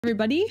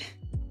Everybody,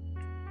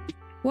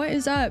 what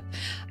is up?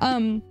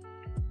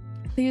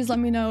 Please let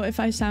me know if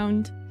I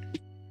sound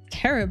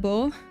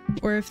terrible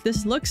or if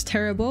this looks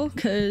terrible,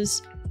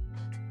 because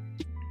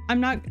I'm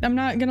not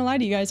gonna lie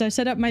to you guys. I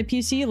set up my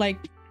PC like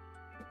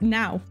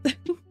now.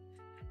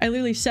 I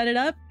literally set it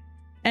up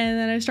and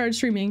then I started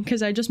streaming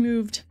because I just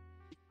moved,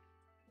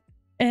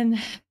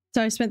 and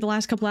so I spent the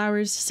last couple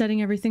hours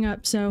setting everything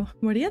up. So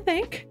what do you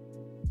think?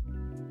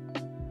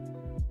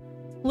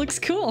 Looks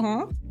cool,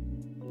 huh?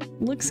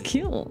 Looks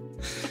cool.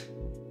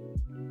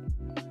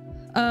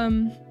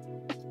 And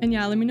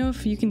yeah, let me know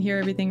if you can hear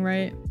everything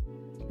right.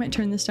 Might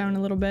turn this down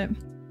a little bit.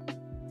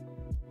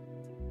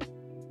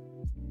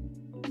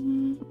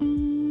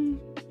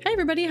 Hi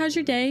everybody, how's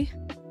your day?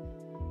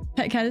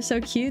 Pet cat is so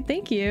cute,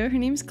 thank you. Her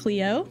name's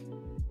Cleo.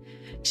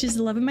 She's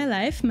the love of my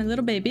life, my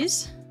little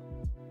babies.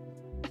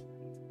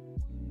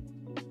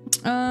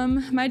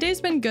 My day's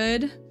been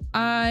good.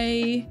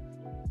 I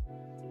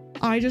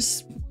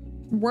just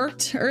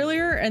worked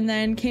earlier and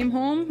then came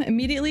home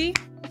immediately,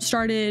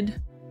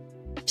 started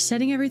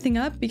setting everything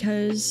up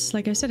because,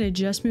 like I said, I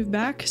just moved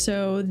back.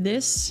 So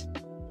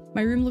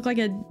my room looked like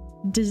a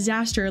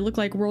disaster. It looked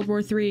like World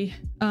War III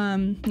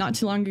not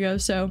too long ago.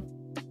 So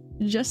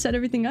just set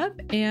everything up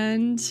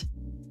and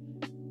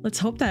let's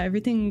hope that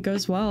everything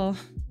goes well.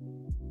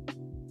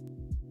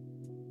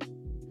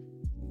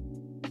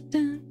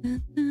 You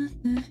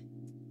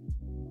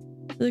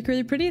look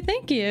really pretty,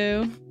 thank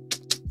you.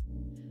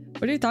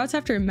 What are your thoughts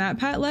after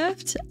MatPat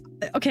left?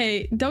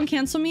 Okay, don't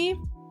cancel me.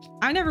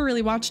 I never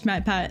really watched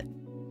MatPat.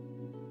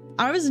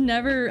 I was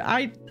never,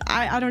 I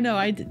don't know.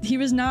 He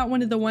was not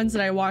one of the ones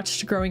that I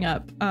watched growing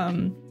up.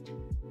 And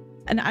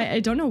I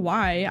don't know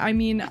why. I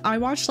mean, I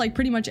watched like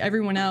pretty much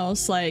everyone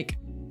else, like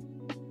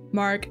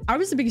Mark. I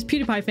was the biggest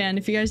PewDiePie fan,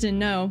 if you guys didn't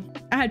know.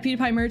 I had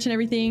PewDiePie merch and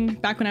everything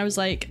back when I was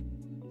like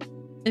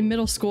in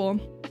middle school.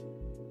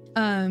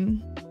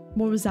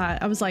 What was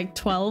that? I was like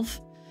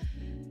 12.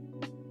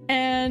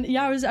 And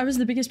yeah, I was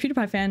the biggest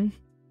PewDiePie fan.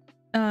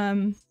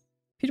 PewDiePie,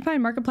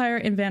 Markiplier,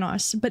 and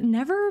Vanoss, but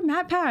never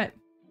MatPat.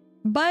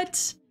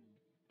 But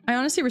I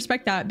honestly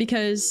respect that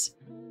because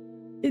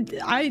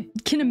I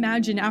can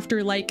imagine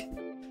after like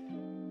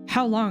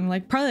how long,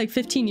 like probably like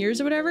 15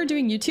 years or whatever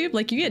doing YouTube,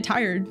 like you get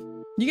tired.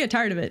 You get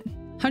tired of it.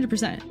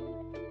 100%.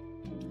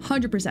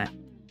 100%.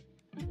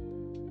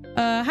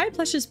 Hi,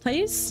 Plushes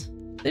Plays.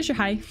 There's your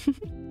hi.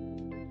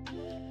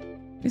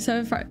 So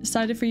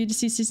excited for you to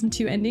see season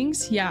 2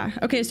 endings. Yeah.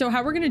 Okay, so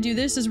how we're gonna do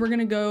this is we're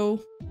gonna go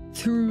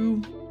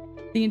through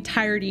the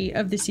entirety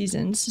of the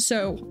seasons.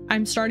 So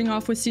I'm starting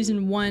off with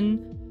season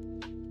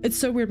 1. It's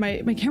so weird.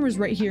 My camera's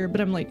right here,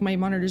 but I'm like, my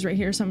monitor's right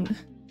here. So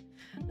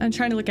I'm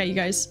trying to look at you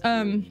guys.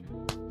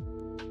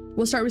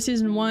 We'll start with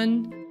season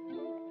 1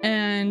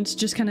 and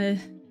just kind of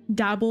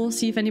dabble,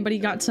 see if anybody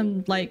got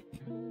some like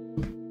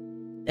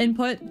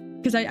input.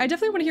 Because I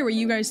definitely want to hear what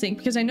you guys think,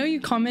 because I know you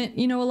comment,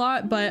 you know, a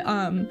lot, but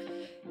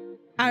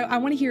I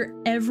want to hear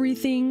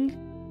everything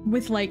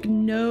with like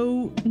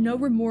no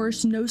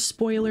remorse, no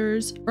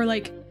spoilers, or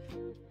like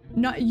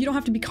you don't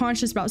have to be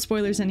conscious about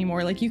spoilers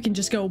anymore. Like you can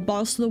just go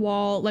balls to the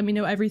wall, let me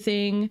know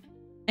everything,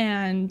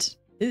 and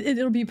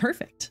it'll be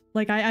perfect.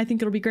 Like I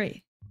think it'll be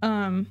great.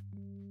 And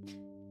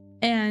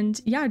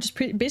yeah, just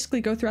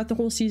basically go throughout the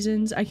whole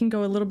seasons. I can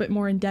go a little bit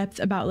more in depth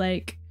about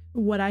like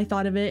what I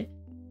thought of it.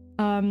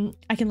 I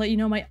can let you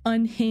know my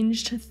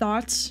unhinged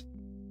thoughts,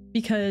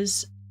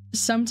 because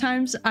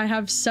sometimes I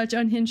have such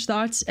unhinged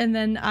thoughts and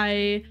then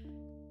I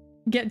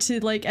get to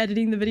like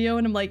editing the video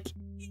and I'm like,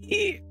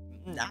 I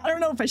don't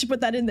know if I should put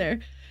that in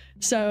there.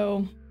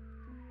 So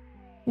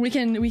we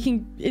can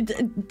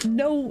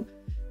no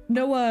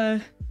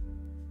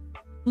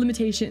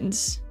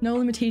limitations,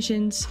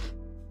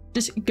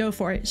 just go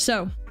for it.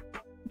 So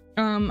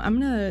I'm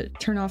gonna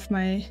turn off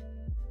my,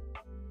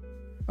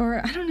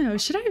 or I don't know,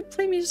 should I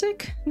play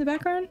music in the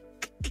background?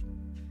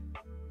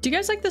 Do you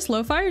guys like this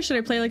lo-fi, or should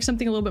I play like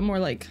something a little bit more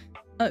like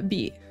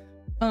upbeat?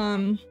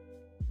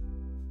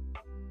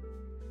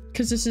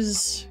 Because this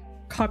is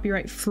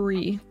copyright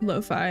free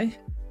lo-fi.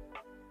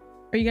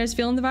 Are you guys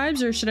feeling the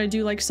vibes, or should I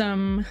do like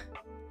some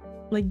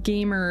like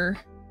gamer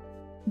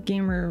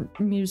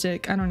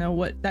music? I don't know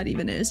what that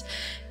even is.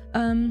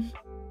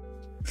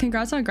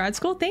 Congrats on grad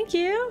school. Thank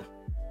you.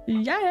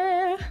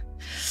 Yeah,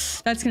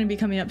 that's gonna be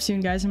coming up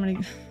soon, guys. I'm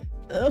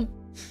gonna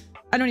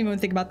I don't even want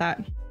to think about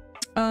that.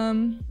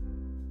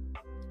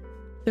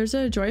 There's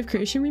a Joy of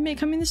Creation remake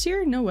coming this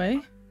year? No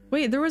way.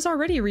 Wait, there was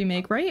already a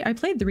remake, right? I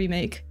played the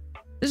remake.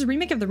 There's a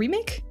remake of the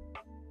remake?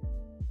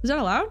 Is that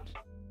allowed?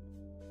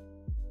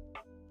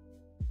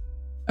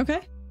 Okay.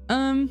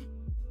 Hi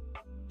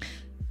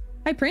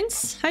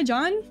Prince. Hi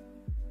John.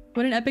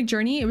 What an epic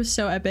journey. It was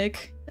so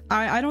epic.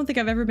 I don't think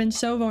I've ever been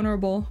so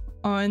vulnerable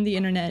on the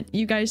internet.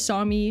 You guys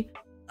saw me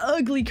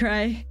ugly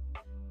cry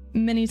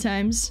many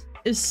times.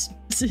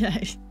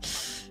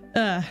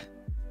 I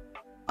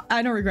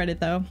don't regret it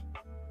though.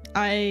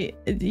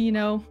 You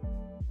know,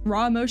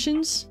 raw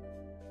emotions,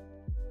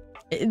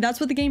 that's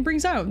what the game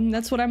brings out, and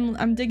that's what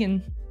I'm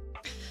digging.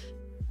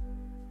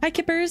 Hi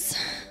Kippers.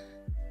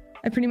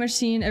 I've pretty much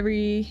seen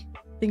every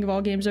think of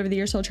all games over the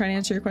years, so I'll try to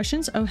answer your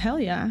questions. Oh, hell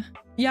yeah.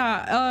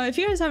 Yeah, if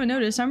you guys haven't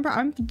noticed,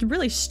 I'm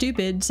really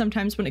stupid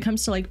sometimes when it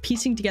comes to like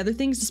piecing together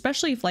things,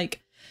 especially if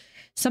like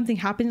something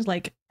happens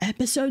like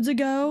episodes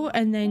ago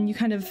and then you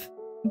kind of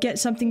get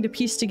something to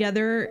piece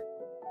together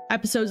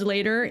episodes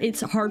later.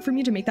 It's hard for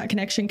me to make that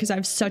connection because I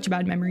have such a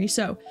bad memory.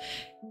 So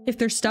if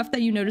there's stuff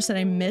that you notice that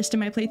I missed in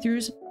my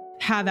playthroughs,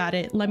 have at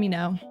it. Let me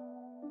know.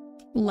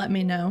 Let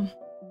me know.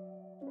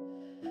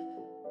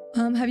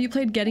 Have you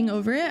played Getting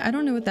Over It? I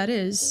don't know what that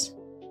is.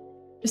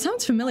 It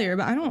sounds familiar,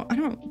 but I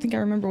don't think I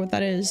remember what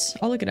that is.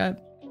 I'll look it up.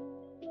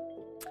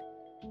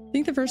 I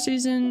think the first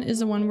season is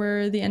the one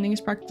where the ending is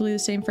practically the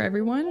same for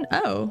everyone.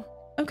 Oh,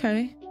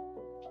 okay.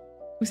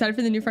 Excited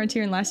for the new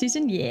frontier in last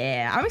season?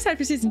 Yeah, I'm excited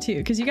for season 2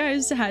 because you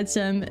guys had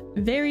some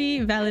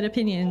very valid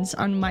opinions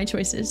on my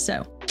choices.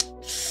 So,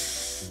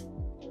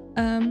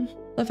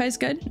 Lo-Fi is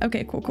good.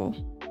 Okay, cool, cool.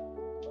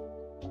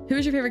 Who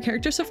is your favorite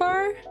character so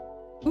far?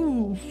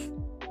 Oof.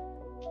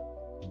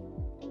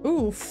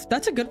 Oof,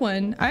 that's a good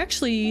one. I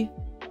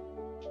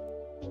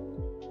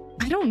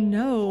don't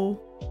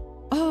know.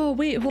 Oh,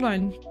 wait, hold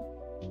on.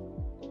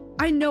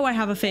 I know I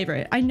have a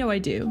favorite. I know I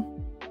do.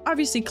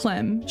 Obviously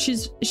Clem.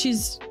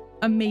 She's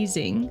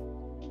amazing.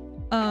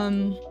 Out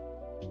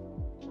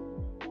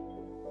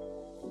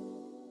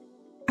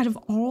of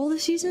all the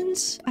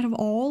seasons? Out of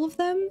all of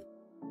them?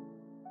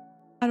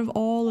 Out of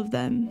all of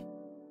them.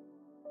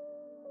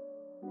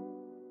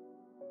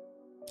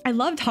 I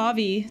loved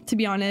Javi, to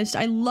be honest.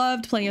 I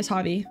loved playing as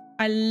Javi.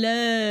 I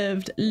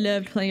loved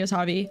playing as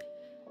Javi.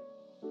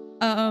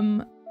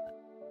 I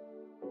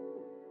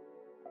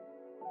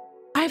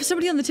have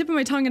somebody on the tip of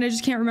my tongue and I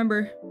just can't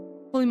remember.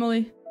 Holy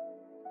moly.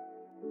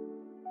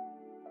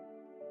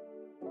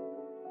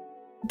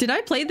 Did I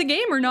play the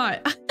game or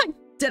not?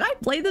 Did I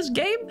play this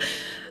game?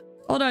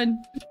 Hold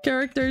on.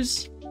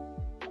 Characters.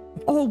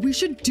 Oh, we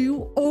should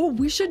do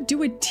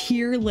a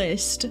tier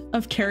list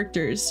of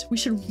characters. We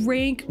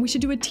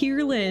should do a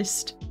tier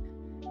list.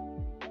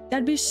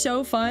 That'd be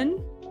so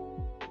fun.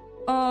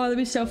 Oh, that'd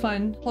be so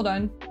fun. Hold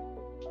on.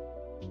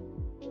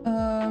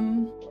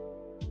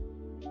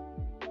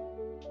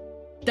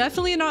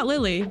 Definitely not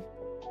Lily.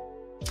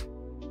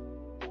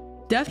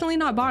 Definitely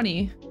not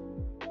Bonnie.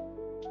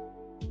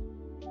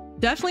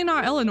 Definitely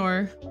not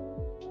Eleanor.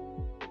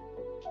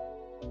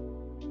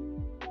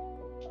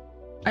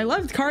 I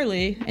loved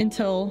Carly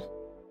until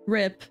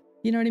RIP.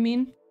 You know what I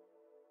mean?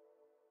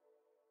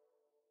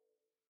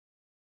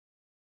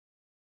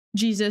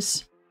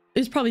 Jesus.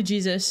 It's probably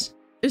Jesus.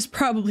 It's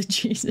probably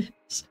Jesus.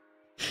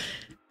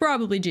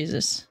 Probably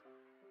Jesus.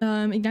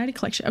 Ignited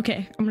collection.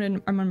 Okay, I'm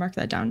gonna mark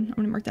that down. I'm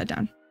gonna mark that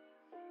down.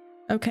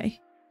 Okay.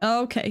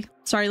 Okay.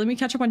 Sorry, let me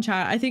catch up on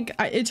chat. I think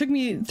it took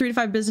me 3 to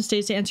 5 business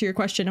days to answer your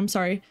question. I'm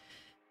sorry.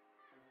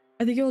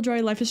 I think you'll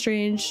enjoy Life is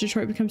Strange,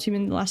 Detroit Becomes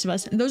Human, The Last of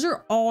Us. Those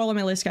are all on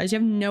my list, guys. You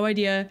have no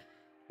idea.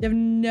 You have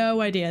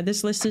no idea.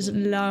 This list is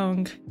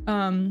long.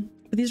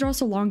 But these are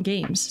also long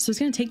games, so it's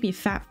gonna take me a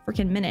fat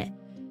freaking minute.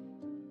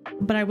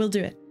 But I will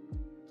do it.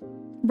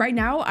 Right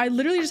now, I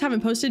literally just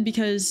haven't posted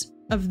because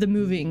of the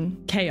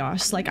moving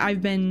chaos. Like,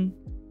 I've been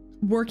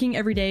working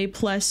every day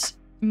plus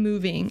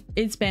moving.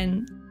 It's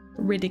been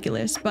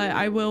ridiculous, but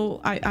I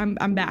will.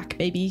 I'm back,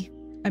 baby.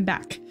 I'm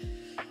back.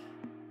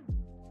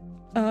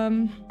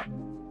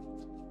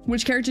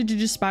 Which character did you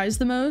despise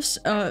the most?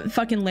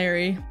 Fucking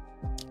Larry.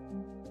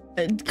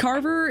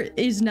 Carver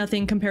is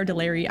nothing compared to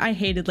Larry. I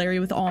hated Larry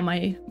with all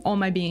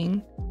my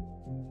being.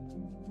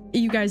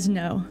 You guys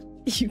know.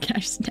 You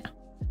guys know.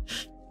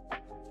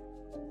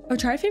 Oh,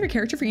 try a favorite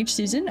character for each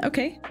season?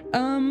 Okay.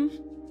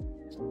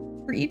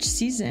 For each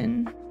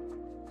season.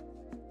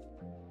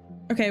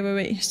 Okay,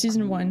 wait.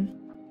 Season 1.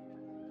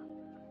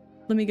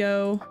 Let me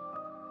go.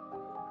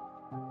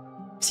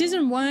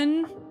 Season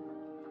 1.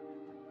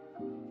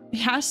 It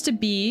has to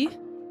be.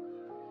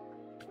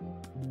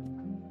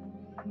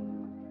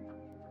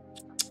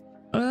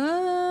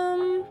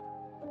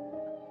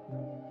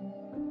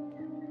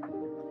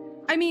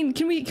 I mean,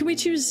 can we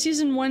choose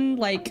season 1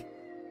 like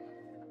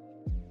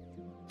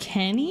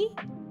Kenny?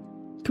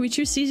 Can we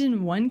choose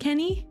season 1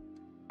 Kenny?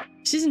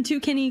 Season 2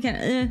 Kenny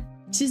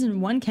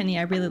season 1 Kenny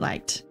I really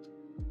liked.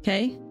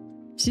 Okay?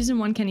 Season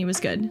 1 Kenny was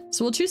good.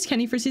 So we'll choose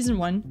Kenny for season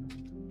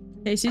 1.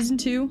 Okay, season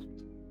 2.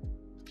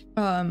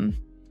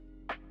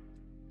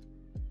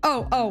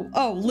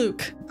 Oh,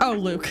 Luke. Oh,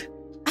 Luke.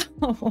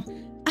 Oh,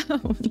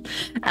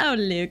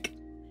 Luke.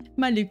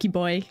 My Lukey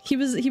boy. He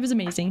was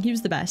amazing. He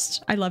was the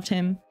best. I loved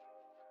him.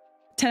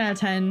 10 out of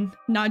 10.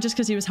 Not just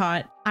because he was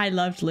hot. I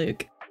loved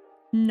Luke.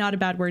 Not a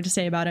bad word to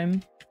say about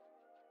him.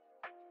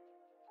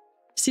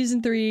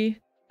 Season 3.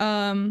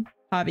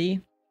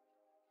 Javi.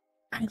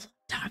 I loved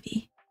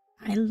Javi.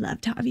 I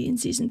loved Javi in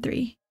season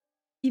 3.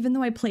 Even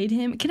though I played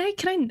him.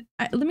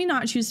 Let me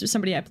not choose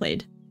somebody I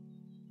played.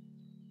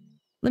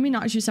 Let me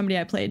not choose somebody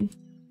I played.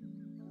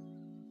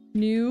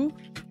 New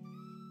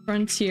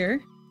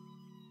Frontier.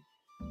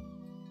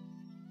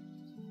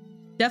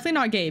 Definitely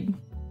not Gabe.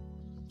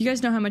 You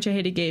guys know how much I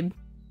hated Gabe.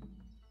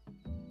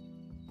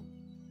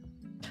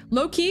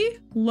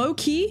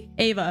 Low-key,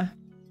 Ava.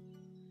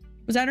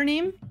 Was that her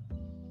name?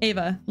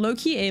 Ava.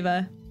 Low-key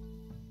Ava.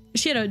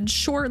 She had a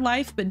short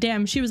life, but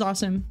damn, she was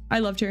awesome. I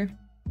loved her.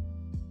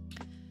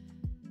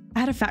 I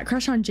had a fat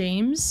crush on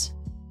James.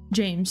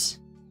 James.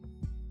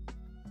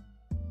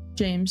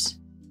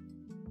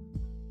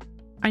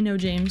 I know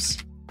James.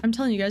 I'm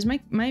telling you guys, my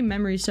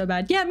memory is so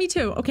bad. Yeah, me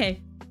too.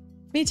 Okay.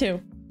 Me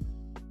too.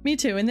 And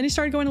then he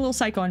started going a little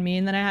psycho on me,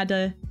 and then I had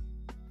to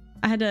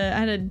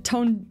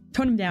tone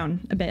him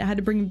down a bit. I had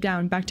to bring him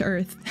down back to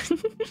earth.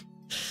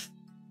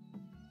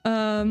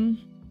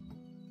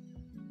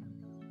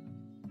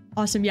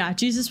 Awesome. Yeah,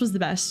 Jesus was the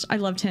best. I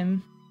loved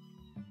him.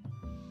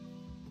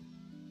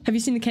 Have you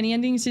seen the Kenny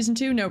ending in season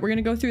 2? No, we're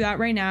gonna go through that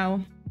right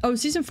now. Oh,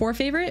 season 4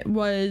 favorite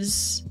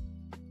was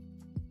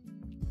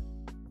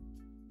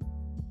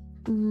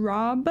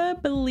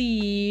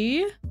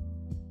probably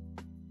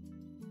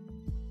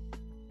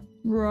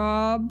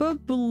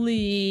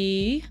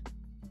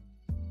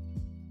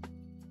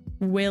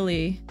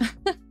Willie.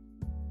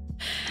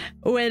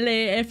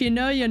 Willie, if you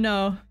know, you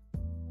know.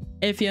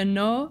 If you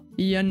know,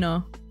 you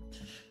know.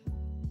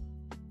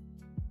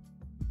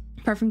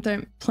 Apart from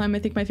Clem, I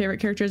think my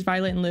favorite character is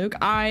Violet and Luke.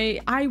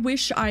 I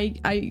wish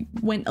I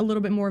went a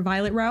little bit more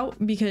Violet route,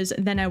 because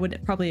then I would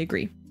probably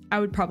agree.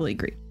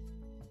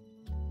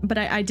 But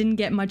I didn't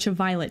get much of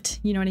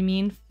Violet, you know what I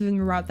mean? From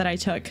the route that I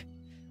took.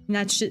 And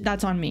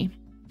that's on me.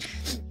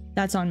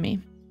 That's on me.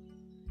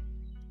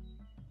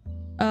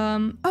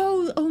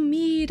 Oh,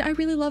 Mead. I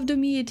really loved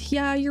Mead.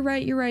 Yeah, you're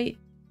right.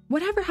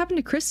 Whatever happened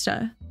to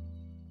Krista?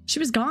 She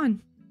was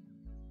gone.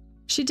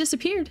 She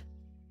disappeared.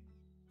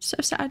 So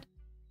sad.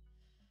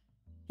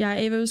 Yeah,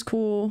 Ava was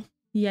cool.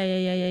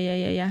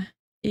 Yeah.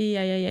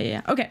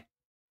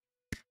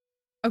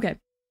 Okay.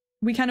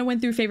 We kind of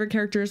went through favorite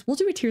characters. We'll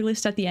do a tier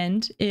list at the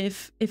end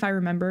if I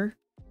remember.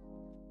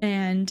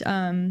 And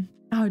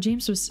oh,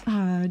 James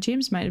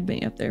might have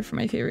been up there for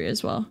my favorite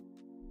as well.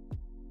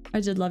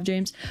 I did love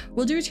James.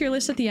 We'll do a tier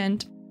list at the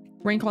end.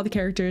 Rank all the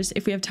characters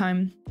if we have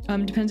time.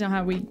 Depends on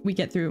how we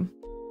get through.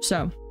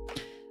 So,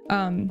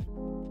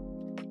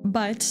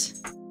 but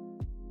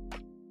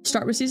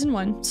start with season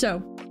 1.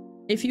 So,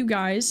 if you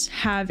guys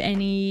have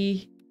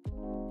any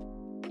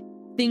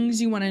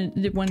things you want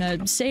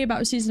to say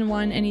about season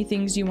 1, any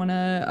things you want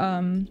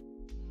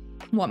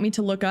me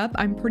to look up,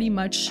 I'm pretty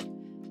much,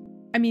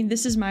 I mean,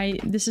 this is my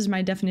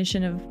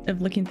definition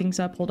of looking things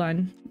up. Hold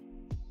on.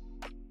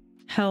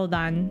 How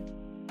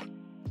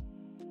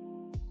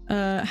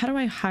do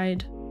I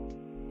hide?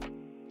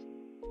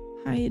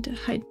 Hide.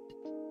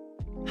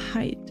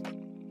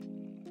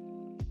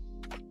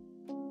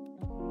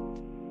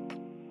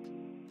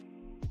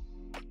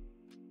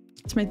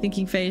 It's my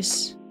thinking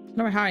face.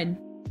 How do I hide?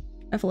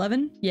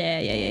 F11?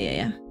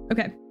 Yeah.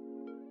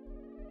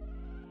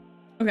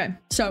 Okay,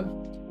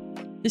 so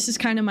this is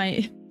kind of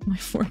my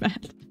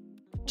format.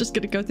 Just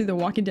gonna go through the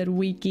Walking Dead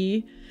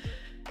wiki.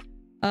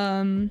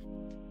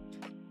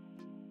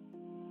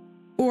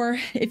 Or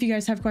if you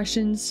guys have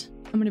questions,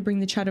 I'm gonna bring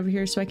the chat over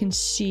here so I can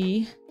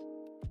see.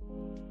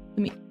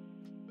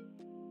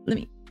 Let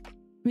me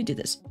do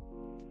this.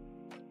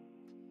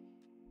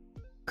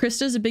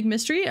 Krista's a big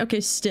mystery? Okay,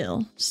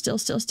 still.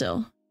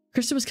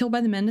 Krista was killed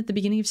by the men at the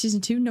beginning of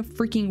season 2? No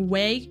freaking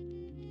way.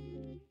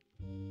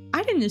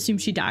 I didn't assume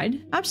she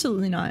died.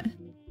 Absolutely not.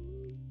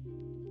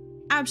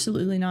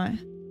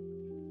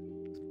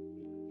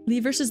 Lee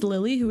versus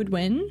Lily, who would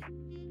win?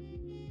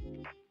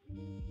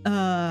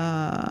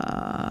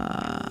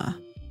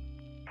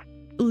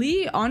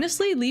 Lee,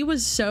 honestly, Lee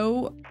was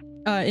so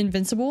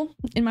invincible,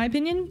 in my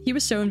opinion. He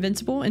was so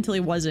invincible until he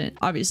wasn't,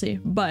 obviously,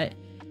 but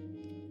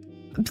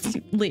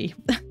Lee.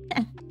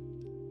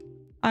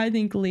 I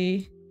think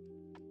Lee.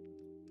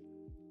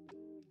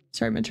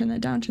 Sorry, I'm gonna turn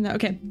that down.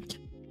 Okay.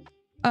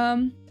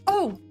 Oh,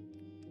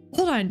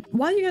 hold on.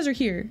 While you guys are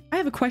here, I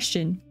have a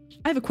question.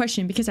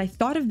 Because I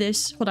thought of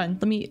this. Hold on.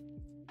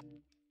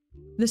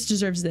 This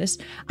deserves this.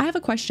 I have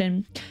a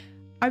question.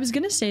 I was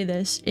gonna say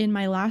this in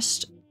my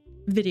last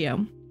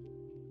video,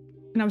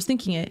 and I was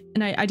thinking it,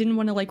 and I didn't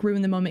want to like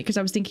ruin the moment because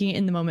I was thinking it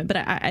in the moment, but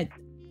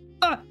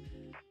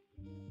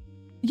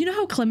you know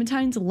how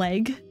Clementine's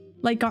leg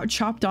like got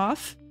chopped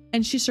off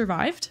and she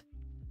survived?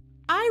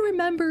 I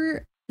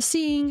remember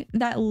seeing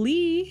that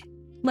Lee,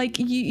 like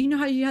you know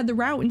how you had the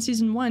route in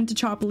season 1 to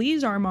chop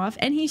Lee's arm off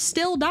and he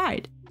still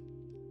died.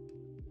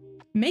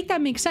 Make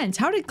that make sense.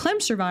 How did Clem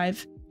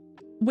survive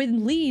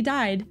when Lee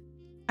died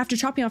after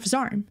chopping off his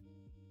arm?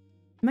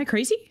 Am I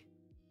crazy?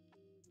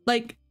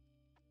 Like,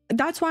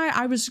 that's why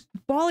I was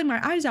bawling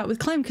my eyes out with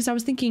Clem, because I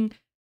was thinking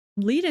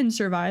Lee didn't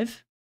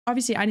survive.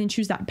 Obviously, I didn't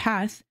choose that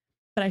path,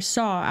 but I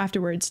saw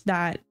afterwards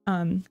that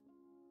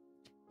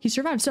he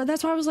survived. So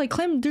that's why I was like,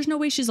 Clem, there's no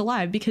way she's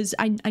alive, because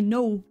I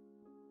know.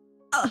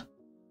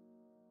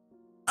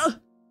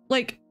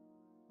 Like,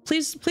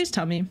 please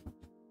tell me.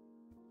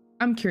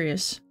 I'm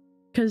curious,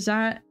 because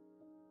I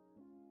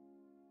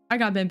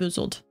got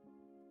bamboozled.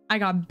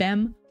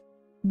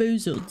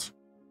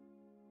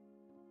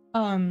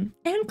 And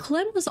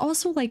Clem was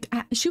also like,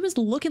 she was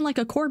looking like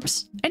a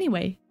corpse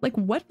anyway. Like,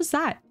 what was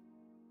that?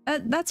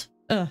 That's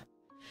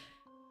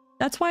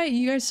That's why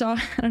you guys saw,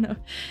 I don't know,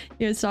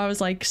 you guys saw I was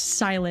like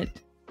silent.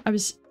 I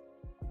was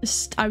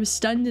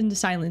stunned into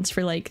silence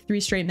for like 3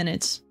 straight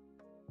minutes.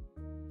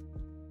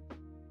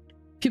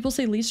 People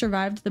say Lee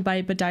survived the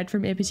bite but died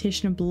from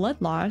amputation and blood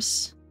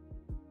loss.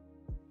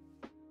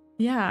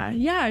 Yeah,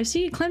 I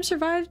see. Clem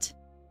survived.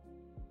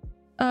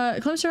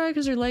 Clem survived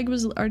because her leg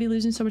was already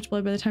losing so much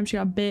blood by the time she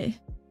got bit.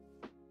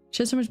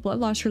 She had so much blood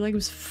loss, her leg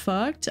was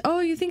fucked.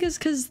 Oh, you think it's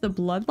because the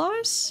blood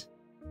loss?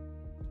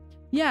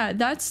 Yeah,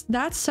 that's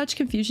such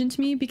confusion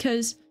to me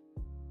because,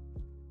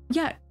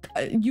 yeah,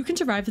 you can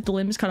survive if the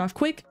limb is cut off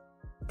quick.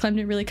 Clem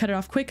didn't really cut it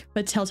off quick,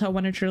 but Telltale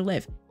wanted her to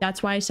live.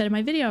 That's why I said in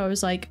my video, I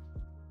was like,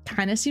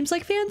 kind of seems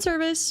like fan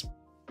service.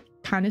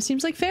 Kind of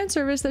seems like fan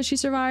service that she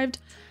survived.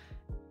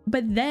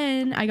 But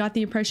then I got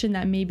the impression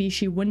that maybe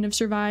she wouldn't have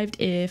survived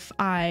if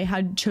I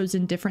had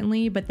chosen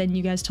differently. But then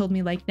you guys told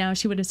me like, no,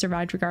 she would have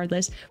survived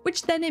regardless,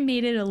 which then it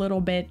made it a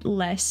little bit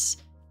less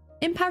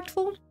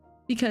impactful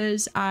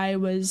because I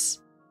was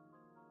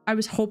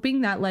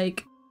hoping that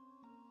like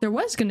there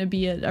was going to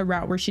be a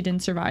route where she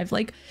didn't survive,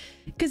 like,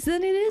 because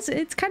then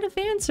it's kind of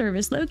fan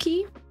service, low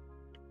key.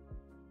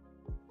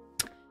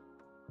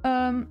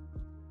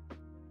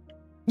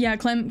 Yeah,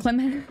 Clem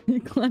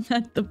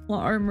had the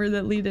plot armor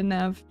that Lee didn't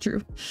have.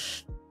 True.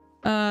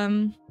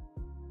 I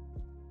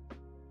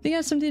think it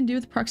has something to do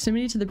with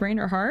proximity to the brain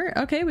or heart.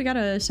 Okay, we got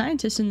a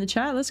scientist in the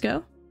chat. Let's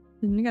go.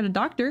 And you got a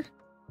doctor.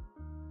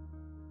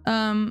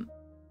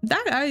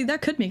 That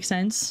could make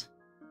sense.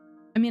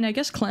 I mean, I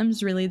guess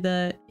Clem's really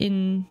the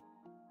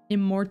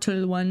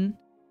immortal one.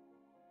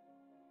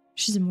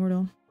 She's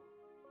immortal.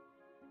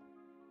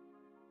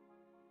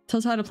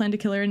 Tells how to plan to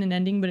kill her in an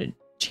ending, but it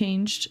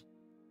changed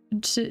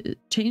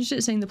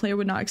it saying the player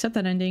would not accept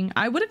that ending.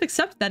 I would have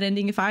accepted that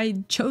ending if I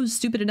chose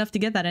stupid enough to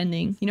get that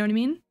ending. You know what I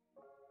mean?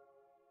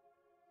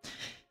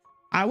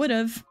 I would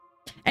have.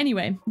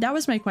 Anyway, that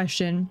was my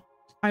question.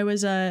 I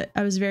was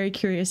very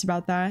curious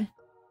about that,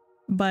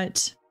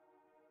 but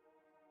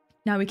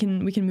now we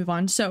can move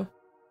on. So,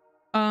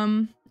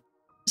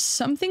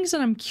 some things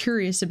that I'm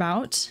curious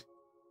about.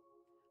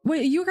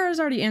 Wait, you guys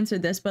already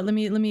answered this, but let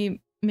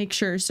me make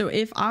sure. So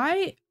if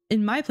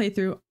in my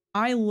playthrough,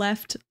 I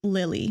left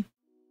Lily.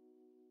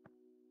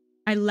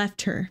 I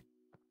left her,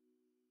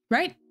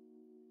 right?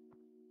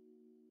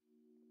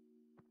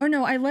 Or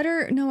no, I let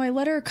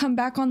her come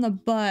back on the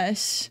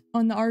bus,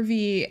 on the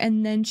RV,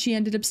 and then she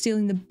ended up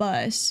stealing the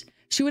bus.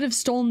 She would have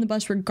stolen the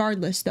bus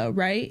regardless though,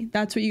 right?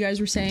 That's what you guys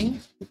were saying?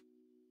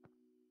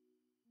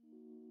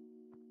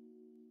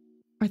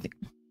 I think,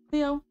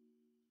 Leo.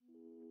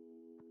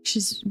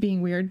 She's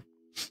being weird.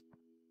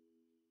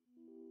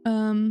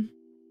 Clem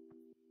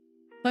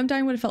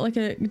dying would have felt like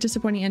a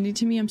disappointing ending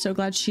to me. I'm so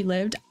glad she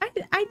lived.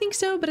 I think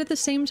so, but at the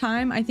same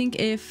time, I think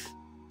if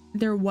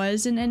there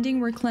was an ending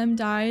where Clem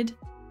died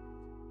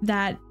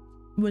that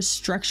was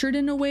structured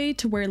in a way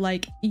to where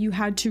like you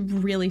had to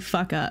really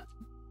fuck up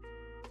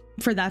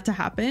for that to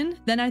happen,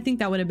 then I think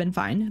that would have been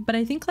fine. But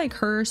I think like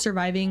her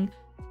surviving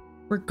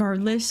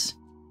regardless,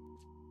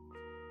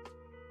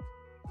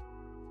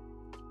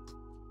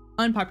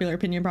 unpopular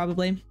opinion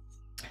probably.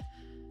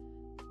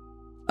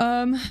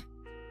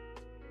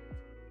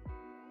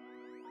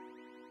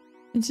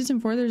 In season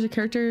 4, there's a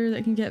character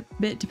that can get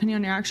bit depending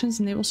on your actions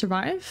and they will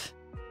survive.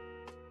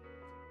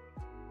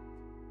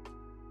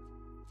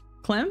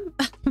 Clem?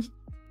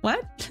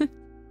 What?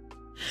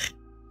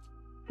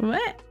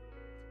 What?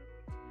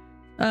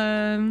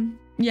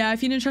 Yeah,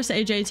 if you didn't trust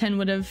AJ, 10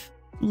 would have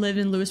lived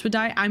and Lewis would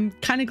die. I'm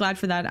kind of glad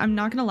for that. I'm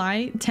not gonna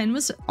lie, 10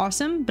 was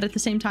awesome, but at the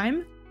same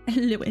time,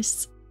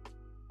 Lewis.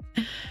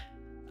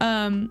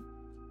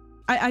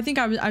 I think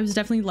I was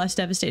definitely less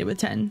devastated with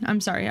 10. I'm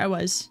sorry, I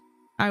was.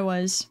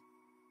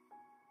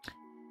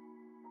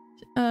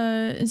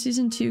 In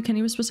season 2,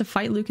 Kenny was supposed to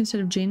fight Luke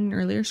instead of Jane in an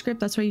earlier script.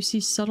 That's why you see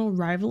subtle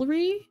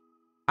rivalry.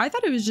 I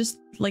thought it was just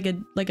like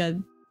a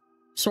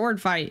sword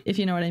fight, if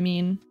you know what I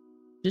mean.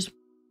 Just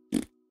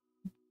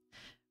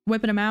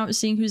whipping them out,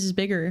 seeing who's is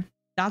bigger.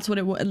 That's what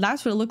it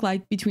looked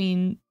like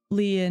between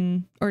Kenny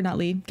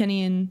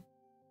and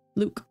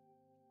Luke.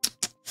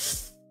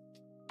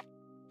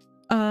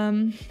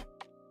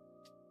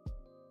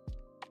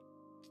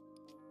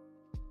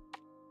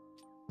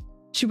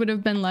 She would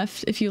have been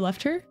left if you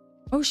left her.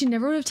 Oh, she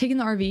never would have taken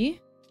the RV,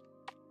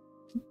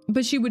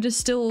 but she would have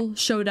still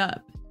showed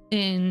up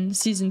in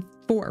season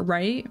 4,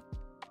 right?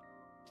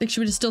 Like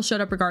she would have still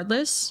showed up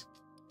regardless.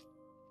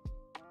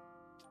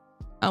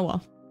 Oh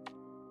well.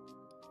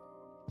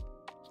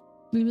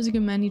 Lee was a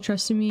good man. He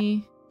trusted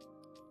me.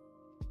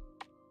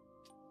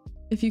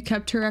 If you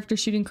kept her after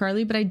shooting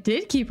Carly, but I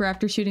did keep her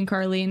after shooting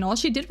Carly, and all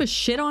she did was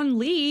shit on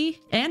Lee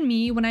and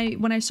me when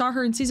I saw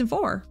her in season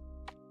 4.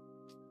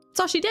 That's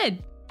all she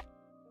did.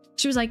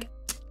 She was like,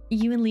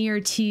 you and Lee are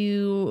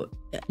too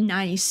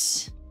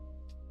nice.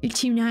 You're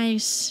too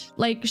nice.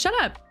 Like, shut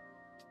up,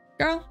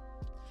 girl.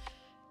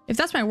 If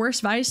that's my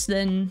worst vice,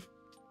 then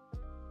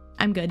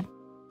I'm good.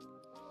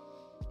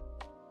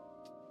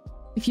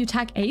 If you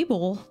attack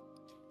Abel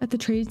at the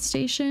trade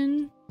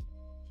station,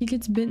 he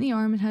gets bit in the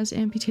arm and has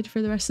amputated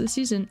for the rest of the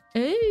season.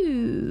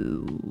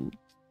 Oh.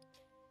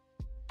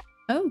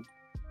 Oh,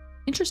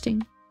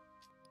 interesting.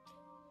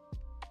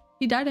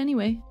 He died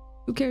anyway.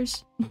 Who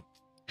cares? Have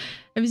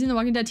you seen the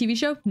Walking Dead TV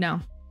show? No.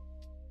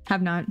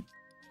 Have not.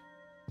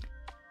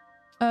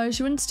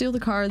 She wouldn't steal the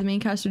car. The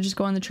main cast would just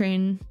go on the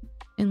train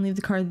and leave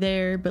the car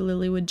there, but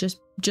Lily would just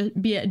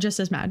be just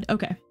as mad.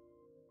 Okay.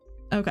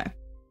 Okay.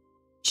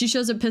 She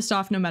shows up pissed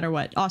off no matter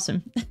what.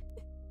 Awesome.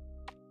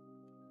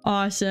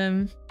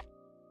 Awesome.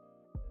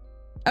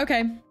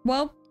 Okay.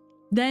 Well,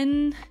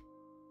 then,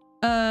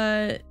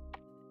 okay.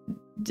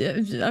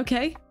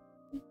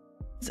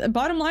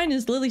 Bottom line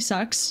is Lily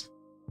sucks.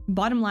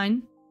 Bottom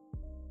line.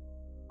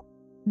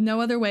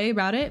 No other way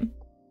about it.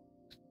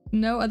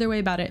 No other way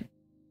about it.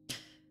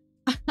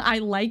 I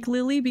like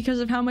Lily because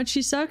of how much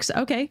she sucks.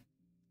 Okay.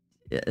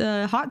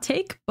 Hot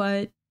take,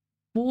 but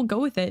we'll go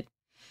with it.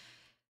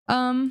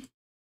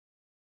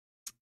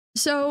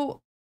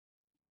 So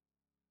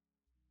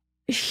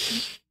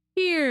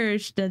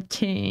here's the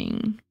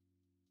thing.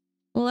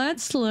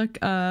 Let's look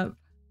up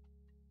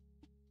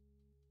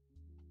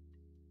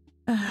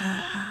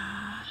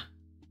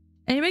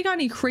anybody got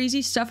any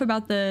crazy stuff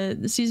about the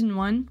season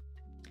 1?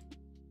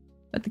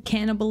 About the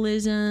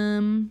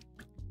cannibalism?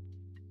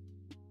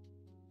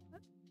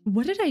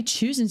 What did I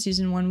choose in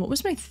season 1? What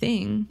was my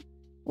thing?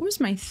 What was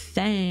my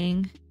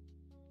thing?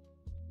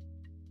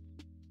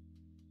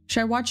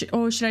 Should I watch,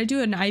 oh, should I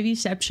do an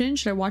Ivyception?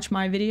 Should I watch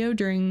my video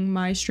during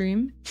my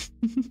stream?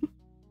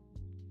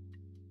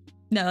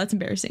 No, that's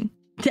embarrassing.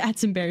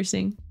 That's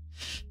embarrassing.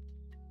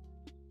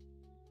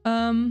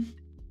 Are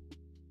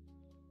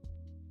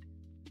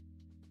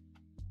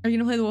you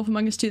gonna play The Wolf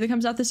Among Us 2 that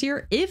comes out this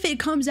year? If it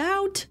comes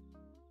out!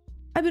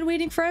 I've been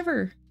waiting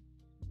forever.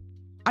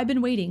 I've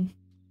been waiting.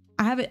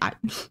 I haven't.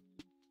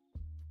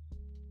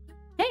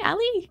 Hey,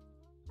 Ali.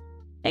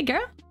 Hey,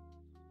 girl.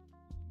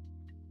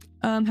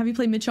 Have you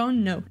played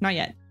Michonne? No, not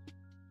yet.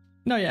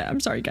 Not yet. I'm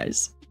sorry,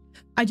 guys.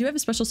 I do have a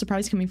special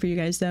surprise coming for you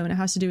guys, though, and it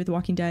has to do with The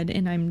Walking Dead,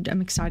 and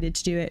I'm excited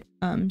to do it.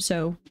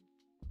 So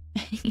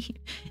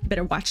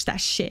better watch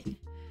that shit.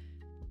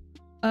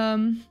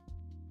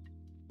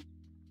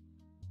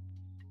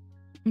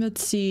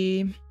 Let's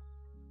see.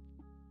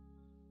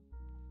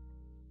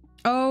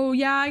 Oh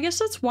yeah, I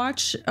guess let's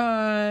watch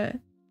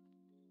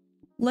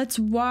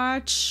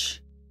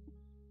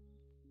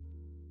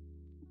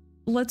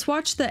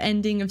the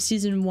ending of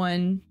season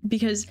 1,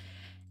 because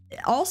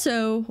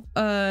also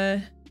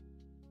a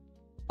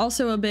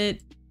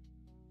bit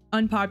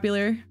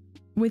unpopular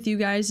with you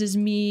guys is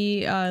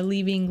me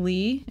leaving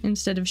Lee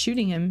instead of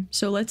shooting him.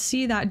 So let's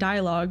see that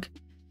dialogue.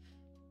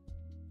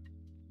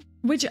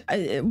 Which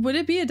would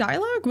it be a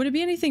dialogue? Would it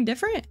be anything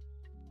different?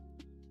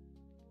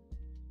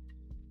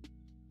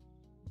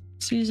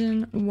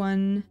 Season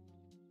 1.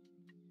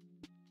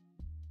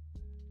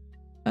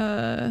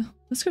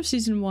 Let's go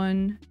season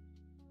 1.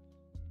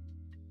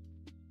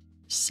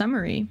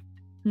 Summary.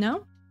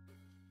 No?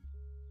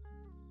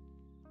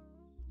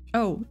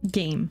 Oh,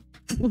 game.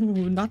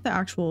 Ooh, not the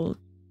actual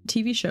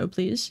TV show,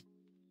 please.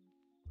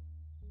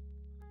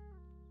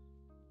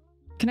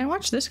 Can I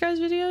watch this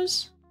guy's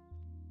videos?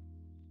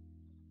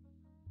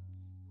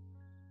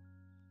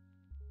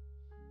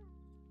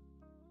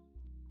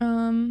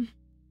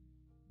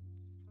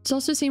 It's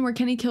also a scene where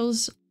Kenny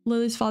kills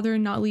Lily's father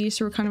and not Lee,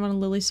 so we're kind of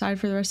on Lily's side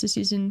for the rest of the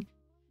season.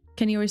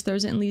 Kenny always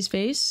throws it in Lee's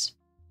face.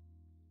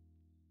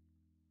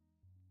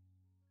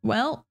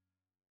 Well.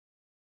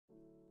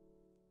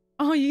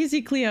 Oh, you can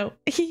see Cleo.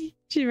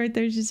 She's right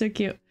there. She's so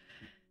cute.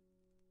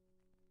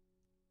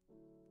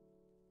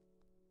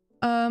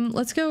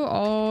 Let's go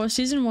all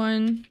season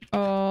 1,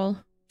 all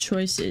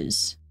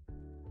choices.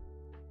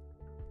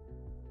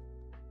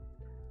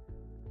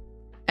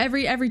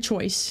 Every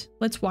choice.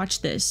 Let's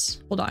watch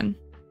this. Hold on.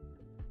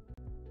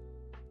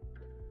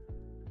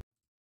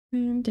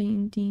 Ding,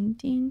 ding,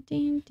 ding,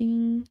 ding,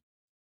 ding.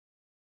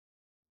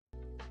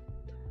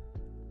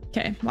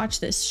 Okay, watch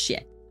this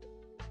shit.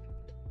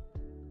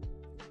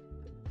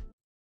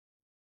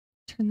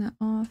 Turn that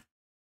off.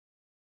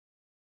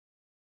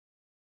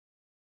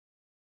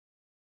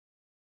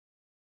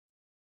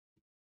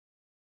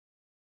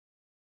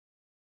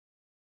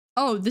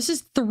 Oh, this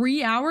is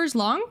 3 hours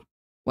long?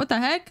 What the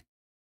heck?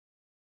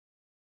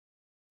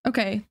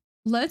 Okay,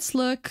 let's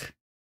look.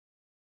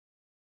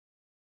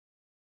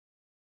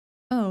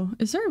 Oh,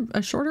 is there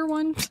a shorter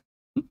one?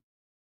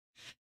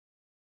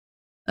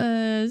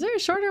 Is there a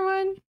shorter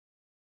one?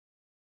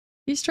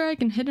 Easter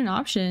egg and hidden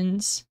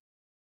options.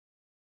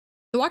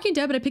 The Walking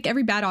Dead, but I pick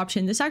every bad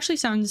option. This actually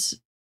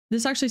sounds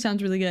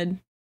really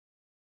good.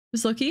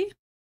 Is Loki?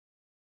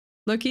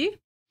 Loki?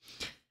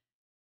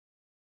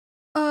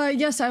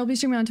 Yes, I will be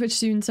streaming on Twitch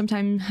soon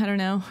sometime. I don't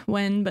know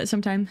when, but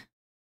sometime.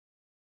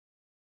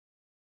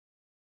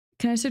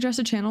 Can I suggest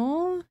a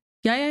channel?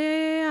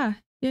 Yeah.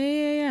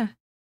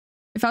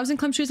 If I was in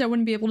Clem shoes, I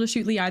wouldn't be able to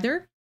shoot Lee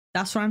either.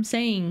 That's what I'm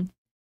saying.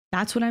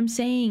 That's what I'm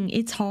saying.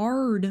 It's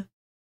hard.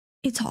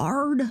 It's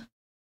hard.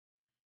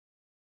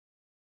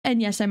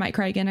 And yes, I might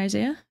cry again,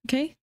 Isaiah.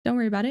 Okay? Don't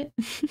worry about it.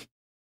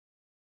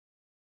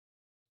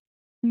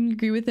 You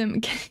agree with him.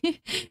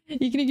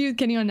 You can agree with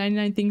Kenny on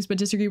 99 things, but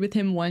disagree with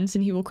him once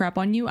and he will crap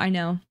on you. I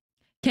know.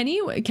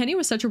 Kenny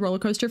was such a roller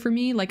coaster for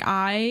me. Like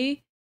oh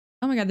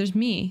my god, there's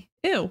me.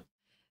 Ew.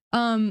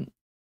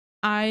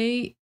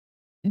 I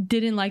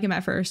didn't like him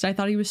at first. I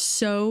thought he was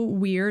so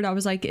weird. I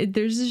was like,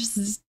 there's just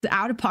this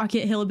out of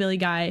pocket hillbilly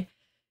guy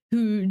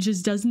who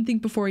just doesn't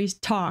think before he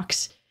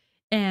talks.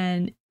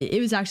 And it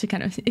was actually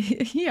kind of,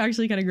 he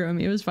actually kind of grew on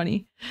me. It was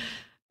funny.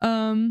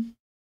 God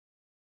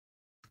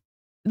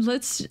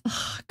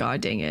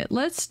dang it.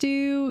 Let's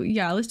do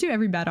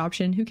every bad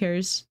option. Who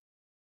cares?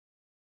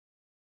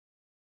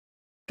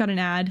 Got an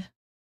ad.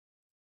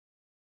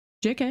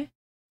 JK.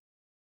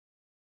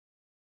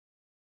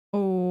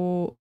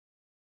 Oh.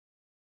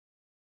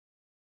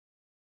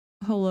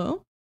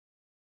 Hello?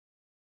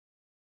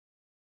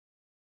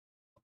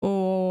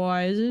 Oh,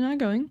 why is it not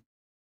going?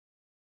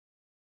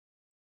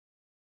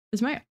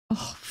 Is my...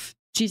 Oh,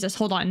 Jesus,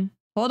 hold on.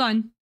 Hold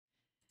on.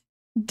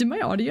 Did my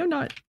audio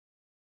not...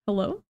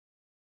 Hello?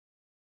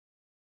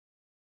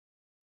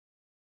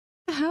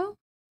 The hell?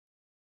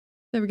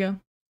 There we go.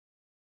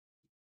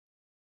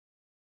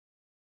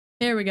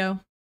 There we go.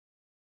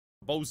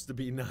 Supposed to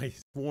be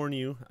nice. Warn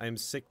you, I'm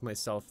sick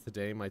myself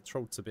today. My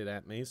throat's a bit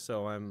at me,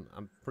 so I'm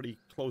pretty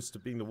close to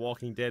being the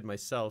Walking Dead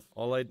myself.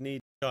 All I'd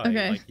need,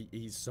 okay. Like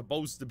he's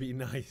supposed to be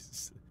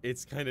nice.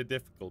 It's kind of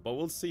difficult, but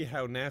we'll see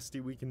how nasty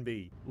we can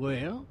be.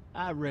 Well,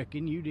 I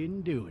reckon you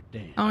didn't do it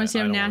then. I want to see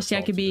how nasty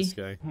I could be.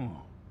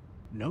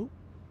 Nope,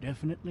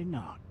 definitely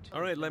not. All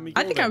right, let me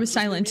go. I think I was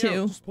silent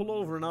too. Just pull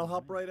over and I'll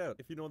hop right out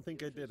if you don't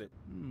think I did it.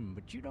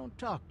 But you don't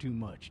talk too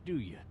much, do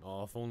you?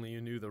 Oh, if only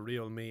you knew the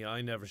real me.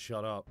 I never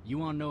shut up. You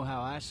want to know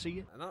how I see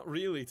it? Not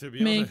really, to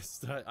be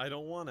honest. I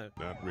don't want to.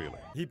 Not really.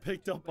 He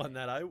picked up on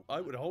that.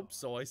 I would hope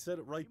so. I said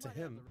it right to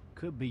him.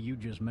 Could be you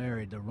just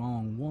married the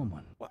wrong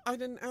woman. Well, I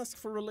didn't ask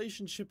for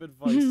relationship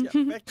advice.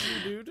 Yeah, back to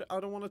you, dude. I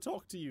don't want to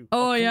talk to you.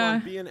 Oh, come yeah. on,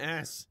 be an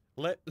ass.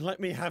 Let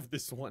me have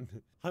this one.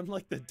 I'm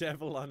like the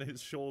devil on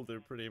his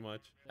shoulder, pretty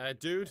much.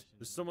 Dude,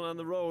 there's someone on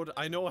the road.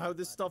 I know how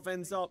this stuff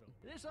ends up.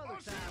 This other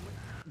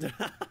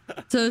time.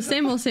 So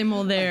same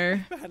old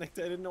there. I panicked.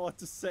 I didn't know what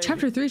to say.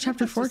 Chapter 3,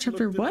 chapter 4,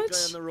 chapter what? The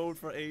guy on the road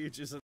for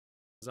ages and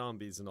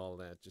zombies and all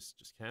that. Just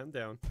calm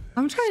down.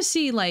 I'm trying to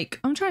see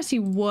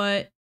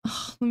what.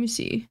 Let me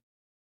see.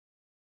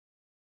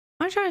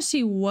 I'm trying to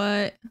see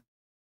what.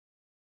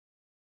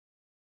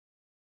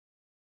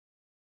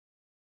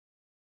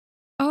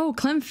 Oh,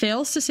 Clem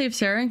fails to save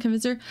Sarah and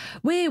convince her.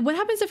 Wait, what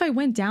happens if I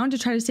went down to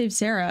try to save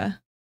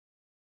Sarah?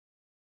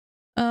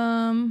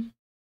 In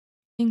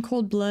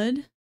cold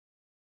blood.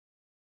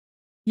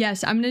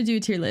 Yes, I'm gonna do a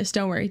tier list.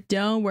 Don't worry.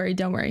 Don't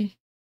worry.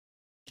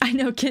 I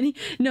know Kenny.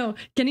 No,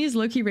 Kenny is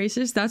low-key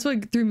racist. That's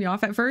what threw me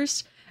off at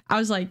first. I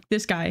was like,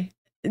 this guy,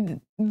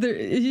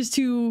 he's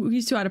too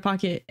out of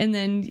pocket. And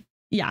then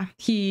yeah,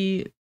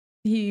 he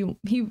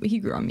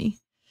grew on me.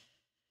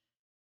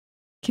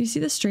 Can you see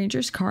the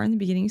stranger's car in the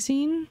beginning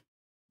scene?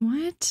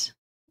 What?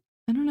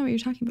 I don't know what you're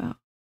talking about.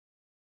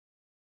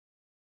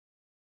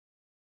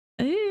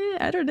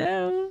 I don't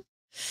know.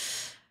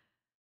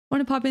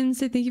 Want to pop in and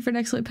say thank you for an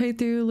excellent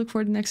playthrough. Look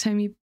forward to next time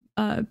you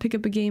pick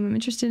up a game I'm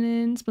interested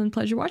in. It's been a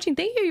pleasure watching.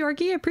 Thank you,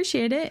 Yorkie. I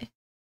appreciate it.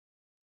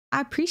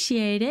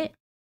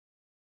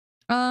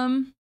 Let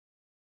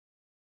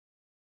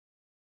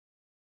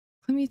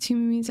me 2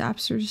 means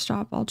apps to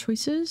stop all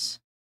choices.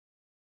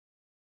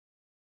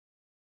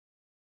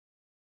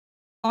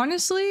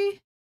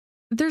 Honestly,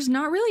 there's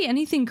not really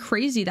anything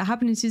crazy that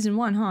happened in season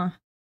 1, huh?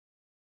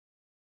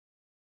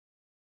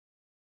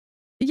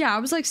 Yeah, I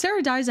was like,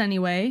 Sarah dies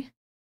anyway.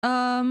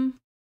 Let's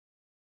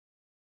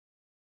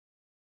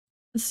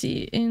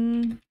see,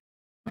 in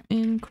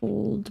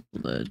cold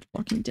blood,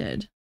 Walking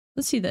Dead.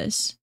 Let's see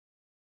this.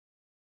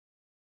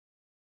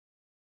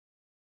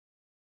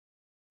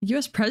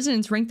 US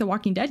presidents ranked the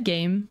Walking Dead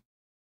game.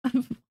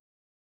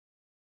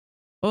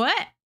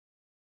 What?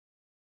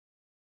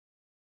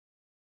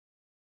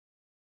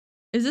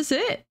 Is this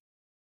it?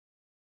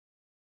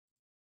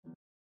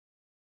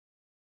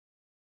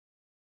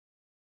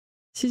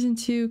 Season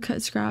 2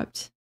 cut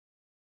scrapped.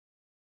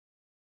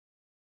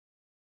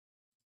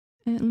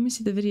 And let me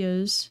see the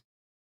videos.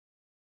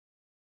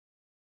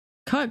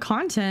 Cut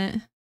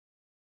content.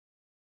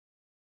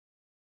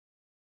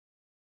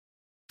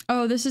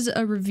 Oh, this is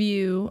a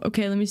review.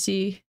 Okay, let me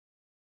see.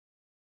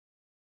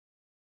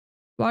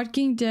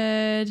 Walking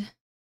Dead,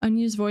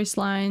 unused voice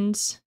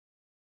lines.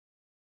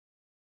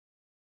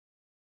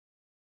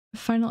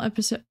 Final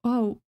episode.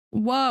 Oh,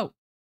 whoa.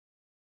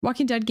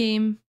 Walking Dead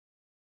game.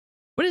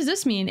 What does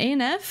this mean? A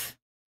and F?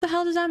 What the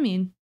hell does that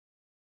mean?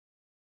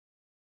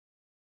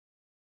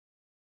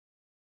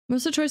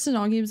 Most of the choices in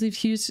all games leave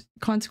huge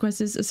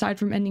consequences aside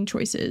from ending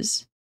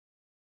choices.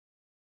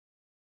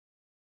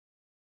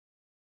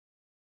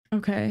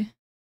 Okay.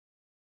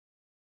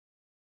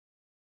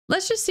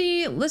 Let's just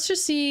see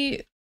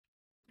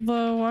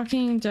the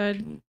Walking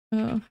Dead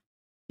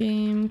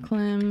game.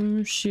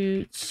 Clem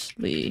shoots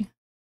Lee.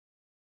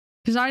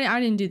 Because I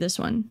didn't do this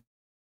one.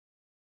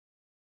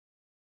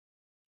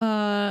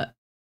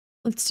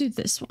 Let's do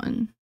this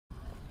one.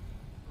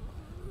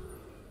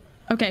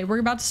 Okay, we're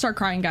about to start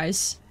crying,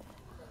 guys.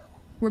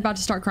 We're about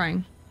to start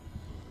crying.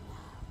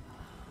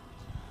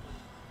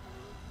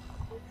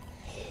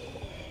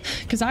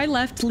 Because I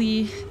left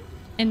Lee,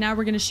 and now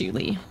we're gonna shoot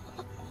Lee.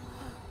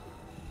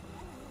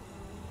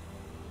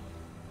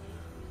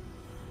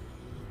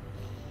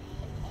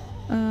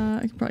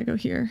 I can probably go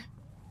here.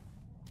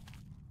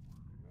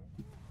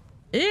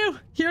 Ew!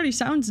 He already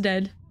sounds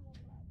dead.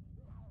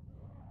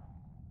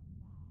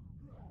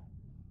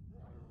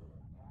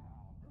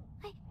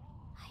 I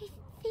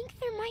think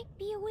there might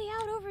be a way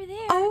out over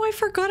there. Oh, I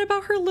forgot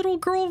about her little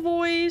girl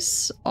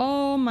voice.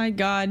 Oh my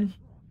god.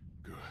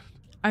 Good.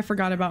 I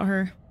forgot about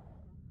her.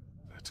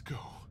 Let's go.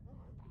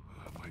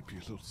 I might be a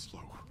little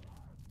slow.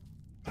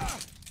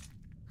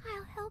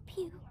 I'll help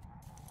you.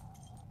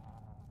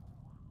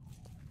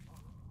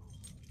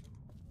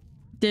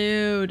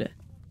 Dude.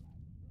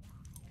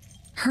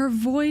 Her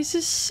voice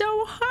is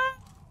so hot.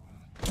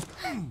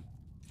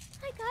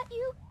 I got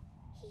you.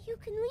 You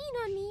can lean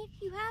on me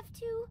if you have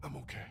to. I'm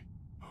okay.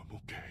 I'm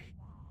okay.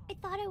 I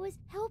thought I was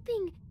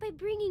helping by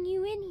bringing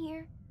you in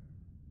here.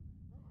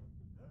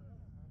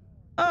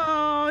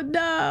 Oh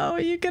no,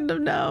 you couldn't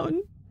have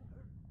known.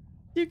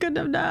 You couldn't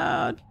have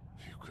known.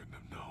 You couldn't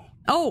have known.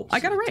 Oh, I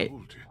got it Should've right.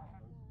 told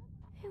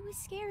you. It was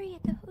scary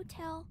at the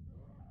hotel.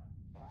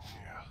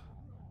 Yeah.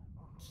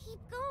 Keep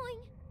going.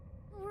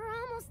 We're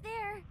almost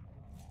there.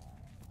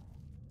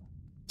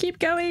 Keep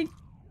going.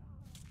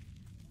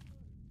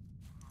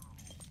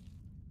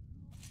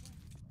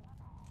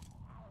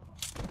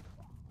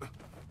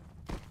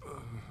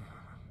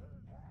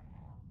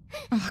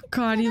 Oh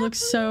god, he looks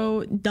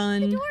so The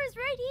done. door is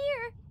right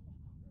here.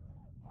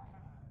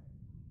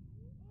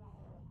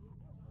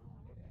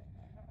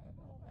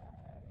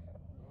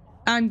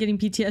 I'm getting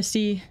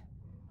PTSD.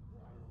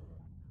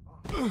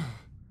 I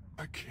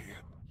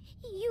can't.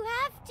 You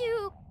have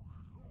to.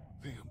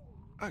 Damn,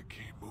 I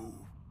can't move.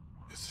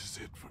 This is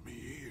it for me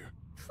here.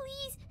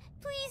 Please,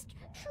 please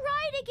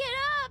try to get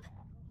up.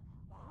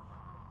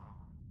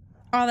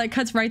 Oh, that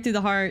cuts right through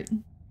the heart.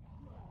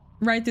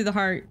 Right through the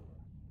heart.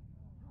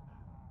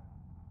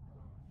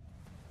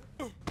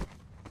 I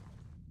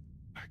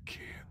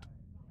can't.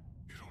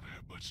 You don't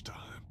have much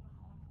time.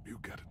 You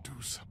gotta do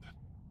something.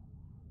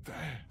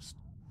 Fast.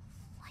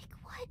 Like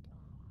what?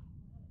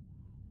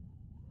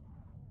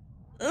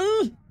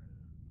 Ugh.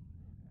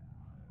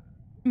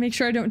 Make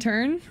sure I don't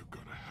turn. You're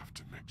gonna have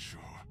to make sure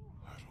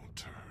I don't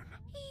turn.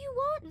 You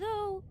won't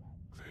though.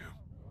 Them.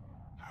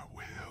 I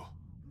will.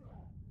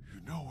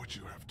 You know what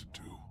you have to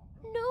do.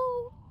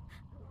 No,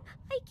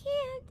 I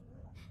can't.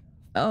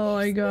 Oh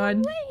my god.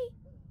 No way.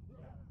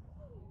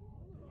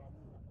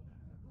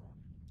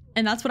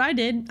 And that's what I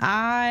did.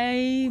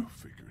 We'll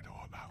figure it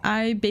all out.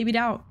 I babied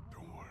out.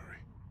 Don't worry.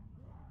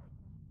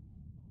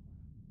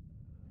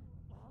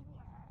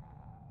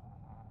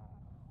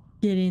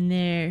 Get in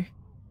there.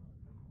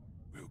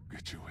 We'll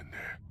get you in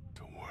there.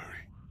 Don't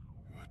worry.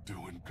 You're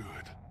doing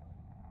good.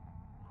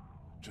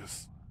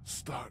 Just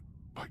start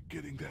by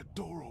getting that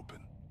door open.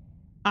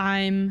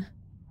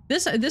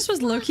 This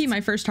was low-key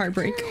my first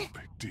heartbreak. No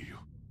big deal.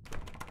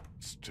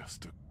 It's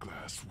just a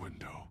glass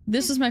window.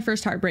 This was my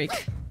first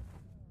heartbreak.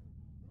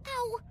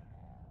 Ow.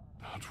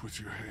 Not with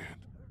your hand.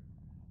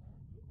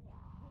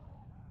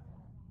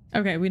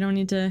 Okay, we don't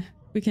need to.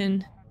 We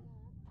can.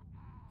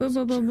 Boom,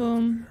 boom, boom,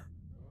 boom.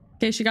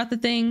 Okay, she got the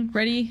thing.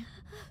 Ready?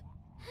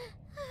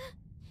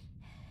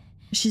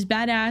 She's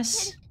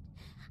badass.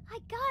 I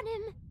got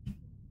him.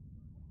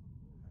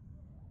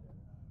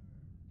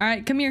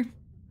 Alright, come here.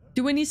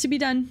 Do what needs to be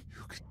done.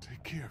 You can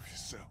take care of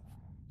yourself.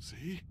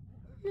 See?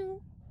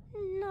 No,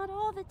 not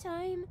all the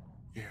time.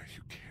 Yeah,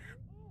 you can.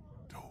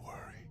 Don't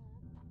worry.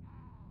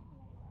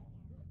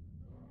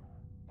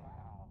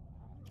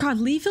 God,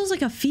 Lee feels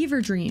like a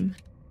fever dream.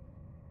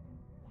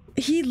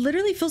 He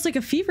literally feels like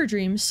a fever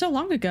dream so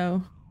long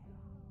ago.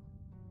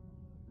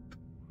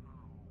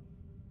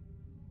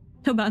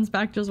 He'll bounce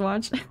back, just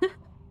watch.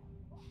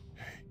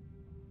 Hey.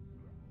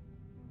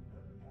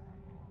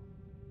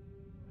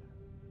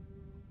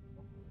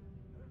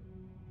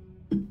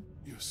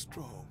 You're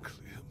strong,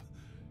 Clem.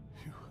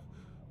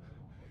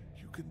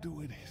 You can do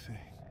anything.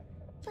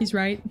 He's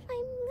right.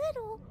 I'm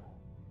little.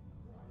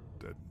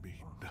 Doesn't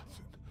mean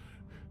nothing.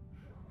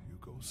 You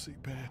gonna see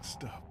bad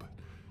stuff, but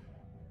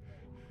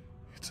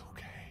it's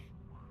okay.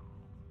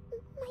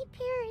 My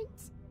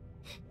parents.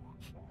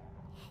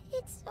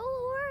 It's so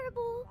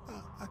horrible.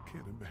 I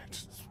can't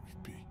imagine,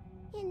 sweet pea.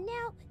 And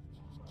now,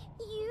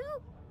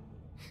 you.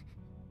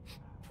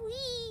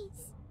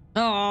 Please.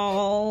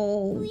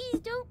 Oh. Please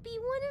don't be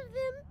one of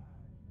them.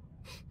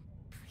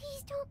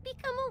 Please don't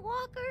become a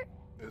walker.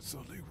 There's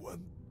only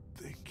one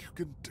thing you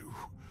can do.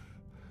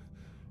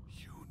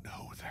 You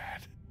know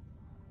that.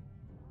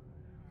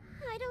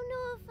 I don't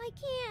know if I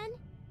can.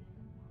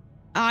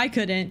 I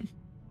couldn't.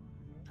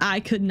 I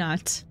could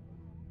not.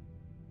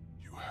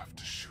 You have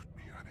to shoot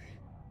me, honey.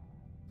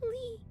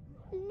 Lee,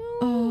 no.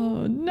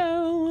 Oh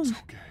no. It's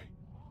okay.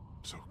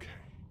 It's okay.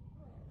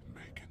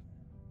 Megan,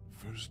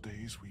 first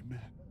days we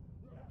met.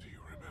 Do you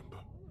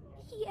remember?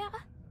 Yeah,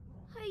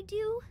 I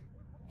do.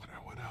 When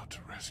I went out to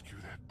rescue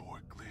that boy,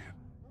 Glenn,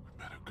 we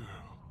met a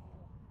girl.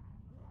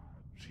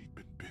 She'd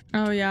been bitten.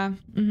 Oh yeah.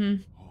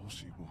 Mm-hmm. All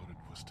she wanted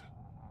was to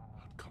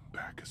not come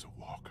back as a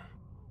walker.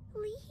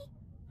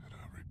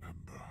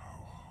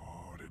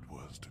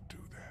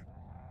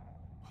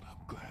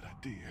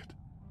 did.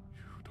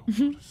 You don't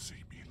want to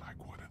see me like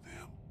one of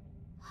them.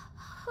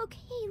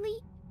 Okay,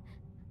 Lee.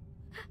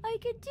 I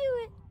could do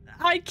it.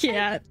 I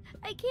can't.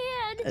 I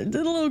can.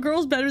 The little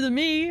girl's better than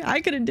me.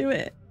 I couldn't do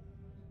it.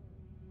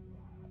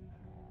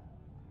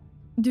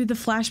 Dude, the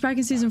flashback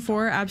in season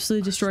 4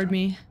 absolutely destroyed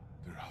me.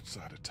 They're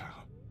outside of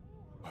town,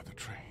 by the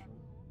train.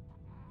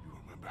 You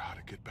remember how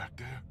to get back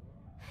there?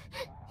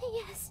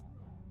 Yes.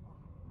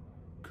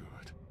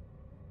 Good.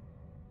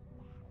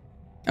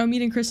 Oh,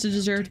 Meet and Krista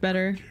deserved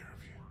better. Care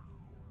of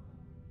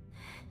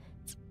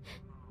you.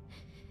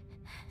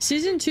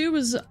 Season 2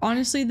 was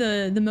honestly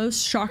the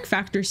most shock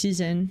factor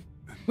season.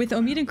 With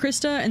Omid and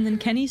Krista and then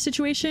Kenny's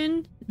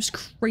situation, it was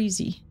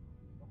crazy.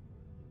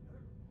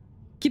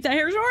 Keep that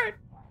hair short!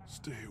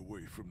 Stay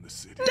away from the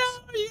city. No,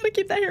 you gotta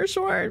keep that hair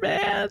short,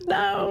 man.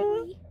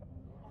 No.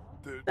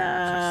 They're just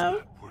No.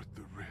 not worth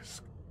the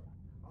risk.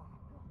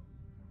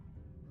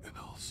 And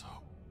also,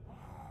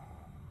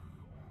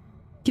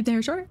 Keep the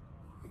hair short.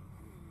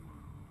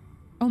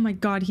 Oh my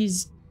god,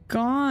 he's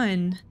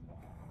gone.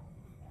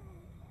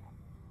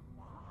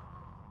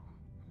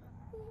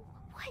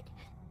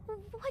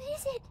 What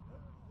is it?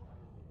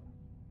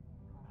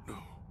 no,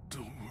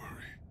 don't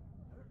worry.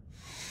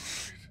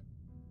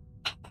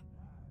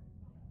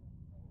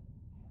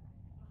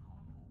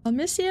 I'll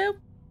miss you.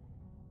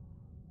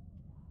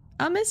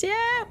 I'll miss you.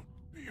 Don't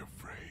be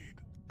afraid.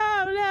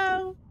 Oh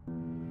no.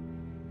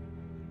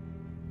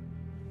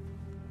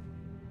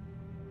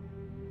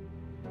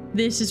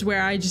 This is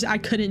where I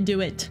couldn't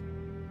do it.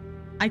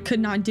 I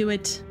could not do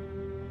it.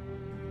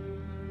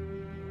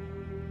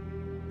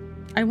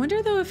 I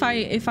wonder though if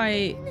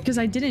I because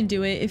I didn't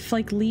do it, if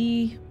like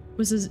Lee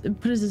was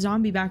put as a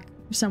zombie back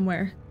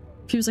somewhere.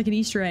 If he was like an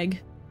Easter egg.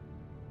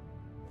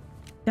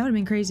 That would have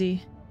been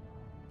crazy.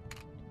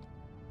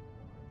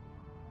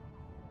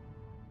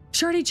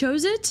 She already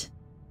chose it?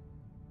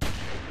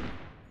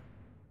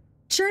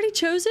 She already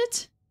chose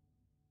it?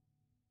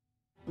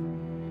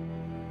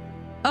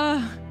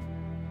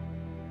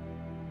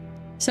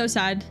 So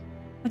sad.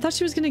 I thought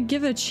she was gonna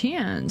give it a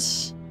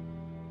chance.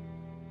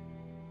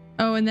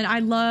 Oh, and then I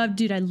loved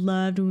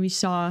when we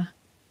saw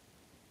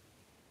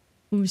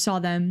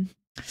them.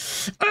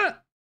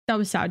 That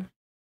was sad.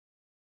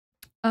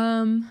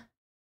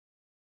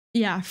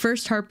 Yeah,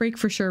 first heartbreak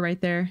for sure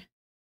right there.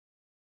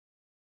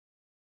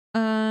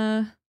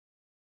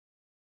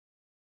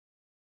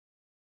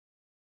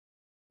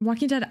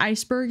 Walking Dead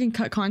iceberg and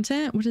cut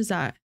content? What is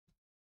that?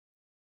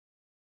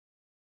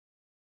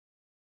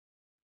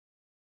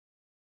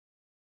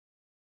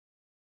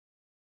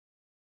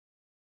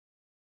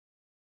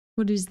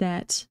 What is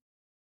that?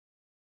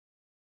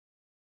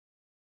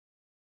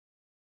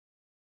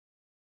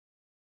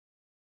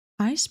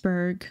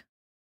 Iceberg?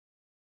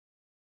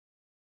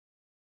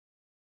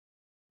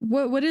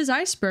 What is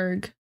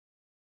iceberg?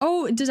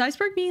 Oh, does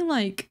iceberg mean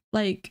like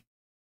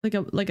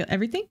a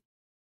everything?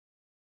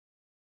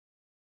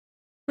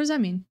 What does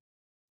that mean?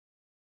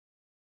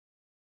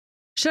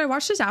 Should I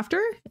watch this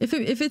after? If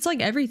it's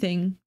like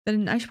everything,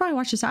 then I should probably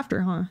watch this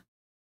after, huh?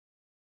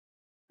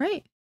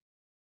 Right?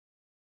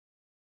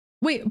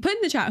 Wait, put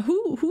in the chat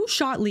who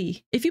shot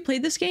Lee? If you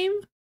played this game,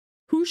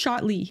 who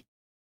shot Lee?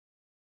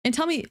 And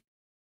tell me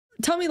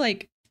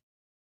like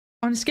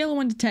on a scale of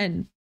 1 to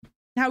 10,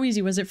 how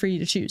easy was it for you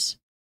to choose?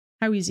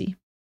 How easy?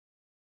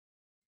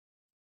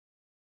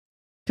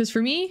 Because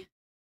for me,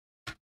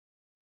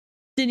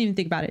 didn't even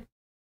think about it.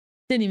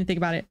 Didn't even think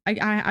about it.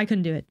 I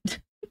couldn't do it.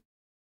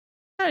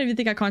 I don't even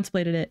think I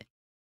contemplated it.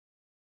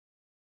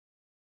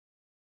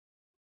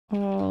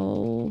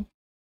 All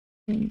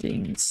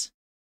endings.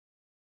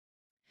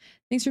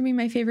 Thanks for being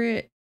my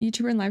favorite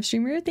YouTuber and live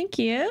streamer. Thank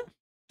you.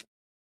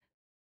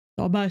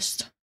 The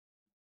best.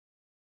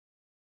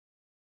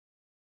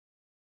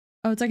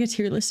 Oh, it's like a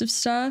tier list of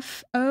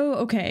stuff. Oh,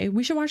 okay.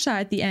 We should watch that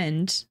at the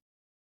end.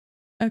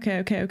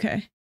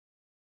 Okay.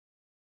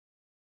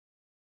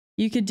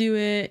 You could do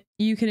it.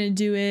 You couldn't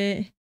do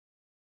it.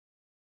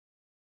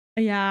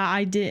 Yeah,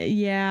 I did.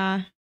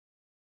 Yeah.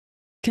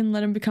 Can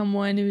let him become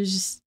one. It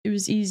was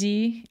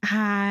easy.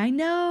 I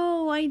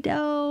know.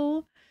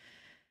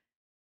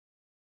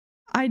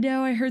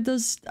 I heard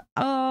those.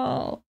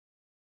 Oh.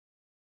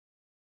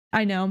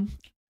 I know.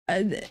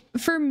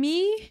 For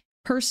me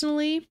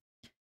personally,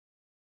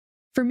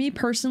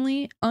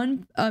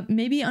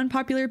 maybe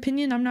unpopular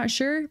opinion, I'm not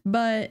sure,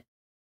 but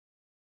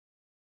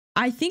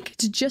I think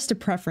it's just a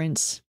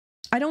preference.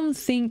 I don't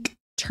think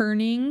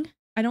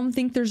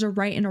there's a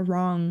right and a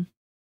wrong.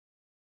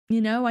 You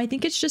know, I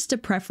think it's just a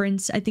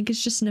preference. I think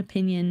it's just an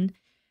opinion.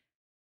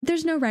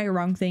 There's no right or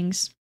wrong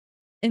things.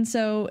 And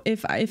so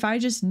if I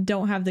just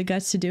don't have the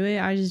guts to do it,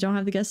 I just don't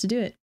have the guts to do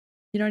it.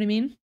 You know what I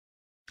mean?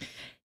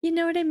 You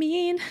know what I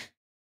mean?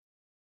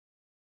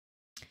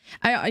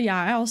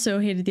 I also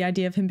hated the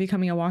idea of him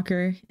becoming a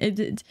walker.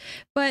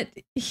 But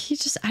he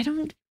just,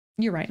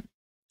 you're right.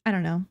 I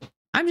don't know.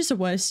 I'm just a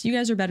wuss. You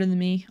guys are better than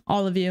me.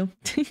 All of you.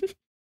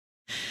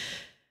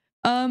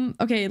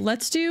 Okay,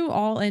 let's do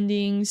all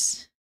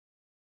endings.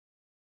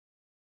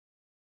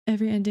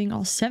 Every ending,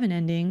 all 7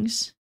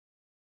 endings.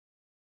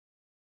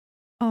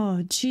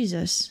 Oh,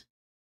 Jesus.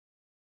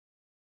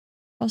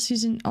 All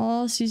season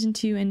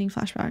 2 ending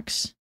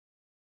flashbacks.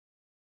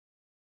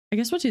 I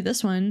guess we'll do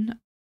this one.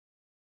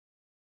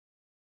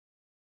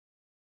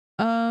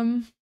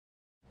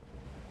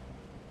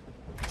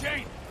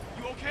 Jane,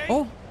 you okay?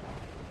 Oh,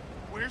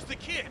 Where's the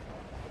kid?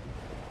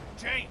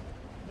 Jane,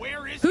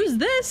 where is who's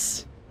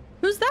this?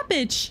 Who's that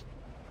bitch?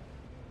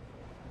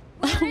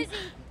 Where is he?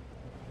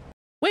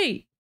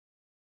 Wait.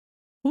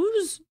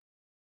 Who's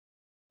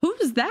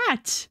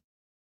that?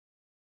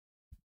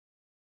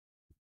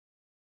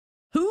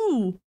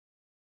 Who?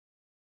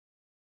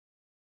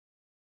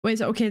 Wait,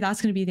 so okay,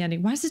 that's gonna be the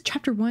ending. Why is this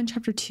chapter 1,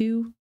 chapter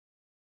 2?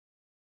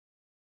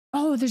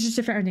 Oh, there's just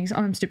different endings. Oh,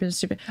 I'm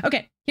stupid.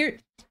 Okay,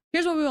 here's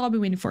what we've all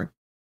been waiting for.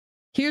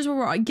 Here's what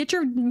we're all get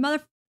your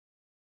mother.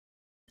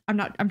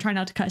 I'm trying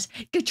not to cuss.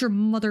 Get your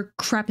mother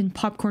crapping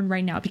popcorn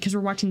right now because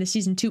we're watching the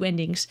season 2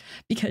 endings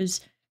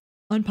because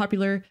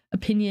unpopular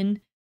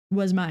opinion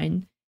was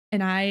mine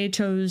and I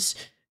chose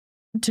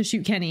to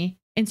shoot Kenny.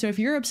 And so if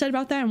you're upset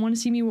about that and want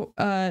to see me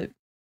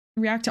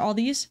react to all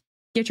these,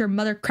 get your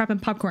mother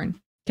crapping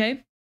popcorn.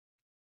 Okay.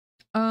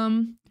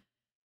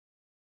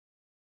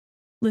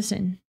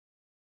 Listen,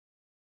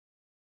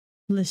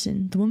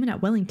 the woman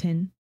at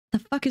Wellington. The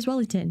fuck is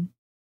Wellington?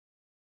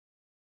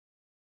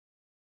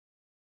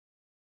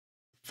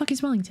 Fuck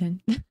is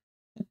Wellington?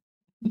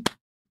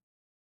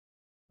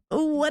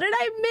 What did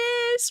I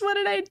miss? What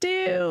did I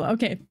do?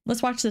 Okay,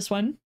 let's watch this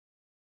one.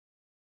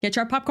 Get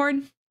your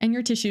popcorn and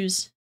your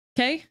tissues.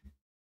 Okay,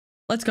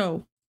 let's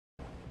go.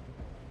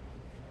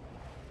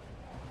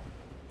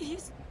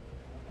 Is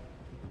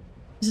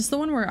this the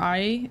one where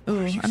I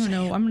don't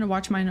know. I'm gonna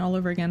watch mine all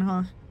over again,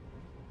 huh?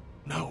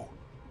 No.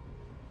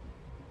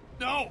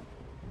 No,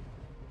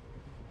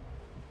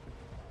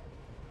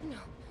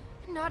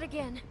 not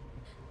again.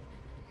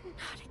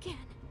 Not again.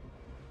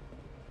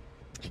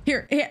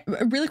 Here,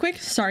 really quick.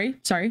 Sorry,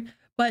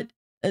 but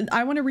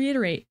I want to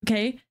reiterate.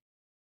 Okay,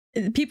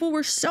 people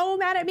were so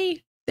mad at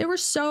me. They were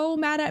so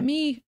mad at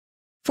me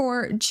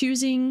for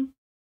choosing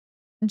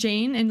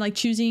Jane and like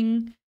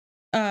choosing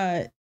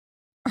her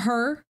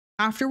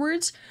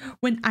afterwards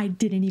when I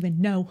didn't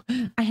even know.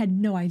 I had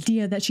no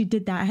idea that she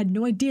did that. I had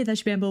no idea that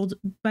she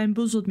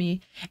bamboozled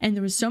me. And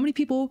there was so many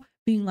people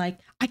being like,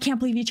 I can't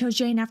believe you chose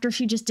Jane after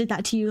she just did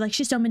that to you. Like,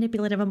 she's so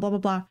manipulative and blah, blah,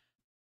 blah.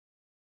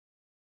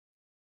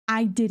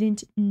 I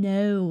didn't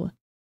know.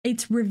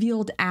 It's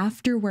revealed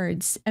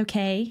afterwards.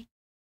 Okay.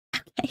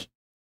 Okay.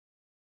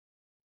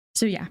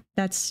 So yeah,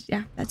 that's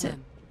it.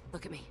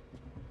 Look at me.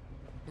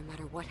 No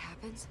matter what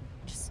happens,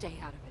 just stay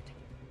out of it.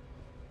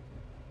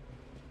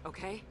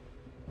 Okay?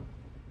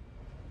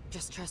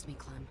 Just trust me,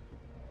 Clem.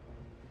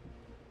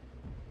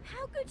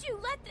 How could you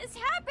let this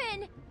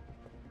happen?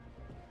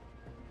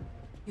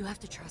 You have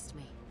to trust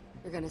me.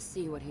 You're gonna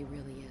see what he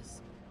really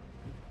is.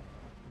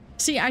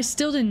 See, I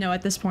still didn't know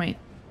at this point.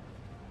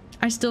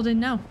 I still didn't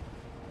know.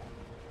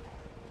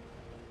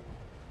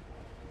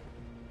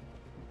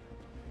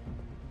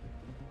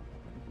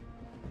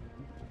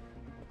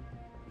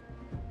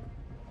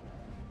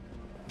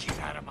 Get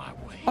out of my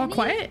way. All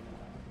quiet?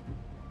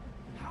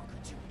 How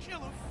could you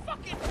kill a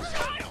fucking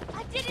child?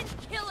 I didn't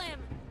kill him.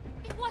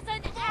 It was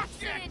an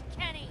accident,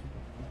 Kenny.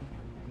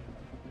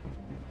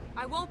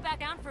 I won't back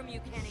down from you,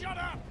 Kenny. Shut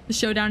up! The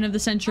showdown of the I'm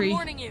century.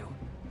 warning you.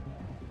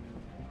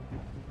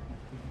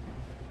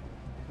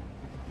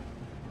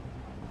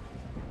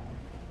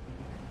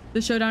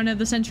 The showdown of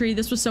the century.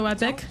 This was so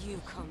epic. Don't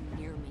you come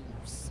near me, you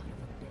son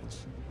of a bitch.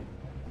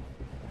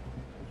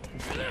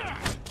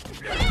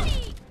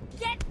 Kenny!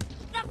 Get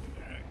the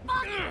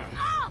fuck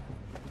off!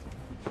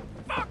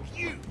 Fuck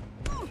you!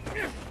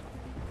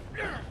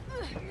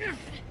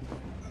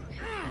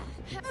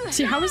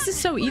 See, how is this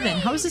so even?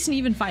 How is this an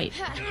even fight?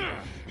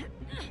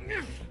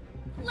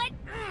 Let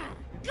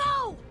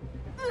go!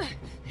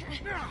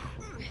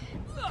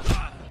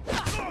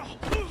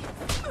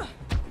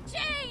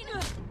 Jane!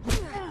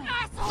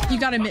 Asshole! You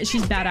gotta admit,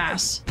 she's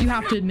badass. You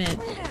have to admit.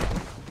 Oh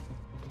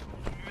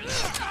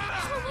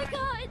my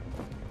god!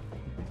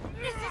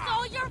 This is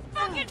all your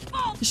fucking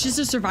fault! She's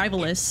a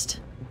survivalist.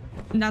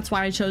 And that's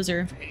why I chose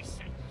her. Piece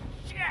of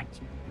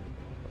shit!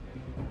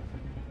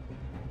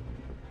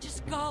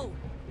 Just go.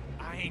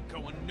 I ain't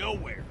going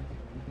nowhere.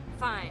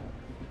 Fine.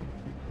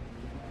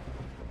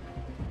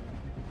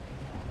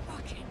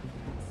 Fucking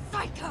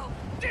psycho.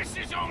 This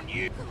is on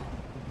you!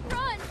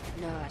 Run!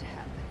 Not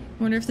happening.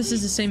 Wonder if this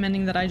is the same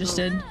ending that I just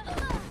did.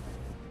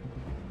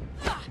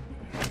 I'll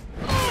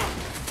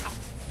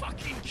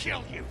fucking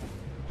kill you!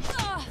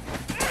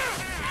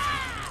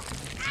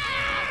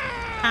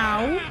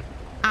 Ow.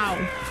 Ow.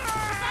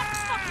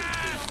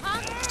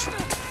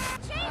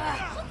 Jane,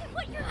 look at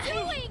what you're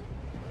doing!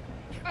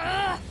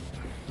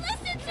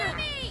 Listen to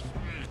me!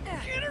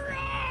 Get her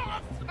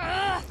off!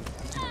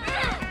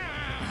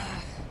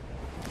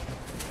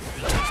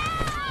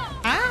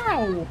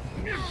 Ow.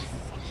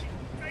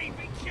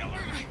 Baby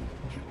killer!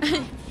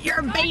 You're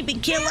a baby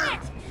killer.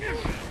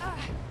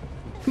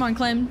 Come on,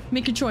 Clem.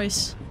 Make a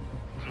choice.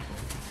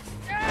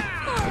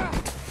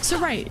 So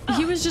right,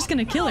 he was just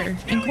gonna kill her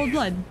in cold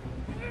blood.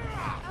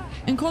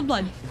 In cold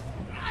blood.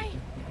 I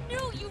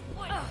knew you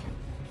would!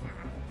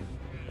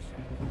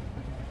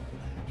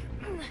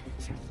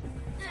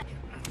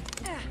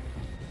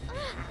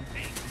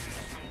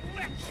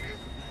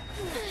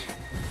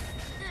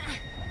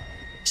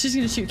 She's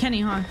gonna shoot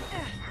Kenny, huh?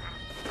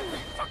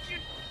 Fuck you.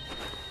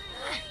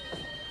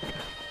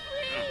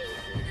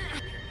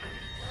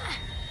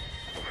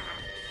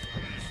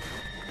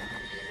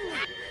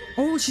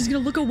 Oh, she's gonna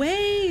look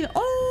away.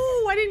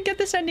 Oh, I didn't get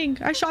this ending.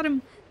 I shot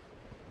him.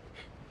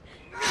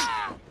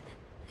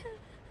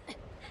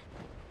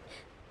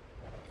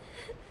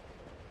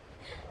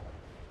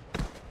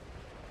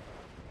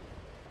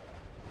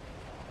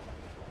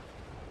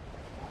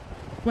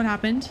 What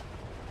happened?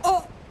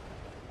 Oh!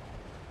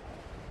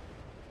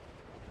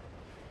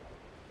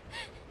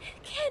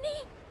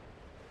 Kenny!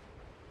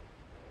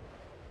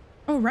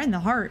 Oh, right in the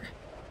heart.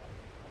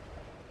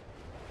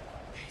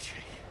 AJ.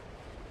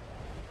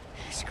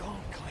 He's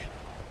gone, Clem.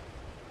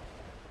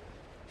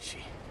 She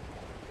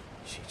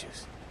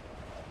just...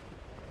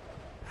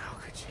 How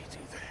could she do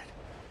that?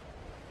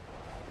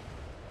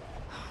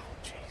 Oh,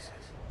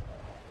 Jesus.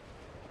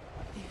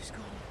 He's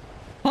gone.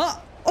 Huh?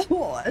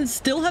 Oh, I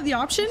still have the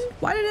option?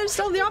 Why did I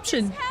still have the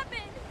option? What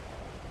happened?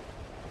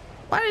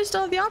 Why did I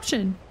still have the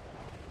option?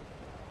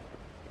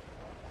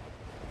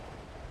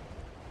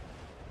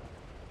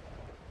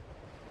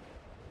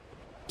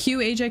 Cue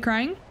AJ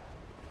crying.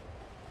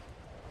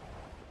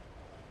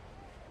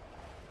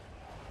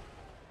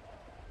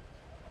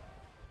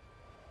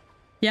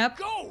 Yep.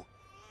 Go!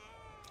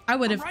 I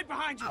would I'm have. right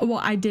behind you.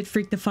 Well, I did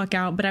freak the fuck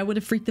out, but I would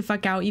have freaked the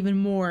fuck out even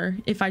more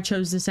if I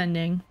chose this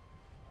ending.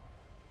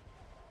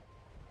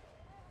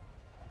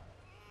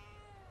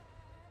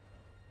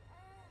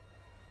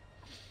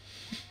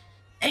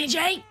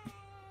 AJ!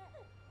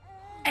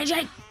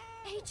 AJ!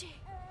 AJ.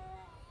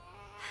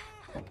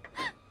 Oh my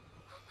god.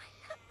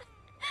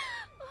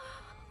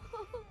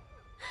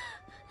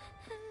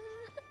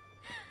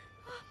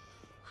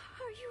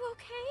 Are you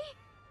okay?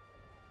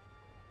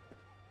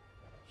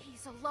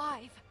 He's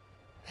alive.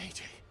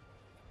 AJ,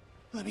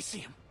 let me see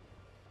him.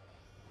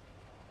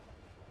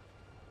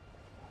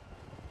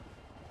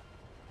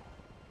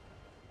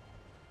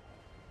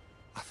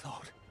 I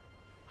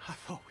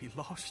thought we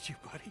lost you,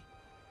 buddy.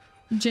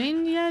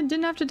 Jane, yeah,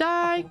 didn't have to I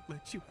die. won't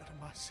let you out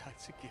of my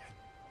sights again.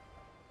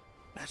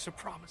 That's a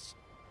promise.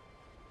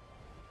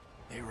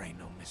 There ain't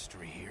no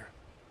mystery here.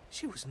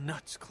 She was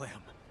nuts,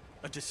 Clem.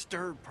 A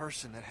disturbed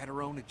person that had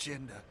her own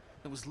agenda,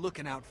 that was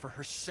looking out for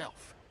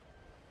herself.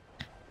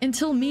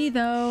 Until me,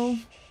 though.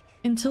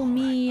 Until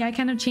me, I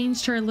kind of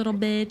changed her a little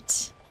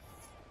bit.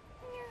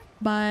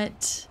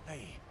 But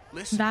Hey,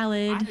 listen,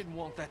 valid. I didn't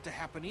want that to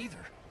happen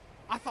either.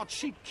 I thought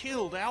she'd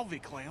killed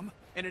Alvy, Clem,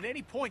 and at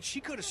any point she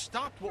could have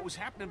stopped what was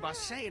happening by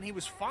saying he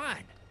was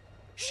fine.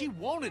 She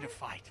wanted a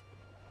fight.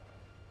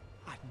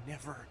 I'd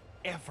never,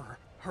 ever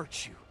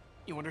hurt you.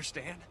 You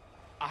understand?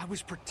 I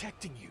was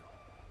protecting you.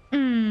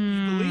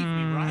 You believe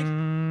me,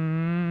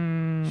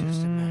 right?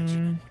 Just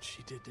imagining what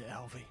she did to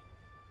Alvy.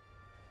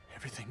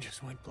 Everything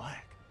just went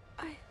black.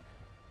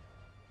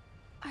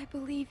 I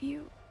believe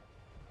you.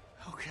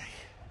 Okay.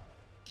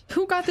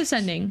 Who got this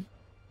ending?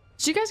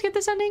 Did you guys get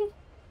this ending?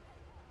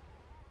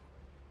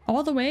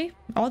 All the way?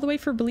 All the way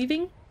for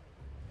believing?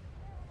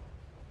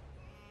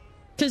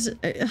 Because,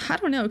 I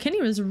don't know,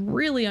 Kenny was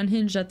really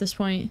unhinged at this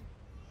point.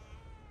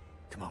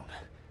 Come on.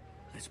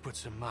 Let's put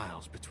some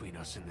miles between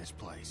us and this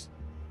place.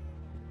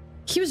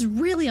 He was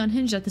really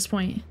unhinged at this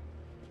point.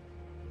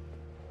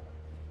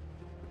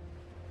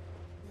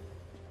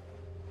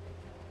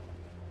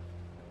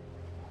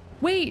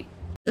 Wait,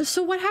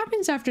 so what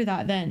happens after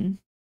that then?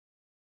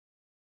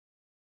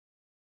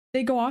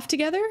 They go off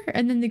together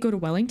and then they go to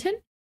Wellington?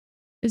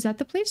 Is that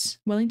the place?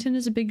 Wellington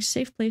is a big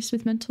safe place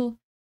with metal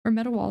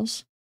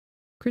walls.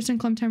 Chris and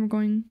Clementine were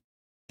going.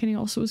 Kenny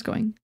also was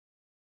going.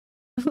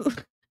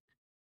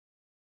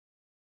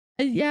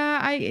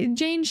 Yeah,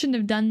 Jane shouldn't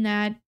have done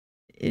that.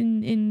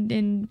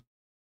 They're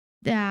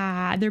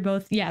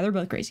both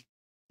crazy.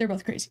 They're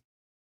both crazy.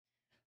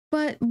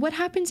 But what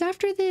happens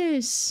after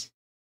this?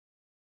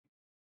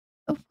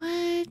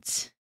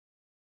 What?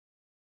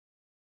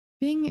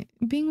 Being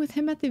with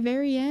him at the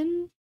very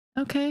end?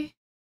 Okay.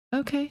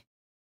 Okay.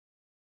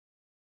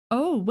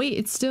 Oh, wait,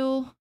 it's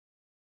still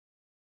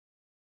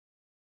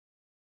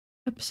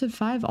episode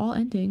 5, all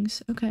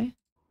endings. Okay.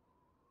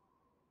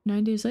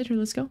 9 days later,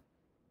 let's go.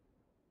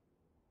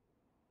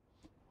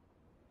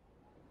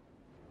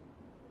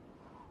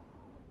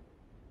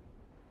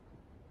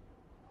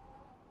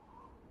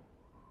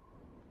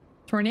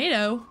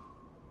 Tornado?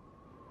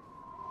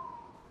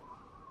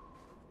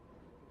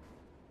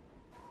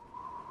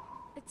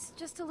 It's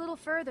just a little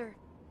further.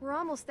 We're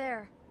almost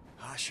there.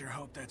 I sure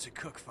hope that's a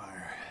cook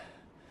fire.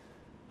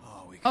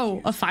 Oh, we could Oh,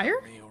 use a fire?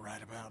 a meal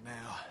right about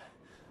now.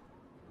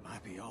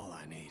 Might be all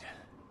I need.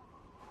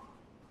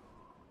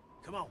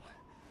 Come on,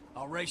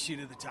 I'll race you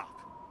to the top.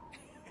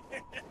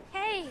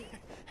 Hey!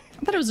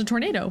 I thought it was a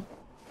tornado.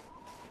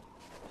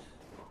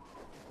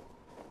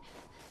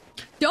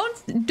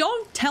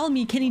 Don't tell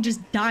me Kenny just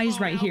dies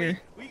right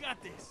here. We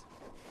got this.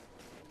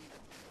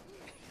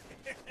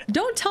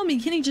 Don't tell me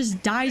Kenny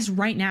just dies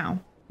right now.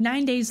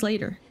 9 days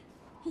later.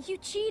 You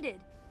cheated.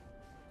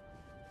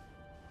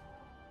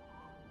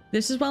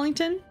 This is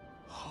Wellington?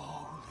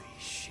 Holy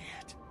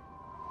shit.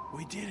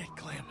 We did it,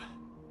 Clem.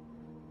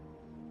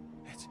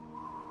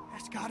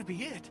 gotta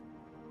be it.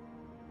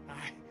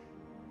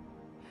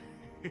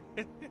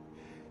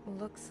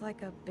 Looks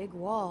like a big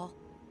wall.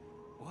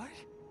 What?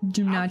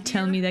 Do not Out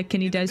tell here? me that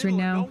Kenny In the dies right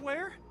middle of now.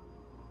 Nowhere?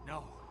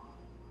 No.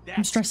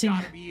 I'm stressing.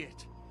 Gotta be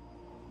it.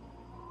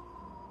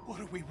 What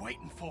are we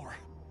waiting for?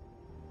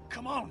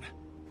 Come on.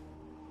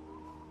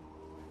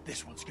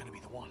 This one's gonna be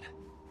the one.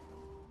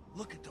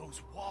 Look at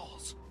those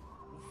walls.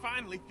 We'll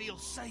finally feel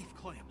safe,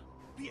 Clem.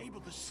 Be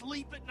able to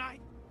sleep at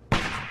night.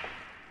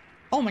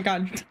 Oh my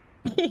god.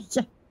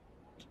 Yeah.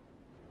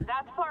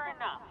 That's far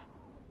enough.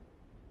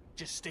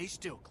 Just stay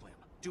still, Clem.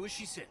 Do as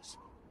she says.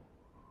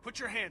 Put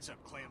your hands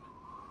up, Clem.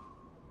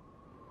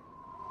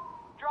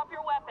 Drop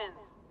your weapons.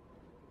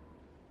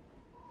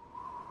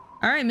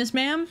 All right, Miss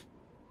Ma'am.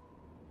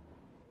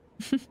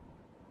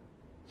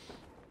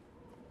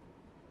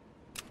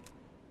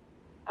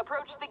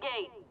 Approach the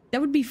gate.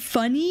 That would be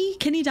funny.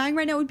 Kenny dying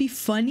right now would be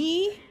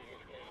funny.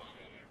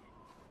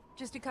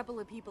 Just a couple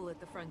of people at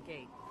the front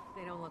gate.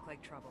 They don't look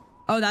like trouble.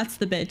 Oh, that's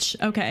the bitch.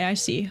 Okay, I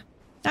see.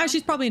 Oh,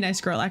 she's probably a nice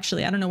girl,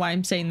 actually. I don't know why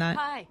I'm saying that.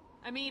 Hi,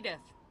 I'm Edith.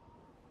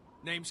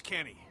 Name's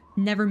Kenny.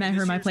 Never met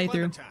her in my This here's playthrough.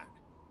 Clementine.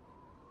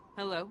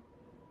 Hello.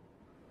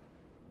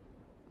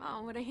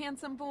 Oh, what a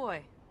handsome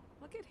boy.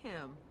 Look at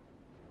him.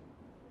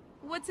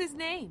 What's his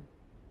name?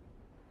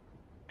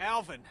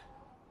 Alvin,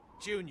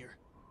 Jr.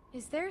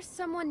 Is there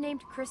someone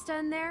named Krista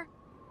in there?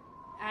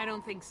 I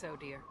don't think so,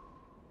 dear.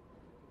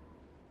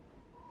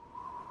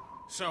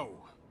 So,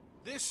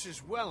 this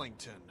is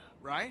Wellington,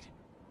 right?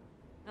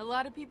 A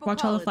lot of people Watch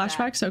all call the it that.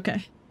 flashbacks?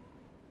 Okay.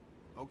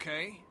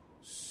 Okay.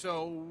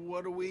 So,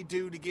 what do we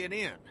do to get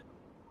in?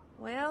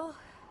 Well,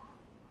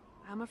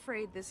 I'm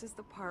afraid this is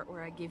the part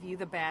where I give you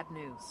the bad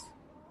news.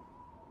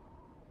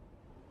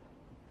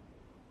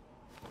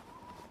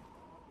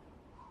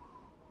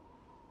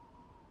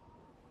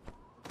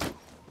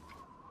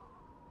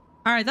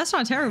 All right, that's not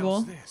What the terrible.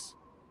 hell's this?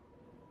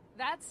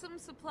 That's some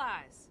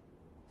supplies.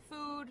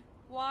 Food,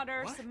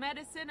 water, What? some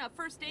medicine, a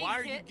first aid Why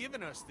are kit. you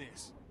giving us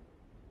this?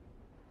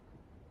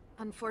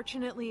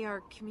 Unfortunately,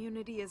 our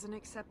community isn't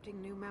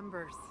accepting new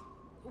members.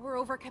 We're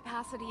over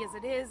capacity as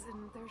it is,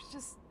 and there's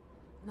just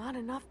not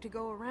enough to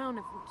go around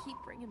if we keep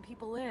bringing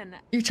people in.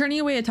 You're turning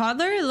away a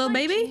toddler, a little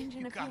Might baby, change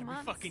in You a few gotta be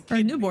months. fucking or a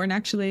kidding me. newborn,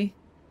 actually.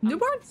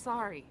 Newborn? I'm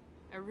sorry.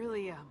 I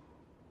really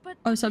But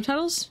Oh,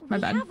 subtitles. My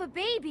we bad. have a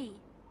baby.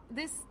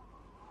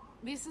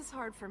 This is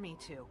hard for me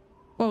too.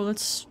 Whoa,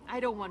 let's. I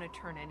don't want to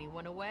turn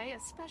anyone away,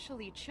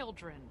 especially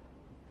children.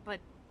 But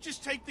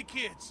Just take the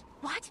kids.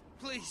 What?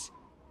 Please.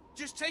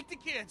 Just take the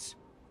kids.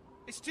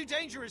 It's too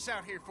dangerous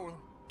out here for them.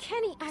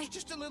 Kenny, It's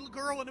just a little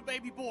girl and a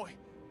baby boy.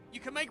 You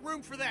can make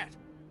room for that.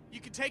 You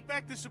can take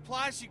back the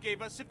supplies you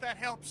gave us if that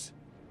helps.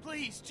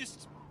 Please,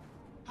 just...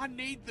 I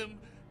need them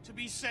to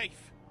be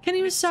safe.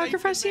 Kenny was It's safe in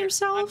sacrificing there.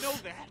 himself? I know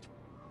that.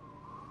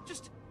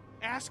 Just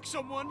ask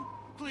someone,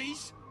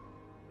 please.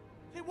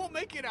 They won't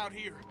make it out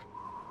here.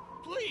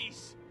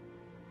 Please.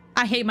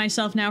 I hate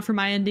myself now for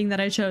my ending that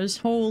I chose.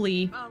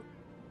 Holy.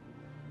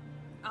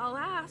 I'll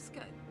ask.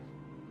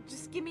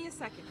 Just give me a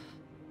second.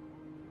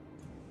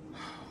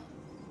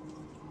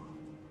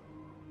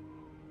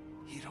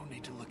 You don't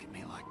need to look at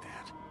me like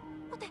that.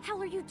 what the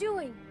hell are you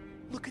doing?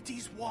 Look at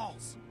these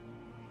walls.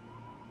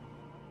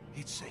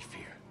 It's safe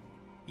here.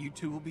 You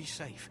two will be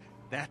safe.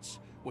 That's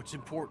what's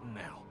important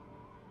now.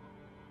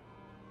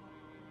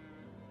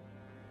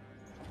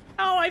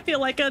 Oh, I feel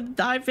like a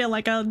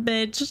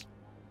bitch.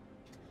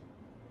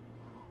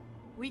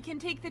 We can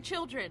take the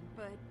children,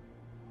 but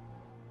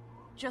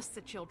just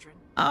the children.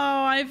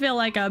 Oh, I feel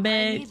like a I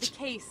made the bitch.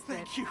 case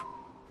that Thank you.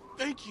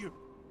 Thank you.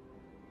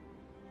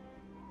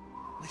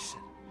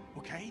 Listen,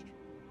 okay?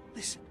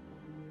 Listen.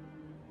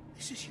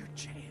 This is your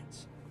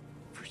chance.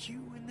 For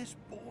you and this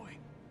boy.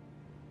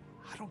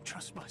 I don't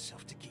trust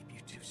myself to keep you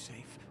two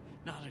safe.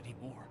 Not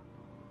anymore.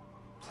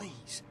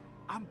 Please,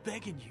 I'm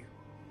begging you.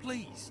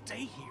 Please,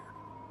 stay here.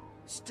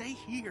 Stay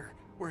here,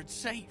 where it's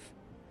safe.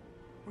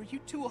 Where you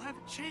two will have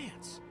a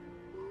chance.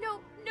 No,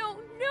 no,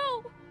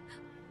 no!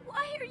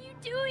 Why are you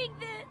doing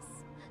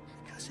this?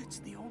 Because it's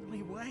the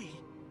only way.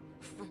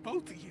 For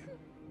both of you.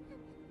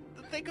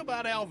 Think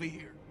about Alvy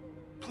here.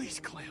 Please,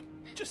 Clem.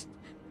 Just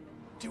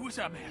do as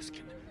I'm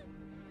asking.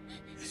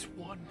 This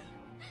one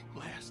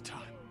last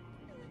time.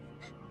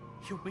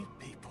 You'll meet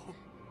people.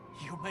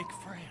 You'll make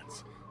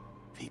friends.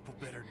 People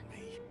better than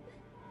me.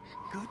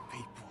 Good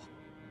people.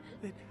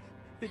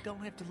 That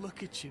don't have to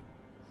look at you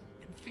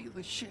and feel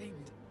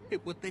ashamed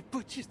at what they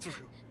put you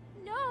through.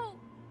 No!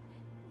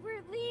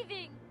 We're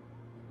leaving!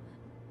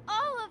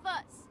 All of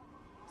us!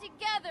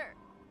 Together!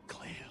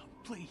 Clem,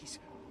 please.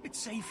 It's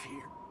safe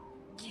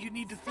here. You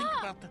need to think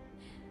Stop. about the...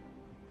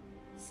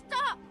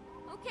 Stop!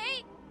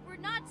 Okay? We're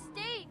not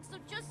staying, so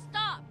just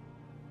stop!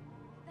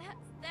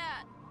 That's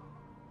that.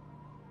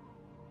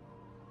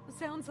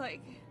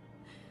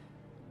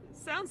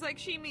 sounds like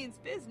she means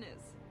business.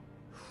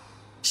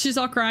 She's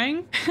all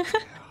crying.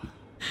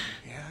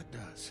 Yeah, it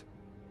does.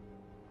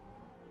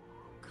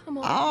 Come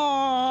on.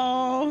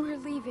 Oh, We're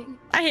leaving.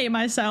 I hate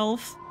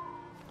myself.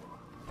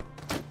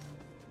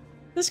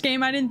 This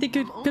game, I didn't think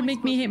it I'm could only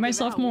make me supposed hate to give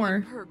myself out one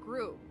more. per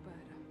group, but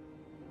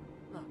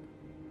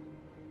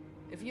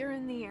If you're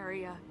in the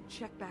area,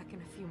 check back in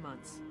a few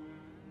months.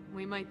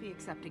 We might be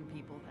accepting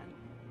people then.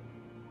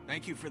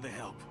 Thank you for the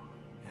help.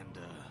 And,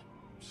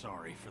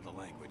 sorry for the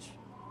language.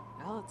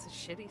 Well, it's a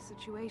shitty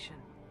situation.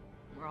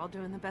 We're all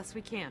doing the best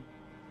we can.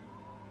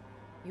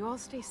 You all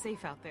stay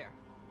safe out there.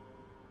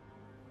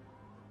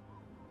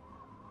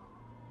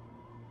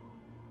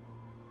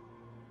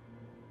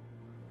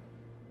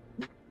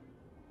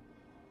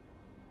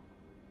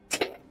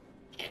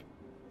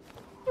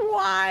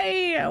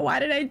 Why? Why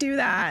did I do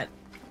that?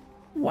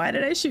 Why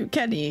did I shoot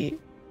Kenny?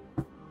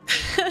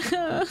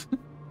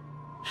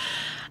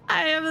 I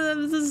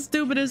am the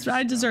stupidest.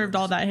 I deserved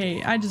all that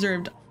hate. I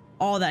deserved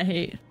all that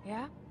hate.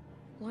 Yeah?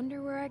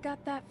 Wonder where I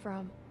got that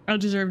from. I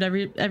deserved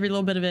every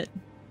little bit of it.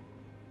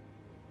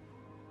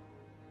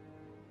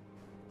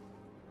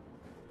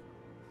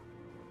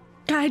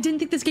 God, I didn't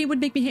think this game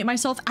would make me hate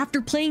myself after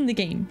playing the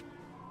game.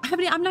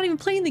 I'm not even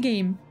playing the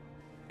game,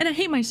 and I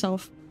hate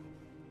myself.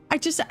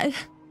 And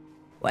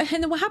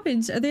then what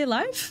happens? Are they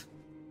alive?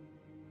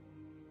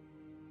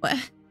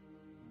 What?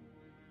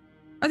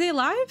 Are they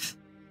alive?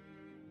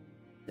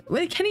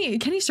 Wait,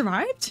 Kenny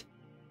survived?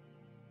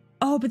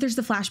 Oh, but there's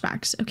the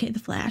flashbacks. Okay, the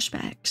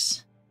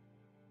flashbacks.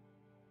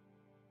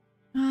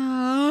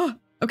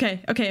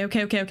 Okay.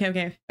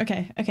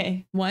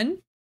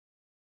 One,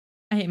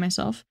 I hate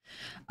myself.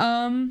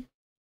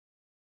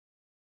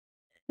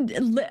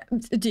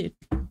 Dude.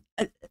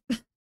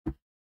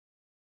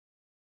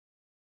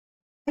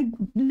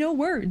 No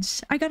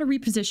words. I gotta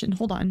reposition.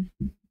 Hold on.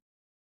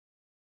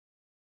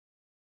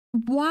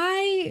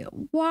 Why?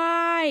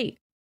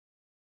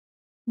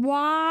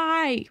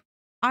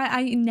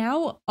 I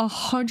now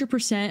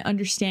 100%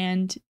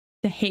 understand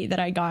the hate that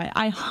I got.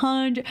 I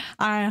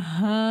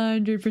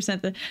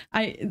 100%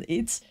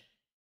 it's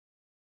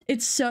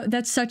so,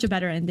 that's such a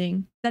better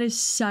ending. That is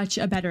such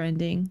a better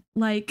ending.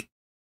 Like,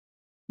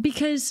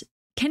 because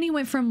Kenny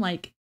went from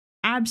like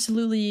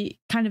absolutely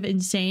kind of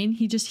insane.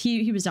 He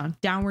was on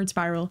downward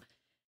spiral.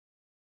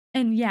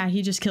 And yeah,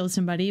 he just killed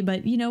somebody,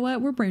 but you know what?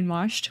 We're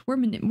brainwashed. We're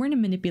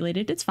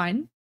manipulated. It's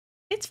fine.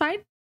 It's fine.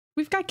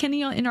 We've got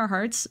Kenny in our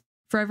hearts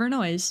forever and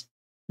always.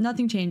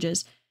 Nothing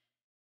changes.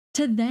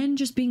 To then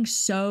just being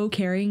so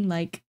caring,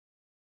 like,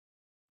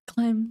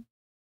 Clem,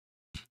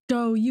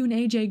 go, you and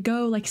AJ,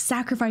 go, like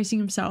sacrificing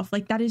himself.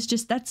 Like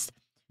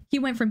he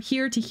went from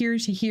here to here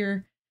to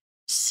here.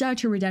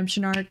 Such a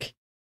redemption arc.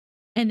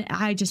 And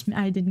I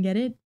didn't get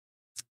it.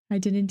 I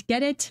didn't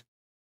get it.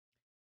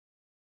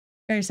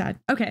 Very sad.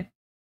 Okay.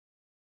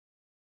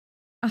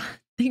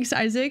 Thanks,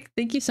 Isaac.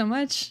 Thank you so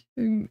much.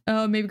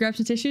 Oh, maybe grab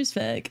some tissues.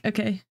 Fuck.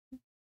 Okay.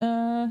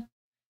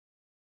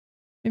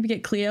 Maybe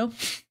get Cleo.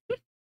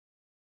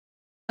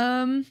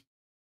 They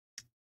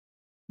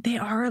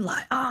are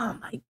alive. Oh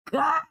my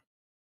god.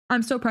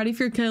 I'm so proud of you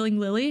for killing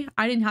Lily.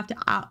 I didn't have to,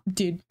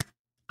 dude.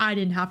 I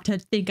didn't have to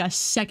think a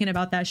second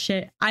about that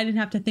shit. I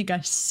didn't have to think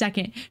a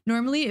second.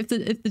 Normally, if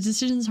the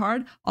decision's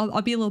hard,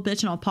 I'll be a little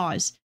bitch and I'll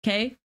pause.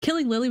 Okay?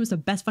 Killing Lily was the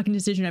best fucking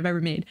decision I've ever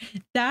made.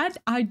 That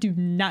I do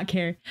not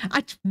care.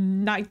 I do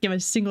not give a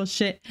single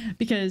shit,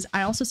 because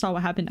I also saw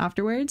what happened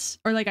afterwards.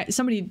 Or like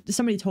somebody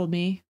told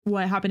me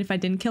what happened if I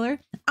didn't kill her.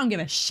 I don't give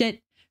a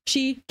shit.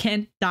 She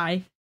can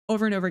die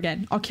over and over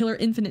again. I'll kill her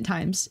infinite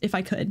times if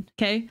I could.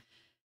 Okay?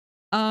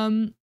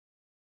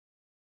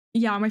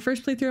 Yeah, my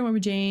first playthrough I went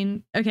with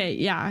Jane. Okay,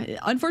 yeah.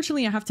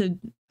 Unfortunately, I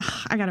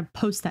gotta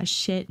post that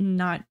shit and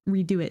not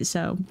redo it,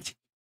 so.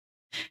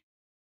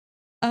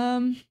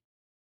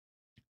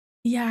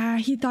 Yeah,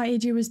 he thought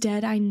AJ was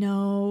dead. I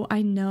know.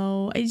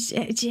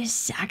 It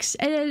just sucks.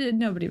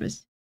 Nobody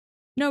was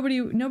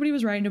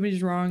right,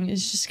 nobody's wrong.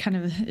 It's just kind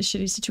of a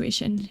shitty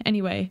situation.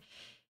 Anyway,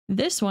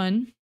 this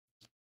one,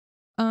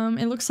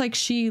 it looks like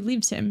she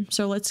leaves him.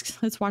 So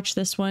let's watch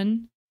this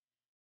one.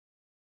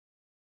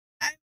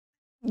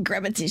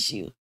 Grab a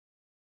tissue.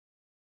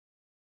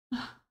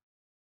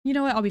 You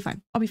know what? I'll be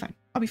fine.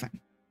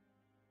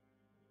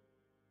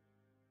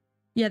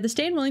 Yeah, the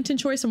stay in Wellington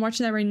choice, I'm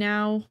watching that right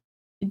now.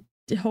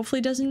 It hopefully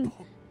doesn't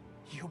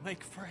You'll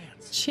make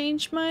friends.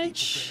 change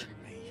much.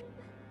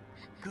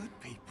 Good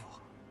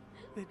people.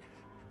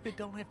 They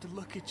don't have to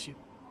look at you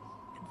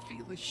and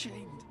feel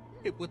ashamed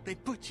at what they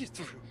put you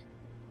through.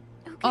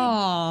 Okay.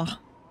 Oh,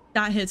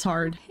 that hits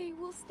hard. Okay,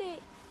 we'll stay.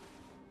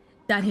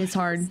 That hits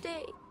hard.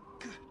 Stay.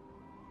 Good.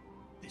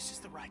 This is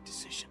the right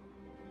decision.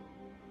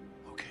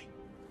 Okay.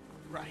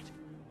 Right.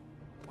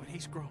 When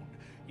he's grown,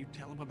 you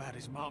tell him about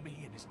his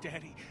mommy and his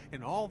daddy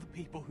and all the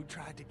people who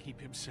tried to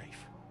keep him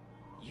safe.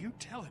 You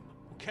tell him,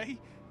 okay?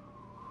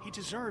 He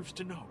deserves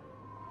to know.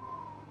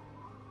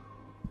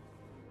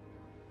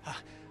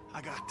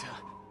 I got,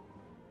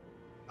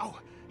 oh,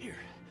 here.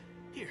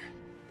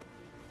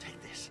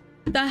 Take this.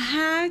 The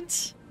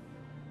hat.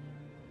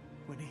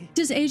 When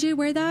Does AJ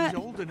wear that? he's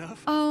old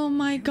enough, Oh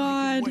my you make him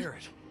god. wear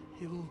it.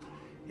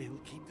 It'll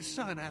keep the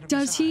sun out of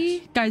Does his he?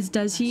 eyes. Guys,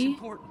 does That's he?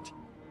 important.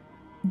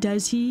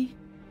 Does he?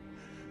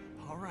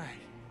 All right.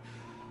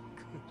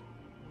 Good.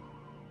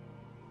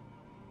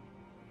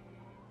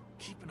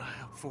 Keep an eye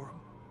out for him.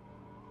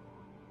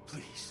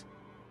 Please.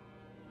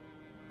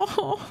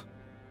 Oh.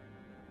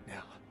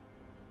 Now,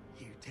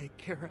 you take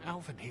care of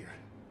Alvin here.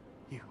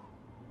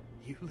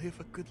 You live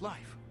a good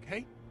life,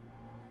 okay?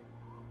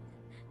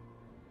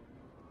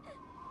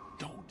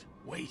 Don't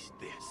waste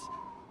this,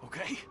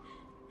 okay?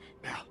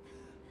 Now,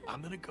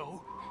 I'm gonna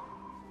go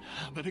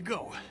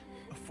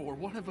before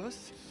one of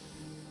us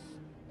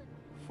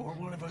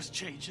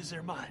changes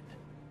their mind.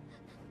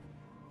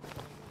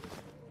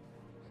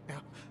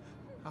 Now,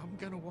 I'm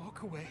gonna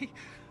walk away, and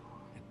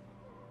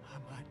I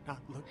might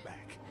not look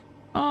back.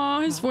 Oh,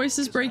 his voice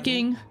is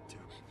breaking.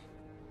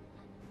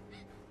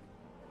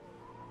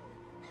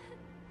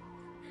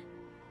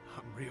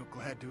 I'm real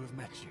glad to have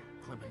met you,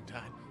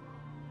 Clementine.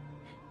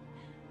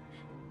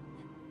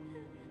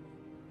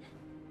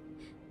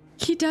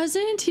 He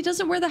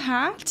doesn't wear the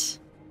hat?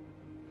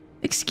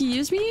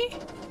 Excuse me?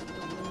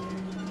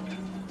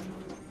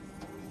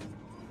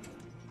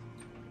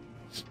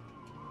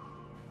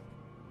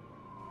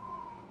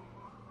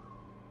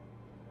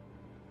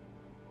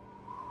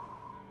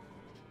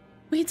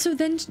 Wait, so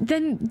then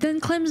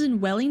Clem's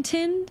in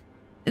Wellington?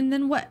 And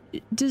then what?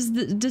 Does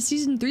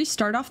season 3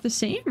 start off the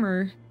same,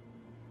 or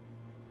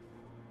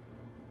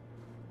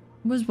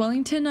was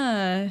Wellington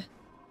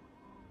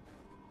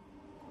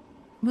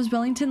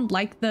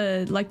like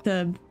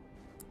the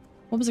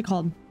what was it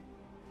called?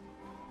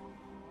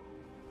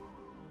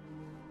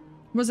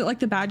 Was it like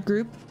the bad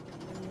group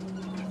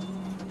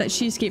that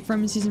she escaped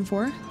from in season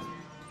 4?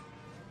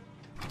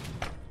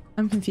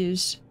 I'm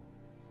confused.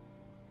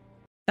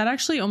 That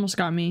actually almost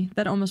got me.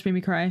 That almost made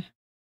me cry.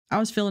 I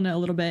was feeling it a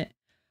little bit.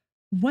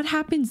 What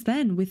happens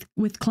then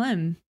with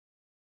Clem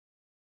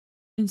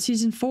in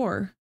season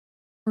 4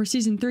 or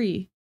season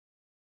 3?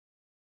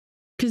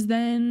 Because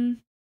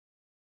then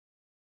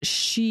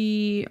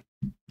she,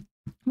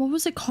 what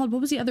was it called?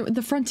 What was the other,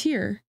 the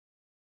Frontier,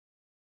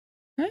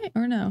 right?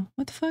 Or no?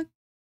 What the fuck?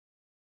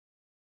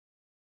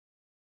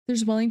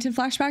 There's Wellington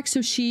flashback.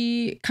 So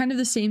she kind of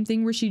the same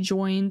thing where she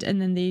joined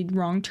and then they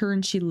wronged her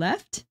and she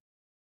left.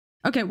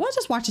 Okay, we'll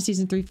just watch the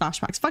season 3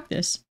 flashbacks. Fuck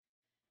this.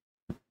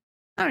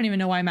 I don't even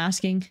know why I'm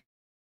asking.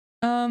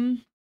 Oh,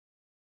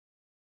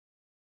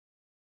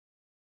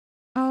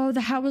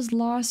 the hat was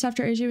lost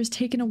after AJ was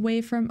taken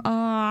away from,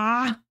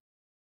 of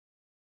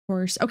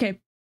course. Okay.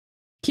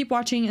 Keep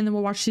watching and then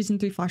we'll watch season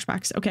 3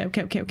 flashbacks. Okay.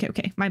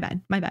 My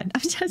bad.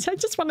 I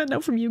just want to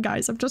know from you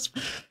guys. I'm just,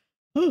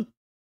 I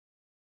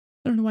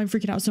don't know why I'm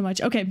freaking out so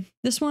much. Okay,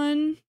 this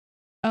one.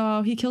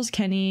 Oh, he kills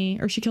Kenny,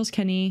 or she kills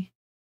Kenny.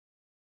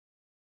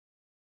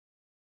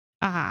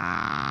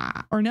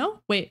 Or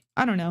no? Wait,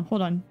 I don't know.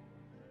 Hold on.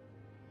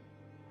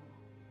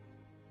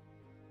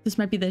 This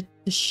might be the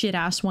shit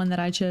ass one that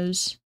I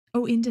chose.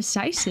 Oh,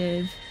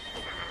 indecisive.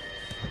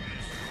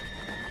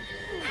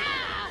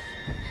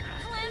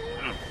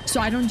 So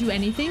I don't do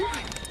anything?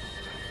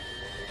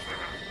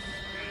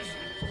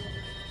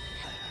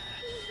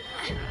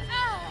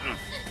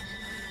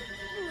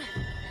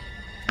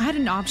 I had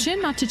an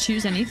option not to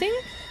choose anything?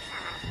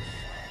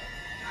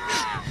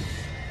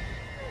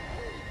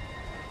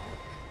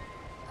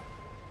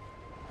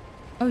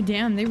 Oh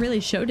damn, they really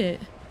showed it.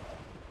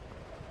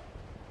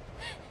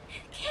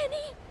 Kenny!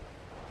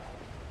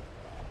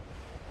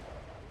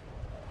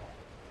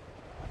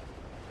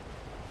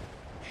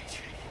 AJ.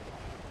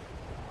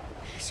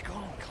 He's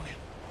gone, Clem.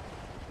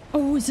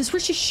 Oh, is this where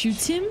she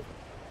shoots him?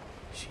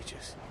 She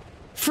just...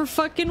 For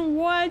fucking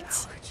what?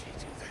 How could she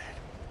do that?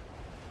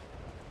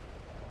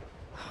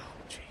 Oh,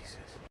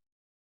 Jesus.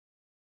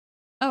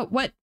 Oh,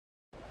 what?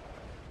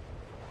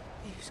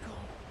 He's gone.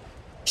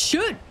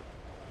 Shoot!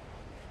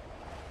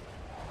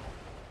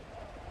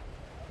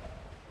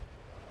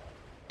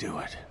 Do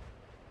it.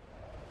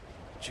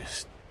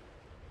 Just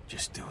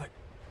do it.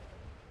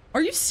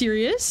 Are you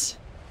serious?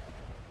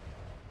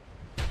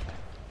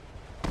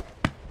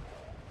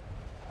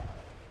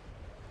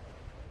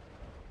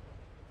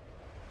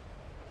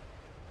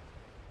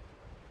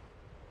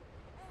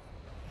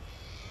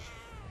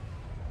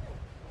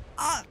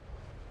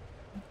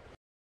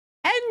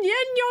 And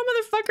y'all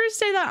motherfuckers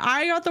say that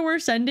I got the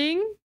worst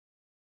ending?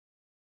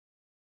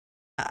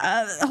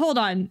 Hold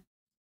on.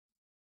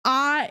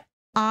 I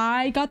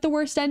got the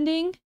worst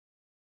ending?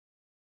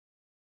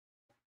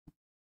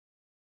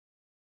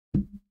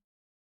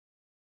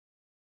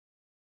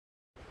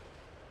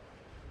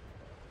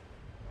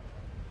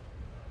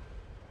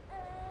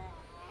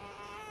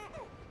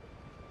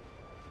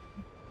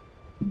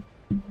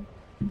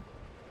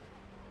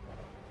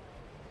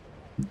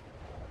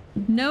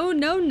 No,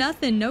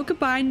 nothing. No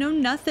goodbye, no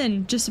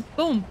nothing. Just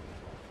boom.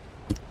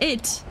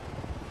 It.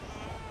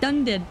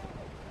 Done did.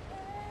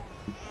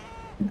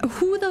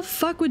 Who the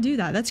fuck would do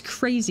that? That's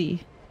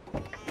crazy.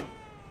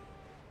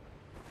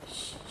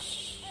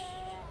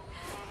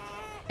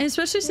 And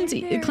especially since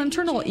Clem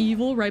turned all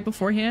evil right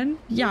beforehand.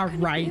 Yeah,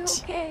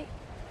 right. Okay.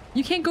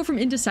 You can't go from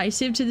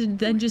indecisive to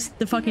then just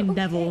the fucking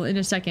devil in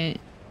a second.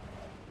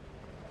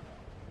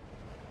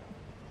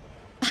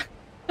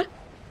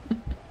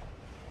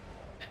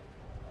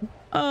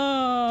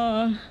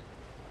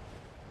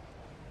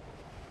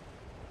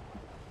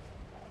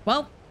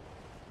 Well,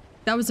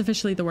 that was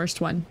officially the worst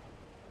one.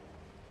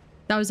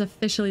 That was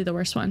officially the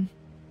worst one.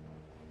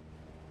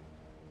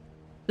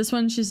 This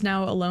one, she's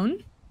now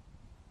alone.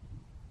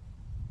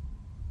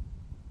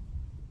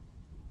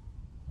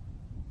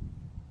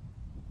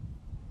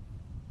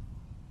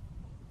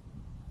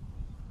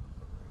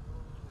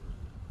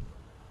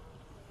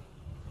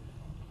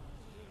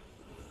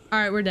 All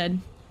right, we're dead.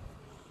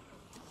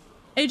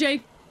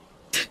 AJ.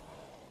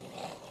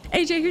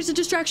 AJ, here's a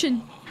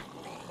distraction.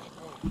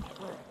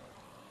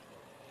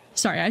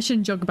 Sorry, I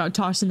shouldn't joke about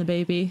tossing the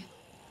baby.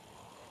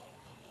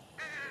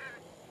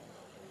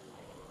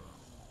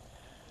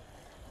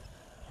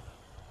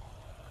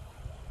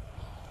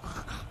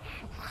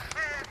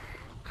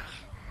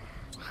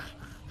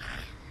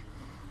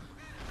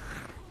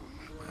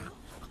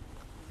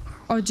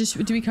 Oh,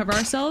 just do we cover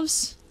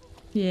ourselves?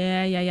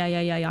 Yeah.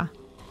 Yeah.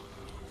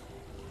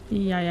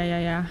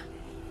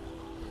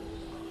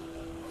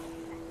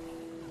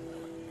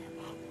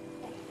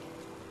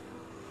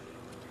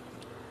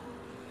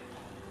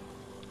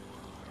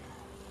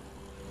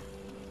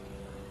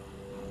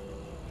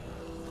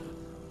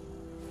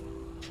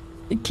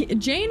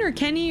 Jane or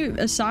Kenny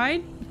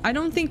aside, I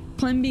don't think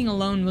Clem being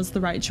alone was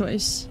the right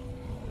choice.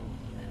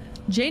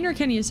 Jane or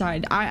Kenny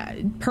aside,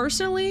 I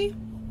personally,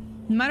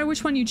 no matter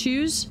which one you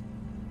choose,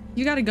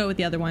 you gotta go with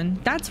the other one.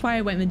 That's why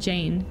I went with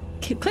Jane.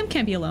 Clem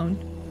can't be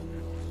alone.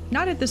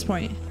 Not at this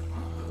point.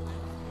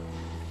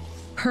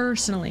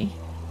 Personally.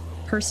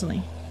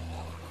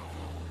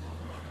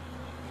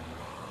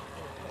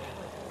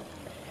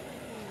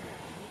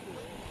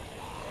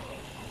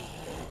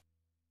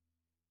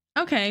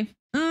 Okay.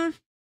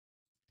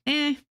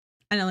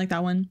 I don't like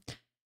that one.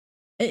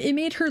 It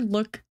made her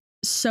look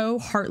so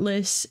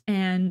heartless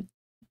and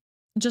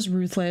just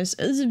ruthless.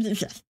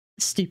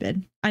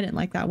 Stupid. I didn't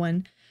like that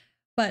one.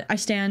 But I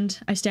stand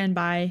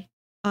by.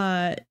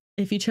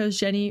 If you chose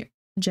Jenny,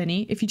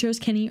 if you chose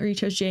Kenny or you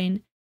chose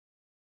Jane,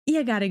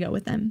 you gotta go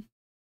with them.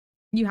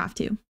 You have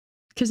to.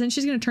 Because then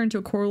she's gonna turn into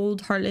a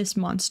cold, heartless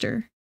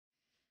monster.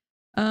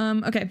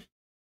 Okay.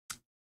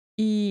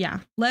 Yeah,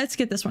 let's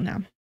get this one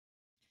now.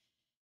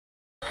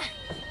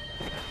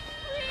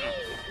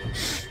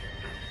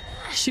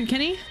 Shoot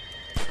Kenny.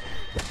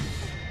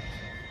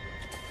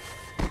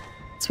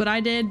 That's what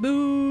I did.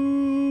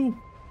 Boo!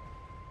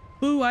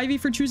 Boo, Ivy,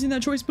 for choosing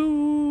that choice.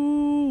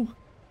 Boo!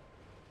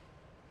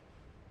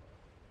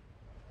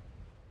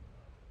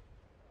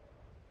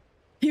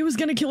 He was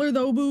gonna kill her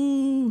though.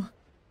 Boo!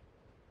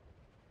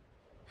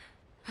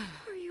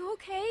 Are you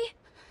okay?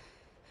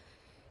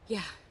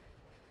 Yeah.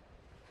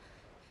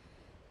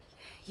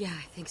 Yeah,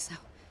 I think so.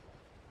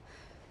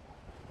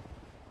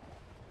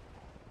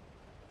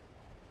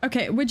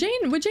 Okay, what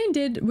Jane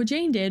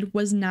did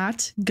was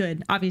not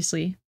good,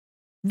 obviously.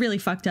 Really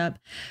fucked up.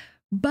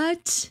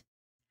 But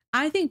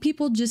I think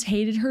people just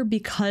hated her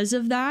because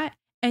of that,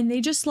 and they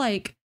just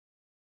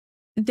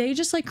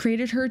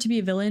created her to be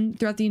a villain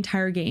throughout the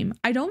entire game.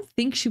 I don't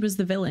think she was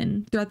the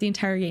villain throughout the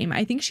entire game.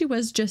 I think she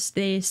was just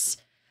this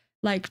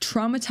like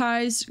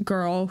traumatized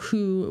girl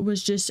who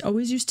was just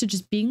always used to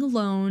just being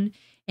alone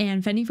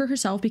and fending for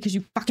herself because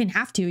you fucking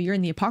have to. You're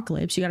in the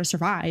apocalypse. You got to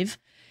survive.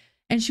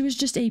 And she was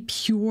just a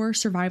pure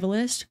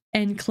survivalist.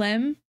 And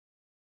Clem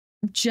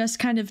just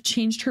kind of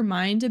changed her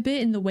mind a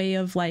bit in the way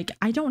of like,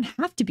 I don't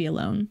have to be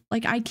alone.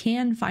 Like, I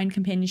can find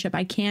companionship.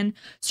 I can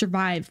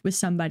survive with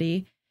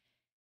somebody.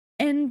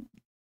 And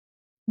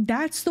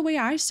that's the way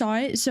I saw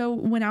it. So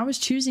when I was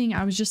choosing,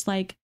 I was just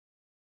like,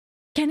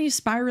 Kenny's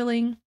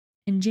spiraling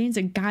and Jane's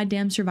a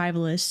goddamn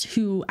survivalist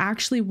who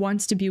actually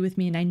wants to be with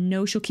me. And I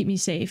know she'll keep me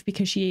safe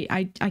because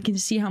I can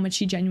see how much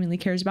she genuinely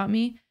cares about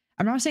me.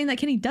 I'm not saying that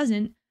Kenny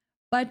doesn't,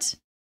 but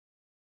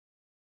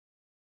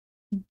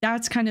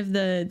that's kind of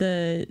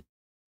the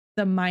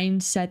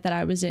mindset that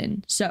I was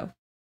in. So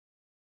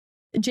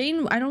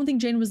Jane, I don't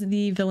think Jane was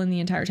the villain the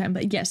entire time,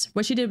 but yes,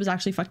 what she did was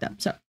actually fucked up.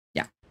 So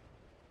yeah.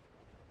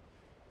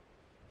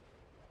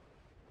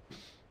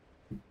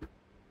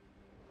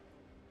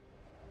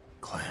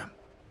 Clem,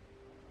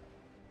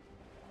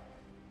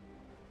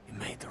 you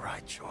made the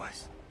right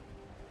choice.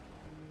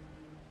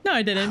 No,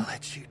 I didn't. I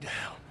let you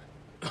down.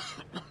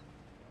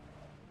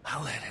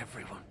 I let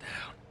everyone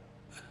down.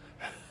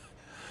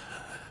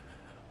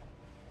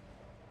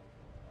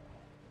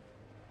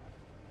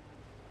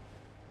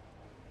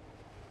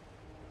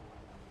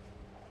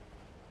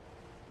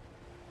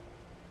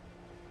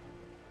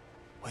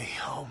 We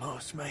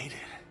almost made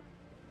it.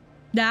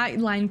 That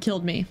line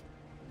killed me.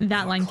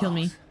 That line killed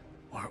me.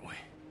 Weren't we?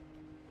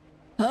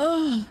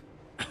 Oh.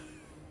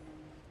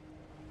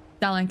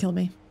 That line killed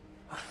me.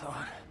 I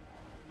thought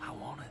I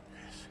wanted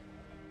this.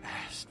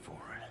 Asked for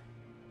it.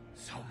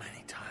 So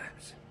many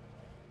times.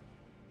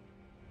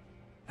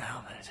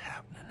 Now that it's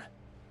happening,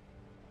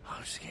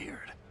 I'm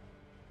scared.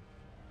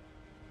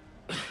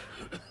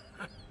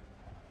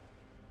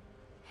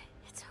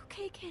 It's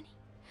okay, Kenny.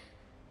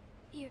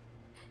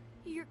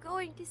 You're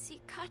going to see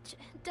Katja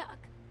and Doug.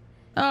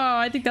 Oh,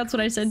 I think that's what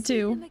I said See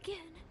too. them again.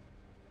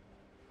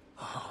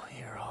 Oh,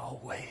 you're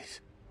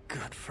always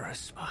good for a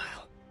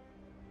smile.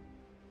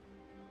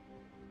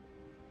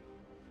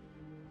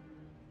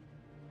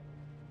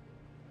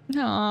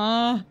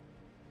 Aww.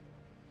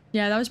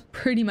 Yeah, that was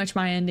pretty much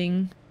my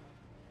ending.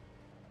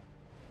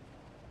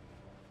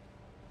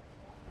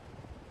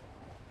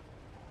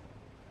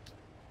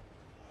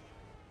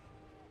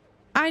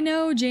 I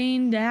know,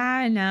 Jane.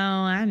 I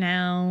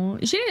know.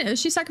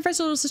 She sacrificed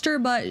her little sister,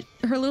 but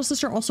her little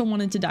sister also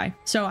wanted to die.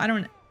 So I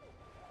don't.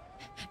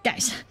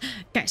 Guys,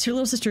 her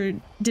little sister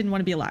didn't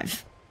want to be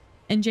alive,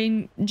 and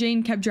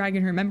Jane kept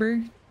dragging her.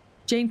 Remember,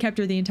 Jane kept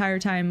her the entire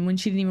time when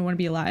she didn't even want to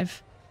be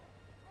alive.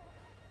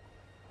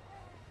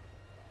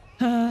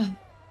 Oh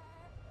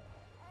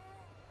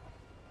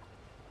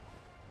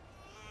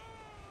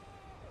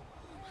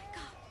my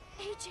god,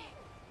 AJ.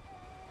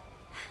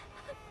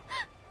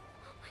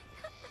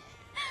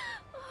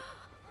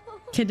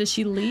 Okay, does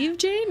she leave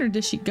Jane or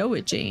does she go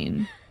with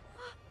Jane?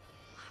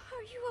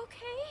 Are you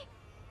okay?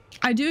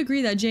 I do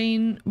agree that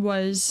Jane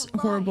was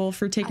horrible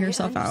for taking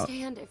herself out.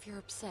 I understand if you're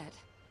upset.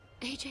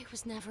 AJ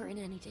was never in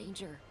any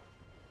danger.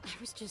 I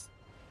was just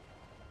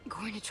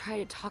going to try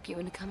to talk you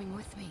into coming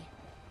with me.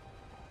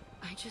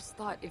 I just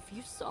thought if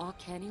you saw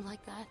Kenny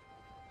like that,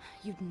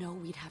 you'd know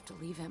we'd have to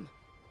leave him.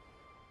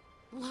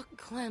 Look,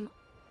 Clem,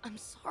 I'm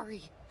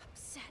sorry.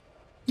 Upset.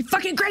 You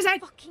fucking crazy!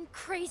 Fucking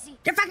crazy.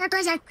 You're fucking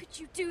crazy! How could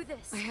you do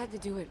this? I had to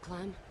do it,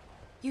 Clem.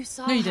 You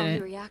saw No, you how he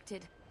didn't.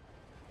 reacted.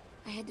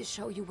 I had to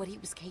show you what he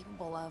was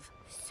capable of.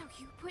 So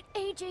you put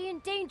AJ in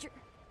danger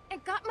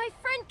and got my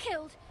friend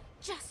killed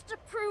just to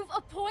prove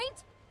a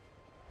point?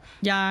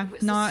 Yeah, It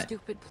was a not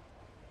stupid.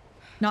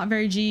 not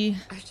very G.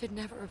 I should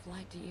never have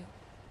lied to you,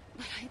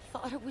 but I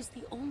thought it was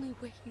the only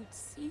way you'd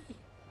see.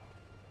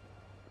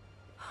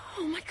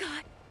 Oh my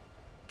God,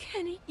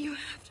 Kenny, you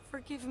have to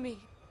forgive me,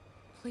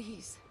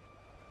 please.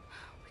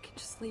 We can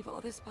just leave all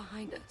this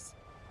behind us,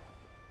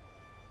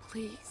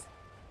 please.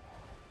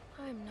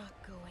 I'm not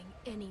going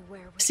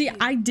anywhere with See, you.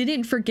 I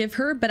didn't forgive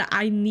her, but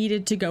I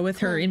needed to go with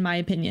her, in my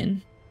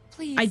opinion.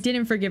 Please. I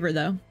didn't forgive her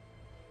though.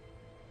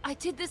 I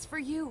did this for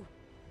you.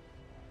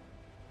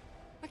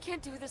 I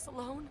can't do this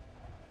alone.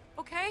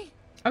 Okay?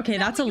 Okay, Is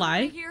that that's a what you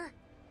wanna lie. hear?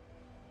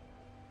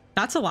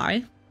 That's a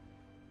lie.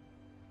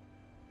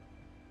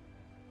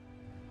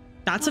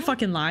 That's a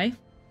fucking lie.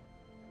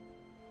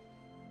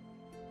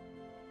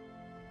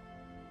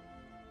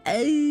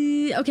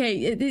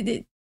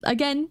 Okay,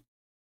 again,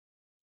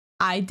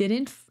 I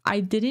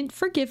didn't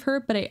forgive her,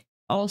 but I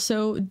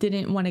also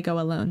didn't want to go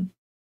alone.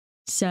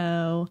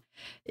 So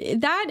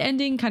that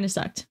ending kind of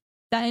sucked.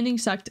 That ending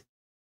sucked.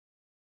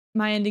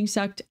 My ending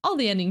sucked. All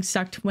the endings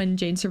sucked when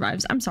Jane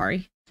survives. I'm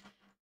sorry.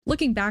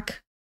 Looking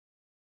back,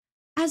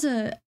 as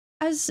an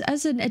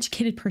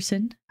educated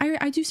person,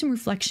 I do some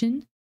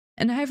reflection,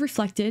 and I have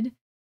reflected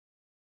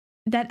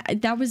that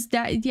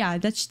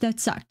that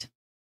sucked.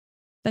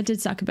 That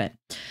did suck a bit.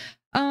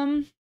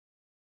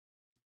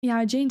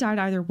 Yeah, Jane died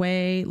either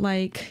way.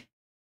 Like,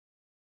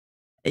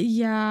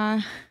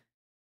 yeah,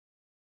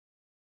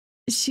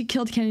 she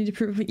killed Kenny to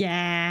prove it.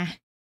 Yeah.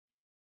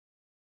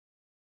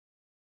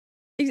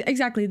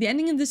 Exactly. The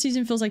ending of this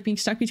season feels like being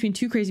stuck between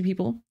two crazy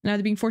people and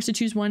either being forced to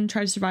choose one,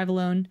 try to survive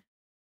alone.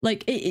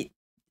 Like,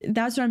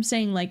 that's what I'm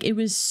saying. Like, it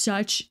was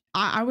such,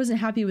 I wasn't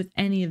happy with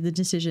any of the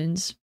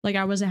decisions. Like,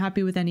 I wasn't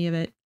happy with any of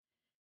it.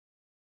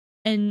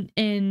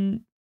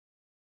 And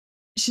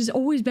she's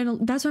always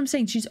been, that's what I'm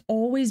saying. She's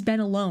always been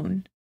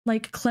alone.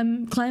 Like,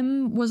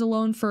 Clem was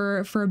alone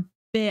for a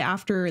bit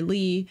after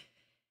Lee.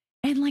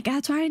 And like,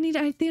 that's why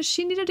I think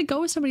she needed to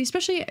go with somebody,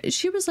 especially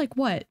she was like,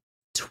 what?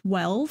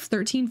 12,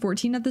 13,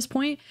 14 at this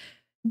point.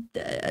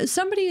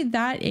 Somebody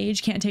that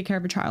age can't take care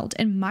of a child.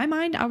 In my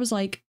mind, I was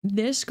like,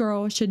 this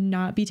girl should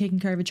not be taking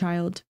care of a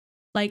child.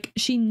 Like,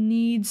 she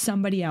needs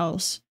somebody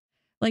else.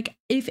 Like,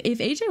 if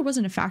AJ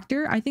wasn't a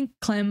factor, I think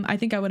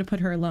I would have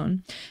put her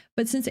alone.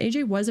 But since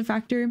AJ was a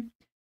factor,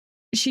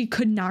 she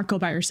could not go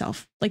by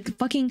herself. Like,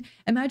 fucking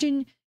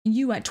imagine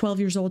you at 12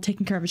 years old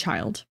taking care of a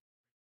child.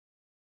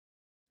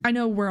 I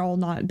know we're all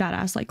not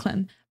badass like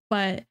Clem,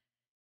 but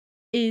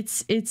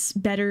it's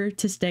better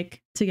to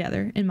stick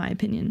together, in my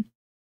opinion.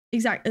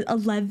 Exactly.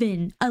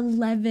 11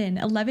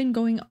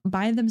 going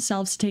by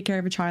themselves to take care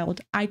of a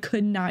child. I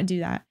could not do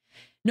that.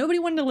 Nobody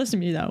wanted to listen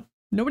to me though.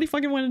 Nobody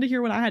fucking wanted to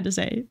hear what I had to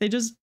say. They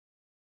just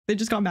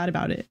got mad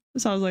about it.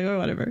 So I was like, oh,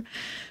 whatever.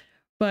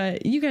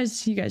 But you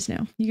guys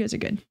know. You guys are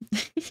good.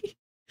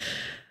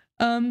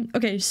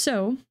 Okay,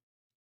 so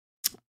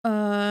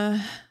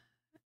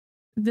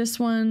this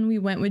one we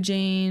went with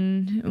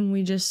Jane and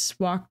we just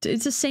walked.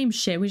 It's the same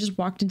shit. We just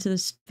walked into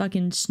this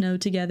fucking snow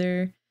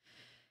together.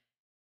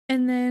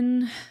 And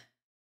then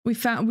we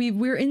found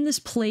we're in this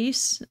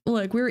place.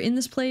 Look, we were in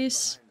this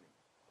place,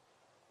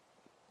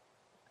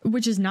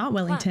 which is not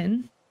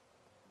Wellington.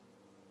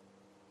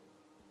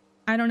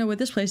 I don't know what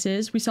this place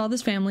is. We saw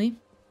this family.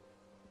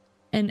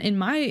 And in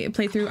my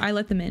playthrough, I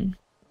let them in.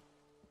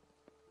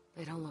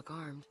 They don't look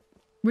armed.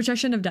 Which I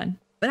shouldn't have done.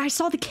 But I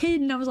saw the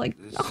kid and I was like,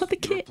 This oh, the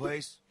your kid.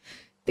 place?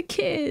 The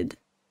kid.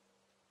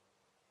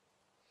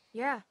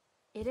 Yeah,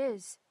 it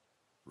is.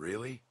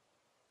 Really?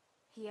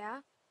 Yeah?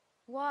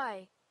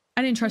 Why?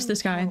 I didn't trust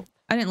this guy.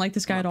 I didn't like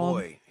this guy My at all.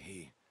 boy,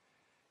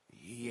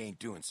 he ain't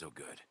doing so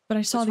good. But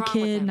I saw What's the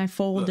wrong with kid him? and I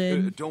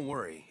folded. Look, don't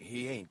worry.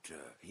 He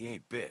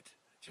ain't bit.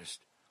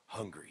 Just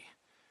hungry.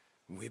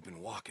 We've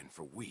been walking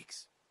for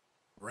weeks.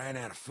 Ran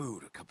out of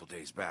food a couple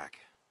days back.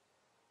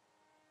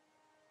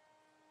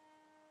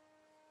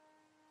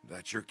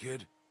 That your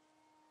kid?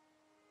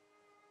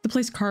 The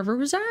place Carver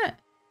was at?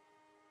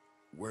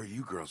 Where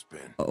you girls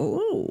been?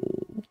 Oh.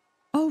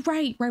 Oh,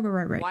 right.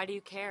 Why do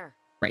you care?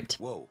 Right.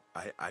 Whoa,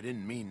 I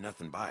didn't mean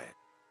nothing by it.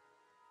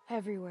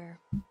 Everywhere.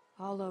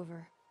 All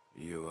over.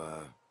 You,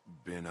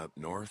 been up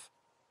north?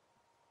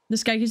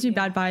 This guy gives me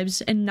bad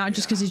vibes, and not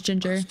just because he's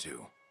ginger. Us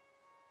too.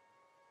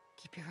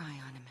 Keep your eye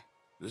on him.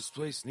 This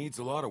place needs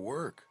a lot of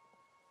work.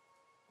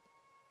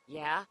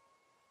 Yeah?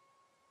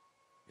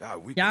 Yeah,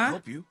 we Yeah? can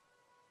help you.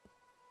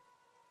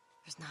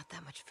 There's not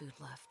that much food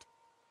left.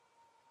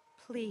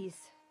 Please.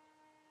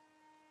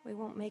 We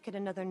won't make it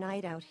another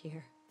night out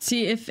here.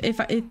 See, if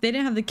they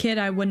didn't have the kid,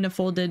 I wouldn't have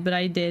folded, but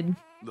I did.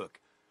 Look,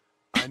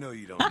 I know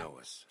you don't know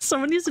us.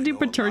 Someone needs to do I know a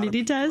lot of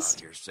paternity people out test.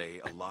 here say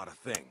a lot of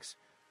things,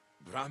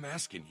 but I'm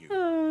asking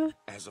you,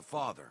 as a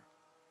father,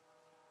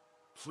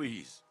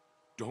 please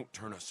don't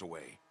turn us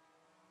away.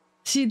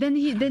 See, then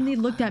he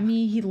looked at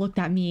me. He looked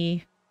at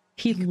me.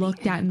 He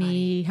looked at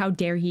me. How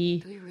dare he?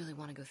 Do we really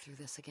want to go through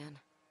this again?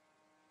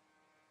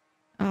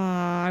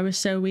 I was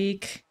so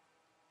weak.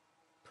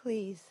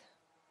 Please.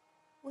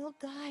 We'll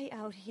die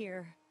out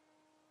here.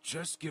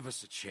 Just give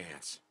us a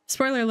chance.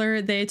 Spoiler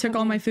alert, they took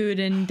all my food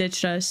and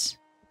ditched us.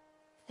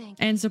 Thank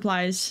And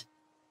supplies.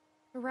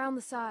 Around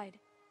the side.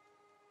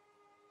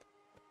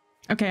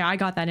 Okay, I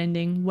got that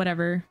ending.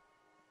 Whatever.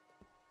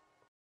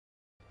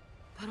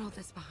 Put all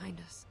this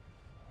behind us.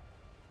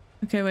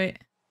 Okay, wait.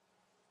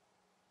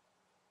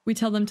 We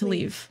tell them to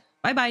leave.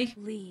 Bye-bye.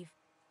 Leave.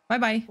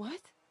 Bye-bye.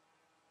 What?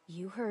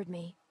 You heard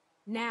me.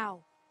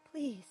 Now.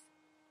 Please.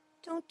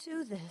 Don't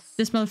do this.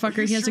 This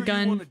motherfucker, he has a You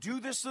gun. want to do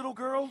this, little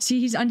girl?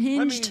 See, he's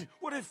unhinged. I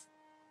mean,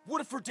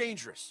 what if we're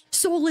dangerous?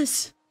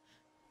 Soulless.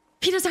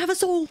 He doesn't have a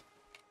soul.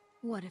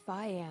 What if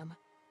I am?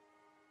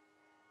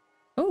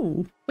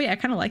 Oh, wait, I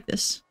kind of like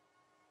this.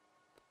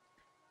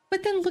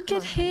 But then look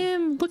at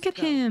him. Look at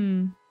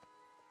him.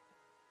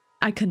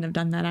 I couldn't have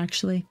done that,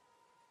 actually.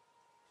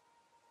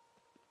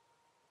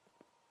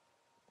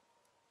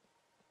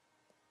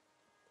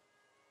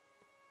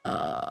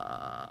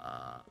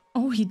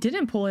 Oh, he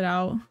didn't pull it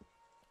out.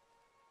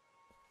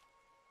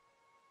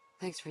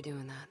 Thanks for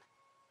doing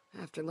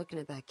that. After looking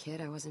at that kid,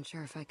 I wasn't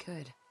sure if I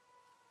could.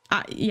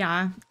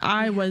 Yeah,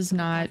 I was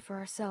not. For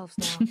ourselves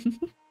now.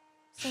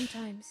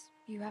 Sometimes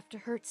you have to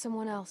hurt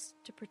someone else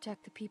to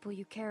protect the people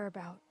you care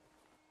about.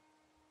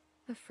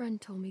 A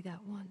friend told me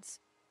that once.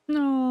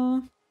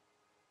 No.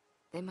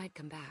 They might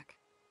come back.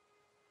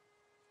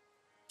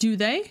 Do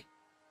they?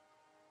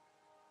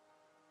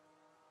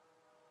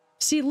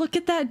 See, look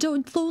at that.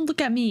 Don't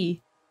look at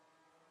me.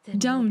 Then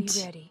Don't. We'll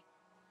be ready.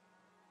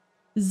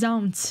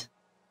 Don't.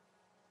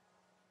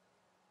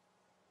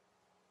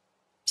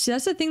 See,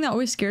 that's the thing that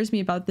always scares me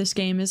about this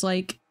game is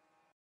like,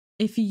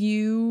 if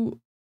you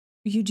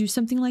do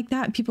something like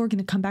that, people are going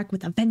to come back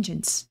with a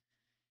vengeance.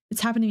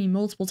 It's happened to me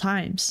multiple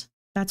times.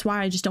 That's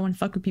why I just don't want to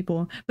fuck with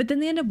people. But then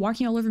they end up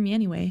walking all over me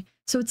anyway.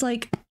 So it's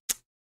like,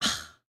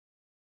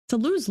 it's a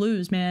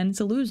lose-lose, man.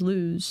 It's a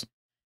lose-lose.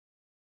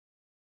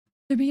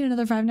 They're making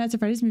another Five Nights at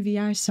Freddy's movie.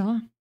 Yeah, I saw.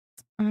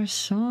 Yeah,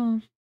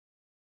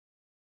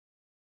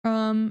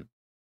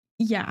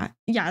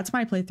 it's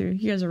my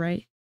playthrough. You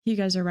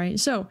guys are right.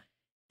 So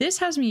this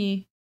has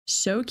me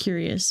so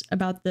curious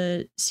about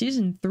the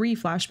season 3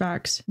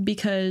 flashbacks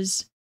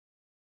because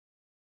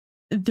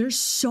there's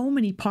so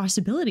many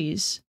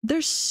possibilities.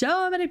 Okay,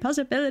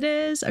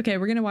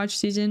 we're gonna watch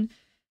season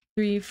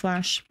 3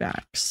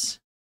 flashbacks.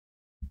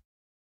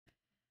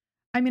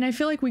 I mean, I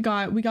feel like we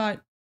got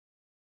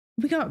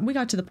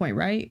to the point,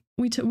 right?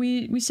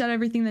 We said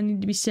everything that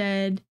needed to be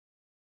said.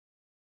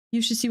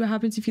 You should see what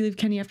happens if you leave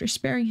Kenny after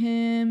sparing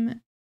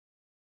him.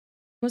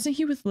 Wasn't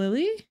he with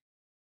Lily?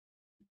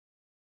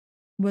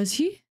 Was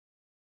he?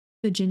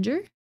 The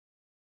ginger?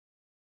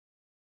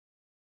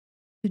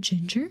 The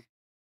ginger?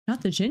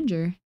 Not the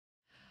ginger.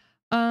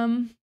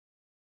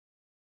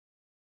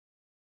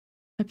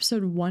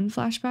 Episode 1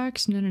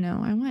 flashbacks?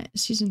 No. I want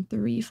season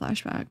 3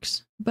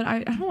 flashbacks. But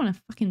I don't want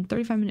a fucking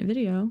 35-minute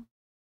video.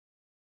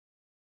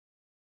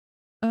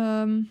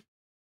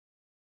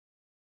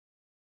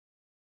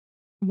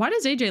 Why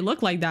does AJ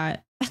look like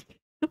that?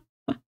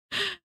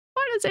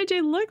 Why does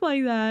AJ look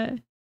like that?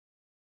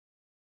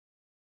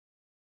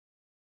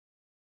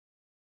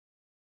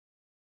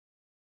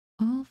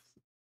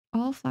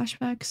 All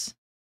flashbacks.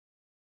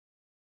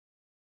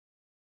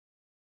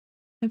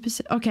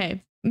 Episode.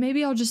 Okay,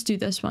 maybe I'll just do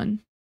this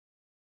one.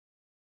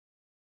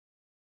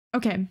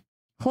 Okay,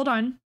 hold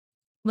on.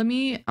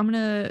 I'm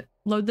gonna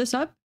load this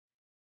up.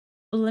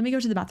 Let me go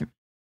to the bathroom.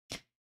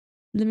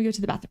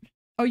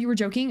 Oh, you were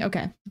joking?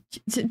 Okay.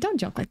 Don't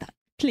joke like that,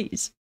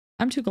 please.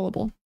 I'm too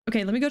gullible.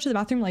 Okay, let me go to the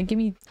bathroom. Like, give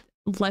me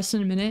less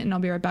than a minute and I'll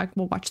be right back.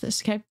 We'll watch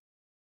this, okay?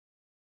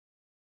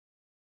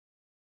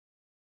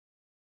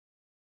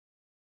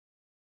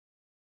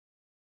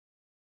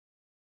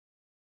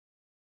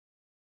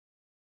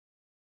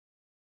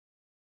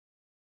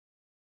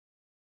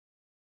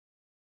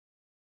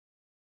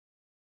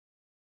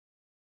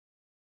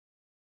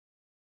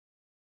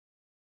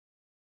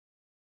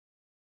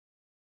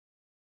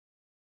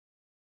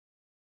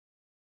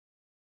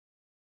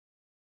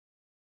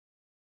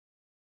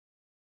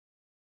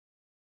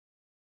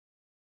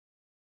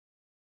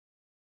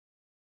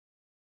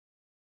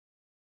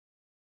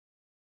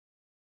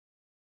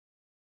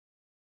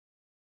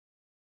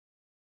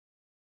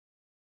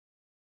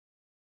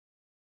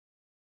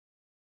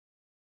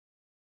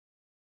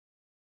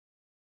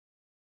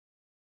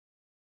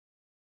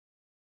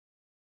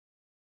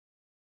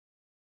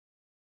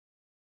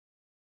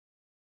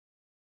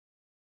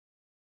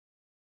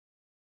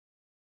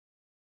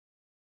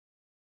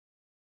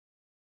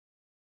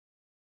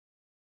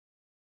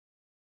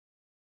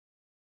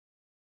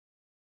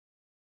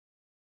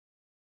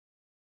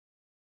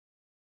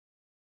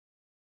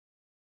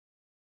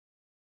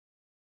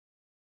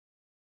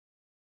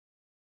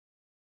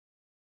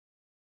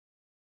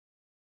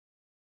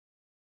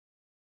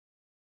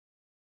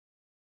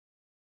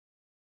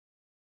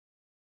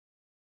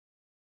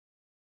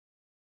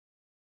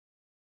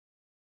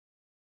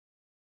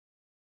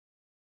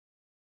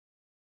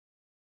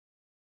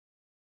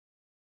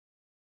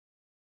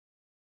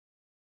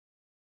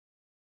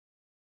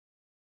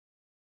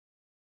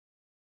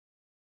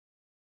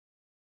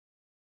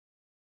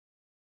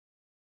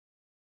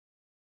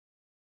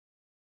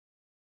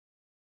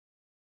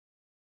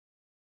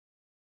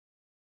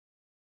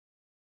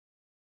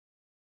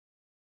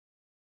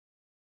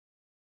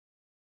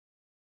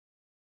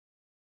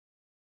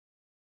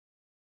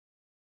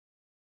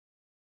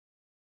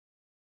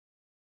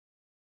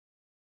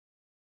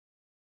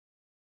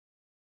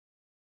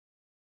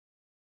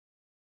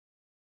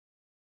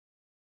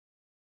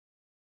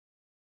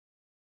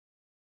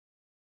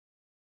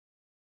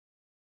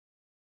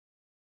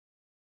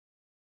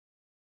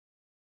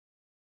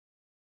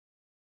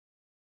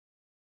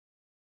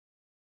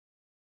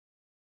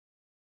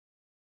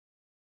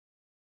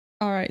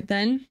 All right,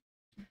 then.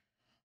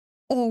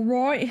 All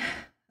right.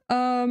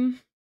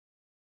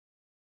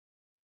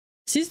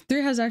 Season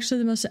 3 has actually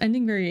the most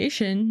ending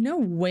variation. No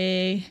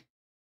way.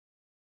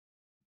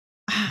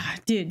 Ah,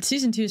 dude,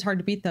 season 2 is hard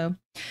to beat though.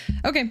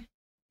 Okay.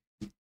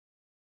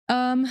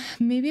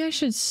 Maybe I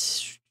should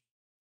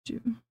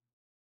do.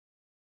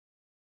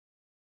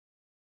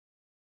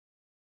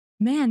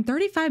 Man,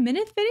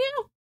 35-minute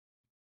video?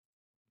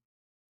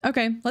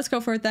 Okay, let's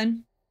go for it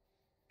then.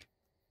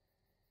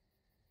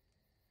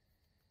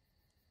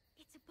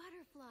 It's a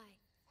butterfly.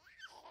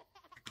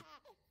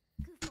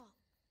 Goofball,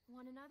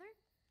 want another?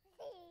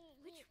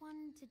 Which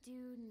one to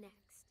do next?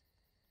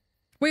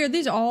 Wait, are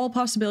these all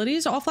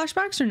possibilities? All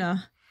flashbacks or no?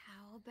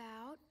 How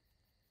about...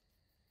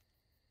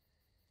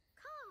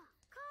 Caw,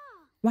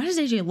 caw. Why does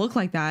AJ look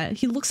like that?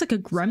 He looks like a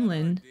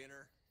gremlin.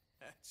 Dinner.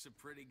 That's a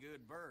pretty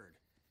good bird.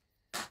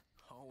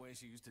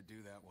 Always used to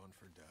do that one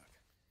for Duck.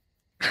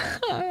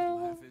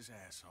 Laugh his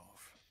ass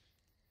off.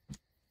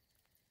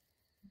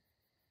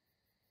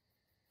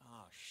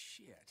 Oh,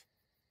 shit.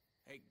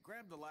 Hey,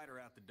 grab the lighter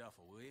out the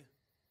duffel, will you?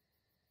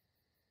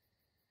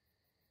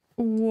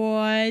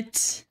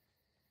 What?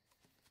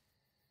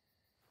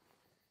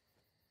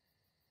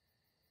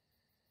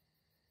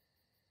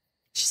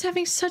 She's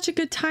having such a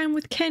good time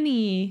with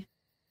Kenny.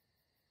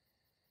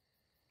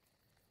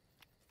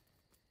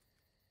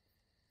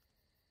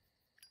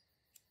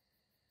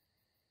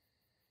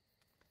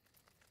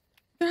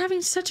 They're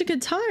having such a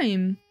good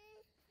time.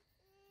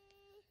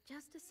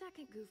 Just a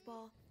second,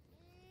 goofball.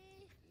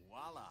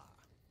 Voila.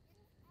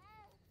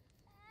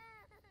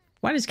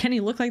 Why does Kenny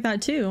look like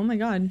that too? Oh my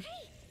god.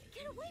 Hey,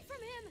 get away from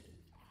him!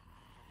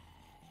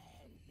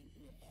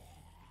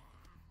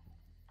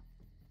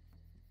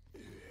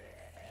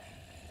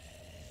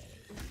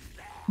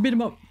 Beat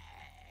him up.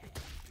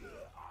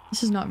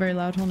 This is not very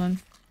loud. Hold on.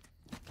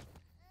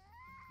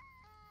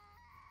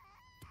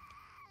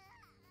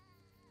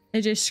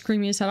 AJ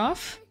screaming his head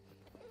off.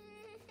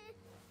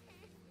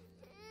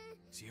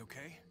 Is he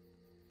okay?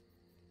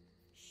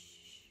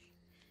 Shh.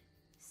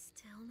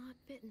 Still not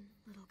bitten,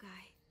 little guy.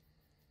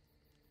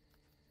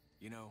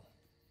 You know,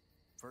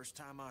 first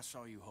time I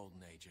saw you holding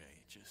AJ,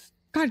 it just...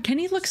 God,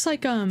 Kenny looks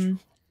like the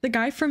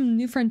guy from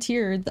New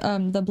Frontier,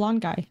 the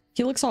blonde guy.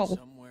 He looks all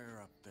Somewhere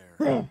up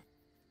there,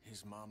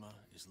 his mama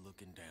is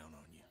looking down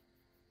on you.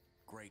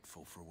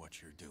 Grateful for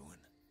what you're doing.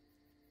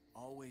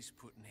 Always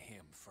putting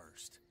him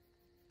first.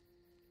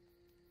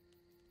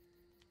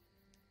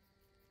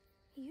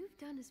 You've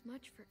done as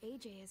much for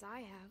AJ as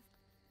I have.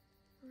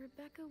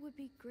 Rebecca would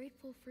be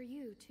grateful for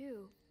you,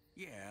 too.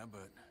 Yeah,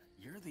 but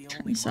you're the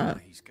Turn only this mama up.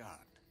 he's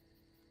got.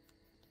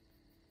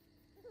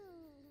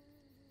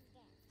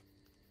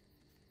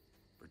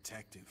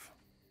 Protective,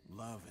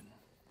 loving,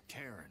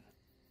 caring.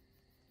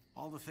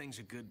 All the things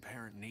a good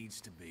parent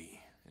needs to be,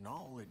 and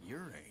all at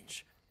your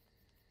age.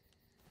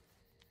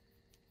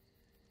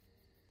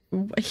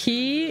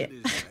 he It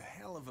is a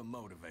hell of a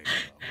motivator,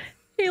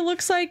 though. he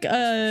looks like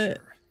That's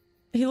for sure.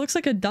 he looks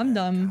like a dum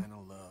dum. Kind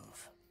of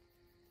love.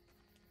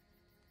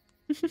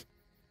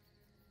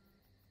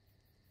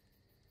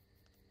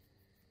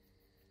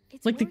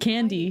 It's Like the worth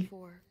candy. fighting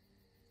for.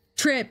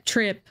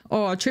 Trip.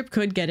 Oh, Trip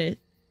could get it.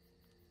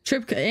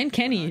 And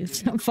Kenny. I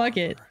did Fuck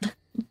it. for her.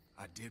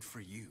 I did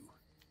for you.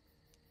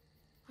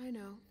 I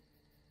know.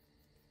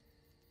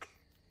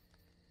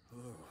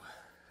 Oh,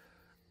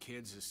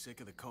 kids as sick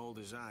of the cold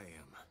as I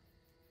am.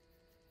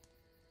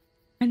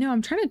 I know,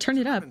 I'm trying to turn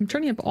it up. I'm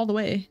turning it up all the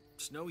way.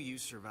 It's no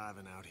use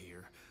surviving out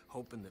here,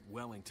 hoping that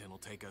Wellington will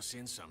take us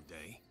in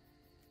someday.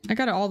 I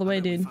got it all the way, I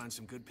bet we dude. find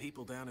some good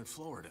people down in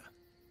Florida.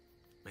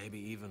 Maybe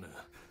even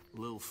a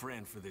little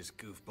friend for this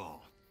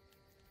goofball.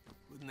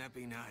 Wouldn't that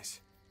be nice?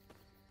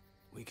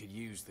 We could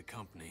use the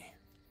company.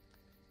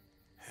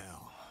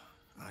 Hell,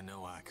 I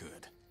know I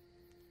could.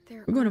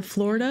 There We're going to aren't any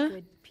Florida?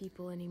 Good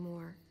people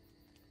anymore.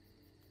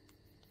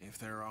 If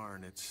there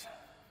aren't, it's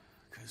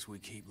because we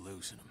keep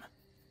losing them.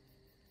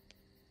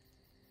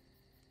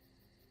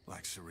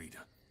 Like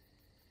Sarita.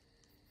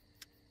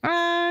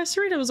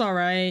 Sarita was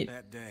alright.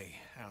 That day,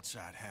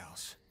 outside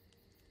house.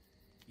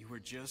 You were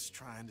just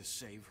trying to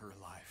save her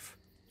life.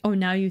 Oh,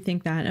 now you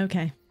think that.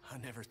 Okay. I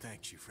never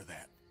thanked you for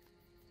that.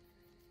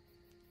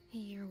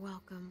 You're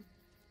welcome.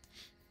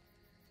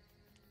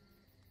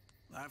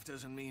 Life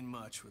doesn't mean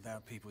much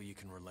without people you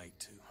can relate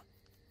to.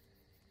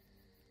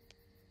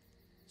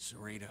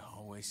 Sarita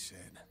always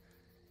said,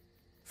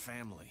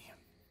 family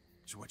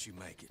is what you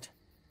make it.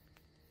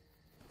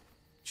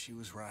 She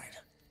was right.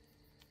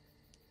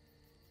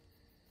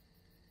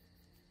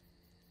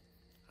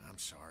 I'm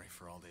sorry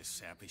for all this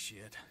sappy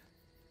shit.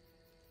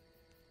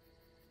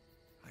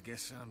 I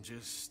guess I'm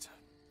just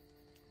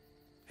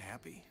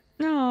happy.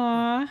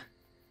 Aww.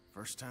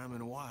 First time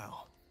in a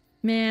while.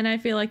 Man, I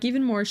feel like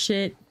even more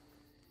shit.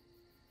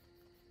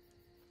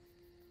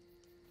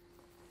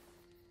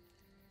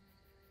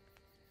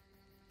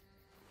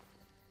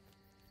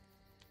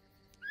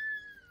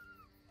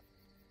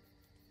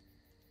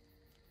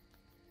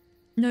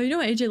 No, you know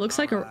what AJ looks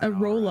like? A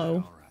Rolo.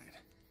 All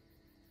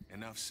right.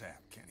 Enough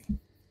sap, Kenny.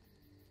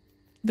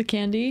 The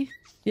candy?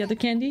 The other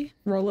candy?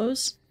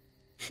 Rolos?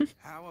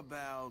 How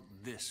about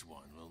this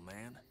one, little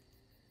man?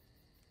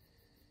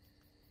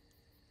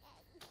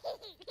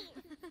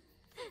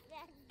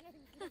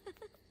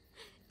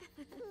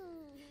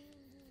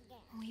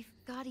 We've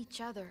got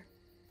each other.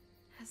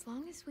 As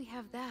long as we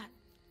have that,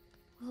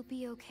 we'll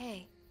be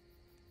okay.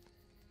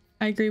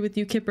 I agree with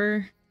you,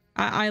 Kipper.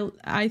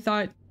 I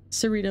thought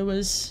Sarita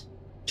was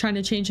trying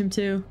to change him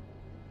too.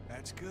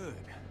 That's good.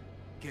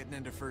 Getting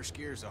into first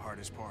gear is the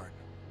hardest part.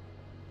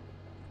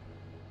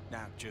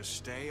 Now, just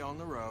stay on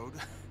the road.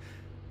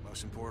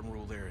 Most important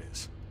rule there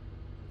is.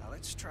 Now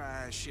let's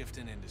try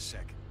shifting into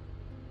second.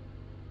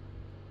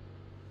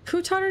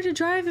 Who taught her to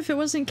drive if it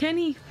wasn't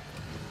Kenny?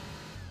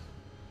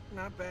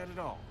 Not bad at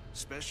all,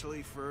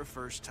 especially for a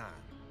first time.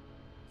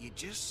 You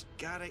just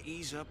gotta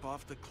ease up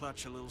off the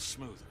clutch a little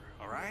smoother,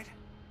 all right?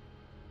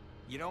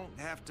 You don't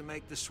have to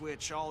make the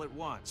switch all at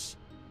once.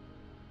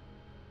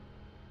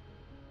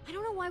 I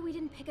don't know why we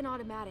didn't pick an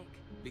automatic.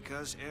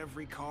 Because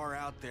every car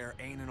out there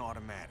ain't an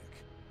automatic.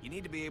 You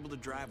need to be able to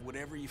drive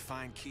whatever you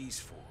find keys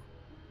for.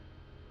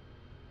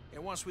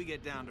 And once we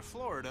get down to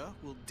Florida,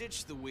 we'll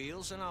ditch the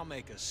wheels and I'll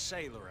make a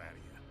sailor out of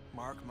you.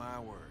 Mark my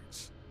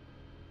words.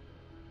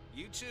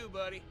 You too,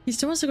 buddy. He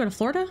still wants to go to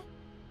Florida?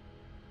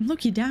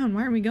 Look, you down.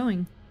 Why aren't we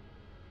going?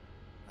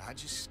 I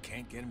just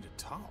can't get him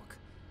to talk.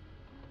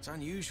 It's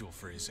unusual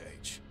for his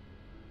age.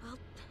 Well,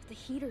 the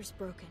heater's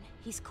broken.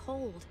 He's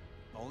cold.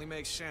 Only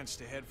makes sense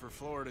to head for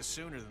Florida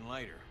sooner than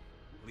later.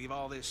 Leave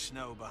all this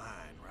snow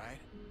behind, right?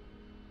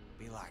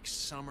 Be like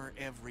summer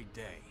every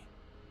day.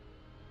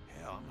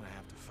 Hell, I'm gonna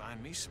have to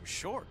find me some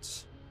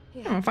shorts.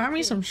 Yeah, I'm gonna find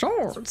me some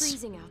shorts. It's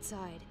freezing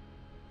outside.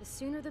 The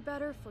sooner the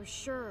better, for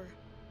sure.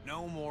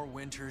 No more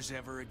winters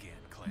ever again,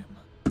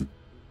 Clem.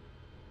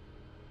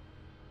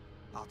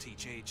 I'll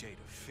teach AJ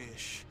to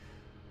fish,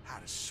 how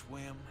to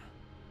swim.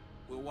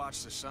 We'll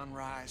watch the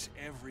sunrise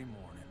every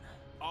morning.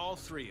 All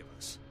three of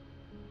us.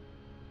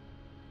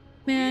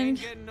 Man, we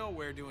ain't getting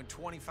nowhere doing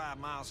 25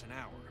 miles an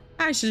hour.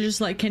 I should just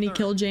let Kenny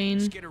kill Jane.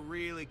 Let's get her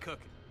really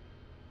cooking.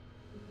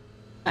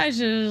 I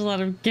should just let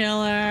him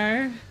kill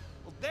her.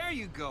 Well, there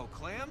you go,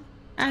 Clem.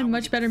 I had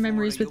much better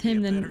memories with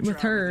him than with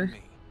her.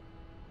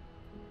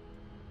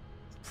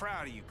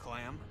 Proud of you,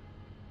 Clem.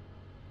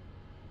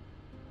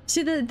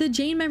 See, the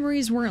Jane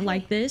memories weren't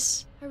like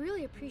this. I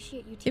really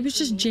appreciate you. It was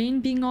just me. Jane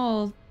being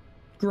all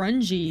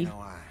grungy You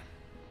know,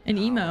 and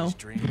I emo. always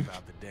dreamed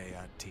about the day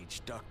I'd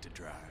teach Duck to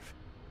drive.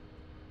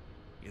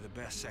 You're the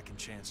best second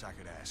chance I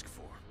could ask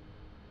for.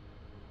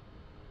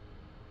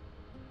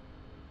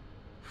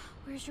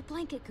 Where's your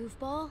blanket,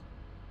 goofball?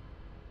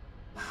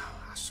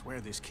 I swear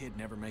this kid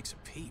never makes a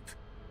peep.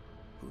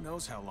 Who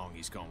knows how long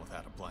he's gone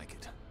without a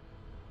blanket?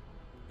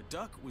 The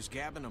Duck was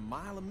gabbing a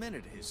mile a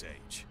minute at his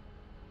age.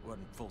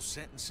 Wasn't full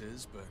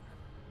sentences, but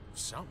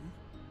something.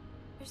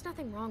 There's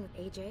nothing wrong with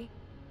AJ.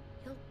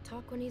 He'll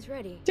talk when he's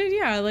ready. Dude,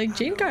 yeah, like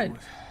Jane had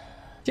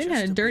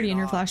it dirty in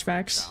her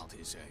flashbacks. Child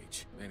his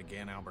age. Then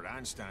again, Albert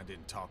Einstein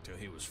didn't talk till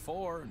he was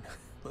 4, and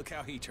look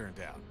how he turned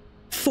out.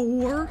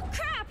 4?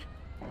 Crap!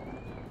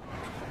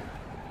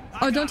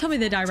 Oh, don't tell me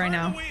they die right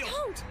now.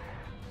 Don't!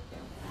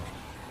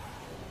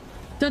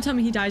 Don't tell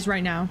me he dies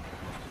right now.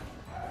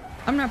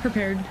 I'm not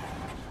prepared.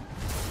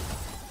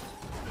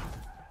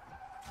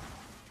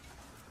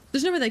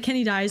 There's no way that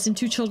Kenny dies and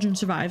 2 children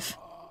survive.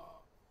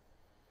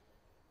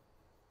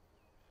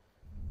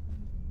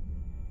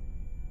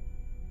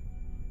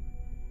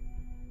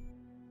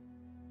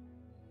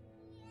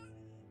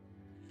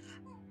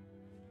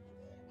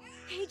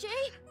 AJ?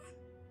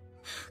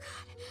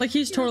 Like,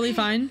 he's totally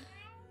fine.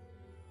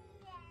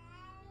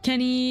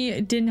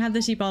 Kenny didn't have the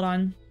seatbelt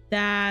on.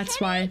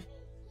 That's why.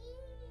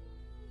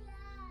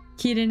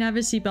 He didn't have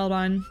his seatbelt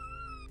on.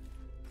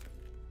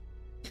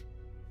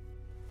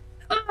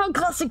 Oh,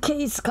 classic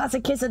case.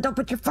 Classic case of don't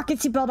put your fucking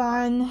seatbelt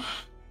on.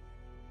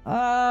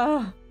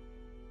 Oh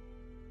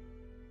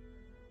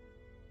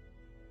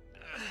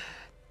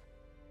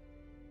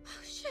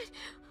shit.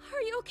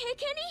 Are you okay,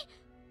 Kenny?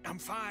 I'm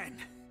fine.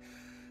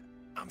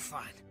 I'm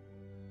fine.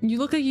 You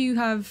look like you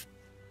have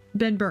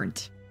been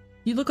burnt.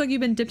 You look like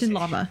you've been dipped in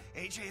lava.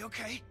 AJ,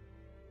 okay?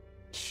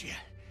 Shit.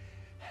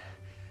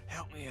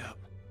 Help me up.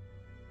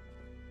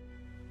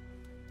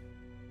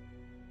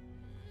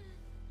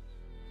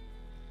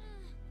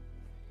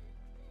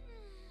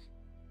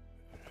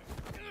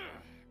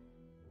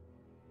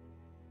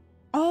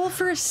 All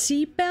for a I don't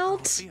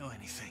seatbelt? feel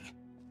anything.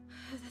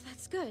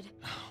 That's good.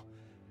 No.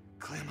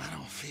 Clem, I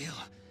don't feel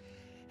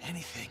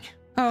anything.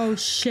 Oh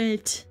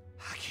shit.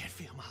 I can't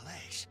feel my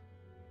legs.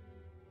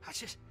 I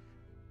just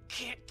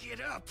can't get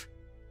up.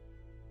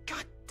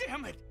 God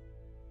damn it.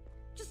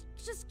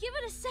 Just give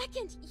it a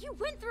second. You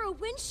went through a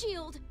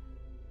windshield.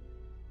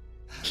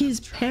 He's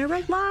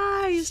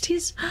paralyzed.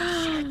 He's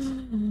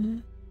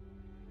I'm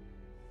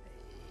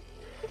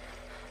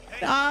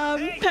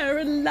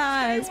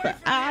paralyzed, but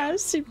I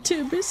seem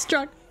to be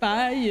struck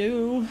by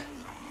you.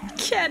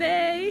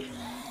 Kenny!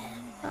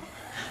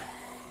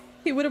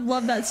 He would have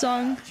loved that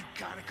song. You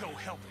gotta go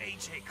help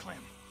AJ, Clem.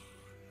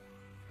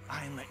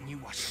 I ain't letting you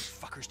watch those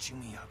fuckers chew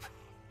me up.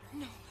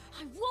 No,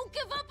 I won't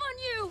give up on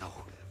you! No,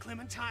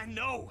 Clementine,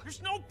 no!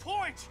 There's no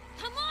point!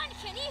 Come on,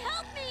 Kenny,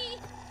 help me!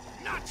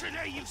 Not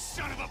today, you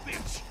son of a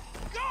bitch!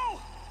 Go!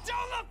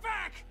 Don't look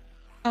back!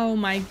 Oh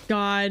my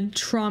god,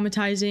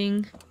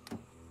 traumatizing.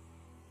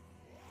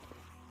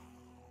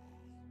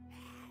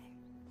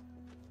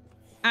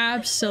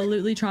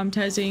 Absolutely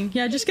traumatizing.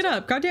 Yeah, just get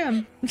up.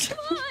 Goddamn. Come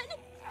on!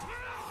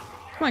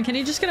 Come on,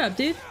 Kenny, just get up,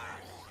 dude.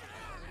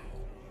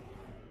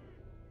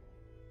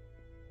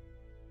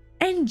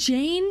 And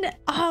Jane,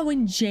 oh,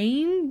 and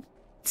Jane's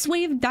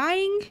way of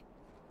dying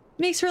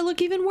makes her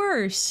look even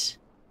worse.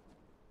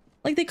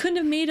 Like, they couldn't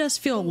have made us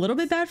feel a little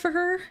bit bad for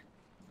her.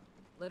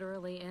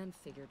 Literally and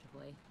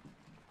figuratively.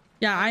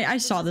 Yeah, I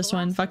saw this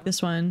one. Fuck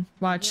this one.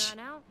 Watch. From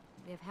here on out,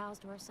 we have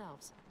housed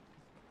ourselves.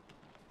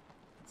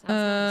 Sounds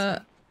nice.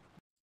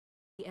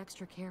 Be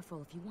extra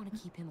careful if you want to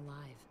keep him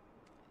alive.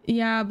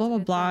 Yeah, blah blah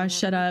blah.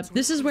 Shut up.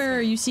 This is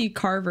where you see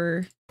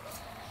Carver.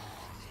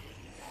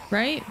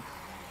 Right?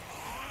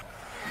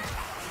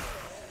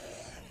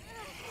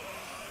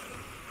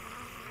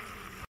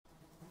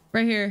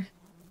 Right here.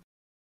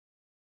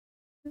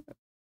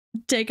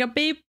 Take a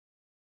peep.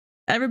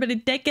 Everybody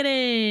take it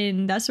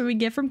in. That's what we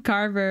get from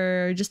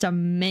Carver. Just a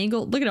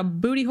mangled, look at a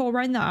booty hole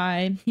right in the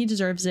eye. He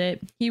deserves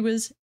it. He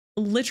was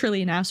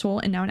literally an asshole,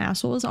 and now an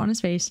asshole is on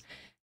his face.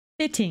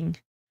 Fitting.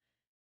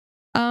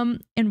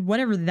 And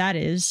whatever that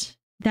is,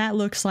 that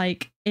looks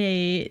like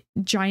a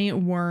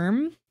giant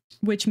worm,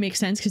 which makes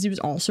sense because he was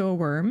also a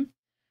worm.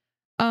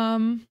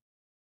 Good.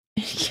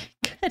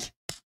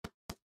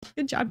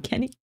 Good job,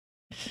 Kenny.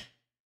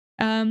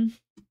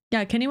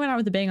 Yeah, Kenny went out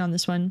with a bang on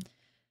this one.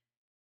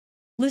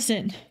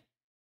 Listen.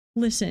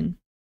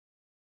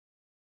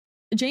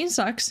 Jane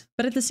sucks,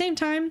 but at the same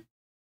time,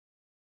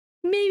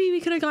 maybe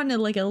we could have gotten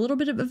like a little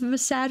bit of a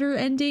sadder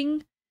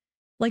ending.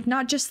 Like,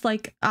 not just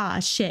like, ah,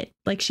 shit.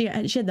 Like, she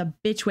had the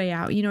bitch way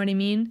out, you know what I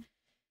mean?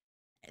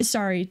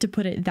 Sorry to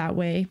put it that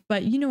way,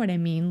 but you know what I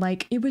mean?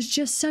 Like, it was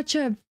just such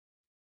a,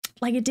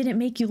 like, it didn't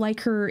make you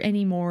like her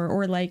anymore,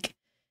 or like,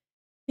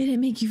 it didn't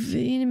make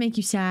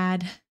you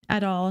sad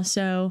at all.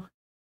 So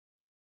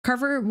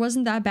Carver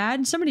wasn't that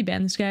bad. Somebody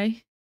banned this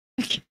guy.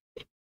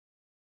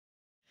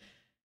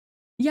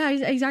 Yeah,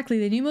 exactly.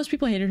 They knew most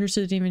people hated her,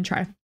 so they didn't even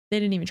try.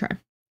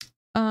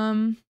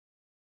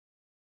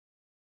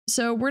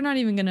 So we're not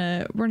even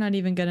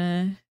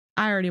gonna,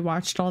 I already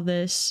watched all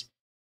this.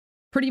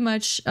 Pretty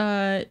much,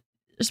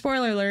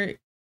 spoiler alert,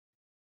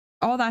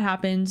 all that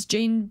happens.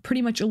 Jane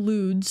pretty much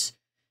alludes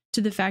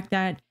to the fact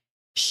that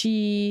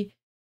she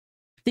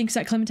thinks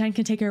that Clementine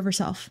can take care of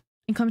herself.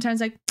 And Clementine's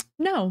like,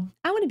 no,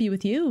 I want to be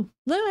with you.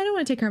 No, I don't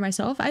want to take care of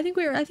myself. I think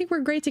we're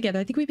great together.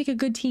 I think we make a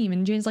good team.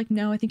 And Jane's like,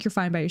 no, I think you're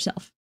fine by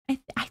yourself. I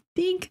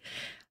think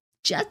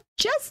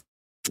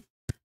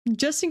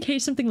just in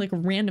case something like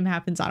random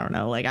happens, I don't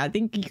know. Like, I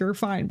think you're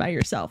fine by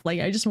yourself. Like,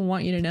 I just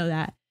want you to know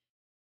that.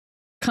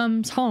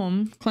 Comes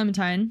home,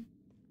 Clementine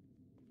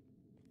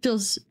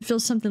feels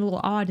something a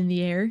little odd in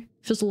the air.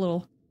 Feels a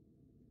little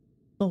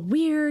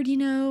weird, you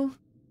know.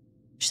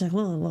 She's like a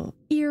little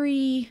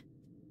eerie.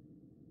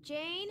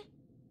 Jane?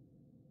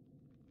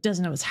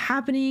 Doesn't know what's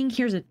happening.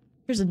 Here's a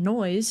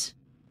noise.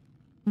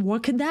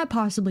 What could that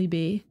possibly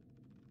be?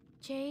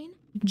 Jane?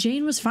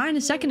 Jane was fine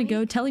a second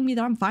ago, telling me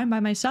that I'm fine by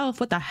myself.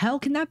 What the hell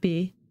can that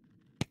be?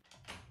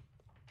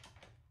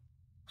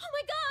 Oh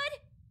my god!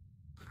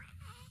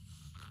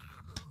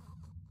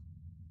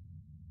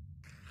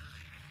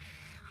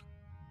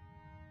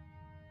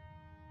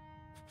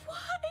 Why?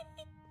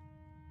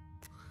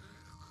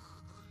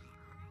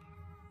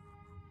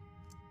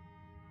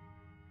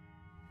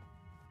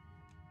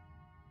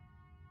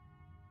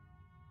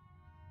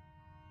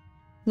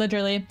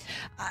 Literally.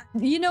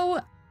 You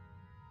know,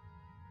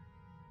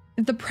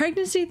 the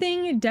pregnancy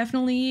thing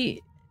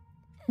definitely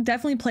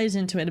plays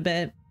into it a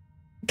bit,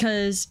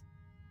 because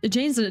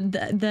Jane's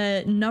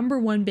the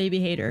 #1 baby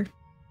hater.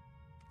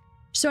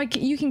 So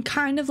you can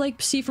kind of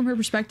like see from her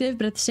perspective,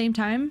 but at the same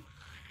time,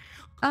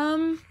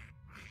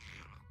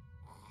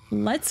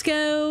 let's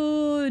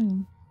go,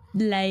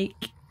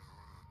 like,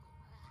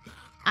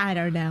 I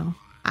don't know.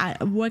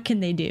 What can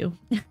they do?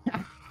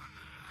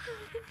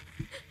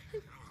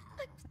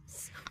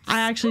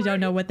 I actually don't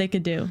know what they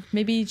could do.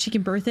 Maybe she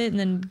can birth it and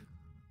then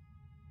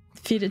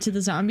feed it to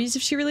the zombies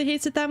if she really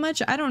hates it that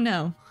much. I don't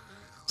know.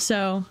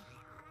 So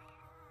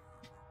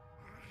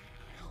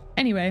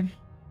anyway,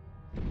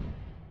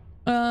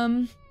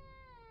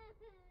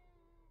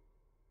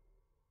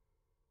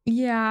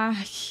 yeah,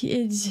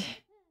 it's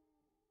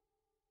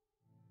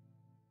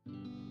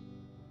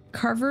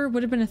Carver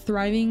would have had a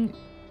thriving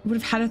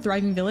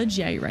village.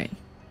 Yeah, you're right.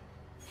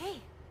 Hey,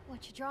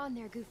 what you drawing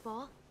there,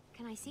 goofball?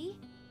 Can I see?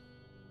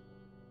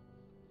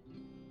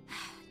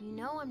 You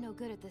know I'm no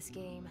good at this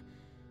game,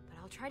 but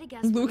I'll try to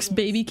guess. Luke's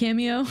baby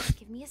cameo.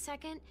 Give me a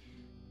second.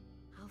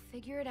 I'll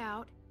figure it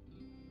out.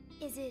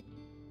 Is it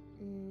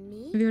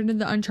me? Have you heard of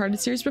the Uncharted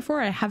series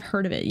before? I have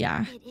heard of it,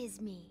 yeah. It is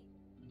me.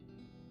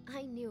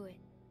 I knew it.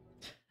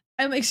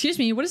 Excuse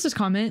me, what is this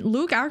comment?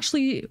 Luke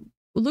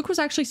was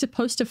actually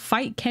supposed to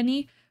fight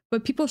Kenny,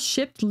 but people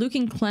shipped Luke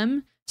and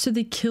Clem, so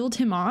they killed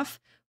him off.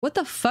 What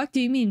the fuck do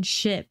you mean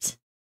shipped?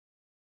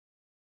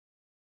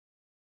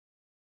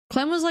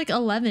 Clem was like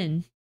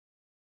 11.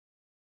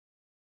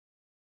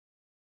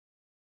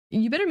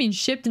 You better mean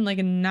shipped in like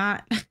a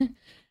not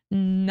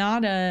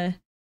not a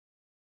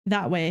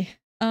that way.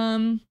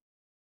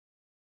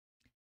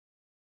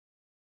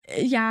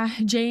 Yeah,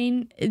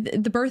 Jane,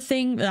 the birth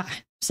thing,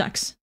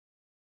 sucks.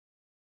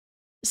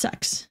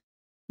 Sucks.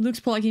 Luke's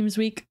pull-out game is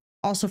weak.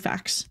 Also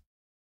facts.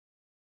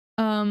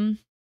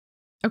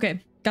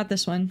 Okay, got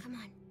this one. Come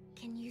on,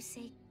 can you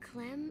say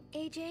Clem,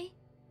 AJ?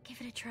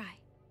 Give it a try.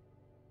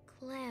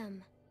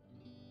 Clem.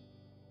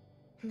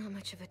 Not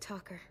much of a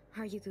talker,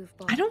 are you,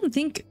 goofball? I don't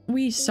think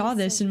we saw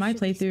this in my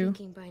playthrough.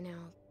 Speaking by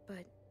now,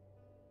 but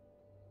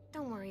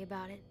don't worry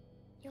about it.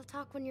 You'll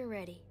talk when you're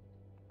ready.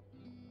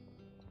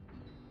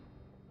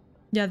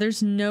 Yeah,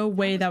 there's no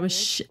way that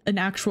was an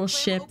actual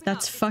ship.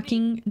 That's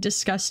fucking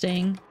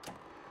disgusting.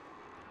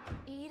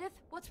 Edith,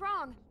 what's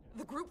wrong?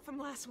 The group from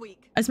last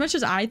week. As much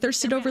as I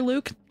thirsted over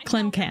Luke,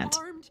 Clem can't.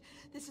 Armed.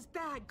 This is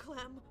bad,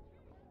 Clem.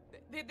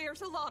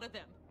 There's a lot of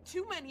them.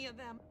 Too many of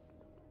them.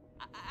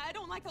 I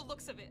don't like the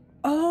looks of it.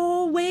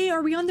 Oh, wait,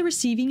 are we on the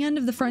receiving end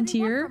of the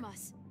frontier? From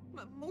us.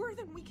 More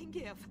than we can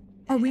give.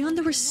 Are we on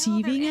the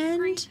receiving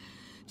end?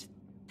 Just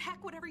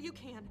pack whatever you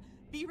can.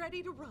 Be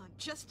ready to run,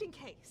 just in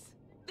case.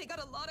 They got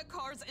a lot of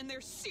cars and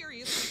they're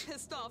seriously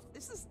pissed off.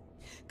 This is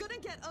gonna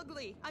get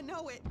ugly. I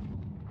know it.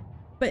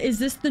 But is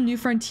this the new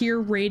frontier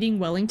raiding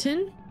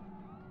Wellington?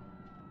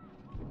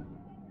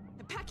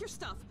 And pack your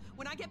stuff.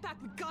 When I get back,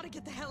 we gotta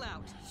get the hell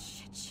out.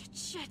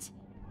 Shit.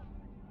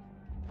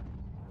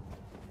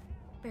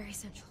 Bare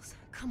essentials.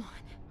 Come on.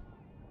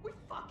 We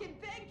fucking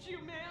begged you,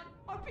 man.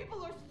 Our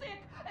people are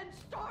sick and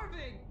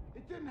starving.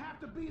 It didn't have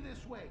to be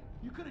this way.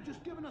 You could have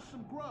just given us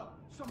some grub,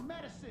 some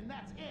medicine,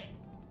 that's it.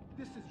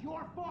 This is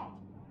your fault.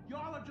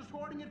 Y'all are just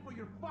hoarding it for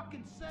your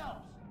fucking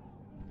selves.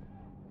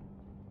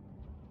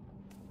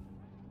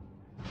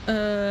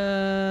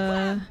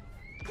 Clem!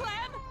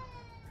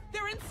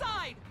 They're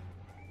inside!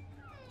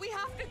 We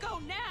have to go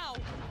now!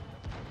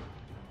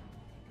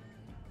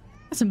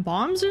 Some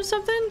bombs or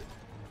something?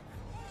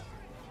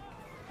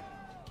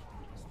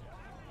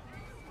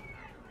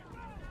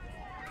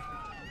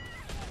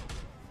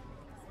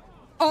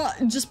 Oh,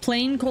 just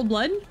plain cold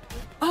blood?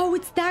 Oh,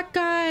 it's that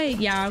guy.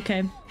 Yeah,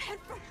 okay.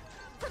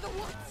 For the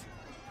woods.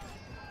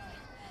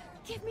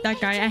 That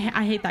guy,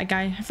 I hate that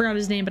guy. I forgot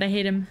his name, but I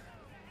hate him.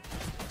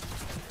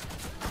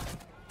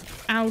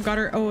 Ow, got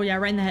her. Oh yeah,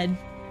 right in the head.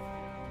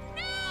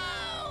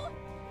 No!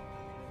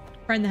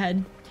 Right in the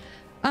head.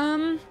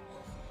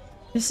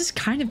 This is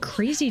kind of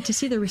crazy to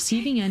see the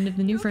receiving end of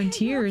the new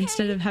frontier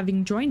instead of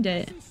having joined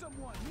it.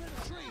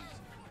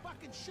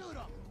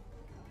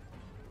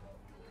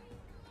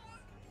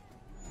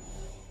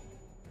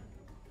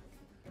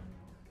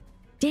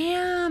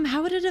 Damn,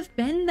 how would it have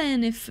been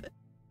then if...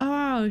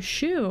 Oh,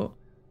 shoot.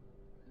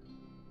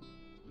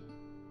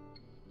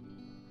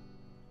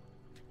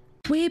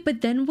 Wait,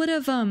 but then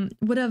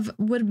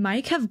would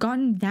Mike have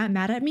gotten that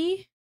mad at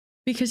me?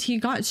 Because he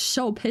got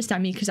so pissed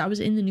at me because I was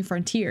in the new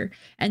frontier.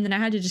 And then I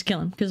had to just kill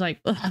him because like,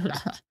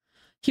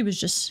 he was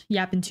just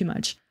yapping too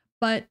much.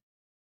 But,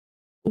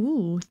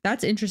 ooh,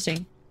 that's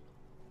interesting.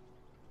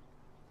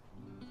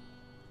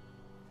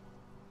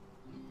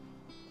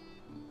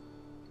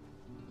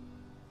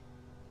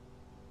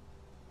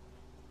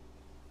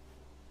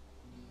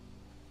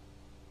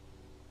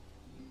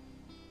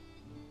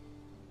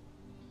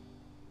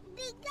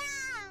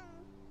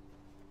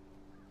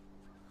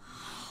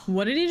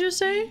 What did he just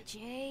say?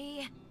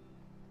 Jay.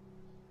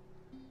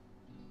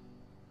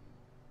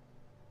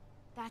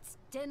 That's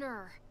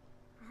dinner.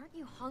 Aren't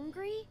you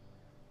hungry?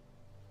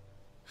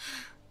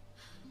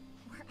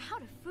 We're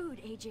out of food,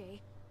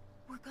 AJ.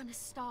 We're gonna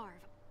starve.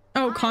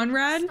 Oh,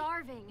 Conrad? I'm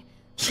starving.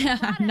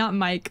 Yeah, not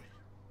Mike.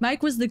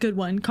 Mike was the good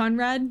one.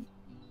 Conrad?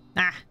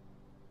 Ah.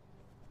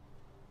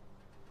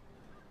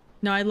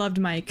 No, I loved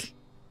Mike.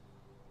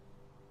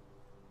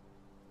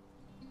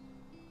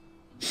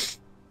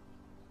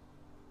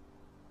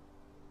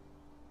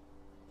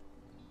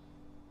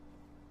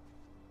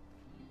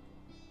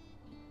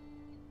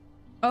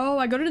 Oh,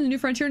 I go to the new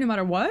frontier no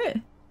matter what?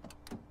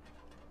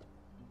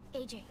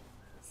 AJ.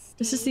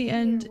 This is the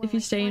end. If you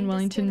stay in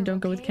Wellington, don't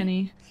go with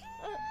Kenny.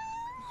 Mom,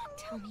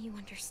 tell me you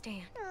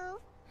understand.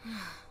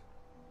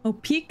 Oh,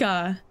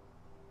 Pika.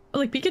 Oh,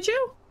 like Pikachu?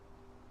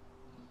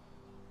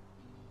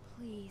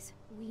 Please,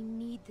 we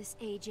need this,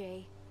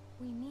 AJ.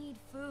 We need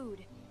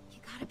food. You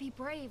gotta be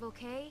brave,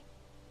 okay?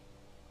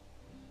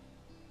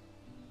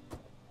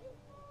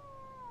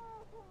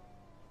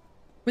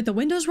 With the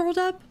windows rolled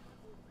up?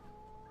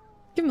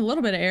 Give him a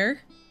little bit of air.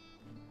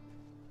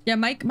 Yeah,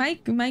 Mike,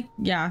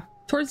 yeah.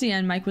 Towards the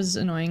end, Mike was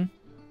annoying.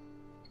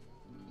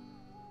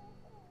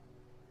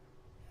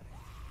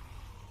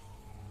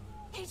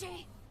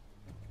 AJ.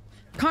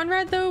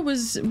 Conrad, though,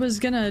 was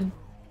gonna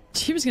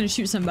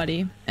shoot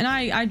somebody. And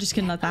I just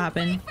couldn't let that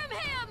happen.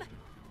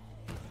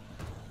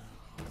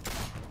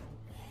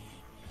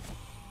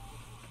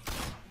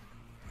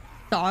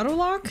 The auto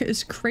lock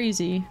is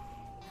crazy.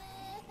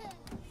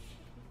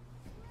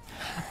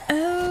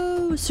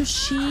 Oh, Oh, so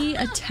she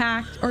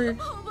attacked, or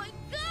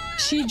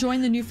she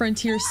joined the New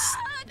Frontiers.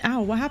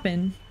 Ow, what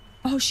happened?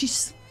 Oh,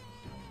 she's...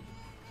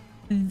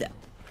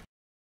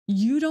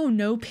 You don't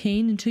know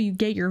pain until you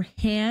get your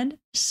hand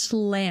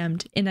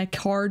slammed in a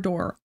car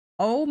door.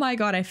 Oh my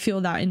god, I feel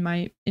that in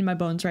my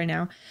bones right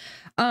now.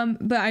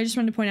 But I just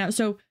wanted to point out,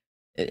 so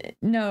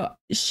no,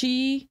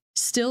 she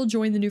still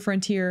joined the New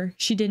Frontier.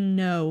 She didn't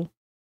know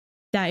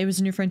that it was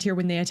a New Frontier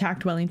when they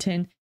attacked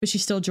Wellington, but she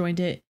still joined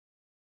it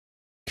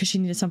because she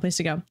needed someplace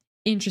to go.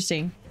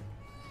 Interesting.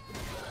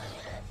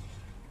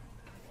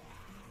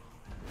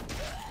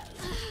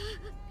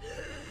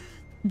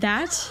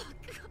 That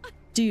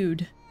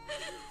dude.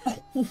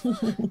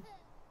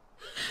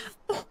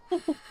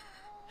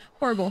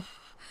 Horrible.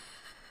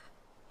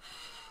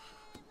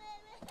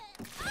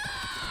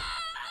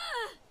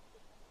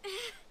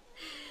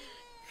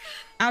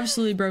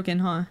 Absolutely broken,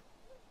 huh?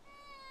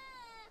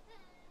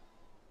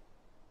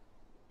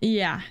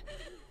 Yeah.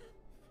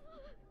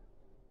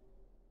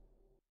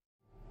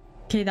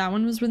 Okay, that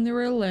one was when they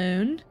were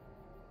alone.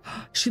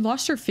 She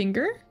lost her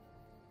finger?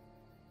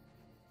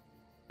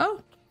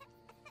 Oh.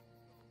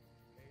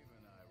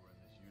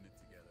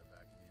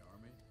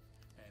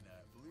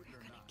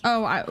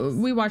 Oh,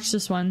 we watched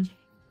this one.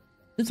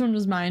 This one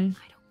was mine.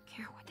 I don't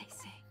care what they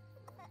say.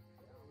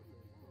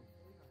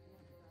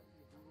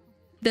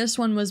 This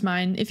one was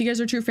mine. If you guys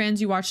are true fans,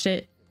 you watched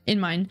it in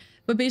mine.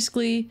 But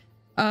basically,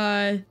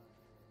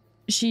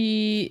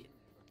 she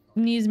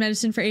needs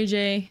medicine for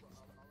AJ.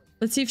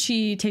 Let's see if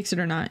she takes it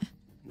or not.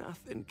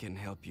 Nothing can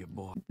help you,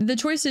 boy. The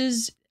choice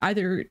is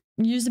either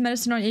use the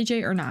medicine on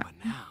AJ or not.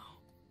 But now,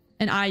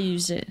 And I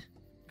used it.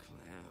 Clem,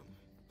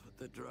 put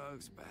the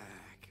drugs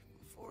back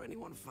before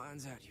anyone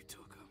finds out you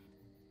took them.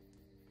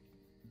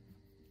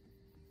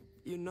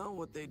 You know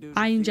what they do to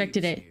I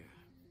injected thieves it. here.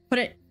 Put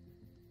it.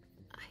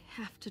 I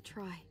have to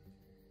try.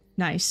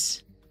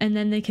 Nice. And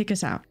then they kick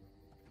us out.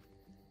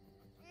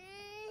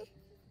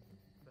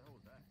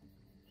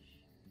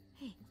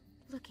 Hey,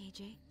 look,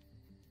 AJ.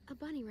 A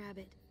bunny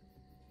rabbit.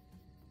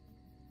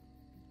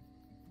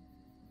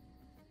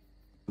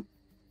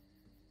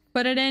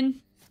 Put it in.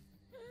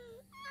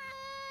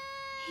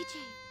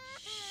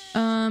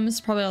 AJ. It's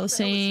probably all the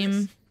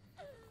same.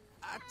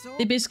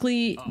 They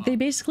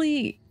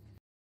basically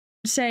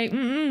say,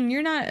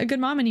 you're not a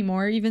good mom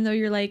anymore, even though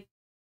you're like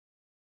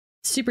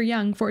super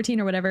young, 14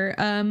 or whatever.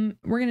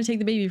 We're gonna take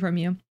the baby from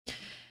you.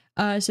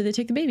 So they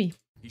take the baby.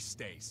 He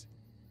stays.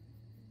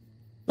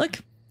 Look,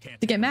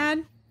 they get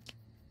mad,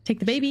 take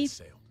the baby.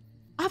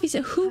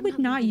 Obviously, who would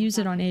not use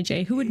it on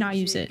AJ? Who would not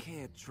use it?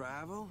 Can't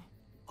travel.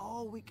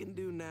 All we can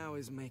do now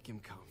is make him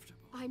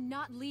comfortable. I'm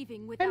not leaving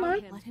Come without on.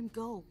 him. Let him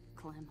go,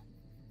 Clem.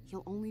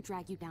 He'll only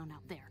drag you down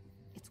out there.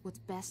 It's what's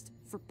best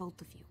for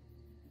both of you.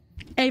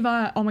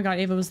 Ava, oh my god,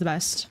 Ava was the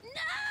best. No!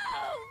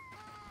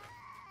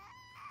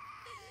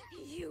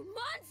 You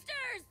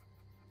monsters!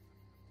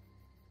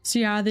 So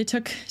yeah, they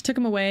took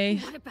him away.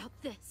 What about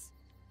this?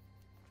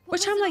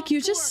 Which I'm like, you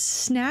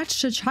just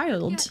snatched a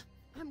child.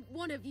 I'm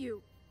one of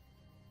you.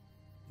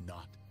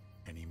 Not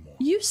anymore.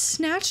 You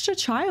snatched a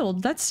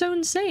child. That's so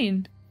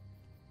insane.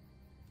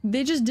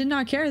 They just did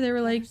not care. They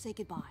were Let like, her say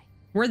goodbye.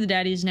 we're the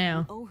daddies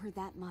now. Owe her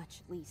that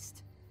much, at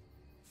least.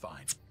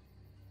 Fine.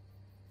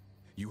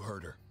 You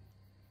heard her.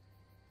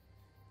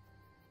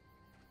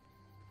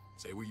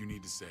 Say what you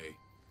need to say,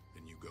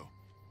 then you go.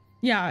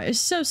 Yeah, it's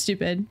so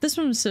stupid. This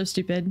one was so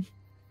stupid.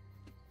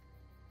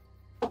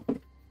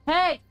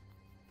 Hey!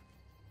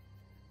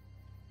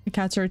 The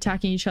cats are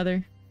attacking each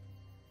other.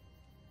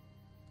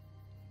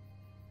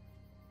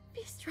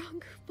 Be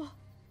stronger, Bob.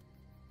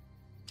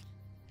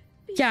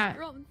 Be Yeah,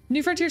 strong.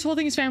 New Frontier's whole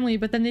thing is family,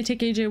 but then they take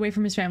AJ away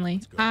from his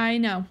family. I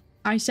know.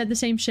 I said the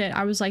same shit.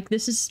 I was like,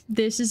 this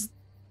is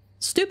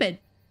stupid.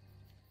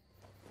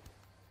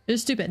 It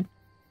was stupid.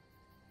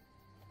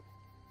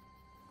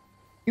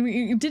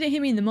 It didn't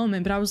hit me in the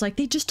moment, but I was like,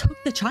 they just took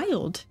the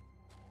child.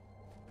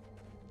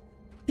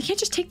 They can't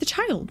just take the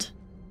child.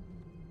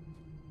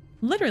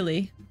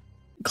 Literally.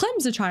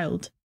 Clem's a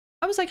child.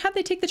 I was like, how'd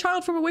they take the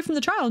child from away from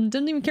the child and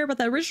didn't even care about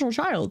the original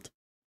child?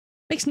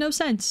 Makes no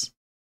sense.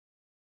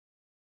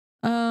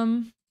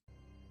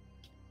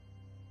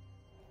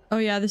 Oh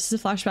yeah, this is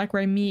a flashback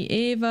where I meet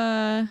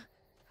Ava.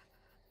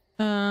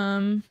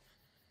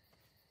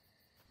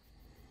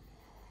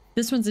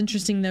 This one's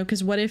interesting though,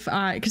 because what if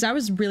because I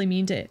was really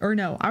mean to, or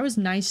no, I was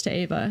nice to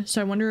Ava.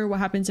 So I wonder what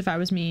happens if I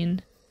was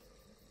mean.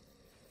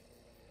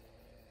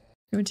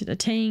 Go into the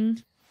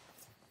Tang.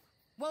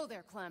 Whoa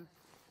there, Clem.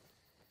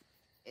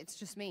 It's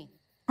just me.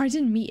 I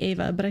didn't meet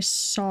Ava, but I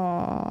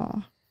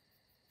saw.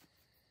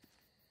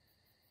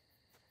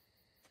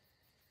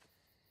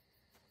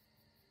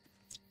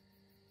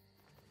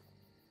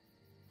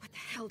 What the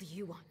hell do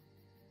you want?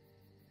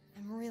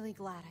 I'm really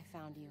glad I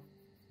found you.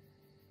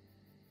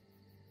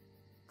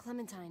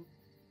 Clementine,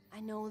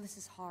 I know this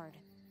is hard.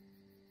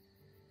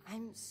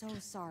 I'm so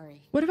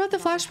sorry. What about the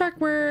about what flashback happened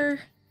to where... AJ.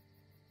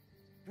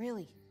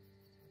 Really,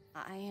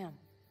 I am.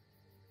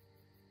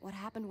 What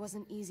happened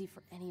wasn't easy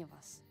for any of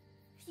us.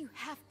 You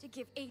have to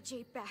give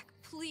AJ back,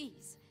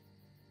 please.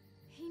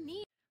 He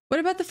needs. What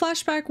about the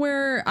flashback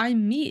where I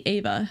meet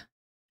Ava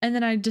and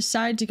then I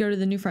decide to go to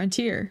the New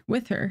Frontier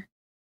with her?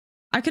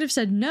 I could have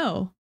said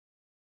no.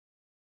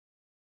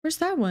 Where's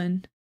that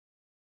one?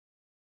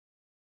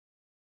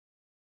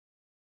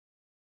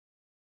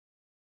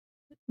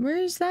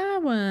 Where's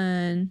that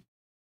one?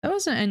 That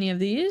wasn't any of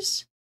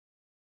these.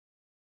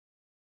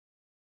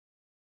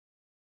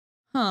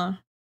 Huh.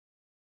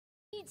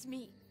 Needs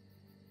me.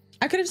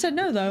 I could have said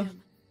no, though.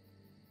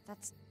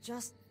 That's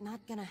just not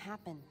gonna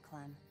happen,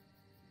 Clem.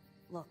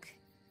 Look,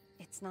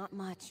 it's not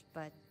much,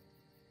 but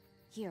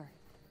here.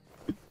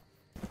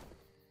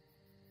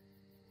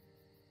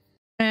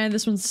 And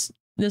this one's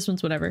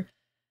whatever.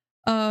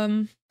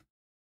 Clem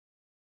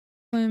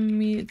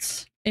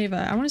meets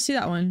Ava. I want to see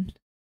that one.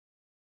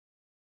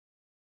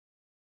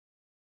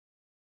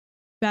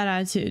 Bad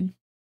attitude.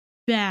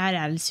 Bad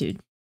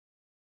attitude.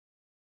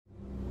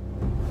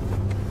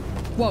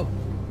 Whoa.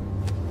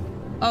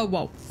 Oh,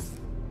 whoa.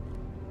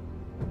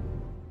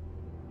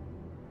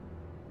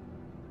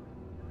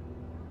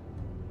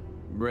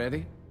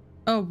 Ready?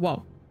 Oh,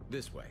 whoa.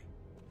 This way.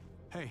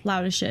 Hey.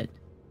 Loud as shit.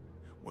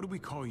 What do we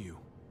call you?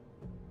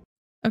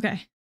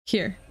 Okay,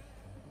 here.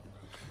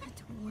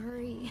 Don't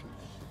worry.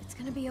 It's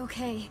gonna be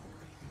okay.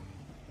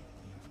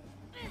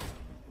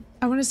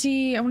 I want to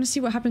see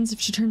what happens if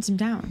she turns him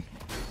down.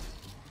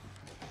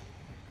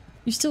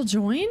 You still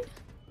join?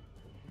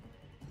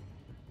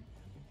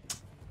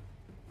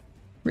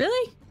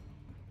 Really?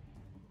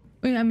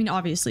 I mean,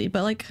 obviously,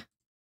 but like...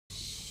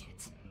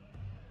 Shit.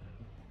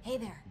 Hey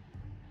there.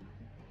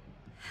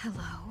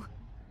 Hello.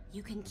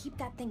 You can keep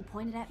that thing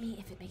pointed at me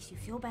if it makes you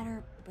feel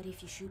better, but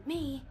if you shoot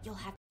me, you'll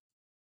have...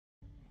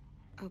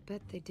 I'll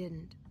bet they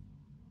didn't.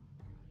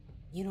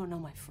 You don't know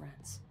my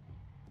friends.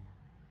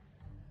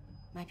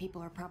 My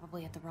people are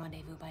probably at the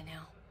rendezvous by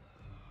now.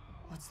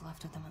 What's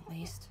left of them, at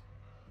least.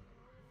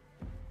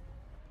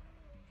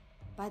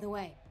 By the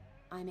way,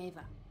 I'm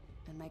Ava,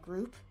 and my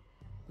group,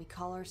 we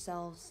call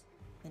ourselves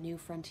the New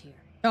Frontier.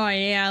 Oh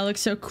yeah, I look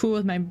so cool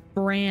with my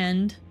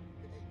brand.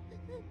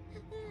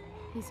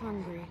 He's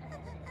hungry.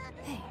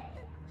 Hey.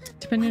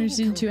 Depending on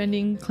season 2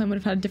 ending, Clem would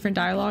have had a different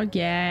dialogue.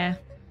 Yeah,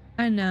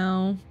 I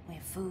know. We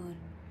have food,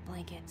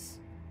 blankets,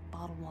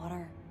 bottled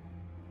water.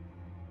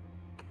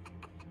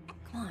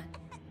 Come on,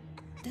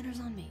 dinner's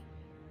on me.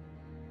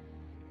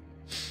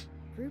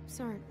 Groups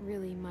aren't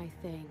really my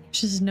thing.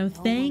 She says no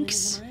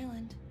thanks. An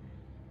island.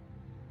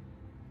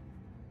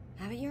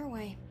 Have it your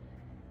way.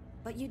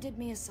 But you did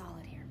me a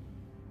solid here.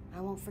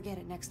 I won't forget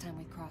it next time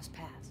we cross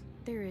paths.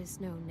 There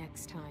is no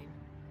next time.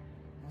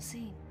 We'll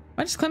see.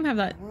 Why does Clem have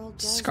that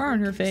scar on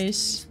her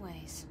face?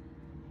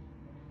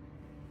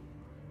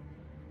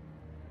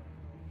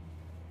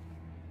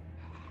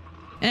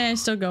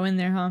 Still go in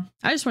there, huh?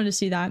 I just wanted to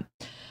see that.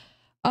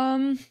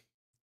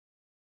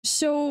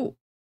 So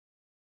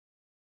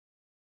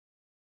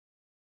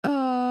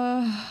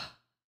I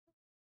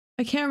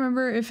can't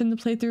remember if in the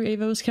playthrough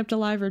Ava was kept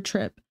alive or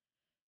Trip.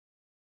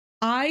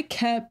 I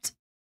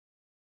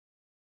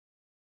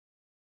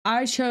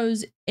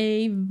chose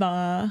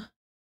Ava.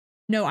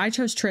 No, I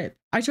chose Trip.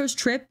 I chose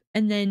Trip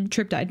and then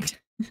Trip died.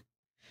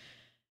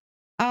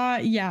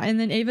 Yeah, and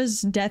then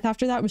Ava's death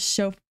after that was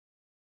so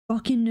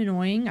fucking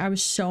annoying. I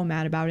was so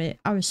mad about it.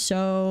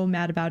 So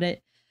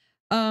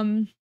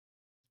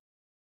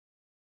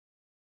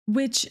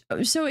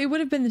it would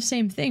have been the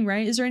same thing,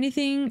 right? Is there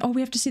anything? Oh,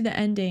 we have to see the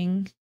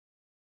ending.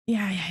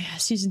 Yeah.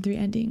 Season 3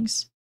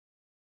 endings.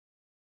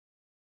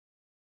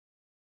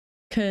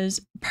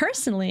 Because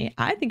personally,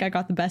 I think I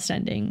got the best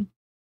ending.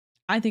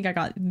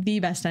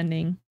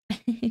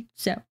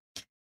 So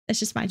that's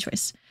just my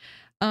choice.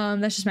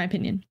 That's just my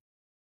opinion.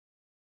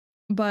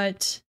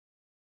 But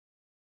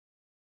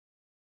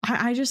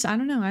I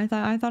don't know. I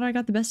thought I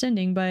got the best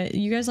ending, but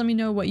you guys let me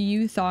know what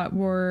you thought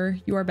were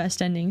your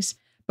best endings.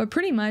 But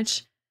pretty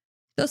much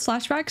those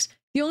flashbacks,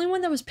 the only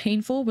one that was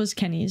painful was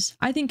Kenny's.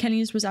 I think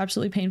Kenny's was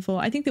absolutely painful.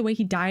 I think the way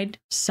he died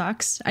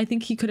sucks. I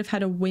think he could have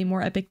had a way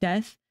more epic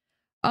death.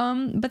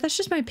 But that's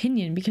just my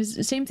opinion,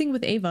 because same thing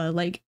with Ava.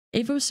 Like,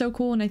 Ava was so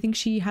cool, and I think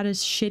she had a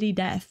shitty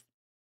death.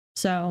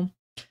 So,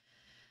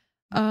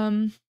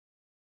 The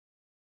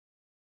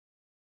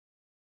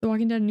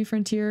Walking Dead New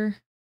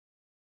Frontier.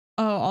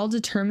 Oh, I'll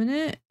determine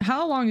it.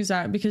 How long is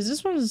that? Because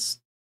this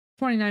one's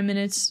 29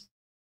 minutes.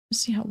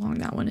 Let's see how long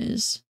that one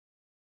is.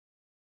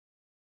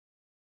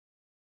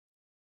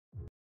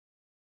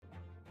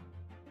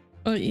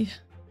 Oh, yeah.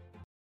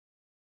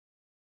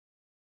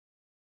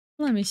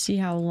 Let me see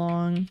how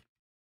long.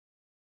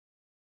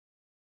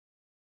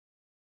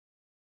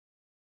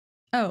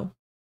 Oh.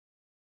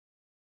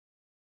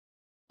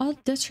 All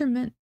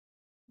detriment.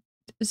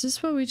 Is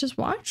this what we just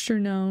watched or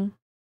no?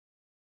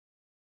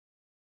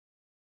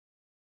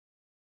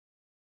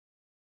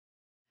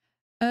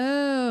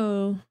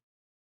 Oh.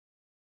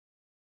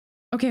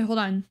 Okay, hold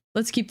on.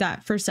 Let's keep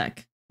that for a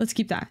sec. Let's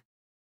keep that.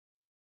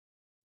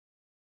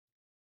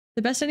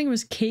 The best ending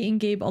was Kate and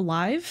Gabe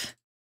alive.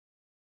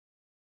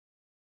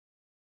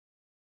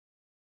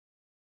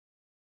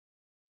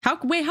 How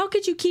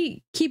could you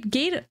keep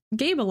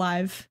Gabe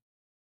alive?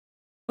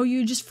 Oh,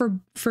 you just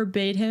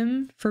forbade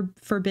him from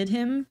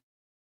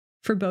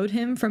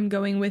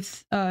going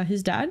with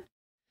his dad?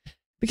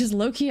 Because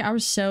low-key, I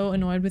was so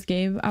annoyed with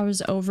Gabe. I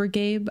was over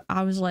Gabe.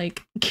 I was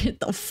like, get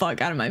the fuck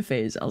out of my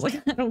face. I was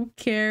like, I don't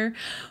care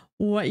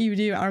what you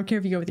do. I don't care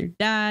if you go with your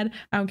dad.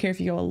 I don't care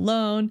if you go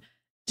alone.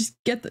 Just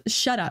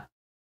shut up.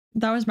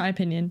 That was my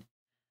opinion.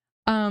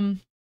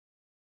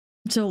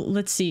 So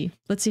let's see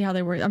how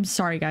they work. I'm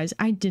sorry, guys.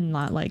 I did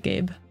not like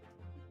Gabe.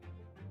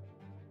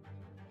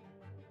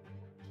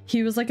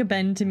 He was like a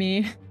Ben to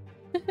me.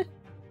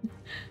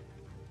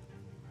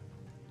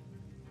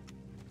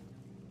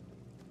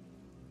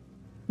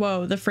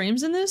 Whoa, the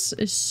frames in this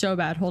is so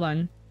bad. Hold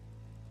on.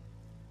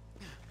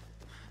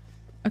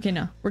 Okay,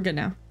 no, we're good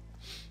now.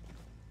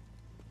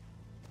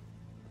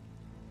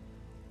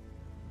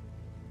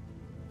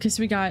 Because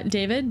we got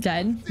David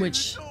dead,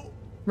 which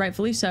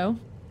rightfully so.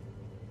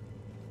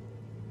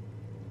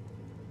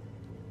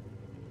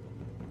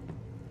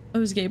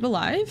 Oh, is Gabe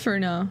alive or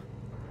no?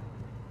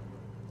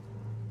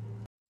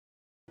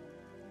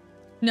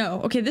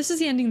 No, okay, this is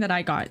the ending that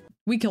I got.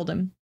 We killed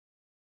him.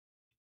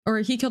 Or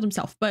he killed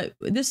himself, but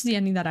this is the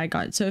ending that I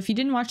got. So if you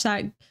didn't watch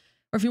that, or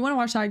if you want to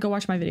watch that, go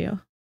watch my video,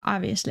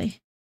 obviously.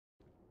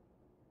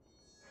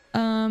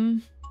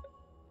 Oh,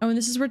 and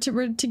this is where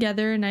we're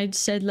together, and I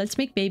said, let's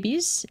make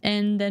babies,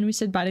 and then we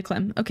said bye to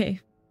Clem. Okay.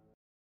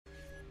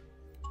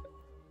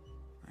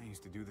 I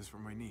used to do this for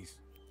my niece.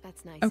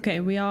 That's nice. Okay,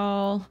 we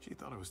all... She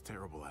thought I was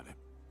terrible at it.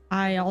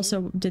 I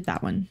also did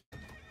that one.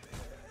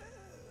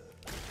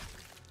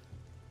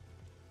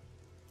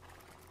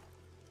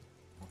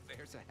 Well,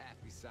 there's a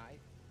happy sight.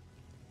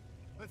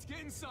 Let's get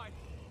inside.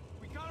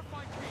 We gotta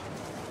find Kate.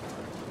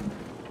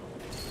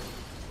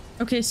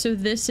 Okay, so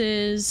this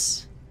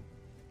is...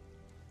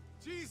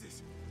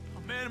 Jesus!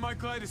 Oh, man, am I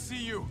glad to see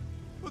you.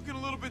 Looking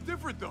a little bit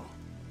different, though.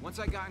 Once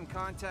I got in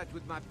contact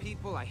with my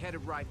people, I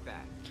headed right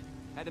back.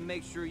 Had to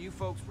make sure you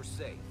folks were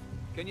safe.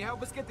 Can you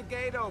help us get the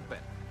gate open?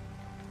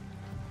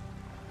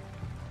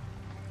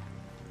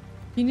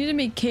 You need to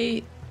make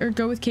Kate, or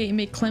go with Kate and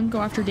make Clem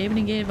go after David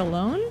and Gabe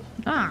alone?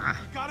 Ah.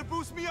 You gotta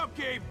boost me up,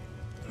 Gabe.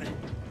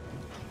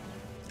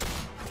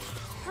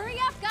 Hurry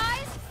up,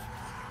 guys!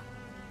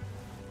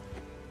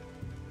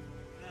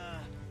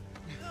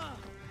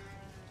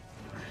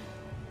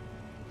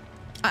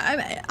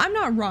 I'm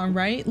not wrong,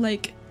 right?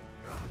 Like,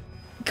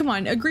 come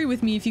on, agree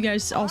with me if you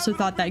guys also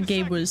thought that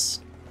Gabe was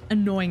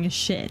annoying as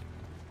shit.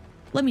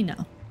 Let me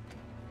know.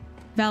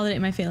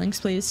 Validate my feelings,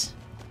 please.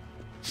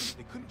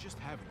 They couldn't just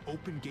have an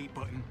open gate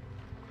button.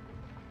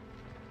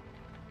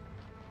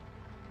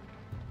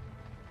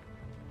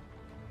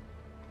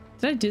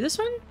 Did I do this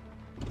one?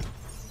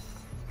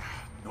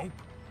 Nope.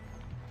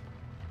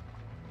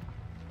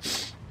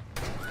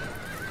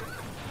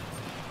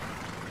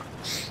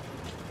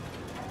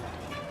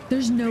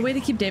 There's no way to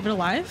keep David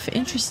alive?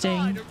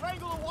 Interesting.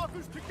 Wrangle the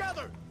walkers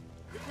together.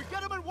 If we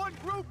get them in one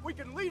group, we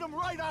can lead them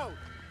right out.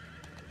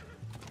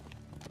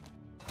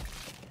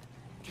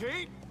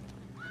 Kate?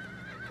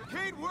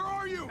 Kate, where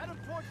are you? Head them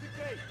towards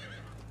the gate.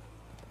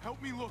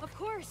 Help me look. Of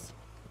course.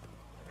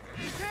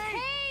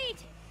 Kate!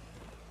 Kate!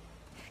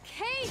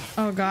 Kate!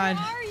 Oh god.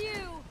 Where are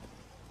you?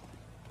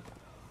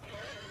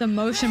 The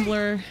motion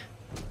blur.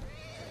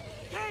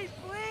 Kate,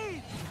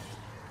 please!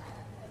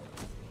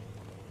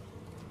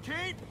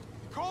 Kate,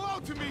 call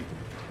out to me.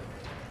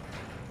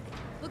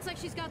 Looks like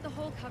she's got the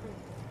hole covered.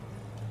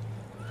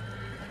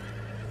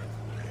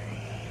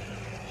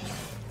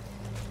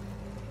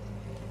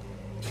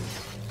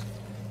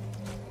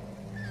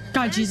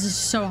 God, Jesus is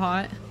so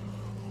hot.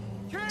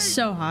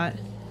 So hot.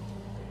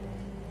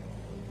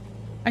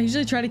 I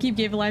usually try to keep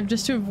Gabe alive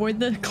just to avoid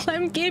the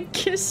Clem Gabe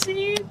kiss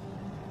scene.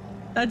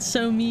 That's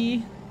so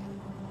me.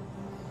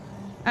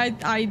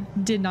 I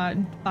did not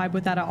vibe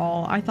with that at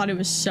all. I thought it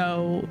was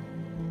so...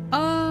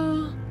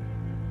 No.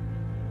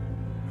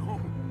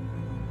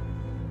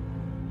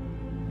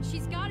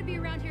 She's got to be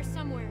around here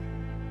somewhere.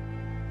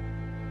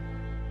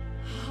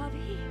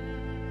 Javi?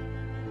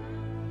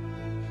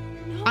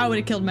 No. I would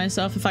have killed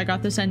myself if I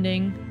got this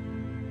ending.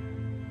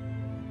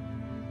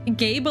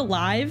 Gabe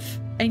alive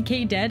and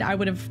Kate dead, I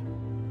would have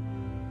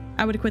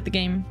quit the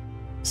game.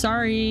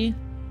 Sorry.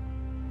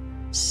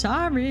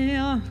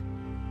 Sorry.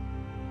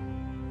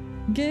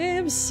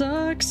 Gabe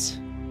sucks.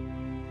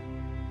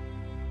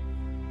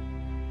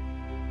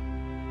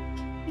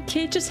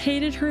 Kate just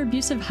hated her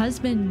abusive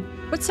husband.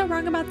 What's so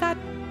wrong about that?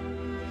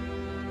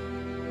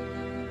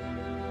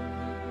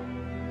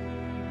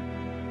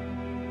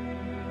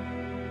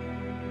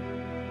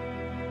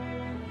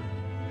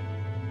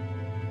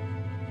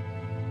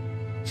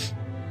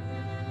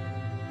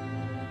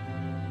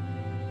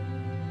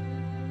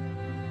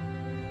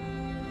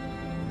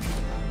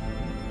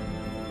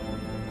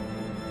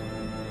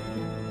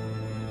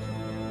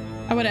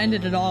 I would have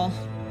ended it all.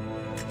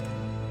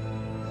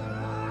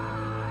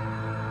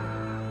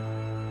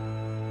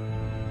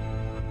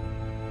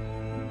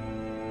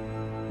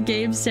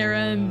 Gabe, Sarah,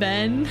 and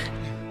Ben.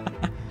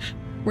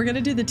 We're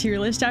gonna do the tier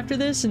list after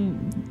this,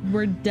 and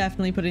we're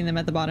definitely putting them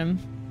at the bottom.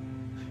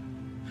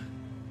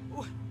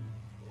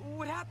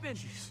 What happened?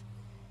 Jeez.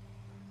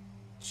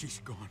 She's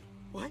gone.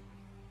 What?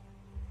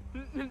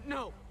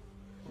 No.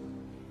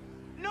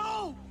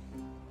 No!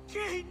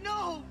 Kate,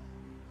 no!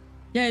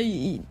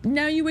 Yeah,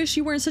 now you wish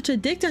you weren't such a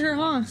dick to her,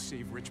 huh?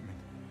 Save Richmond.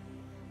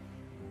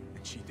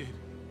 And she did.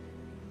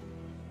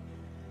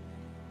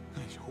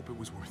 I hope it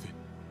was worth it.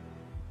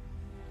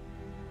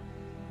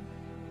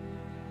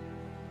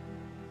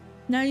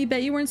 Now you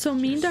bet you weren't so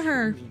mean to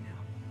her.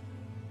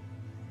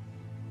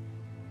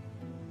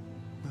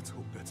 Let's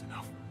hope that's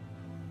enough.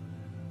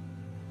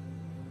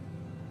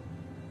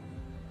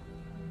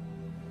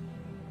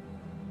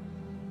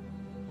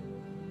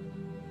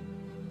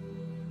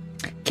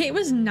 Kate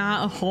was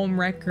not a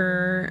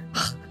homewrecker.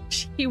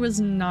 She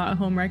was not a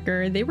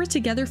homewrecker. They were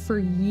together for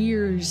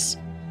years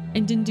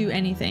and didn't do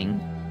anything.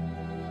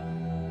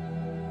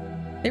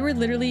 They were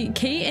literally,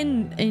 Kate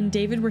and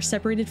David were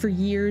separated for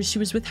years. She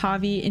was with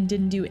Javi and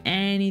didn't do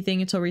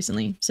anything until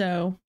recently.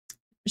 So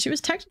she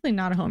was technically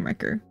not a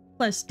homewrecker.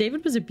 Plus,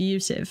 David was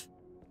abusive.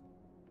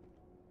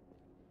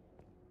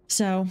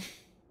 So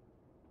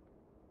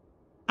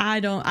I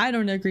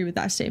don't agree with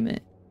that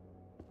statement.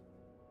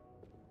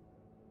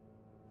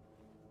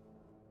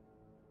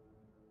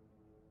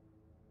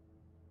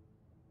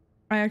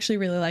 I actually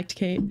really liked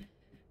Kate.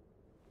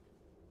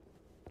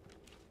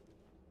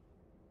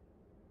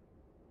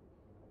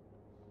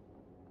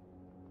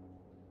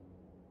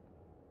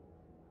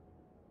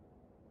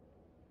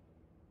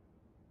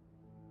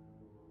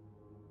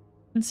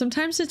 And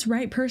sometimes it's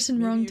right person,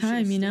 Maybe wrong you time,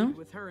 should've you know? stayed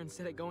with her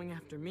instead of going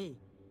after me.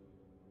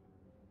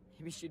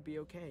 Maybe she'd be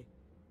okay.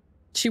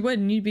 She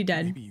wouldn't, you'd be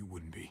dead. Maybe you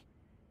wouldn't be.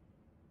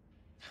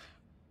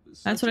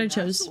 That's what I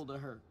chose. To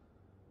her.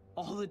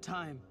 All the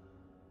time.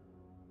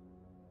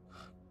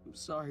 I'm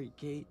sorry,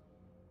 Kate.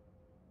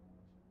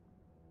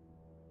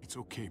 It's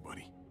okay,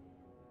 buddy.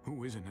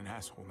 Who isn't an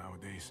asshole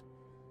nowadays?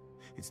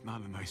 It's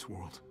not a nice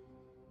world.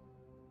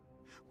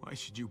 Why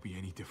should you be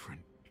any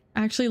different?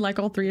 I actually like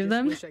all three of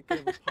them. Wish I could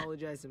have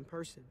apologized in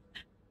person.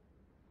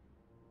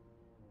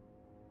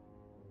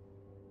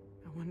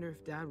 I wonder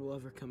if Dad will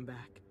ever come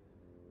back.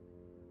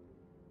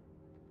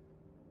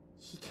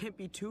 He can't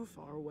be too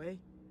far away.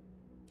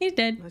 He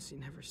did. Unless he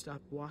never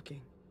stopped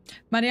walking.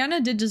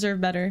 Mariana did deserve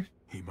better.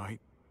 He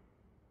might.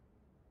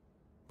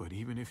 But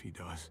even if he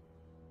does,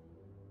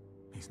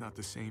 he's not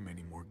the same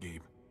anymore,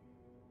 Gabe.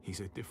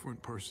 He's a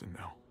different person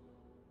now.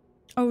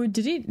 Oh,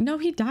 did he? No,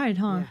 he died,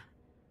 huh? Yeah.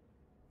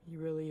 He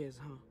really is,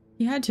 huh?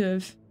 He had to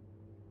have.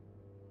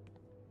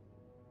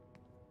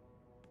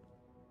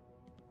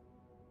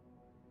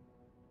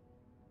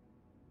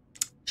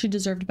 She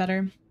deserved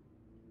better.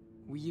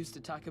 We used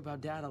to talk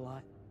about Dad a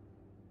lot.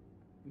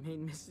 It made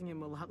missing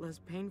him a lot less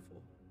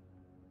painful.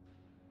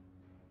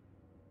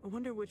 I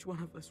wonder which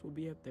one of us will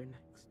be up there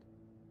next.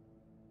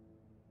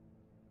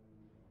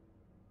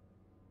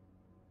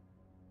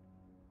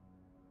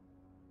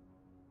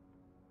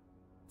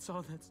 It's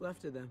all that's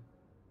left of them.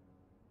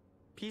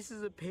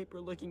 Pieces of paper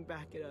looking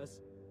back at us,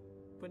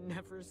 but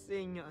never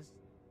seeing us.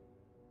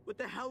 What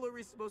the hell are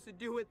we supposed to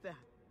do with that?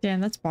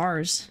 Damn, that's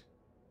bars.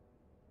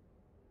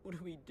 What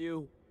do we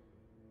do?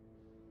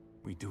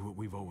 We do what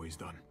we've always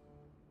done.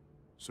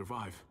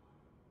 Survive.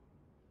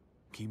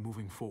 Keep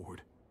moving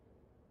forward.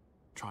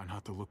 Try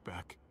not to look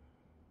back.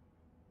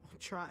 I'll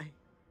try.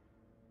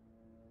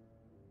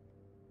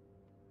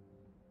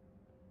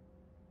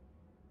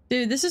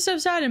 Dude, this is so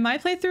sad. In my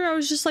playthrough, I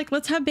was just like,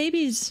 let's have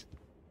babies.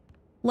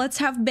 Let's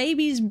have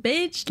babies,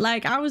 bitch.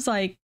 Like, I was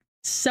like,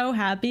 so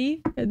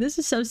happy. And this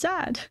is so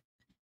sad.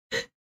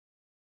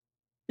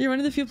 You're one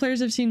of the few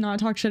players I've seen not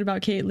talk shit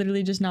about Kate,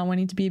 literally just not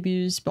wanting to be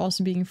abused, but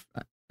also being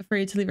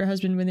afraid to leave her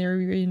husband when they were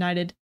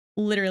reunited.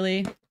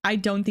 Literally, I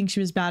don't think she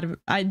was bad.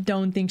 I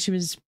don't think she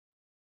was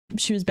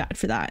bad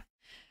for that.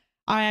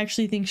 I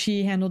actually think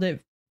she handled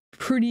it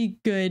pretty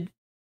good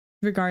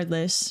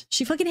regardless.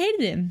 She fucking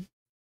hated him.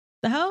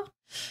 The hell?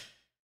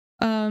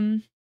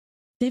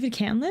 David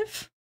can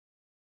live?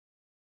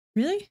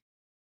 Really?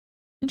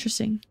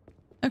 Interesting.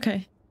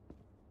 Okay.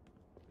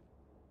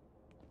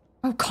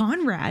 Oh,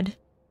 Conrad.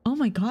 Oh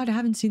my god, I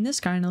haven't seen this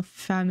guy in a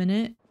fat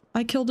minute.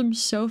 I killed him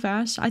so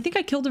fast. I think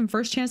I killed him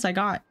first chance I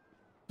got.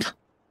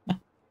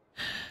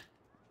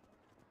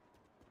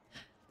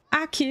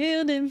 I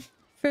killed him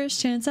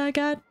first chance I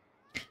got.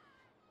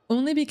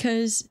 Only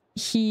because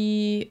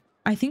he,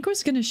 I think,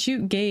 was gonna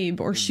shoot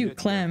Gabe or shoot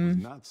Clem. Was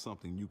not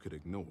something you could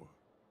ignore.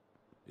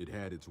 It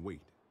had its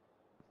weight.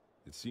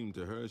 It seemed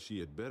to her she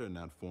had better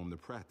not form the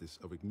practice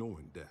of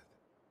ignoring death.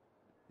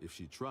 If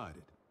she tried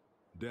it,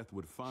 death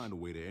would find a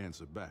way to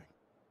answer back.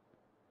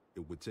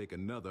 It would take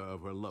another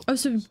of her loved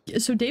ones. Oh,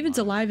 so David's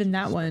alive in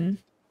that one,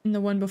 in the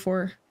one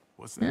before.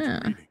 What's that you're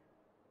reading?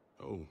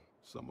 Oh,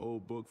 some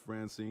old book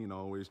Francine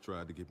always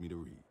tried to get me to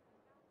read.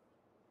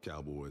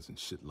 Cowboys and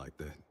shit like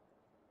that.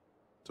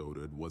 Told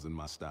her it wasn't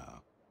my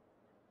style.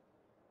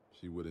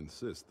 She would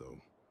insist, though.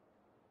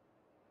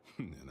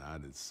 And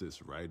I'd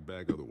insist right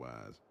back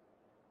otherwise.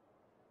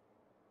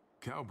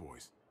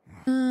 Cowboys.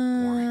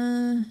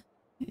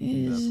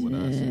 That's what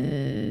I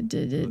said.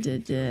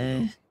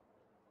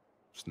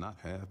 It's not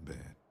half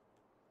bad.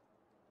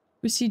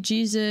 We see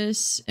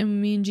Jesus,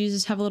 and me and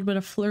Jesus have a little bit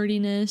of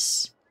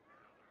flirtiness.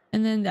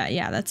 And then that,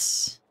 yeah,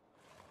 that's...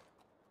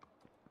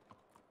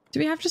 Do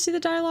we have to see the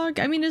dialogue?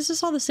 I mean, is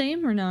this all the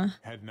same or not?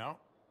 Heading out?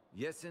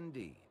 Yes,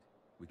 indeed.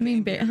 We I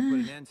mean, came here to put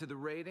an end to the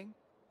raiding.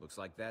 Looks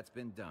like that's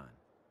been done.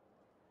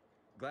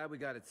 Glad we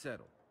got it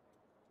settled.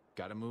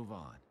 Gotta move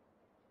on.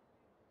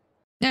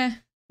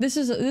 This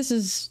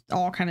is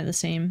all kind of the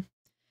same.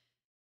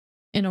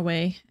 In a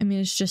way. I mean,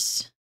 it's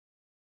just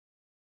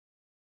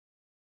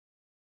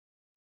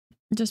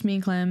me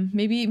and Clem.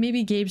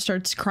 Maybe Gabe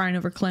starts crying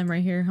over Clem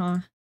right here, huh?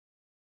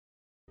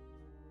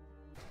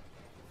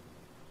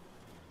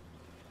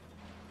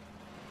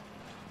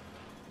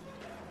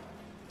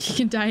 He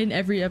can die in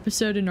every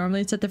episode and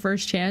normally it's at the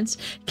first chance.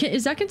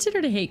 Is that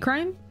considered a hate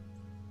crime?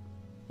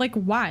 Like,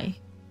 why?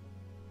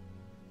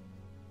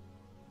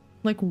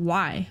 Like,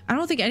 why? I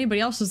don't think anybody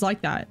else is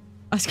like that.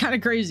 That's kind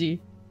of crazy.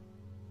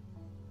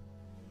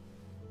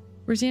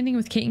 Where's the ending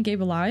with Kate and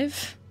Gabe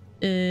alive?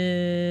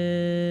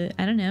 I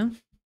don't know.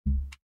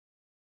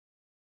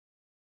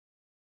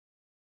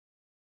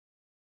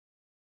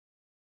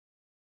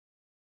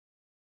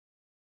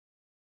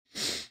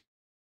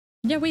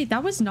 Yeah, wait,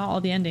 that was not all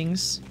the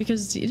endings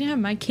because you didn't have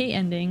my Kate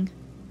ending.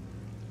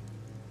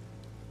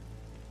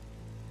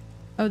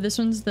 Oh, this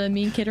one's the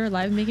me and Kate are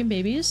alive making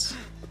babies.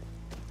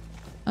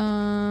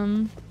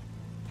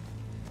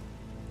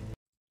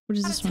 What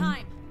is this one?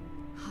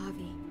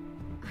 Javi,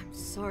 I'm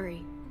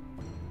sorry.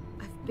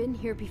 I've been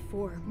here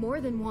before,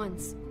 more than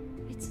once.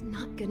 It's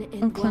not gonna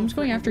end. Oh, Clem's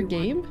well going for after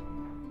everyone.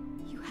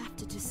 Gabe? You have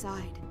to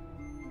decide.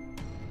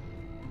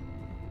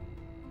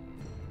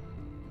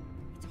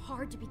 It's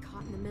hard to be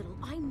caught in the middle.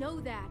 I know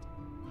that.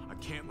 I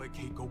can't let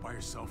Kate go by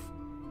herself.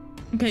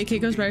 Okay,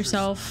 Kate goes by Dangerous.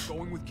 herself.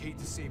 Going with Kate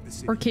to save the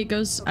city. Or Kate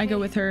goes, I go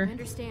with her. I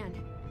understand.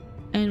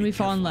 And we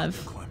fall in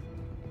love.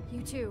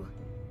 You too.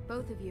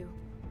 Both of you.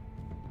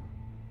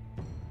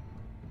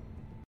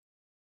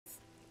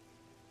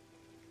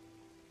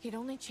 He'd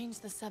only change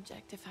the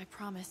subject if I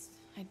promised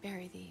I'd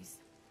bury these.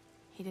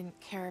 He didn't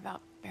care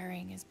about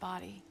burying his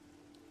body.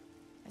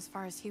 As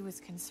far as he was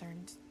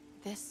concerned,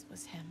 this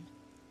was him.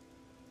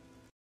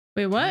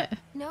 Wait, what?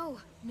 No,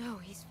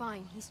 he's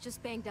fine. He's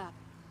just banged up.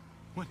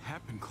 What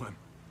happened, Clem?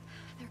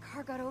 Their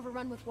car got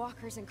overrun with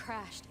walkers and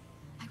crashed.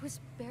 I was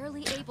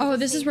barely able Oh, to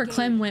this is save where Gabe.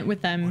 Clem went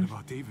with them. What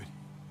about David?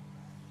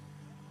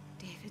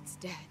 David's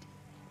dead.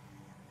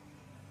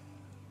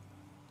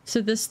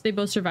 So they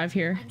both survive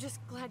here. I'm just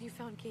glad you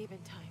found Gabe in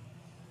time.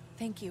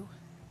 Thank you.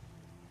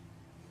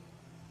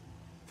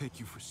 Thank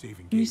you for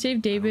saving Gabe. You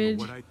saved I don't David.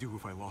 know what I'd do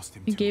if I lost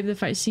him And too. Gabe, the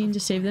fight scene to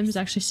save them is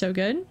actually so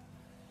good.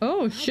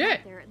 Oh, When I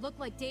shit. got there, it looked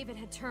like David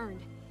had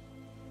turned.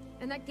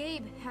 And that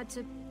Gabe had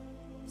to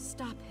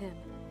stop him.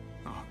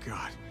 Oh,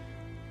 God.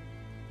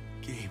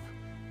 Gabe.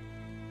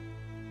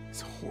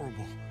 It's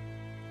horrible.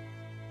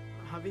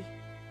 Javi?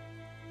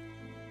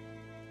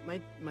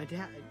 My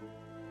dad,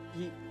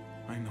 he...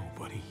 I know,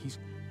 buddy. He's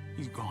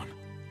gone.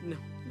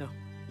 No.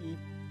 He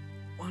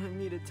wanted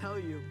me to tell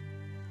you.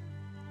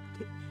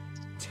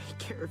 Take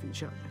care of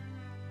each other.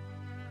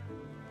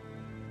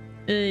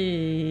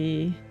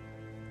 Hey.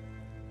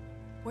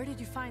 Where did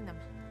you find them?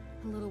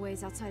 A little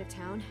ways outside of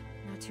town.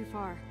 Not too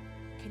far.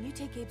 Can you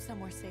take Gabe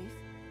somewhere safe?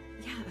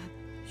 Yeah,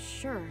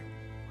 sure.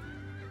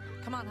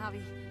 Come on,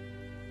 Javi.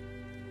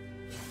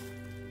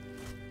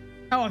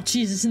 Oh,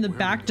 Jesus, in the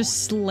back,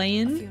 just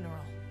slaying. Funeral.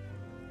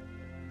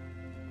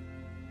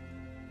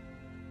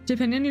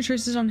 Depending on your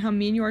choices on how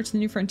mean you are to the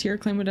new frontier,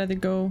 Clem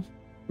would go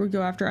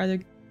after either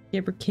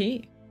Gabe or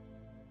Kate.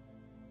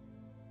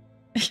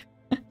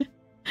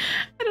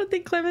 I don't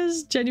think Clem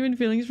has genuine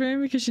feelings for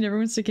him because she never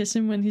wants to kiss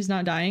him when he's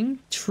not dying.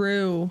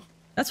 True.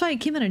 That's why it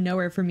came out of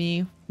nowhere for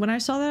me. When I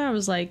saw that, I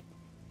was like,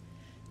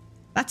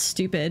 that's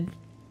stupid.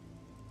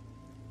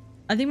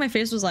 I think my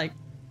face was like,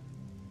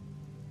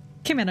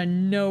 came out of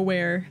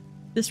nowhere.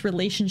 This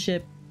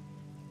relationship.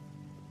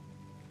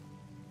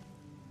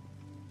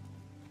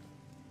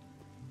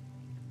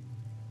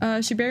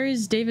 She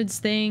buries David's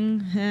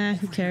thing.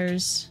 Who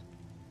cares?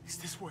 It's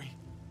this way.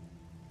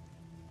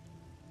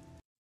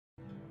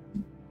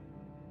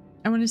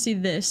 I want to see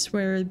this,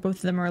 where both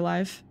of them are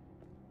alive.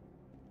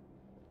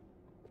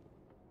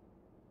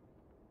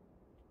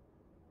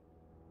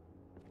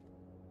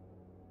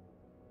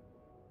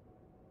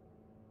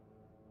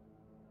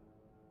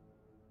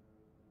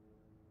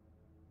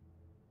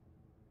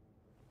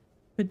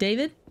 With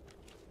David?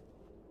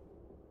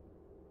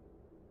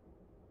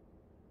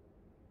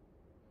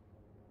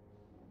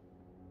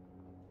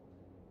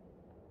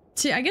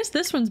 See, I guess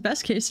this one's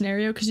best case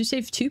scenario because you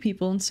saved 2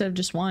 people instead of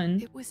just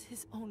 1. It was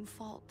his own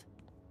fault.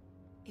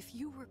 If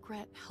you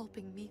regret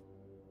helping me,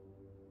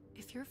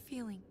 if you're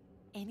feeling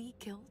any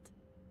guilt,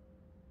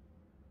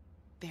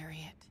 bury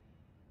it.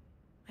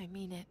 I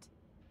mean it.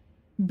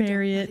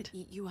 Bury Don't let it. it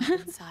eat you up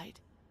inside.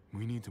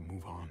 We need to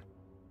move on.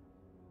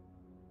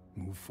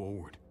 Move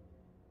forward.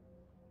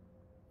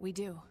 We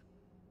do.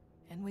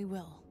 And we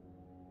will.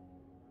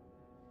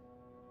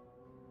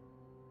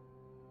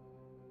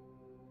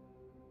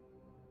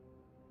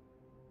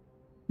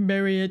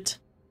 Bury it.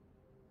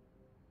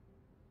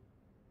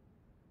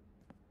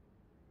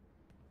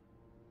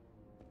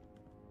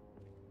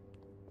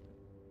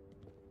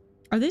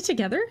 Are they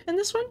together in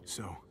this one?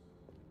 So,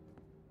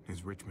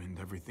 is Richmond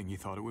everything you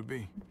thought it would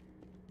be?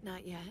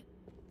 Not yet.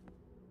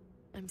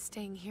 I'm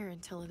staying here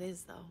until it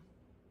is, though.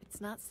 It's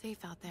not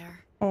safe out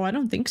there. Oh, I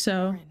don't think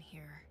so. Or in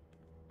here.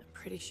 I'm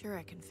pretty sure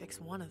I can fix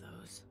one of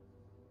those.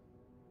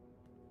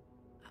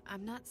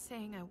 I'm not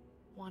saying I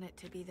want it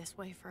to be this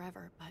way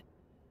forever, but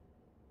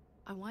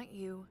I want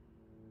you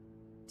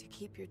to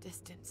keep your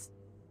distance.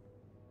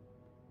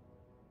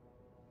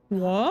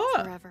 What?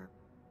 Not forever,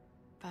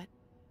 but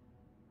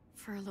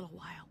for a little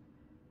while.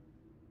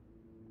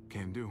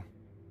 Can do.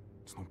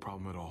 It's no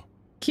problem at all.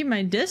 Keep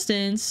my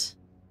distance.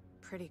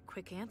 Pretty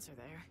quick answer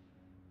there.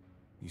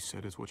 You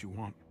said it's what you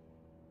want.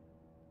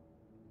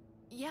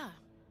 Yeah.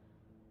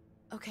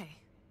 Okay.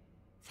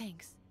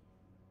 Thanks.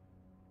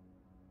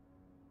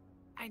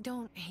 I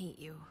don't hate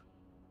you,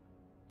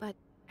 but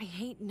I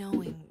hate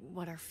knowing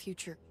what our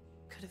future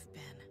could have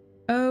been.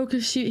 Oh,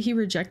 because he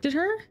rejected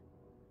her?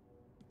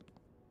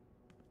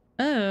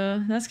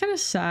 Oh, that's kind of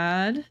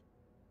sad.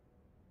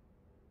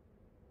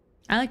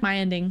 I like my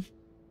ending.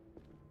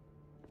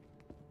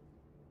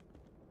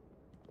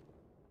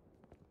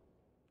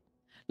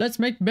 Let's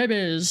make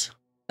babies.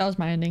 That was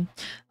my ending.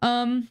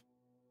 Can't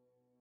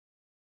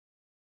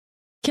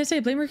say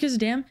I blame her because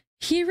damn,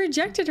 he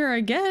rejected her,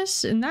 I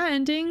guess, in that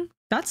ending.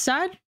 That's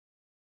sad.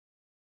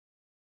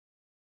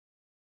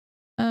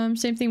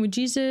 Same thing with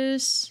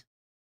Jesus.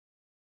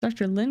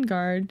 Dr.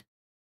 Lingard.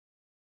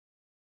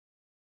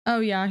 Oh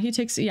yeah, he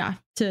takes, yeah,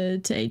 to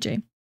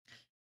AJ.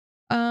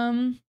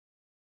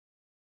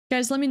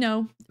 Guys, let me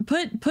know.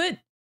 Put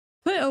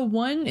a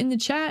 1 in the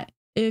chat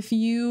if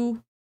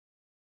you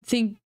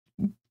think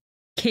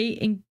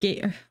Kate and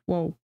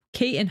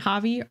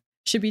Javi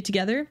should be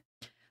together.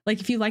 Like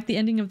if you like the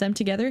ending of them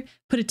together.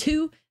 Put a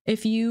 2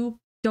 if you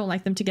don't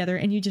like them together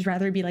and you just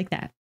rather it be like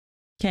that.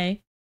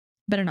 Okay?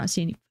 Better not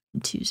see any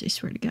 2s, I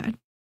swear to God.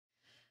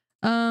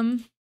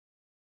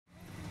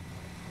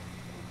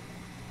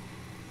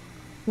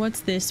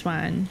 What's this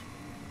one?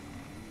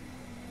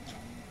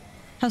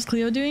 How's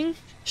Cleo doing?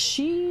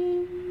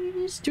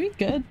 She's doing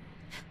good.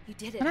 You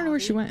did it. I don't know where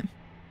she went.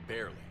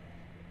 Barely.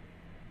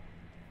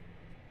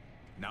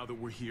 Now that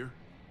we're here,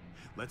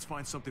 let's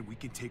find something we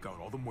can take out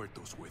all the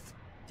muertos with.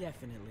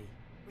 Definitely.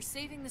 We're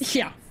saving the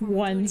Yeah,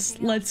 ones.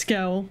 Let's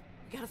go.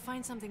 We gotta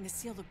find something to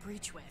seal the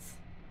breach with.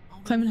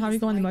 Clem and Javi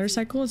go on the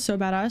motorcycle. It's so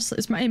badass.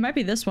 It might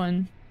be this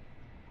one.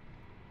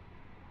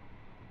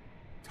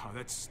 Oh,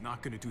 that's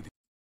not gonna do the.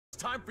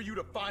 It's time for you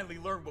to finally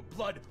learn what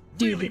blood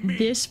Dude, really means.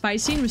 this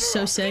fight scene was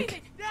so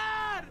sick.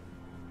 Dad!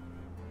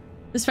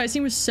 This fight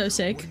scene was so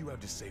sick. What do you have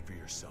to say for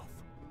yourself,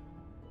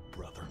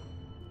 brother?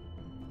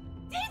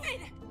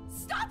 David!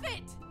 Stop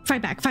it!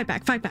 Fight back, fight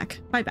back, fight back,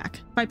 fight back,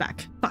 fight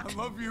back. Fuck. I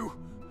love you.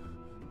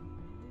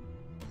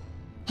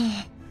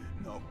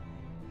 No.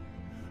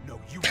 No,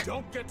 you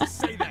don't get to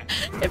say that.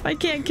 If I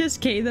can't kiss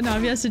Kate, then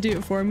Navi has to do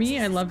it for me.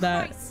 I love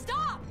that. Christ,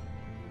 stop!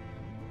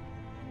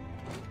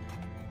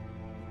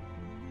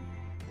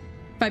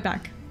 Fight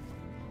back.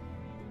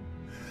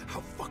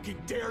 How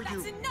fucking dare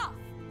you? That's enough!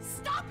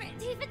 Stop it!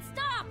 David,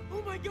 stop!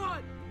 Oh my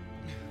god!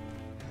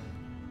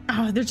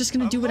 Oh, they're just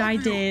gonna do what I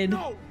did.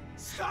 No!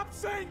 Stop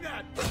saying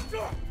that!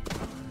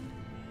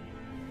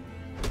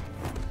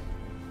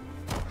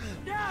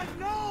 Dad,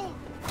 no!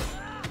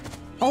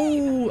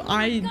 Oh,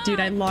 dude,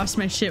 I lost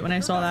my shit when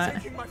I saw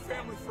that. Taking my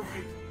family from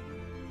me.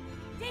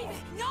 David,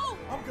 no!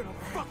 I'm gonna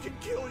fucking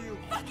kill you.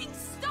 Fucking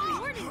stop!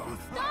 Gordon,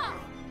 stop!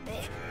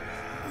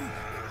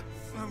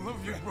 I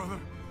love you, brother.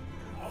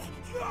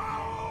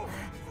 No!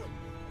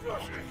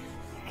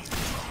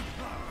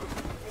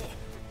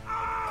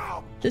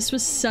 This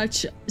was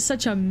such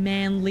a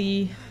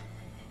manly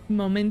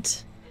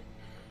moment.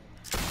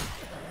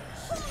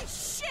 Holy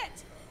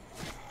shit!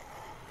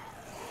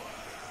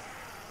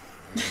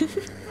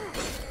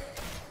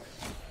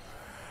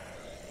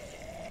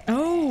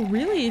 Oh,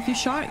 really? If you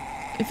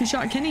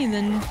shot Kenny,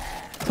 then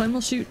Clem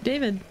will shoot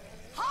David.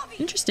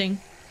 Interesting.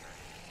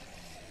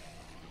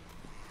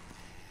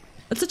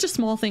 That's such a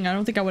small thing. I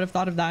don't think I would have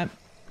thought of that.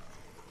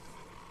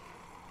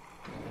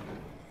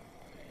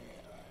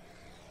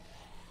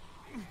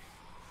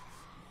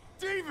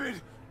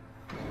 David!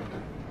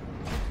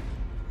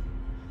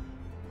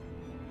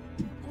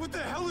 What the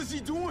hell is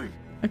he doing?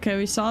 Okay,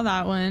 we saw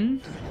that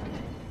one.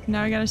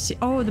 Now I gotta see.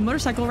 Oh, the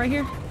motorcycle right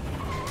here.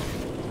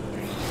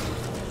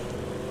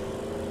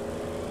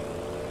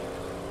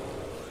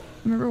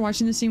 I remember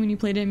watching the scene when you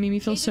played it. It made me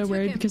feel so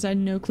weird because I had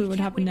no clue what would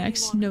happen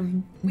next.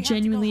 No,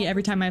 genuinely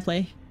every time I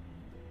play.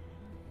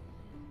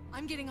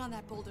 I'm getting on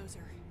that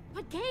bulldozer.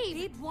 But Gabe!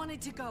 Gabe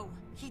wanted to go.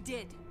 He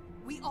did.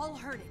 We all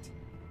heard it.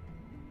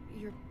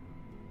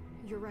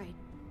 You're right.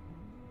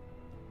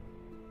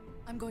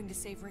 I'm going to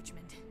save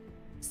Richmond.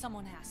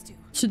 Someone has to.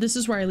 So this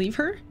is where I leave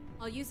her?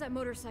 I'll use that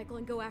motorcycle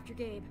and go after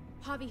Gabe.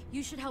 Javi,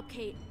 you should help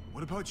Kate.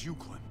 What about you,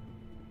 Clem?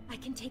 I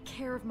can take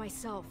care of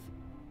myself.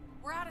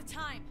 We're out of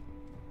time.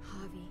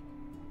 Javi,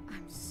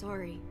 I'm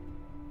sorry.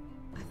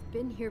 I've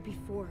been here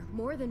before,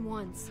 more than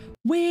once.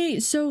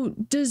 Wait, so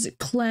does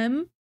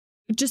Clem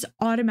just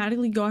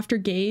automatically go after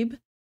Gabe?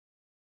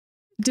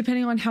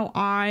 Depending on how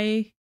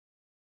I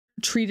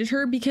treated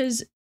her,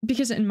 because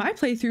in my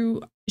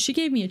playthrough, she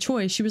gave me a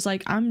choice. She was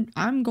like,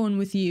 I'm going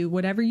with you.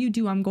 Whatever you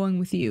do, I'm going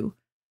with you.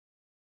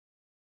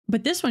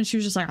 But this one, she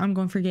was just like, I'm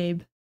going for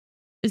Gabe.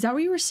 Is that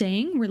what you were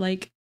saying? Where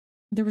like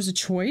there was a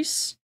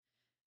choice?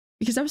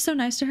 Because I was so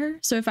nice to her.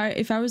 So if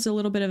I was a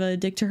little bit of a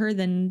dick to her,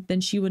 then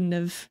she wouldn't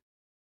have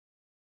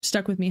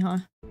stuck with me, huh?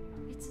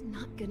 It's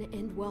not gonna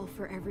end well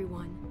for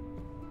everyone.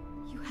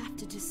 You have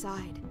to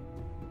decide.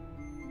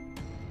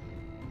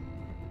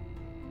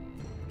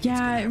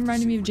 Yeah, it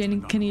reminded me of Jane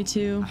and Kenny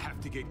too. I have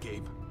to get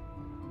Gabe.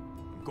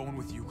 I'm going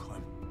with you,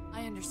 Clem.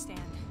 I understand.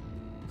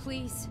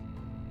 Please,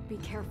 be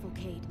careful,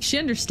 Cade. She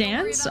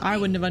understands? I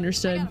wouldn't have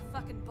understood. I got a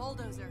fucking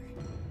bulldozer.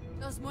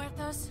 Those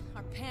muertos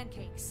are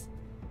pancakes.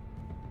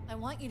 I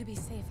want you to be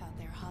safe out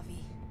there,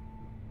 Javi.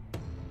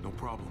 No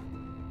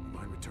problem.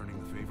 Mind returning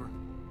the favor?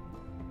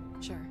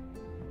 Sure.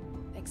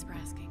 Thanks for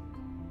asking.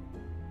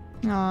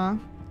 Aw.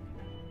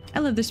 I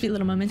love their sweet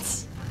little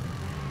moments.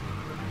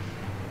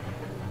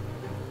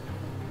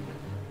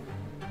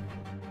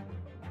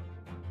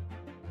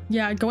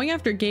 Yeah, going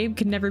after Gabe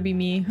could never be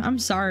me. I'm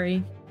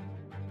sorry.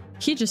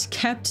 He just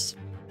kept...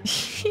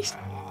 he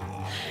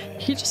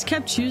just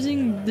kept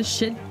choosing the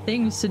shit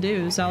things to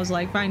do. So I was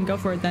like, fine, go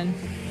for it then.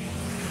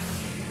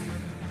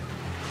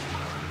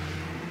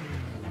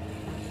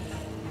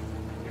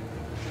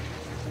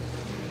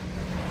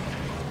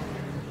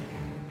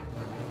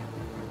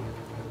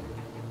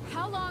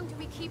 How long do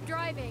we keep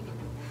driving?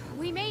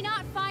 We may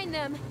not find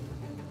them.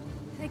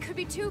 They could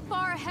be too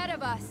far ahead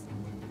of us.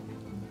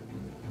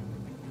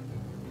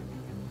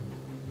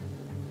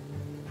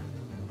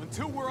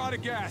 Until we're out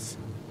of gas,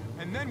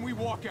 and then we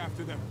walk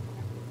after them.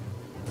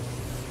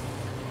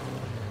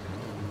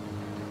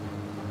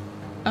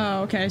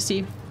 Oh, okay, I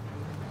see.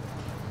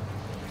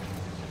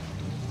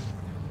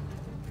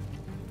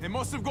 They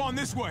must have gone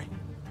this way.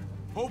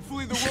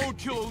 Hopefully the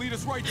roadkill will lead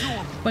us right to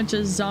them. Bunch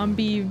of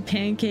zombie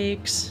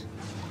pancakes.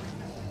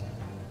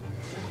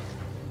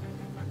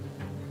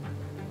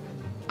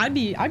 I'd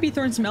be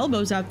throwing some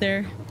elbows out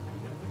there.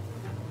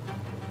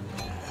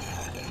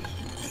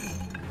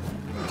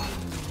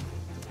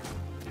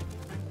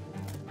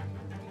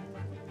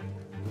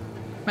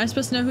 Am I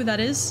supposed to know who that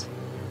is?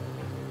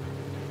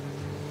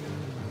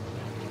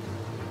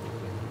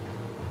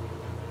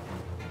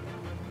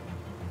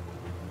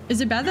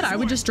 Is it bad that I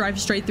would just drive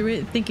straight through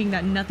it thinking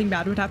that nothing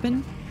bad would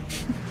happen?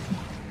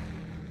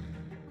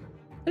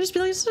 I'd just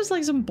be like, it's just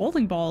like some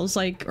bowling balls,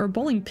 like, or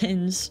bowling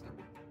pins.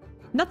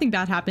 Nothing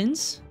bad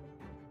happens.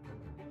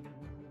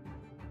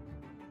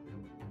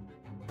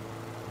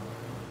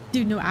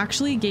 Dude, no,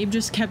 actually, Gabe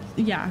just kept,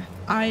 yeah,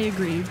 I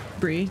agree,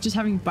 Bree. Just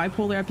having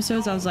bipolar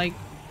episodes, I was like,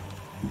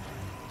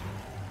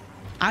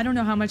 I don't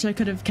know how much I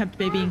could have kept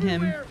babying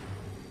him.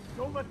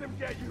 Don't let them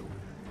get you.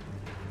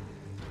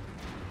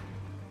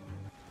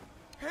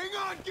 Hang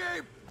on,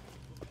 Gabe.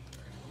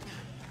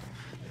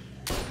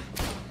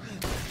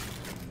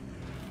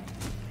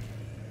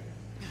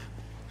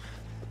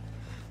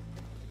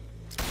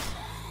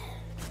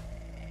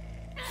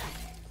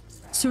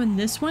 So in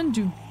this one,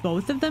 do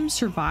both of them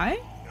survive?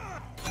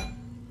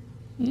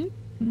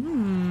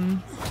 Hmm.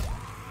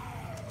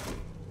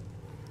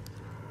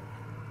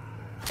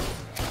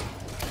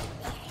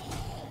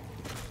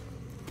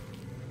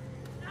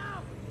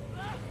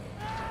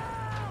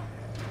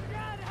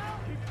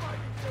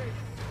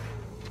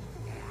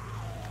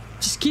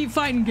 Just keep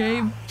fighting,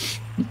 Gabe.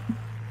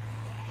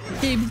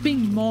 Gabe's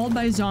being mauled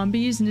by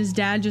zombies and his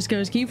dad just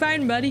goes, keep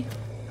fighting, buddy.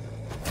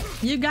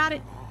 You got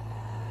it.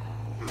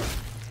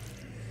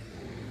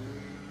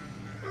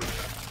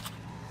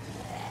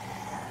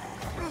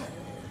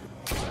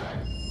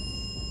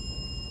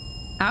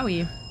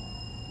 Owie.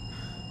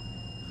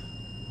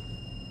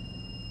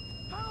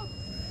 Help!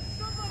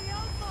 Somebody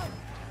help us!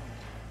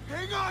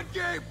 Hang on,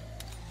 Gabe!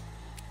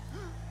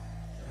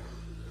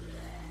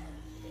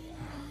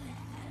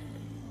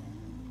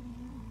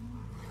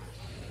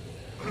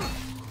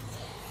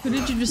 Who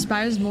did you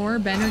despise more,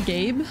 Ben or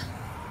Gabe?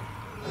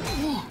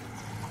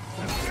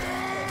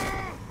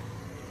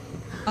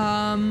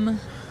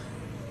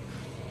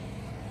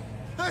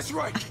 That's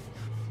right!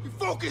 You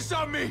focus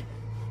on me!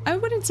 I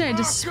wouldn't say I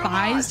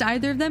despised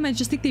either of them. I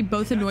just think they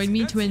both annoyed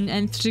me to an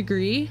nth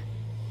degree.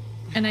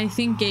 And I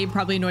think Gabe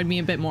probably annoyed me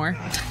a bit more.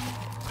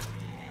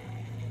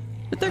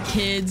 But they're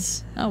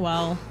kids. Oh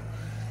well.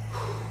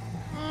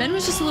 Ben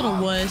was just a little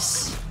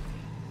wuss.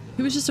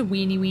 He was just a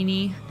weenie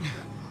weenie.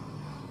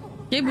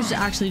 Gabe was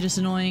actually just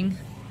annoying.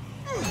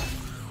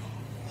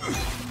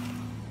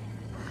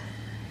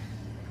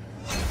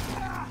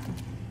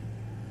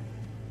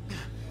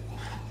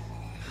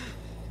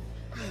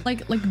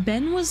 Like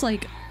Ben was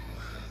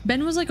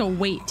like a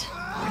weight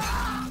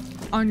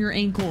on your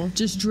ankle,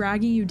 just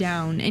dragging you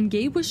down. And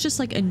Gabe was just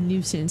like a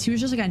nuisance. He was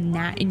just like a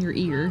gnat in your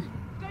ear.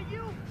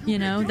 You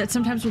know, that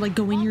sometimes would like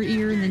go in your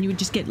ear and then you would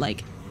just get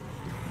like,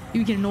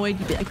 you would get annoyed.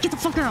 You'd be like, get the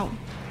fuck out.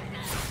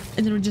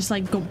 And then it would just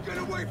like go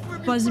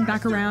buzzing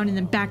back around and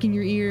then back in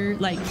your ear.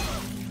 Like,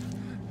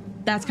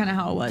 that's kind of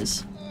how it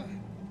was.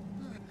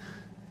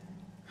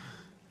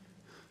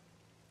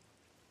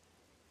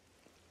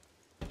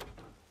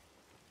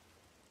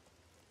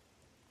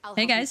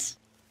 Hey guys.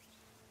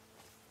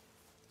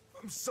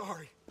 I'm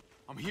sorry.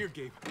 I'm here,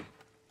 Gabe.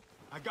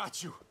 I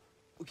got you.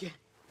 Okay.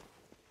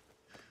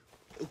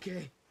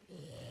 Okay.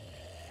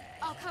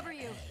 I'll cover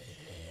you.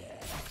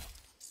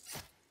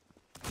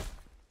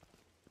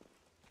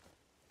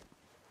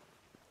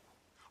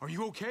 Are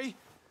you okay?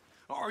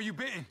 Are you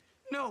bitten?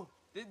 No,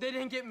 they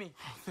didn't get me.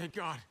 Oh, thank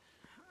God.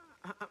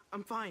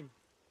 I'm fine.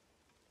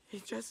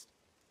 It just...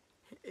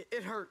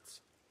 It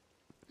hurts.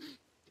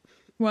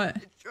 What?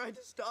 I tried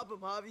to stop him,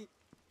 Javi.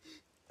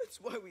 That's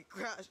why we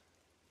crashed.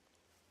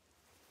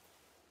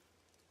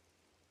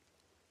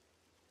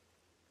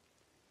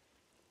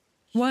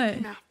 What?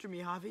 He came after me,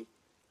 Javi.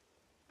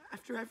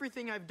 After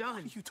everything I've done.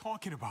 What are you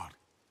talking about?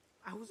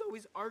 I was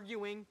always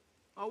arguing,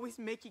 always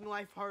making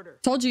life harder.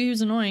 Told you he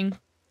was annoying.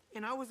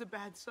 And I was a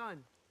bad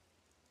son.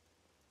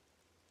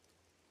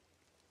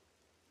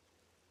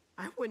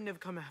 I wouldn't have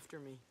come after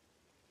me.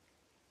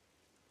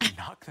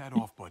 Knock that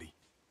off, buddy.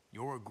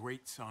 You're a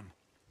great son.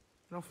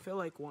 I don't feel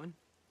like one.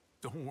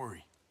 Don't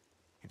worry.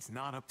 It's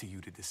not up to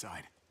you to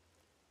decide.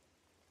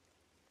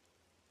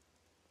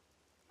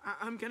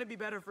 I'm gonna be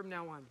better from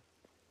now on.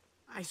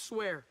 I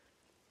swear.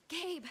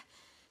 Gabe,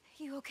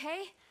 you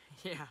okay?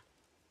 Yeah.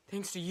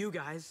 Thanks to you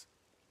guys.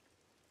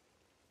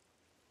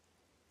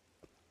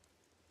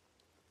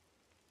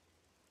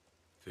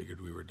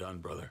 Figured we were done,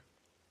 brother.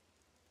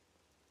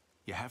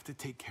 You have to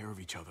take care of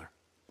each other.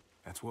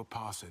 That's what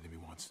Pa said to me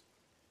once.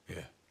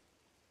 Yeah.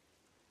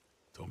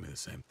 Told me the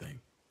same thing.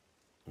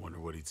 I wonder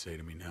what he'd say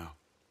to me now.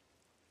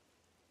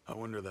 I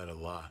wonder that a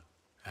lot,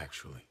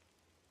 actually.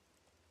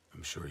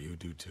 I'm sure you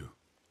do too.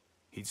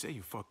 He'd say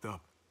you fucked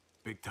up.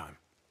 Big time.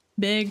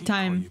 Big He'd call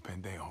time. you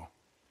pendejo.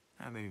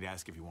 And then he'd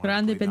ask if you wanted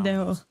Grande to play pendejo.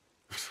 dominoes.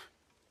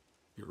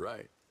 You're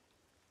right.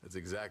 That's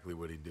exactly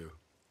what he'd do.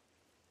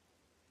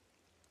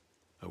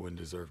 I wouldn't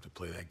deserve to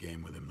play that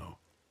game with him, though.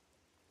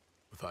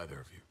 With either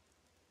of you.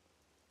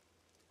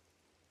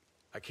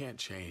 I can't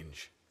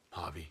change,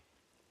 Javi.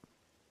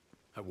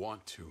 I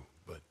want to,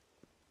 but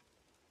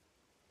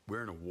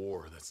we're in a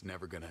war that's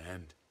never gonna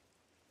end.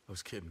 I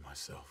was kidding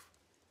myself.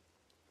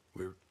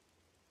 We're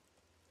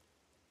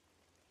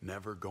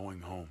never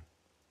going home.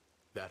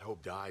 That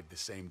hope died the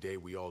same day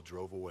we all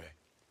drove away.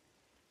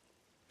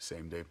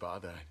 Same day Pa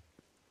died.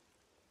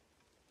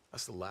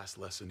 That's the last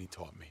lesson he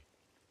taught me.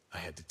 I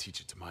had to teach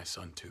it to my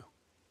son, too.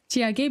 So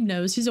yeah, Gabe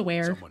knows. He's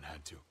aware. Someone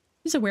had to.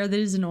 He's aware that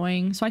he's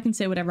annoying, so I can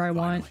say whatever I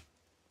want.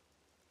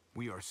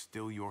 We are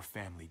still your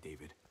family,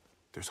 David.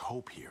 There's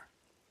hope here.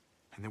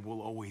 And there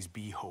will always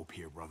be hope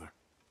here, brother.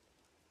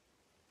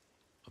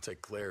 I'll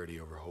take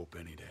clarity over hope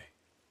any day.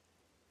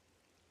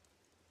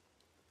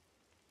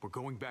 We're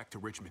going back to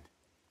Richmond.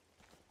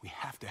 We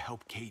have to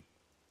help Kate.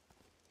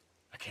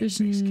 I can't There's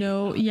face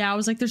no... Kate. Yeah, I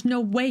was like, there's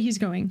no way he's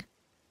going.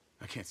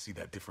 I can't see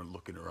that different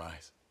look in her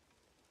eyes.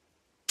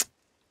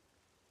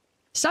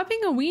 Stop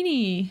being a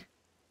weenie.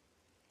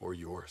 Or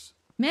yours.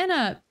 Man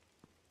up.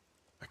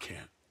 I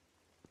can't.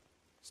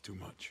 It's too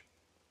much.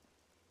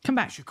 Come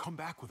back. You should come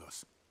back with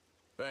us.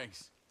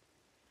 Thanks.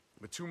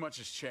 But too much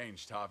has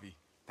changed, Javi.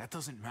 That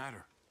doesn't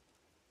matter.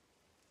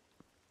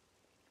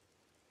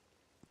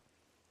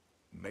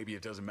 Maybe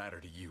it doesn't matter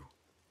to you.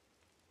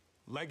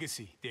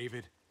 Legacy,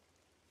 David.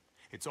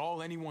 It's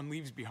all anyone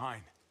leaves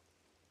behind.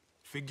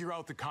 Figure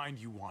out the kind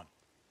you want.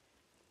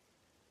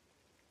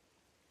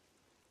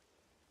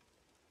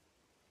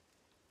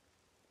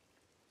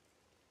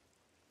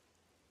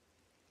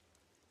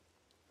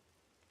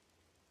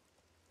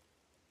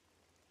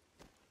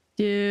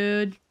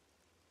 Dude.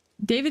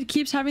 David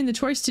keeps having the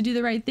choice to do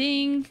the right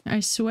thing. I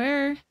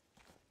swear.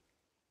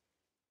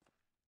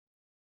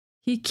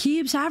 He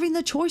keeps having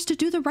the choice to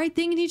do the right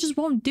thing and he just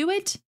won't do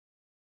it.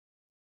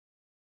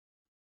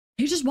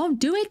 He just won't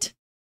do it.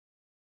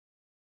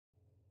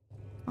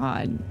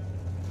 God.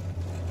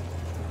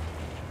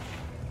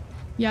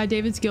 Yeah,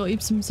 David's guilt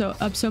eats him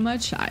up so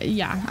much.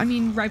 Yeah, I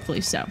mean,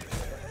 rightfully so.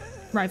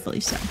 Rightfully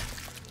so.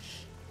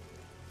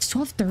 It's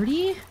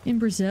 12:30 in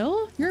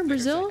Brazil? You're in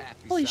Brazil?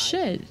 Holy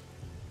shit.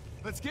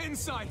 Let's get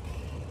inside.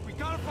 We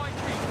gotta find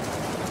Kate.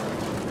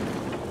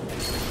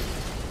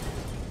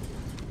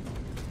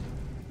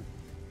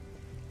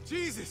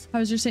 Jesus. How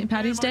was your St.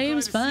 Patty's Day? It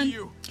was fun.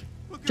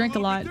 Drank a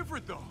lot.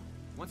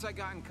 Once I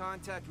got in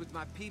contact with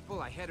my people,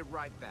 I headed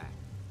right back.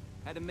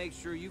 Had to make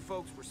sure you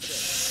folks were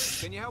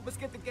safe. Can you help us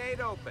get the gate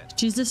open?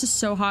 Jesus is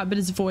so hot, but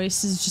his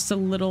voice is just a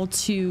little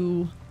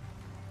too...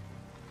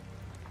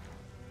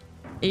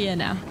 You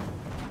know.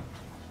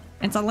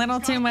 It's a little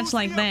too much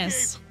like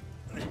this.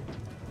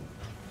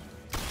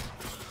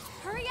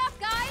 Hurry up,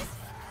 guys!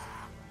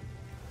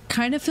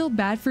 Kind of feel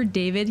bad for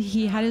David.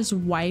 He had his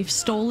wife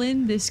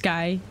stolen. This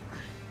guy.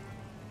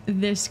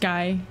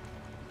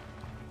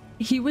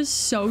 He was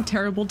so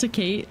terrible to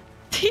Kate.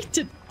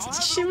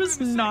 She was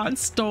not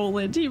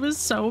stolen. He was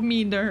so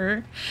mean to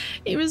her.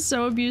 He was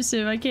so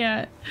abusive. I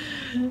can't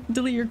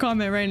delete your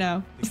comment right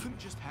now. They couldn't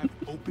just have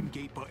open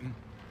gate button.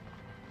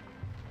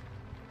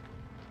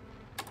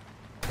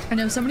 I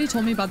know somebody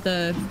told me about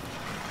the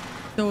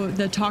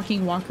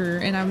talking walker,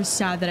 and I was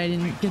sad that I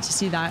didn't get to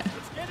see that.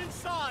 Let's get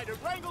inside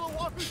and wrangle the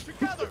walkers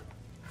together.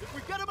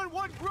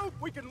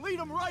 We can lead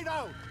them right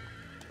out.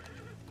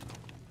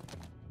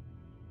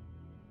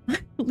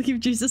 Leave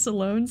Jesus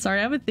alone. Sorry,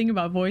 I have a thing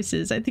about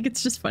voices. I think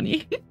it's just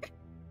funny.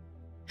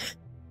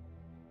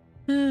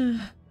 Who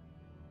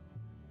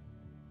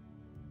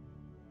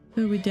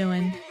are we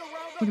doing?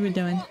 What are we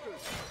doing?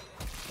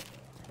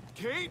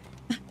 Kate?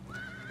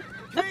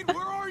 Kate,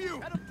 where are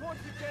you? Head him towards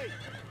the gate.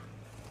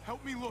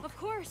 Help me look. Of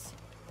course.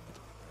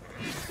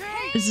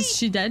 Is this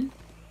she dead?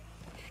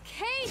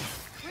 Kate,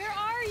 where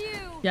are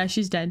you? Yeah,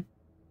 she's dead.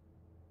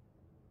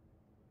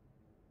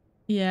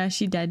 Yeah,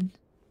 she dead.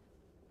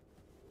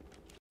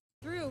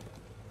 Through.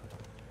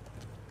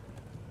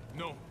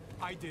 No,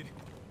 I did.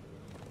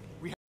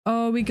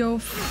 Oh, we go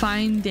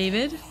find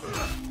David.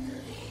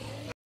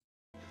 I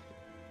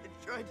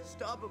tried to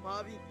stop him,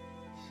 Javi.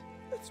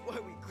 That's why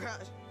we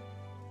crashed.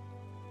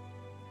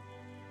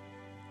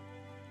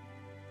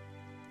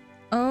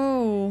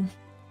 Oh.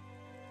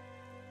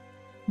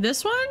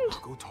 This one?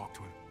 Go talk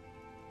to him.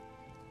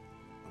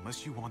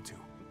 Unless you want to.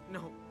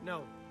 No,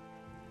 no.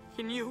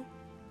 Can you?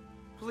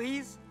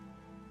 Please?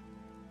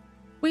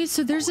 Wait,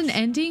 so there's an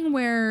ending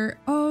where...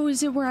 Oh,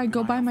 is it where I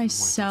go by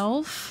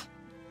myself?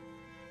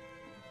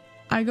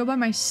 I go by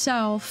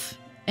myself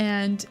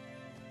and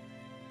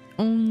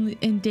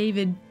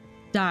David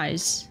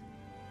dies.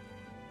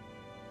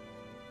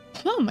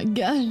 Oh my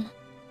god.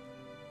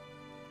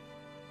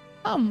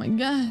 Oh my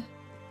god.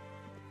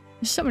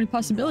 There's so many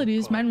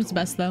possibilities. Mine was the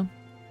best though.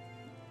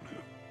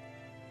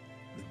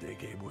 The day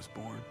Gabe was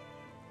born.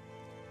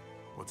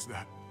 What's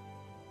that?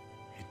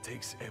 It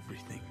takes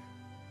everything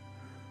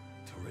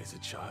to raise a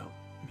child,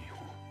 mijo.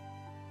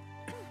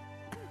 And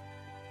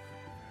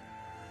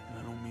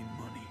I don't mean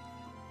money,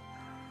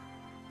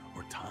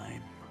 or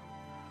time,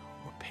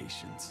 or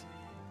patience.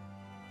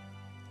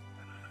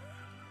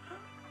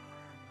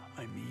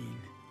 I mean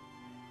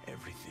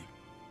everything.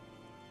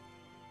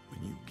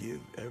 When you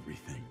give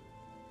everything,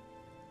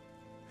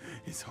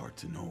 it's hard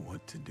to know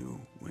what to do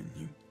when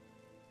you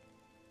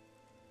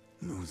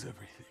lose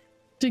everything.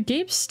 Did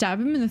Gabe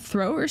stab him in the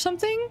throat or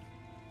something?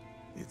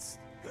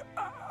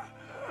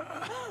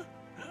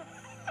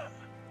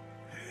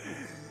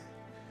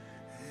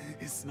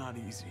 It's not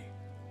easy.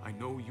 I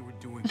know you were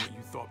doing what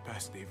you thought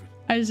best, David.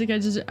 I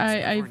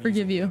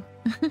forgive you.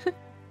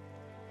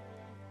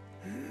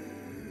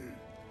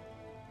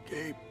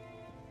 Gabe.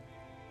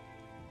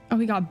 Oh,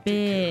 he got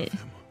bit.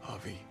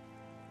 Javi.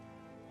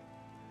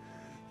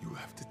 You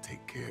have to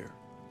take care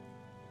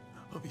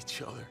of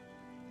each other.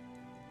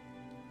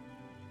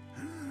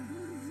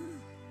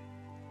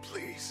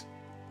 Please.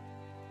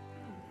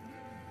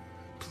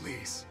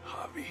 Please,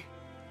 Javi.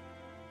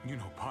 You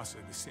know, Pa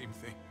said the same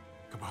thing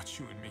about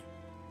you and me.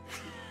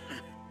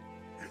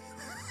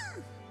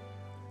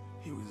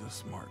 He was a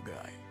smart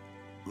guy.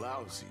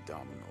 Lousy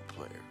domino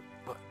player,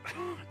 but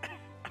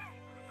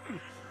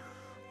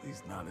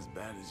he's not as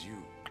bad as you.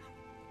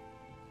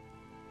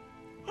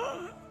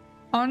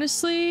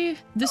 Honestly,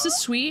 this is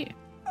sweet.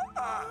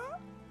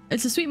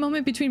 It's a sweet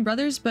moment between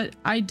brothers, but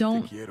I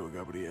don't... Te quiero,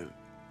 Gabriel.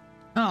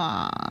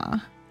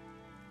 Aww.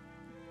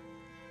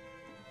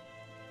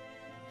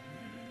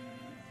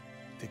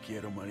 Te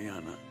quiero,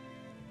 Mariana.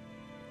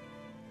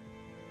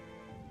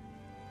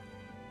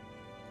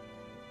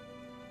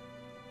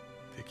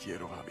 Te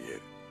quiero, Javier.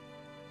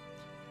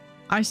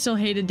 I still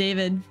hated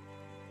David.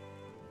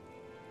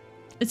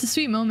 It's a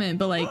sweet moment,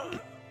 but like...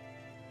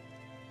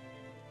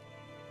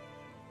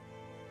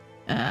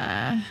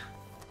 I'll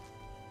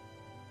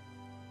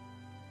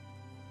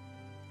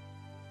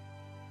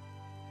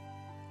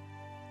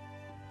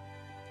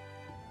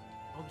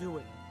do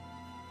it.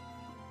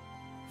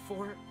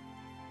 Before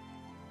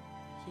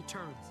he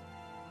turns.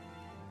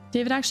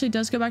 David actually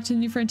does go back to the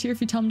New Frontier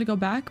if you tell him to go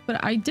back,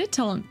 but I did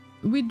tell him.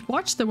 We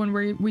watched the one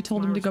where we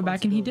told him to go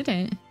back and he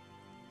didn't.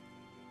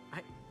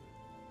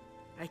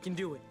 I can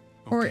do it.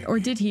 Or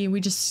did he? We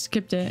just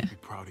skipped it. Be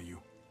proud of you.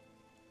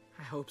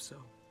 I hope so.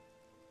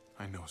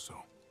 I know so.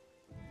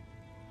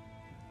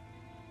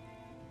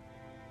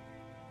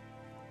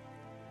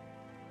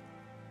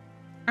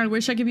 I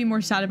wish I could be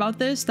more sad about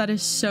this. That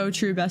is so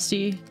true,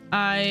 bestie.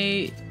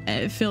 I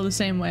feel the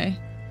same way.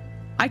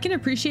 I can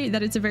appreciate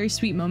that it's a very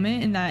sweet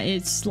moment and that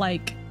it's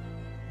like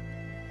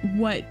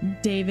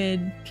what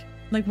David,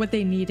 like what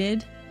they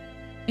needed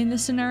in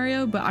this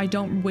scenario, but I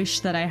don't wish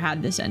that I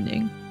had this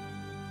ending.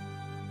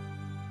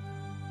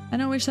 I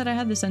don't wish that I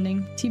had this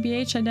ending.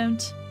 TBH, I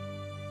don't.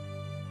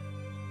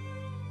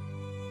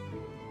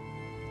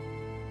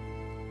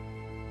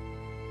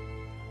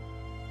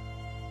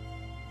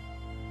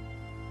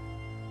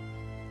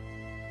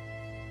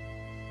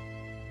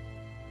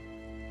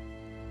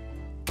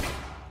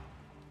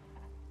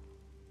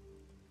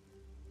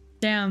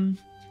 Damn.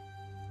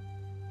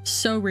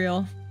 So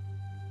real.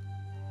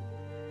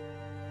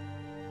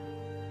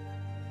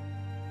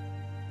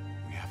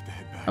 We have to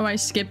head back. Oh, I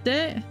skipped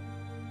it?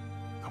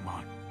 Come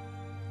on.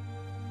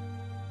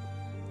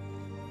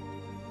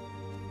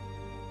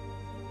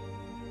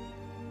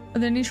 Are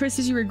there any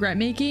choices you regret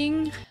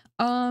making?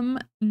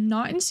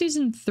 Not in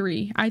season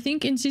 3. I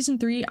think in season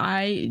 3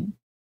 I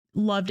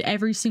loved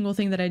every single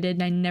thing that I did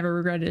and I never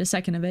regretted a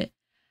second of it.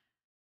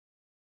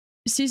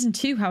 season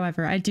 2,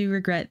 however, I do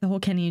regret the whole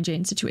Kenny and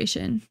Jane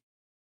situation.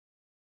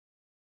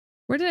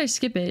 Where did I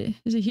skip it?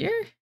 Is it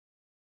here?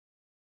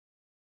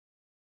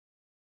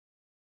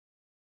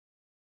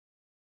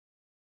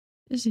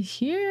 Is it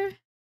here?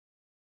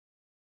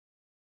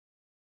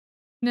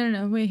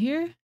 No, wait,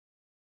 here?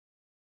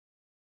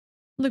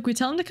 Look, we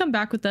tell him to come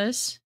back with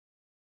us.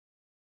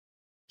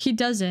 He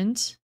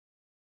doesn't.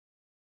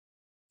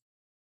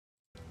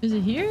 Is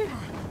it here?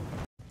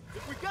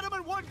 If we get them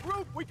in one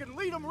group, we can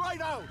lead them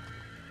right out.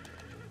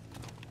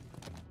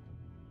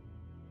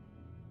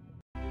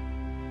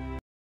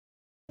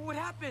 What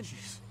happened?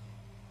 Jeez.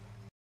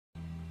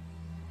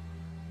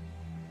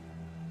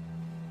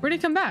 Where'd he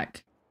come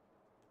back?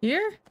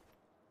 Here?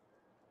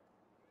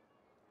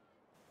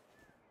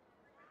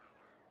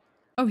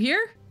 Oh,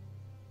 here?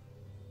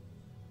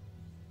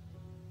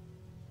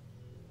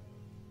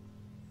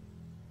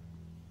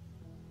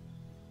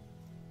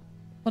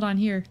 Hold on,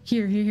 here.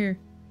 Here.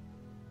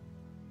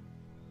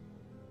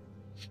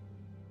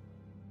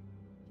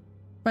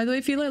 By the way,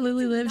 if you let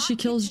Lily live, she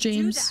kills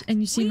James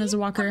and you see him as a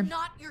walker.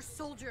 Not your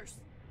soldiers.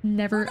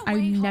 Never, I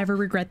never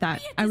regret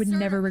that. I would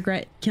never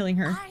regret killing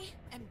her. I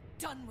am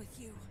done with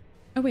you.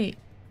 Oh, wait.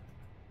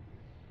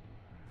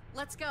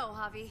 Let's go,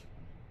 Javi.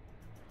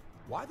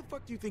 Why the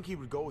fuck do you think he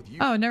would go with you?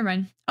 Oh, never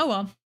mind. Oh,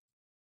 well.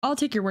 I'll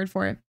take your word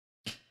for it.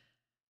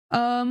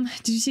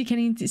 Did you see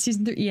Kenny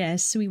season 3?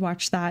 Yes, we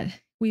watched that.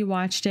 We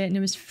watched it and it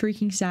was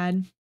freaking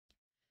sad.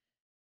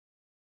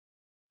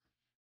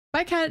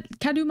 Bye,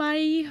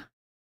 Kadumai.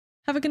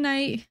 Have a good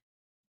night.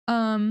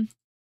 Damn.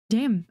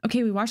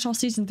 Okay, we watched all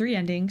season 3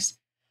 endings.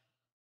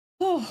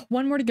 Oh,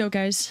 one more to go,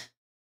 guys.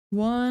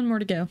 One more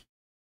to go.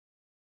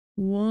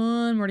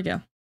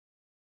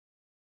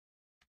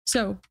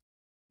 So,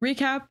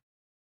 recap.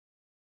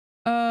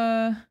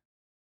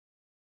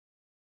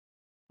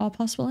 All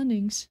possible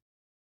endings.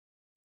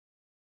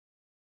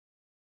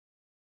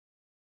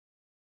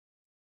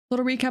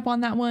 Little recap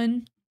on that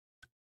one.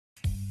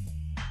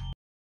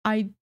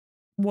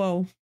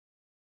 Whoa.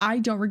 I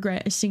don't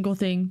regret a single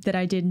thing that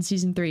I did in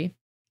season 3.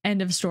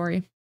 End of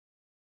story.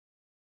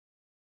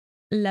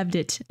 Loved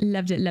it.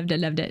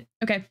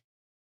 Okay.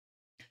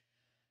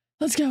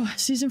 Let's go.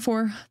 Season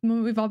 4. The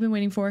moment we've all been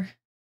waiting for.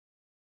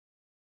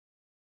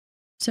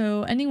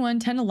 So, ending 1,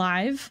 10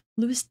 alive.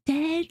 Lewis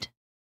dead.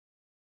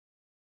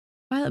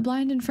 Violet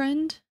blind and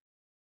friend.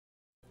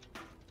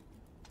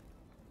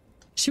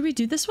 Should we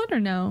do this one or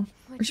no?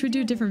 Or should we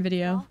do a different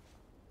video?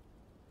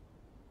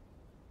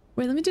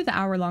 Wait, let me do the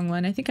hour-long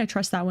one. I think I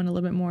trust that one a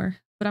little bit more.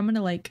 But I'm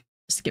gonna, like,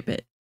 skip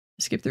it.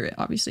 Skip through it,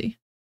 obviously.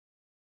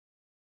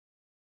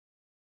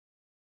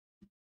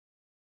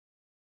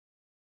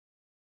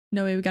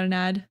 No way, we got an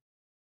ad.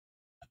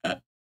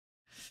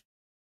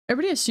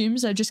 Everybody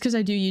assumes that just because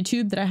I do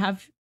YouTube that I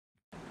have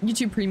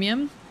YouTube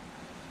Premium.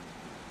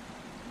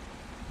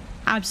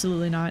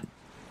 Absolutely not.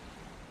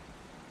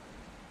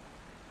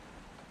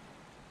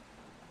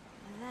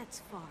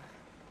 That's far.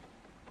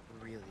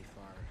 Really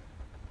far.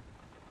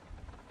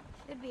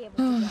 Should be able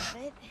to get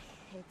it.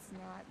 It's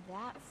not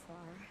that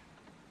far.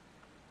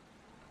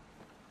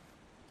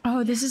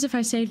 Oh, this is if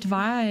I saved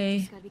Vi.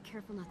 Just gotta be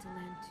careful not to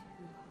land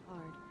too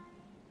hard.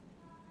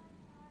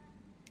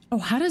 Oh,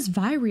 how does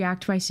Vi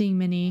react by seeing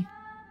Minnie?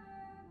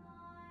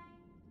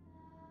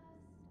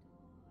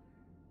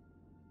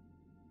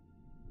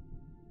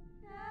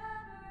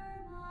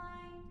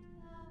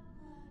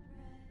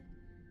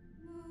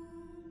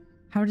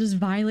 How does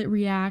Violet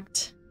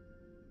react?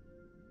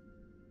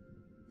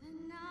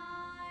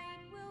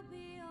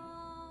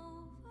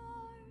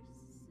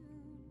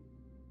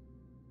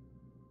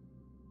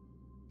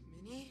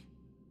 Minnie?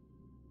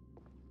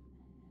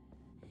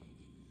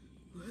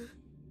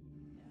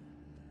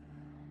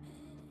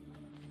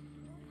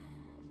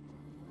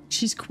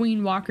 She's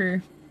Queen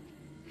Walker.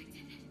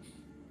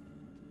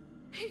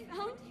 I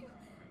found you.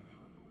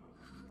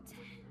 Oh, Ted.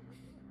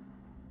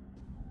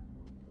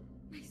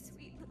 My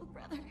sweet little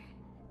brother.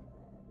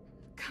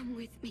 Come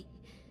with me.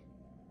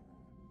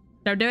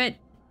 Don't do it.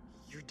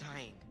 You're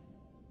dying.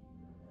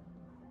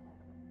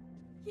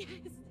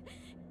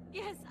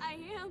 Yes, I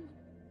am.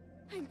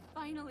 I'm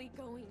finally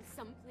going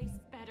someplace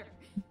better.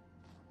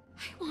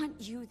 I want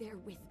you there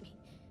with me.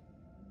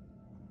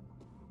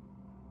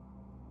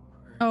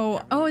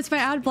 Oh, it's my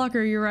ad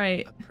blocker. You're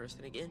right. A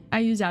person again? I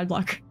use ad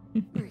blocker.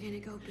 We're gonna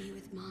go be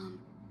with Mom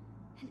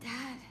and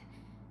Dad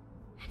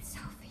and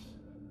Sophie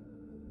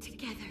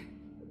together.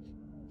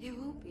 It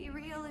won't be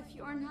real if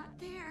you're not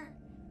there.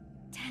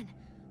 Ten,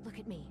 look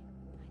at me.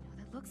 I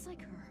know that looks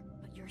like her,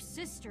 but your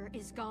sister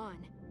is gone.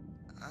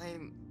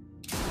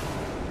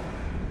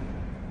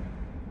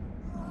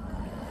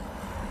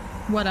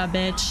 What a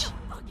bitch.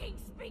 Fucking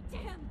speak to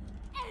him.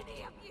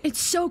 Any of you. It's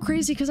so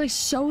crazy because I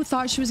so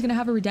thought she was gonna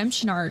have a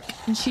redemption arc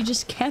and she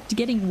just kept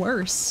getting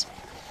worse.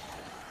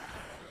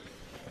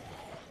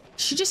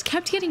 She just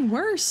kept getting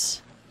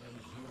worse.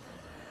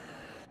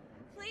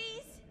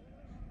 Please,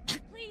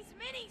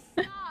 Minnie,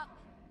 stop.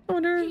 I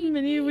wonder if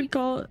Minnie would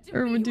call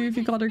or would do if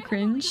you called her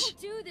cringe.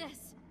 Don't do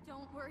this.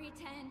 Don't worry,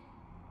 Ten.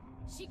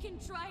 She can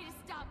try to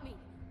stop me,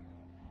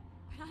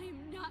 but I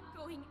am not going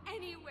going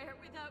anywhere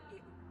without you.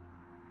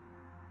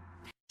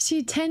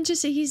 See, 10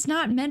 just he's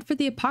not meant for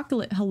the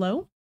apocalypse.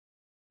 Hello?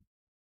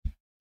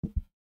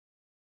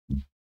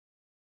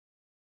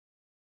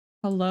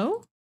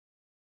 Hello?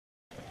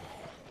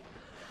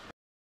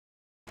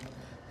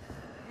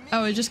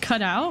 Oh, it just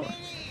cut out?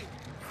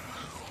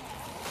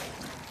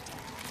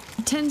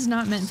 10's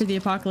not meant for the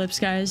apocalypse,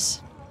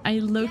 guys. I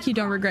low-key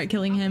don't regret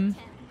killing him.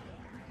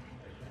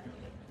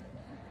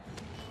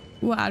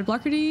 What ad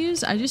blocker do you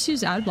use? I just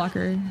use ad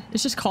blocker.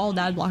 It's just called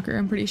ad blocker,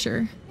 I'm pretty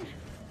sure.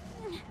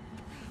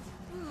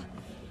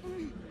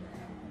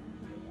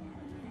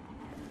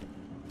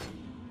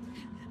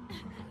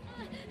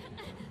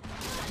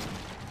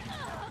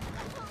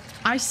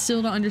 I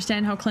still don't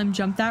understand how Clem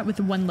jumped that with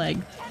one leg.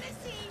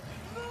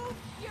 Move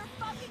your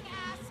fucking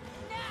ass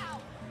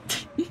now.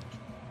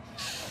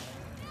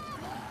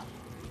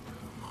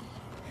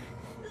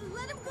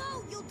 Let him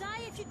go. You'll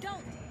die if you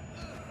don't.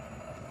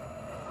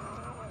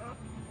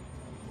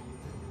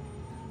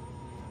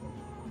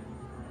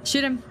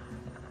 Shoot him.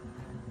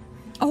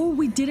 Oh,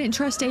 we didn't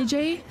trust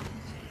AJ?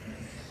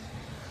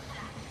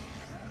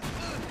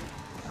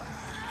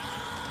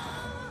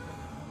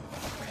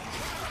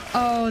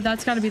 Oh,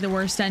 that's gotta be the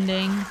worst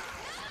ending.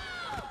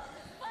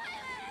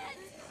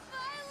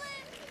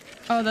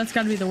 Oh, that's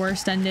gotta be the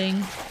worst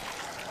ending.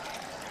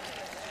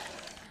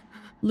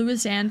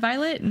 Lewis and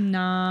Violet?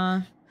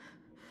 Nah.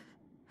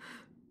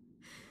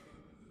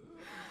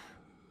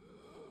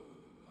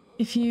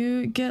 If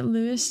you get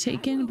Lewis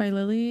taken by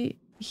Lily,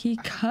 he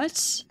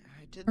cuts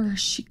or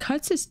she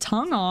cuts his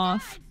tongue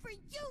off. For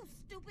you,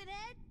 stupid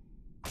head.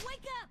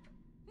 Wake up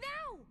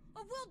now,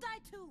 or we'll die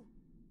too.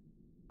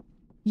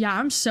 Yeah,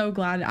 I'm so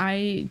glad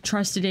I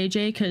trusted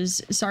AJ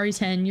because sorry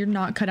 10, you're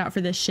not cut out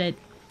for this shit.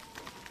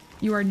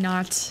 You are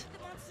not.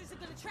 The monsters are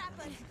gonna trap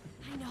us.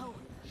 I know.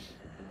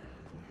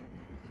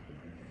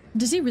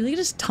 Does he really get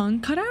his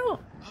tongue cut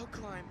out? I'll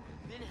climb,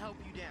 then help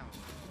you down.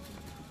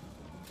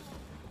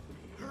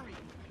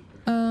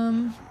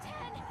 Hurry.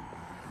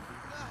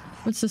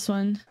 What's this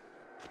one?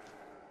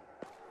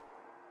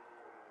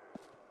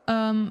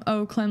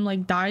 Oh, Clem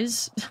like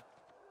dies.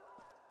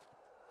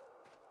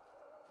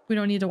 We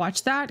don't need to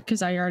watch that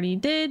because I already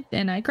did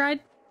and I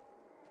cried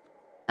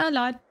a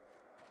lot.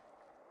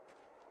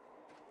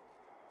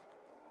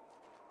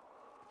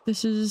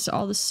 This is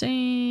all the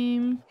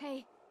same.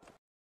 Hey.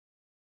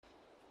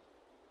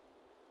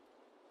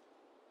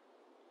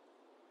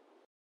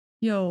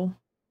 Yo.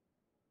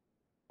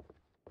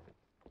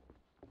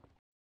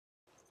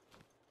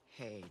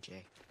 Hey,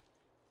 Jay.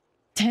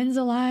 10's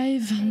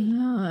alive.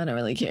 No, I don't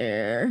really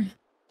care.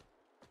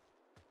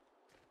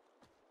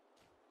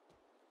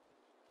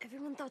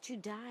 Everyone thought you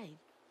died.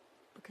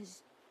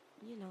 Because,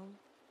 you know,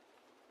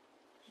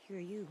 you're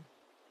you.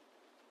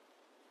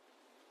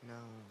 No,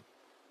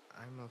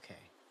 I'm okay.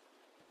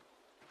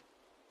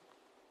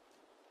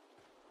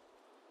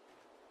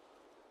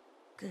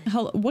 Good.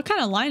 Hell, what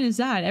kind of line is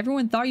that?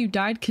 Everyone thought you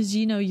died because,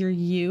 you know, you're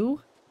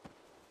you?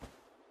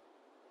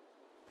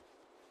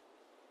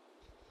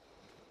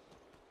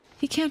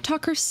 He can't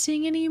talk or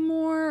sing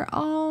anymore.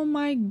 Oh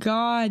my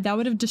god, that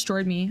would have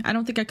destroyed me. I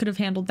don't think I could have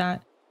handled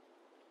that.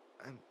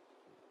 I'm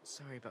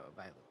sorry about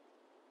Violet.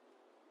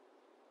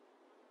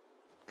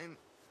 I'm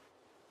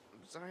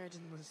sorry I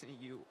didn't listen to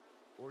you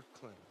or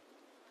Clem.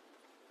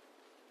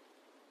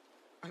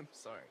 I'm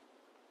sorry.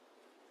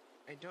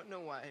 I don't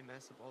know why I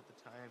mess up all the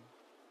time.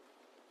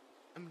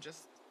 I'm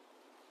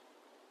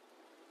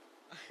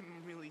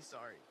really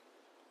sorry.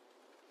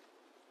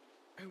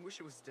 I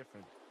wish it was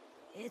different.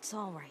 It's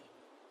all right.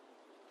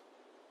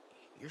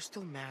 You're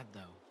still mad,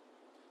 though.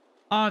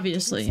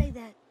 Obviously. Didn't say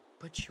that.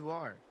 But you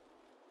are.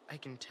 I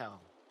can tell.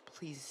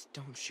 Please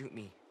don't shoot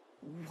me.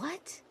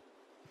 What?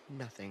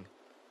 Nothing.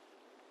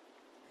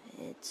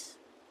 It's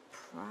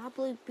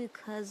probably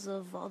because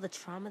of all the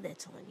trauma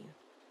that's on you.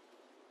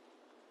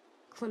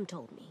 Clem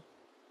told me.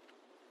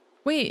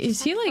 Wait,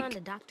 is he like... Find a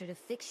doctor to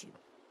fix you.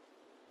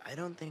 I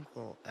don't think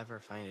we'll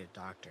ever find a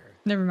doctor.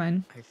 Never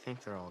mind. I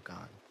think they're all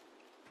gone.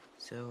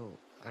 So,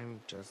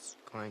 I'm just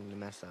going to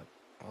mess up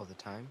all the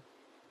time?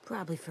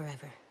 Probably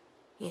forever.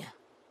 Yeah.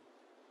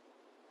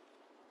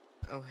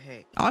 Oh,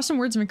 hey. Awesome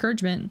words of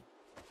encouragement.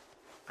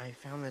 I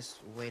found this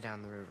way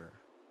down the river.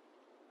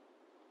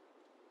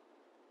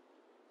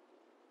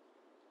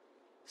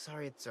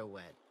 Sorry it's so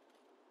wet.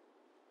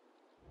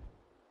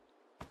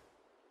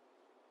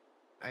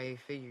 I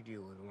figured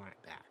you would want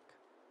it back.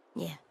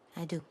 Yeah,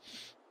 I do.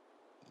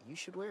 You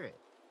should wear it.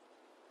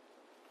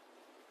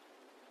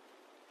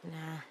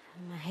 Nah,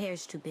 my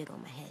hair's too big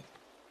on my head.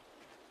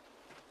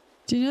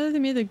 Do you know that they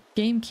made the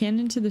game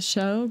canon to the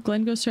show?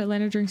 Glenn goes to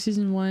Atlanta during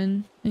season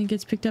 1 and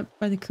gets picked up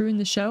by the crew in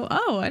the show.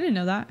 Oh, I didn't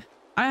know that.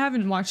 I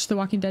haven't watched the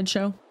Walking Dead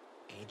show.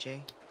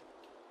 AJ?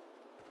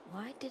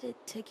 Why did it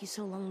take you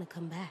so long to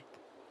come back?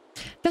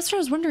 That's what I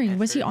was wondering.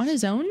 Was he on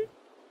his own?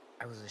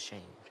 I was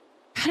ashamed.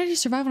 How did he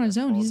survive on his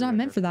own? He's not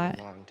meant for that.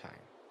 A long time.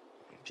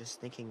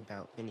 Just thinking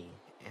about Vinny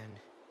and...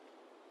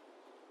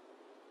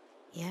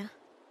 Yeah?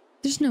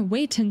 There's no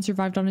way 10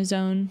 survived on his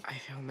own. I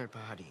found their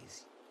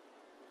bodies.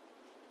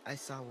 I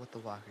saw what the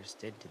walkers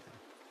did to them.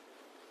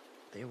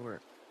 They were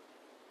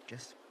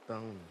just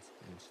bones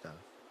and stuff.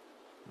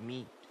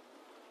 Meat.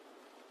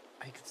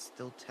 I could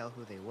still tell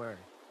who they were.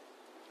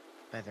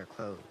 By their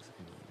clothes,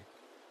 I mean.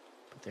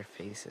 But their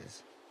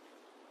faces.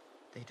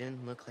 They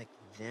didn't look like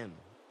them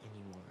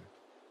anymore.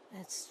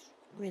 That's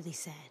really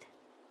sad.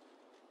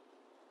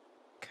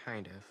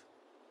 Kind of.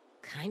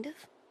 Kind of?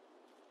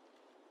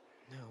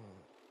 No.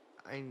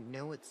 I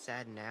know it's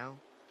sad now.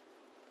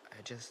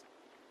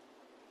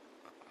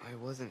 I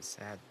wasn't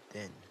sad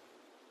then.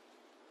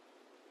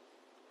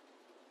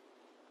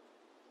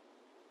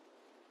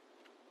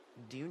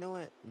 Do you know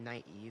what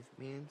naive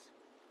means?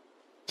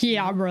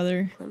 Yeah,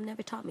 brother. Clem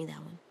never taught me that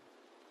one.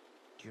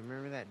 Do you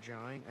remember that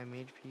drawing I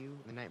made for you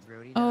the night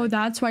Brody Oh, died?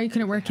 that's why you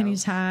couldn't wear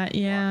Kenny's hat.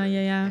 Yeah,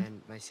 yeah, yeah.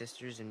 And my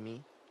sisters and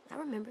me? I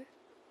remember.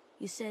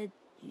 You said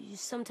you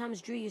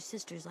sometimes drew your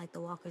sisters like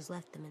the walkers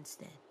left them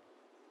instead.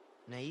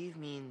 Naive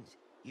means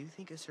you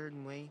think a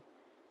certain way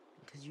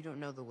because you don't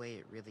know the way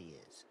it really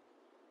is.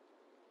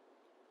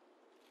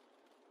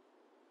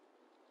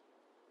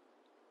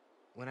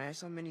 When I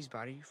saw Minnie's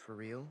body for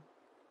real,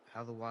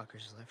 how the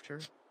walkers left her,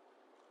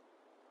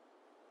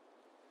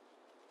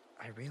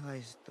 I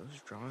realized those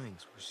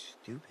drawings were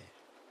stupid.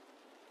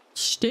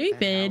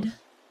 Stupid? That house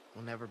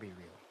will never be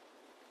real.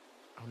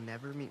 I'll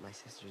never meet my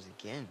sisters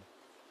again.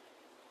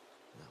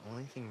 The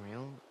only thing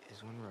real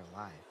is when we're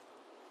alive.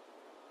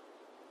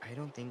 I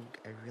don't think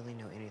I really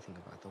know anything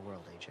about the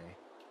world, AJ.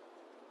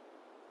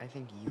 I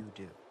think you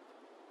do.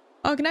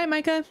 Oh, good night,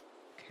 Micah.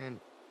 Can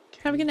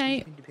Have a good you night.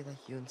 teach me to be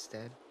like you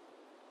instead?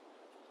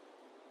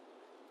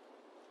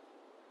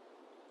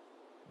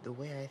 The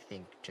way I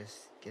think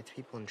just gets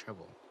people in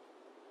trouble.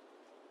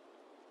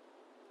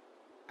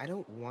 I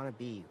don't want to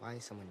be why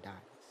someone dies.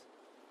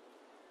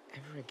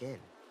 Ever again.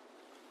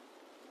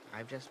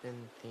 I've just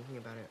been thinking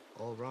about it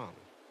all wrong.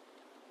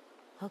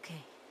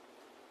 Okay.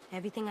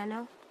 Everything I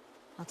know,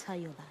 I'll tell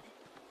you about it.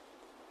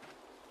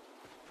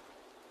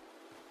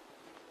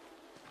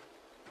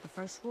 The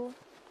first rule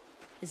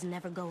is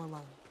never go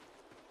alone.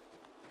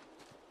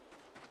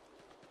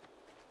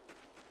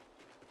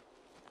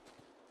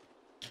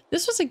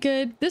 This was a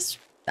good,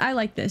 I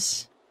like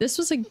this. This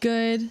was a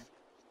good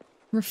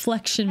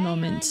reflection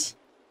moment.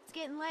 It's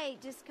getting late,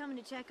 just coming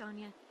to check on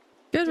you.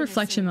 Good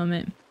reflection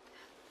moment.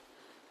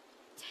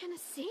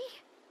 Tennessee?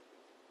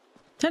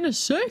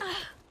 Tennessee?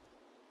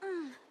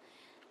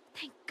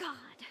 Thank God.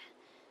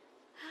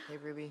 Hey,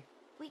 Ruby.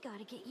 We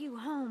gotta get you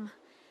home.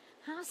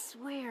 I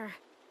swear.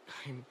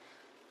 I'm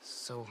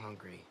so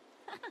hungry.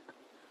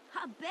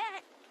 I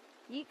bet.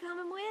 You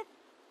coming with?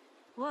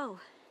 Whoa.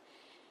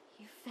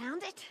 You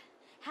found it?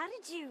 How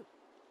did you...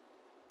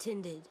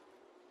 Tin did.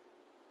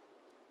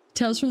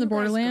 Tales from the You guys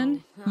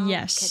Borderland? go. I'll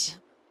Yes. catch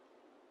up.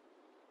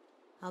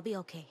 I'll be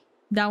okay.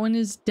 That one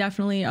is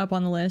definitely up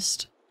on the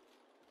list.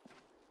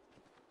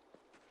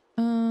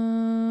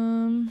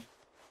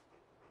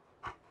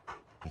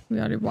 We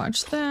already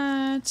watched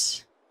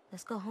that.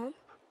 Let's go home.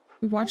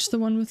 We watched the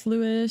one with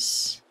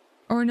Lewis.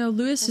 Or no,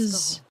 Lewis Let's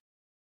is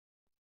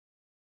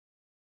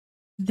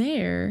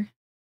there.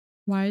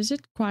 Why is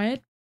it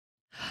quiet?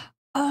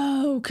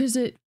 Oh, cause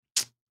it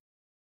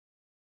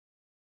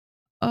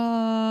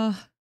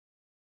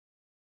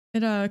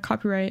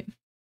copyright.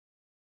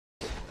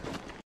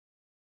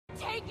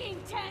 Taking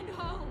 10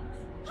 home.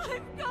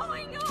 I'm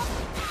going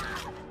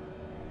home.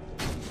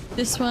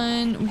 This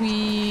one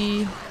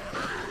we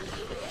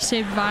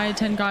saved Vi,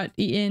 10 got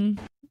eaten.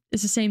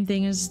 It's the same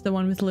thing as the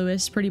one with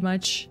Lewis, pretty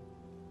much.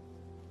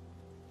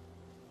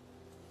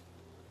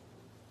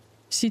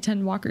 See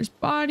 10 Walker's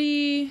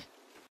body.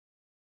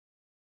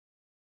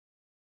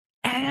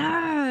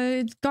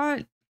 And it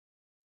got.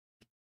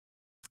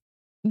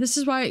 This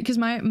is why, because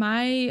my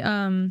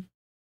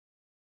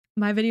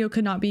video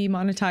could not be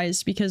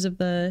monetized because of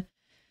the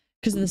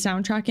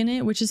soundtrack in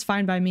it, which is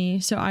fine by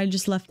me. So I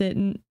just left it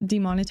and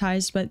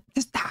demonetized, but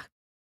that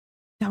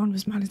one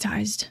was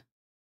monetized.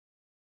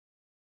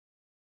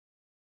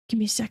 Give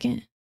me a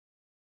second.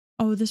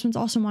 Oh, this one's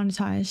also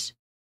monetized.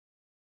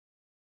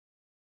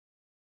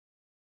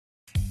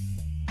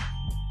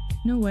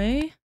 No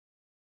way.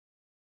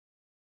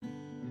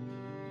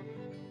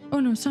 Oh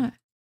no, it's not.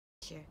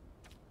 Sure.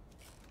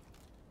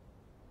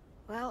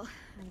 Well,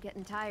 I'm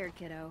getting tired,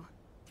 kiddo.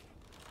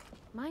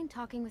 Mind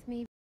talking with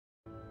me?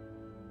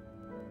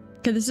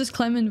 Okay, this is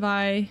Clem and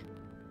Vi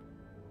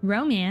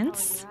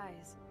romance. Oh, your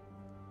eyes.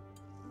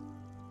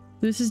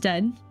 Lewis is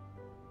dead,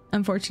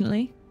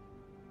 unfortunately.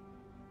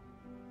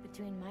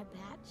 Between my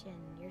patch and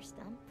your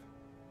stump,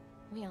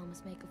 we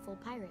almost make a full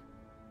pirate.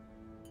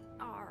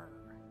 Arr.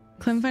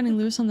 Clem finding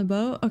Lewis on the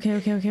boat. Okay.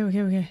 Okay. I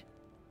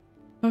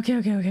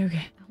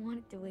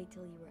wanted to wait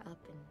till you were up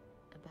and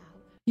about.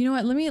 You know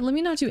what? Let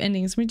me not do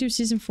endings. Let me do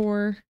season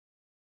 4.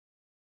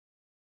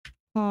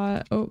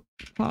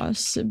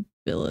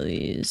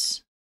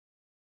 Possibilities.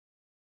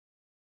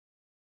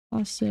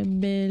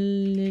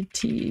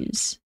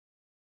 Possibilities.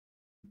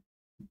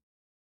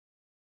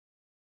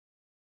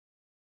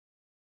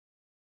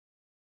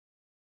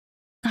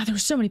 God, there were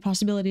so many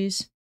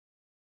possibilities.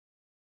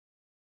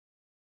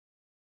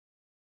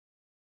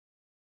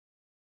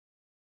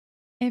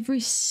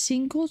 Every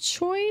single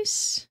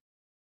choice?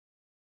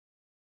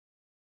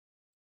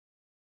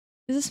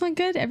 Is this one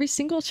good? Every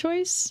single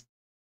choice?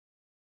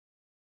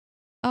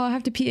 Oh, I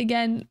have to pee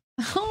again.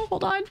 Oh,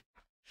 hold on.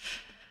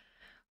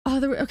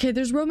 Oh, okay,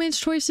 there's romance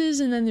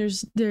choices and then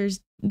there's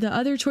the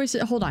other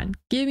choices. Hold on.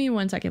 Give me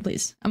 1 second,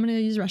 please. I'm gonna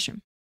use the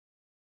restroom.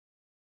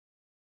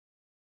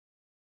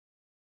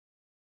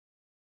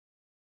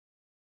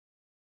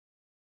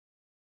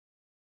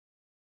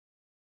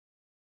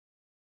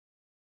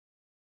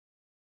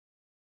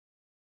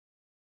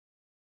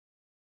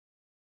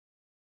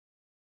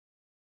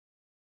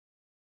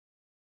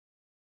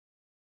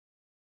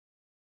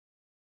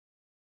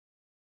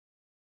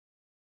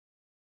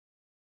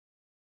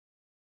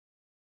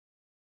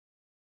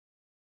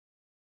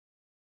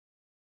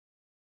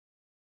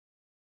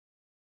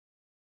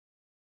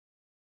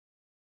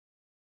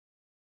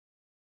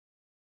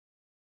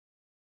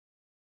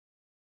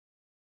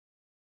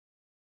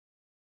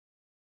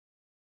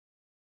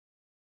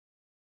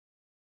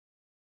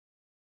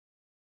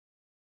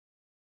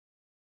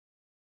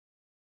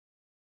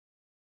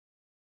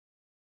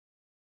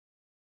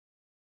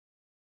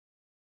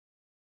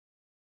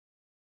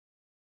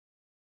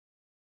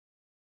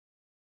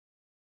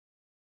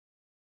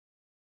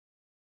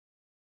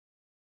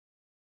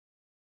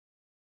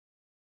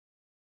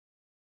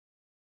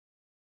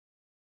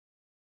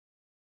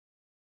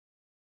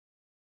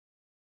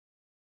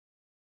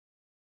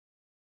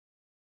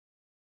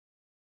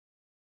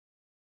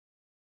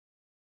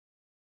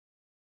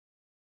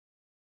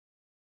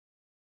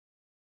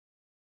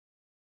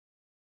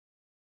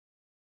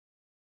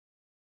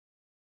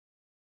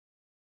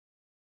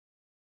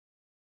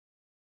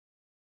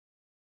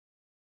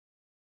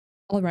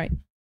 All right.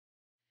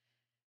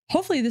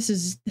 Hopefully this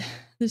is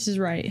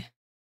right.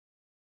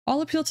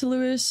 All appeal to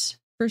Lewis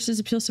versus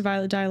appeals to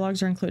Violet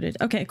dialogues are included.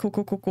 Okay, cool.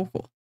 Cool. AJ,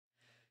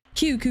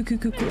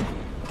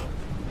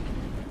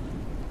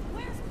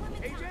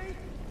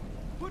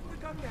 put the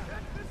gun down.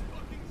 Get this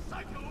fucking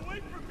psycho away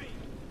from me.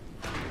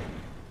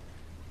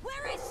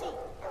 Where is she?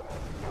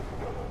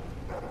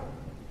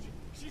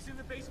 She's in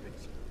the basement.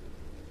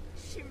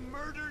 She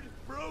murdered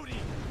Brody.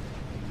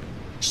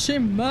 She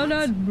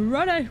murdered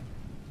Brody.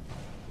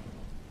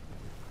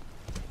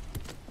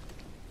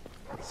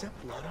 Is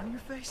that blood on your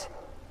face?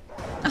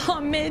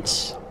 Oh,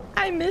 Mitch.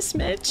 I miss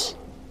Mitch.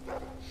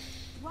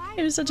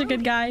 He was such a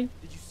good guy.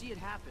 Did you see it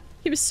happen?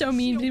 He was so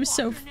mean, but he was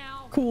so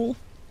cool.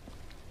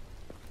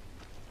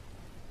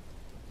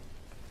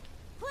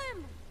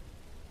 Clem!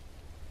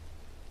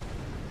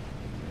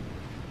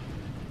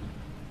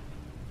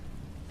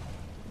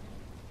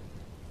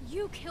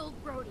 You killed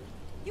Brody.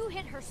 You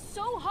hit her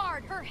so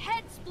hard, her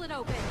head split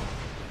open.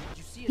 Did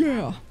you see it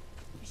Yeah. happen?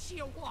 Is she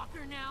a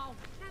walker now?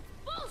 That's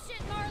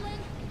bullshit, Marlon!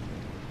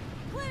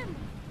 Clem!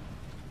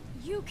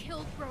 You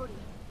killed Brody.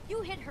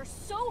 You hit her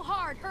so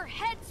hard, her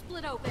head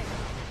split open.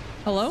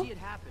 Hello? See it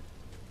happen.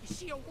 Is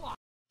she a walker?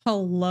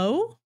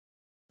 Hello?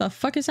 The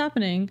fuck is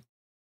happening?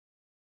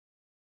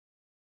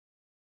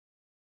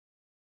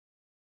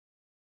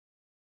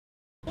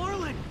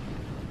 Marlon!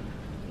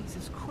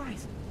 Jesus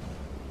Christ.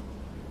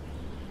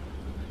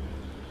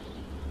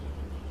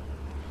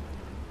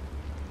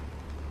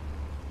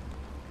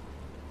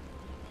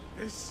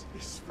 This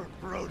is for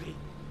Brody.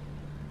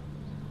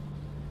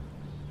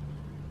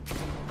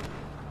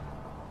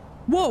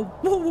 Whoa!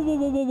 Whoa! Whoa! Whoa!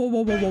 Whoa!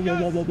 Whoa! Whoa! Whoa!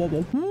 Whoa! Whoa! Whoa! Whoa!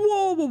 Whoa!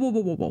 Whoa! Whoa!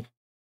 Whoa! Whoa! Whoa! Whoa!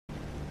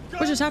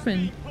 What just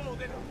happened?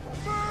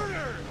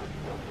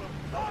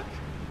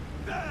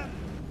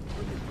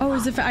 Oh,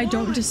 as if I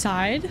don't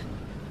decide?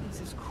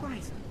 Jesus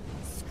Christ.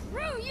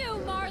 Screw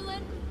you,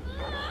 Marlon!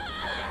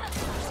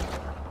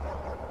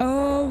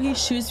 Oh, he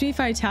shoots me if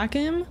I attack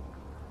him?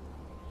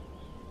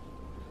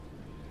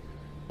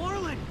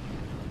 Marlon!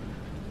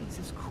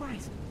 Jesus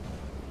Christ.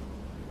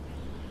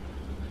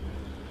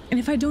 And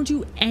if I don't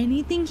do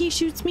anything, he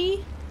shoots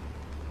me?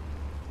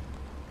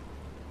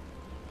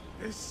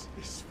 This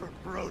is for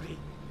Brody.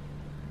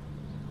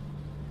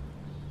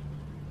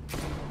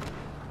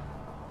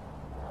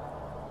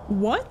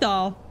 What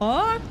the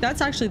fuck?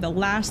 That's actually the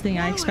last thing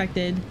I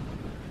expected.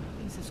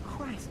 Jesus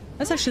Christ.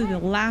 That's actually the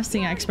last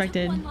thing I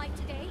expected. One life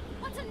today.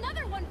 What's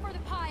another one for the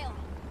pile?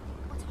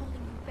 What's holding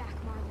you back,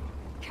 Marlon?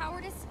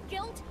 Cowardice,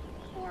 guilt,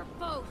 or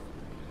both?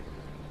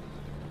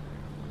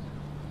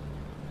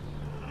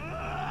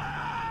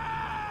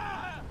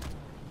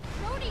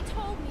 Brody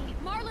told me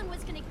Marlon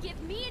was gonna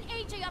give me and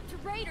AJ up to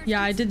raiders. Yeah,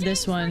 in I did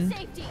this exchange for one.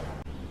 safety.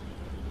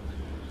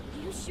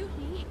 You shoot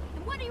me,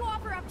 and what do you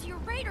offer up to your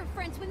raider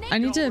friends when they? I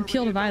need to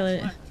appeal to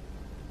Violet.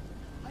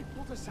 I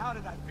pulled us out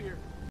of that fear.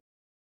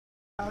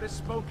 Out is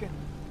spoken.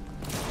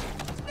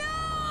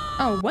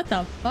 Oh, what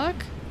the fuck?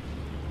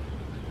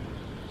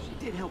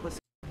 She did help us.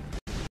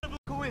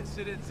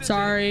 Coincidence. isn't it?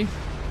 Sorry.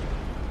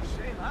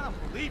 Shame, I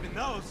don't believe in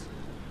those.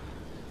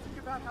 Think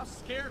about how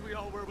scared we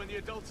all were when the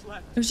adults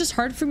left. It was just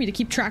hard for me to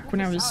keep track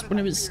when I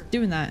was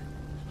doing that.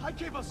 I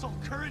gave us all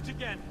courage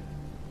again.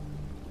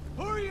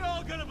 Who are you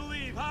all gonna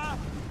believe, huh?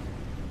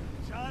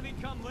 Johnny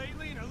come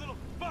lately and her little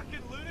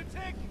fucking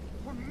lunatic?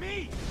 Or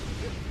me?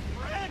 Your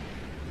friend?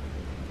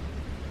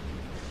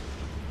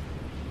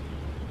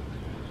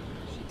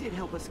 did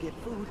help us get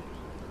food.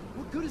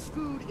 What good is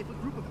food if a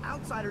group of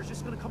outsiders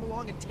just gonna come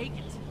along and take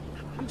it?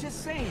 I'm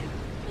just saying.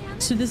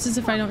 So this is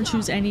if I don't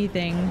choose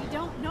anything. We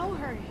don't know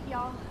her,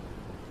 y'all.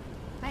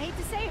 I hate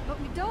to say it, but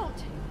we don't.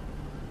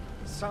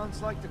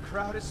 Sounds like the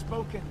crowd has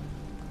spoken.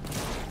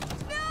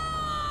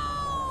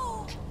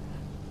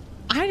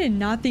 I did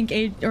not think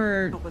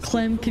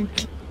Clem could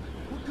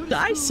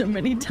die so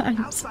many times.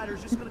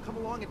 Outsiders just gonna come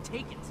along and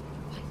take it.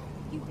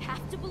 You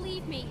have to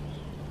believe me.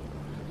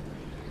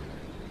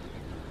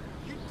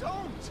 You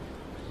don't!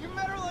 You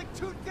met her like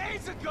 2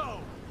 days ago!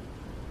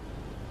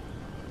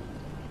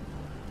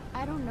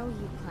 I don't know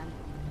you, Clem.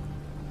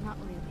 Not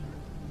really.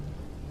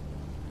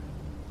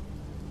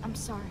 I'm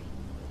sorry.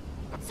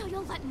 So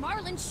you'll let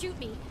Marlon shoot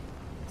me?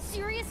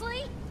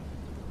 Seriously?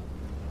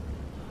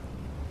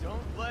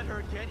 Don't let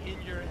her get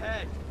in your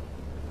head.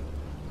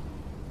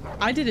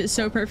 I did it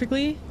so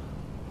perfectly.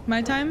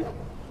 My time.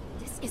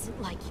 This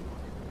isn't like you.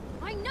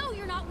 I know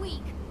you're not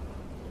weak.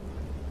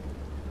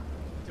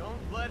 Don't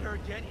let her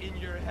get in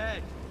your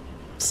head.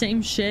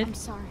 Same shit. I'm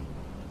sorry.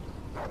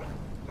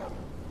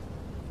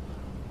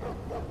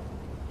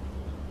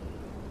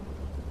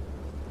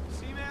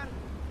 See, man?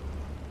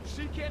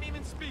 She can't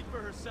even speak for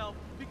herself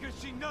because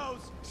she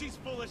knows she's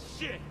full of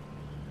shit.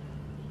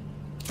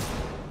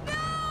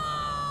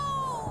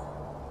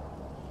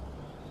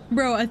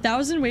 Bro,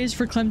 1,000 ways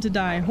for Clem to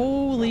die.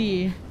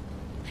 Holy.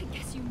 I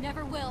guess you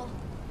never will.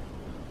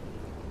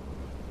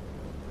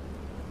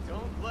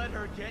 Don't let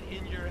her get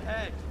in your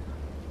head.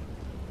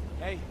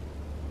 Hey,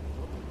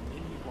 what did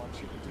Minnie want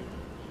you to do?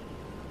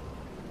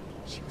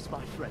 She was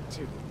my friend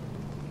too.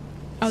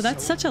 Oh,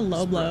 that's such a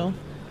low blow.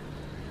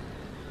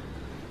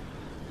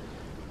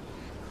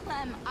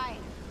 Clem,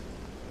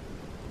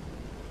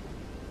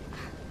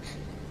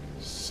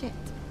 Shit.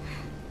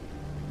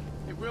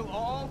 It will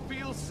all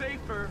feel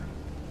safer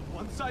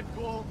once I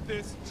pull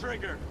this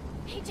trigger.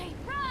 AJ,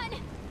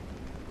 run!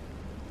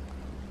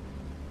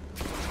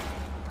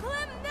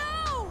 Clem,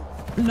 no!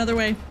 Another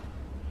way.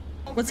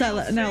 What's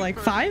that now, like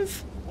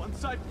 5?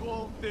 Once I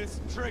pull this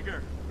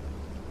trigger.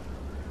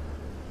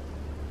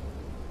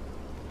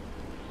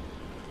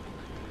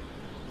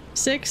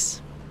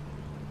 Six.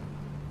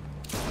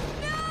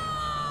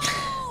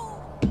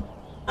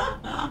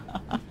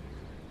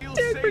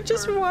 Dude, we're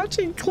just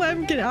watching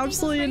Clem get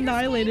absolutely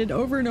annihilated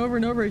over and over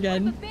and over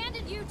again.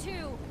 Abandoned you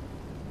two.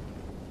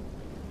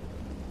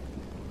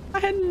 I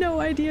had no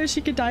idea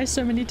she could die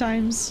so many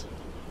times.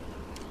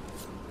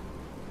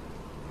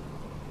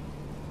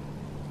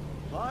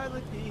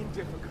 Violet being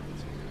difficult.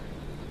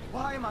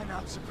 Why am I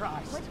not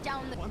surprised? Put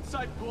down the... Once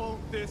I pull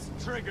this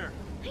trigger.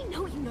 I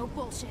know you know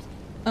bullshit.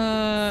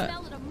 I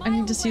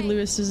need to see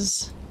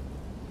Lewis's.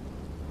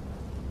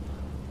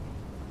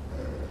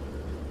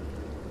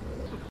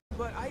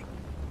 But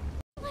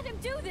Let him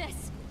do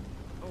this.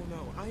 Oh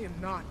no, I am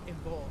not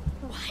involved.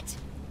 What?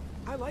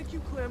 I like you,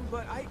 Clem,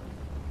 but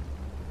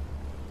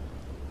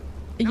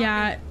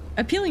Yeah,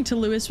 appealing to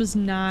Lewis was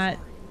not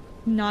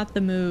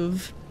the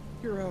move.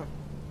 You're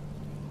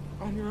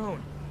on your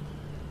own.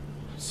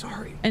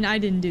 Sorry. And I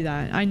didn't do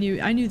that. I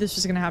knew this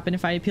was gonna happen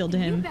if I appealed to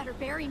You him. better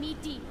bury me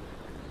deep.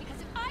 Because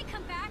if I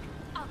come back,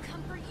 I'll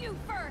come for you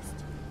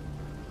first.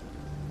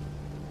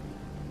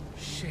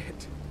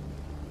 Shit.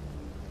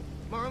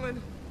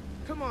 Marlon,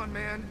 come on,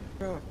 man.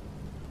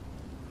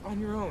 On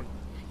your own.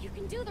 You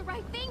can do the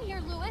right thing here,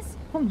 Lewis.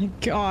 Oh my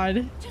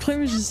god.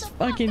 Clem was just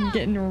fucking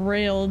getting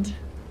railed.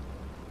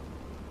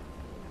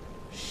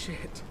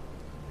 Shit.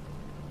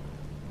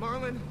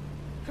 Marlon,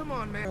 come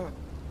on, man.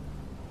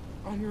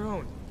 On your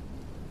own.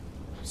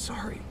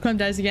 Sorry. Clem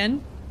dies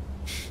again.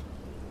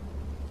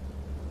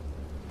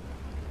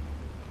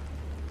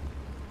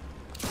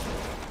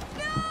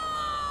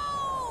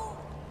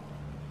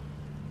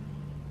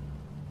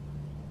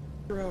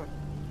 You're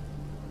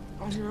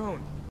on your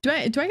own. Do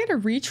I get a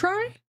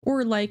retry?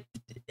 Or like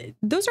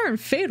those aren't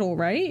fatal,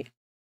 right?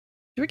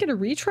 Do I get a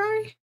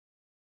retry?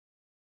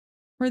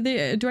 Or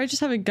do I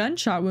just have a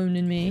gunshot wound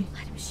in me?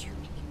 Let him shoot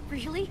me.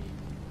 Really?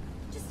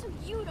 Just so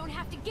you don't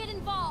have to get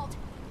involved.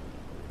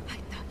 I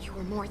thought you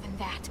were more than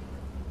that.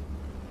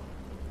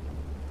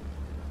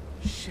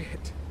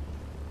 Shit.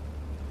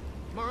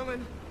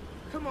 Marlon,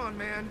 come on,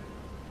 man.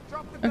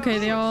 Drop the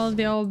Okay, gun.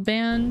 they all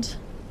banned.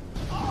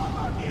 All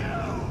of you!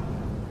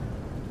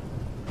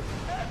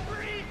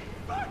 Every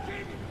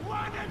fucking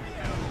one of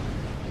you!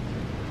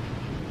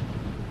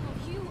 Well,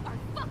 you are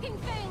fucking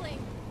failing.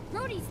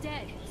 Brody's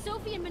dead.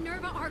 Sophie and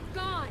Minerva are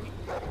gone.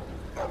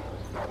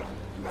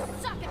 You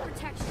suck at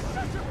protection.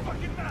 Shut your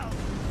fucking mouth!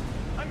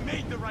 I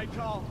made the right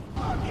call.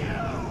 Fuck you!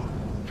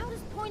 How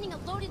does pointing a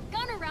loaded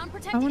gun around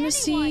protect I want anyone? to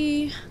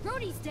see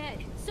Brody's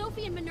dead.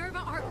 Sophie and Minerva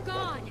are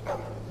gone.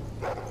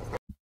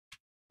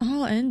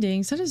 all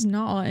endings. That is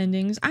not all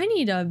endings. I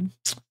need a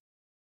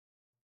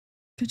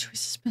good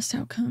choices, best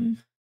outcome.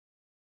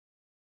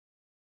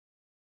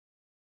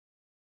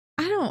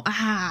 I don't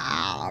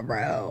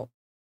bro.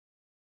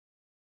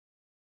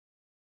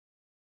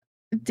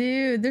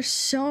 Dude, there's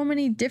so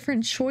many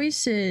different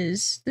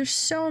choices. There's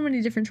so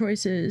many different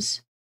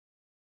choices.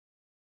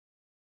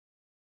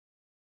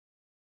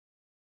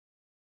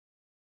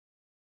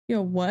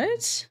 Yo,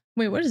 what?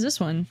 Wait, what is this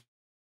one?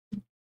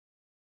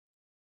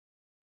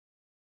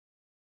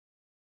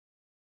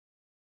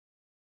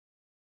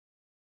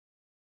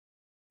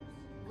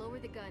 Lower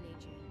the gun,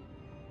 AJ.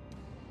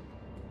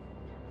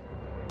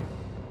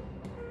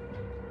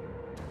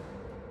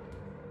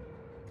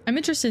 I'm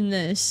interested in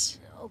this.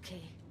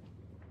 Okay.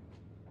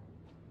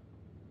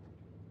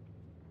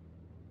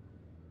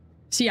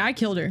 See, I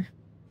killed her.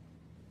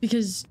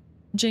 Because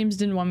James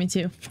didn't want me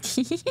to.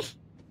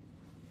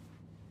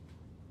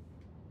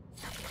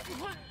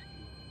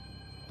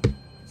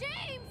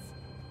 James!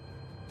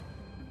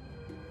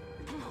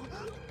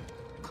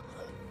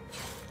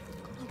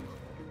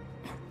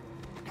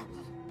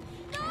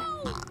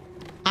 No!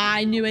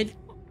 I knew it.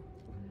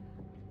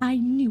 I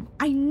knew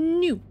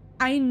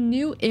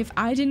if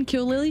I didn't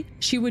kill Lily,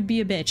 she would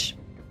be a bitch.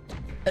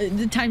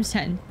 The times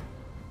 10.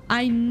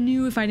 I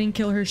knew if I didn't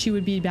kill her, she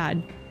would be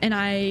bad. And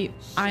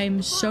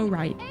I'm so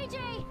right.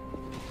 AJ!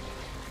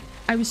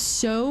 I was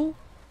so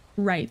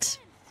right.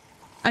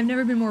 I've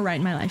never been more right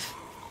in my life.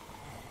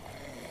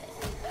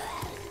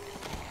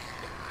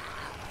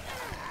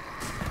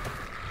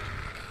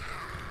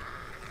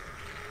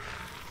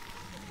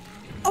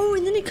 Oh,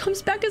 and then he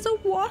comes back as a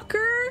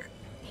walker.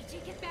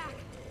 AJ, get back.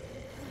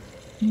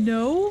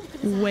 No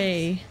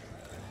way.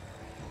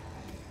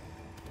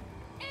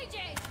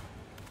 AJ!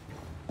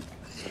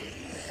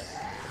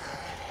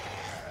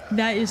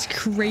 That is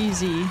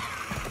crazy.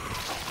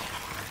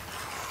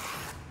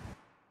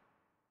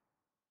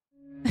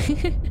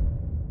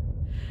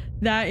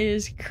 That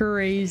is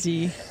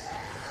crazy.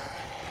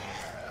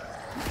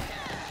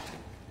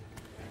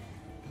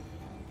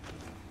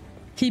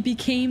 He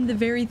became the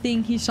very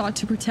thing he sought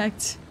to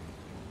protect.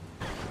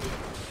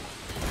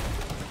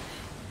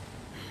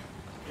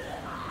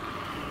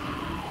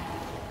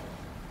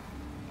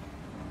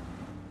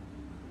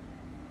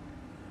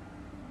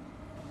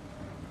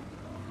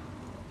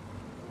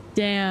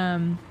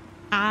 Damn.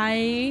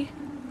 I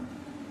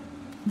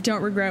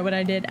don't regret what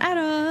I did at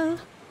all.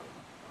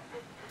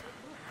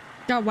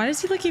 God, why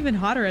does he look even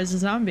hotter as a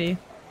zombie?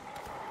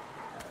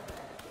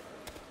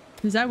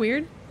 Is that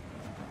weird?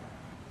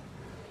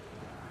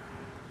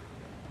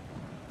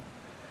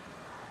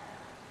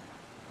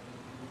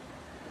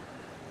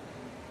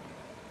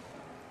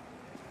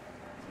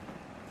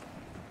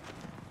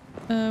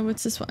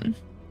 What's this one?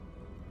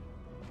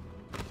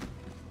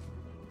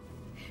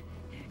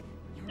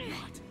 You're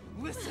not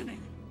listening.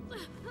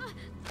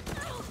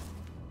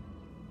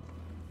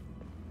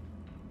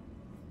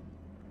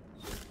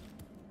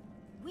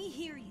 We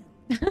hear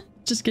you.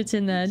 Just gets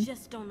in there. You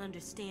just don't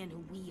understand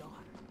who we are.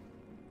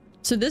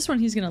 So this one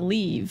he's gonna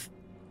leave.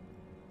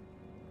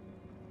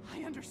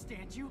 I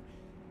understand you.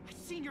 I've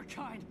seen your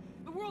kind.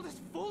 The world is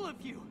full of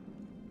you.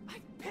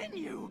 I've been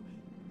you.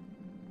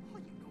 All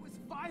you know is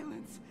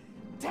violence,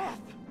 death.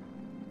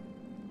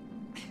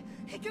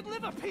 He could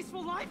live a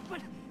peaceful life,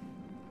 but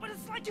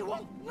it's like you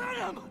won't let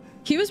him.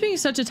 He was being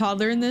such a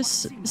toddler in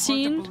this Hard to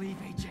scene. believe,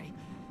 AJ.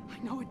 I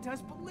know it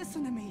does, but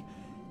listen to me.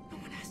 No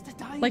one has to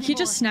die Like he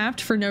just snapped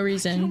for no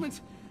reason.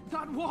 Humans,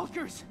 not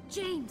walkers.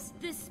 James,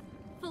 this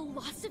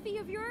philosophy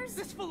of yours?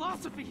 This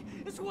philosophy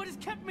is what has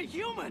kept me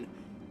human.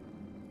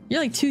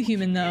 You're like too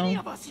human Any though.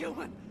 of us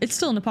human. It's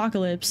still an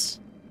apocalypse.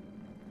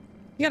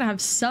 You gotta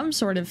have some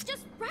sort of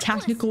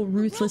tactical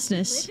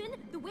ruthlessness. Live in,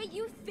 the way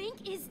you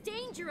think is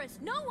dangerous.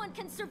 No one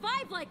can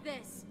survive like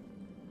this.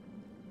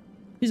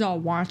 He's all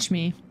watch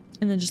me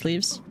and then just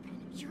leaves.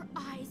 Open your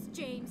eyes,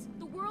 James.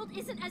 The world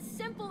isn't as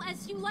simple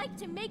as you like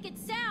to make it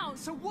sound.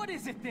 So what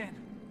is it then?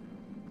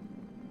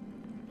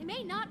 It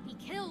may not be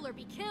kill or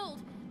be killed,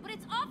 but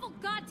it's awful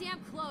goddamn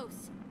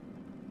close.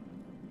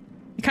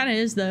 It kind of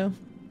is though.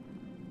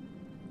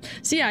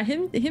 So yeah,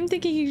 him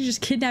thinking he could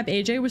just kidnap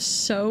AJ was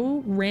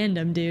so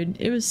random, dude.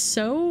 It was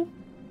so...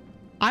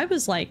 I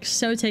was like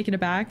so taken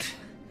aback.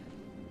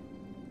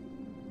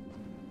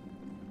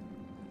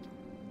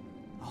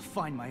 I'll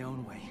find my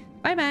own way.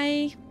 Bye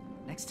bye.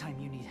 Next time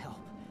you need help,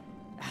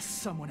 ask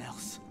someone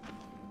else.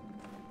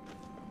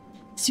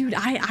 Dude,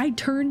 I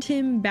turned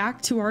him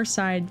back to our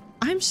side.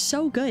 I'm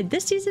so good.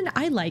 This season,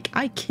 I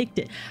kicked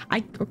it.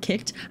 I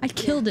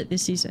killed it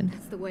this season.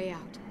 That's the way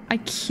out. I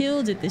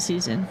killed it this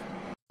season.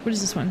 What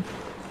is this one?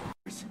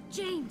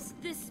 James,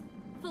 this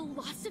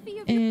philosophy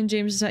of And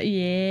James is like,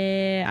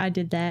 yeah, I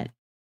did that.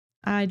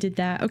 I did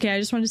that. Okay, I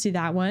just wanted to see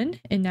that one.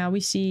 And now we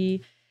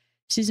see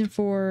season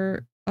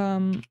 4,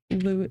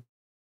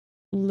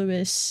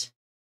 Lewis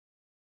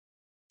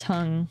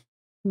tongue.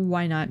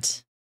 Why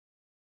not?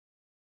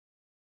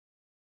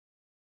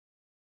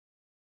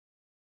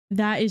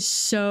 That is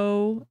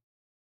so...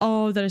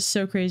 Oh, that is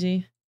so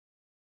crazy.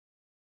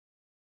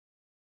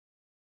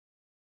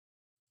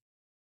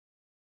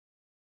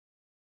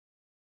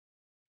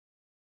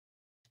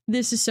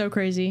 This is so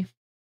crazy.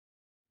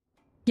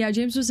 Yeah,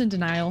 James was in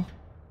denial.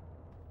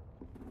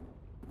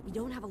 We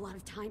don't have a lot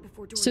of time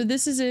before Jordan So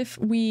this is if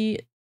we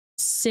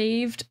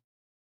saved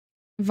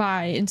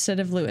Vi instead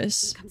of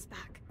Lewis. comes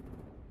back.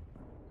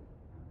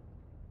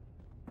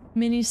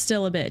 Minnie's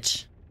still a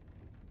bitch.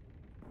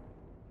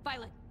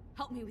 Violet,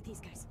 help me with these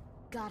guys.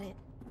 Got it.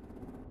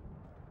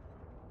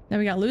 Then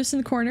we got Lewis in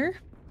the corner.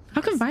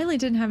 How come Violet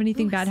didn't have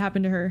anything bad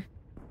happen to her?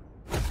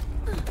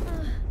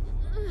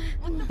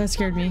 That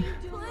scared me.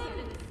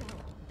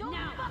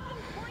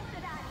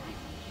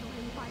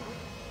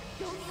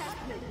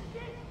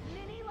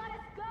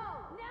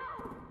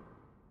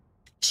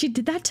 She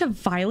did that to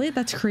Violet?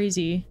 That's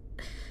crazy.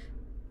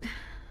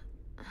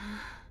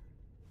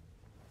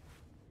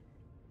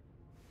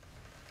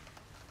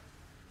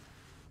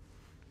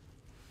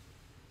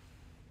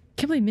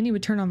 Can't believe Minnie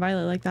would turn on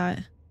Violet like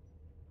that.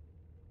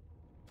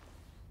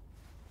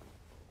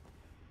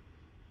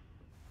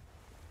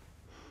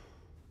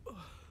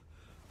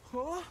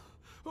 Huh?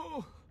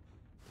 Oh.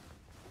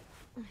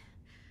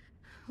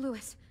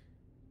 Lewis.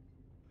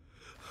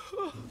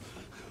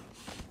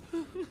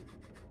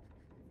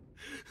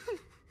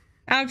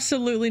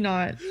 Absolutely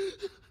not.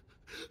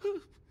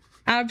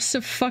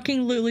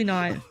 Abso-fucking-lutely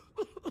not.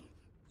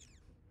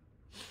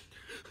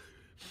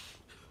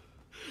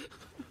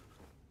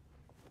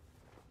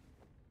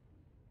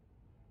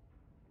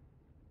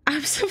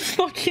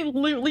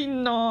 Abso-fucking-lutely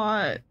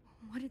not.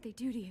 What did they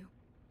do to you?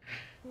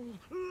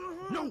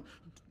 No,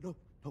 no,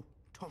 no,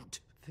 don't.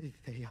 They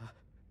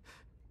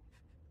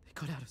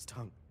cut out his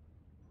tongue.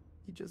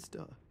 He just,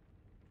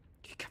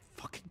 he kept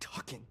fucking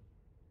talking.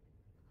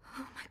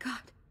 Oh my god.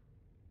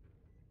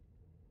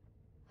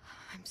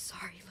 I'm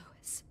sorry,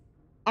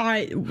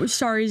 Lewis.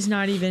 Sorry's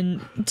not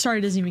even,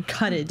 sorry doesn't even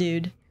cut it,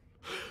 dude.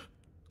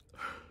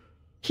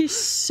 He's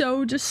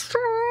so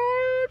destroyed.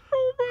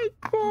 Oh my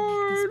god.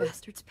 I'll make these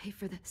bastards pay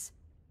for this.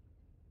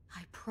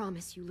 I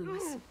promise you,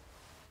 Lewis.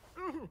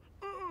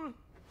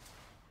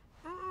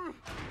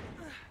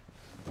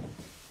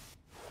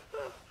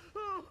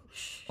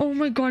 Oh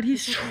my god,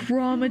 he's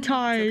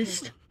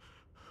traumatized.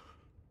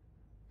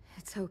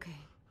 It's okay.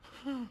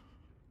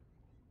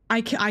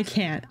 I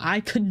can't. I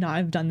could not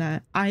have done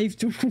that. I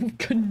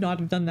could not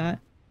have done that.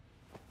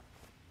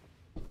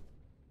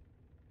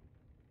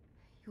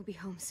 You'll be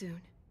home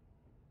soon.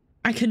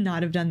 I could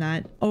not have done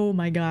that. Oh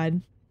my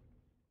god.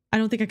 I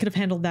don't think I could have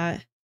handled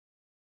that.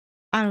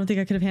 I don't think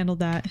I could have handled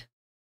that.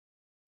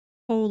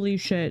 Holy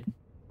shit.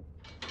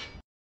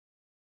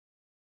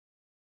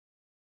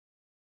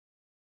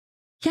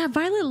 Yeah,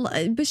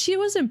 Violet, but she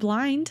wasn't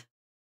blind.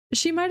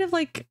 She might have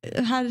like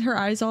had her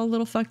eyes all a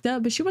little fucked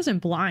up, but she wasn't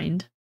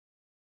blind.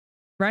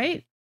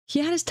 Right? He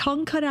had his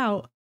tongue cut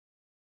out.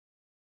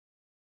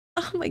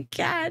 Oh my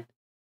god.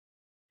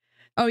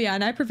 Oh yeah,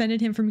 and I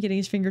prevented him from getting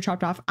his finger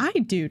chopped off. I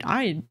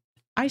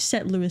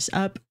set Lewis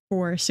up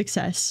for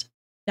success.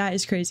 That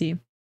is crazy.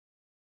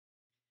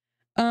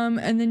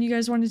 And then you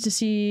guys wanted to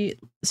see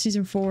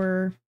season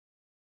 4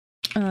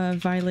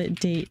 Violet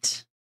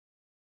date.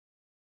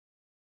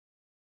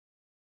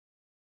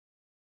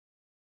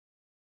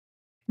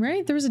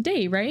 Right? There was a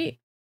date, right?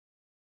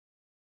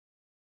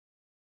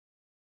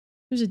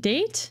 There's a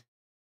date?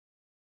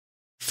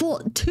 Full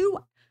 2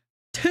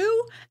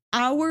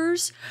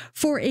 hours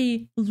for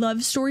a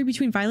love story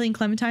between Violet and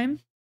Clementine?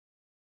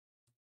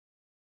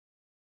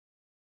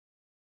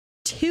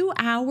 2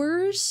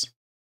 hours?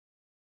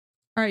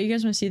 All right, you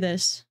guys want to see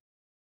this?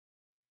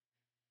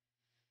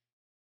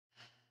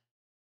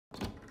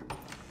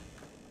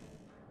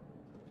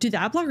 Dude, the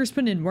ad blocker's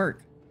putting in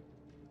work.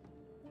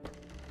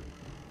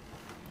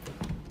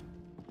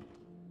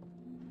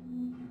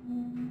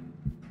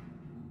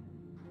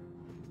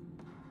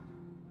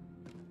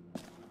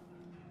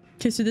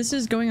 Okay, so this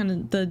is going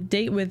on the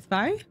date with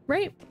Vi,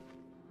 right?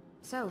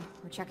 So,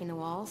 we're checking the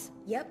walls?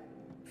 Yep,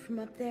 from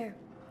up there.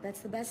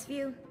 That's the best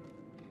view.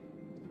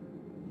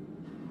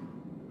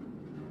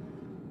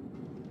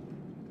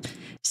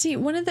 See,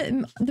 one of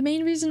the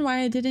main reason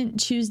why I didn't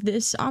choose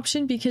this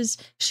option, because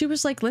she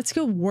was like, let's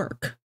go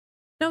work.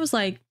 And I was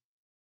like,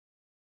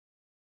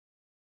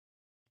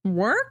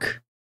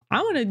 work?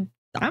 I'm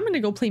gonna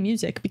go play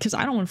music because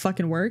I don't want to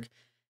fucking work.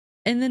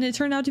 And then it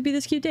turned out to be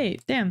this cute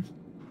date. Damn.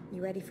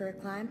 You ready for a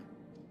climb?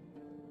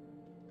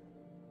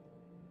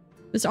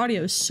 This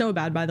audio is so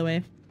bad, by the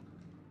way.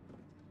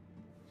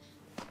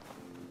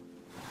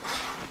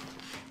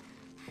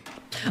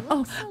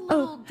 Oh,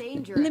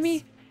 let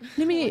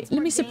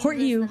me support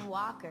you.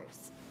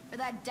 Walkers, or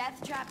that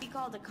death trap you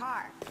called a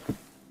car.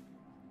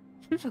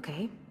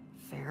 Okay,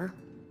 fair.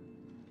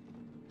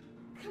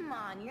 Come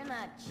on, you're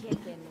not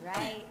chicken,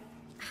 right?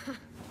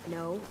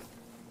 No.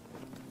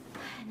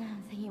 Now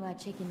I'm thinking about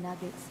chicken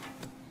nuggets.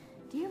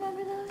 Do you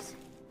remember those?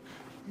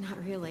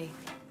 Not really.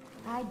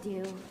 I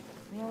do.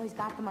 We always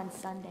got them on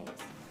Sundays.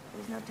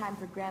 There's no time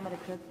for Grandma to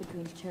cook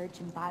between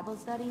church and Bible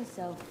study,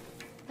 so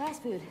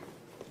fast food.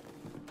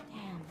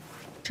 Damn.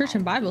 Church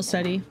and Bible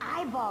study.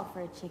 Eyeball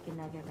for a chicken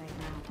nugget right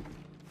now.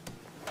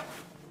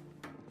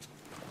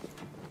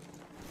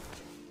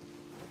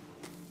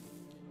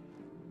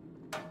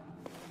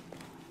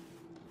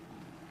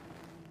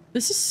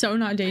 This is so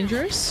not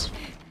dangerous.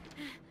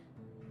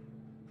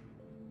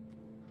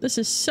 This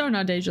is so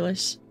not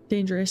dangerous.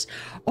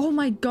 Oh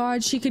my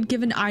god, she could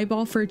give an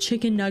eyeball for a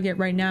chicken nugget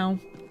right now.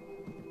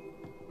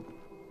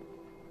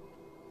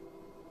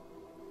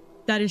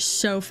 That is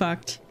so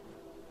fucked.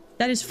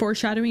 That is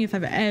foreshadowing if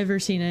I've ever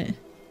seen it.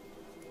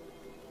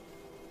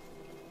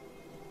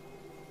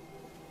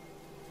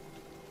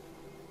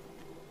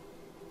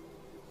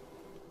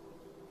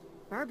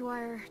 Barbed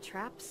wire,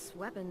 traps,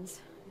 weapons.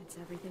 It's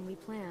everything we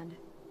planned.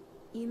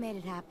 You made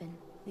it happen.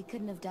 We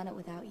couldn't have done it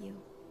without you.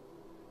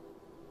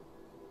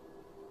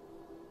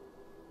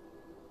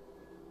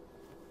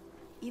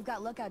 You've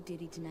got lookout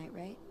duty tonight,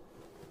 right?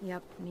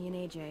 Yep, me and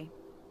AJ.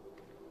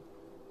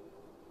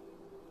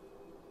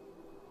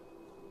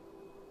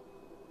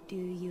 Do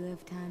you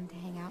have time to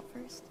hang out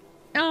first?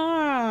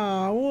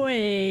 Oh,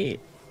 wait.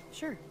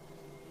 Sure.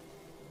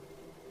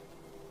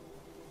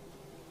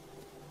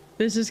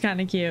 This is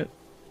kind of cute.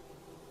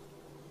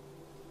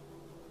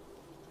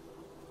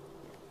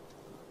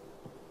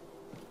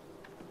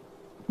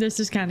 This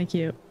is kind of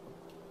cute.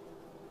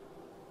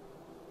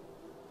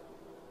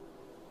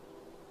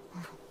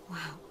 Wow.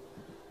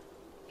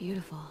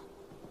 Beautiful.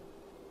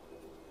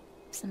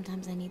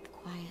 Sometimes I need the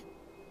quiet,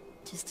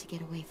 just to get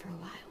away for a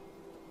while.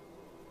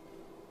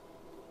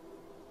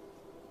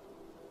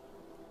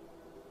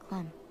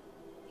 Clem.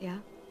 Yeah?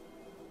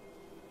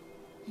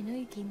 I know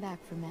you came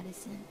back for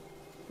medicine,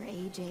 for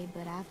AJ,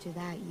 but after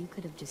that, you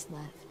could have just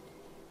left.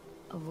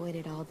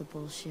 Avoided all the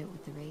bullshit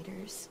with the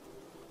Raiders.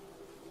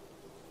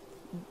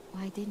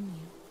 Why didn't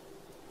you?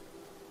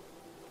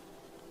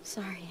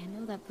 Sorry, I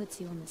know that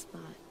puts you on the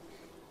spot.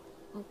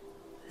 Well,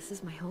 this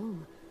is my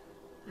home.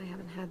 I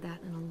haven't had that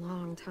in a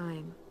long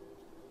time.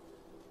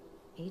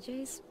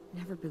 AJ's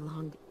never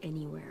belonged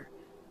anywhere.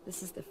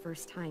 This is the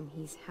first time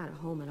he's had a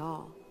home at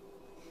all.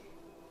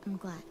 I'm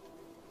glad.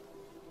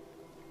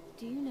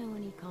 Do you know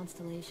any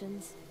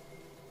constellations?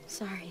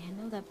 Sorry,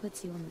 I know that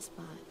puts you on the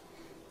spot.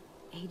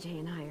 AJ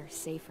and I are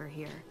safer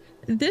here.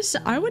 This,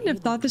 I wouldn't have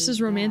thought this is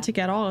romantic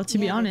at all, to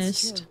be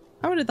honest.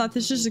 I would have thought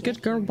this was a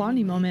good girl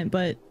bonding moment,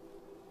 but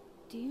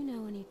do you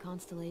know any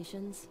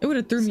constellations? it would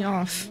have threw me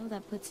off. I know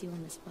that puts you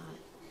on the spot.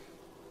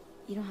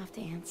 You don't have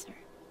to answer.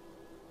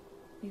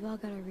 We've all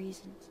got our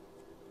reasons.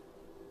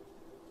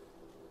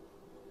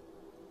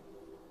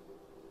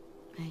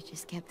 I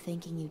just kept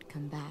thinking you'd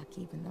come back,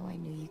 even though I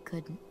knew you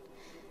couldn't.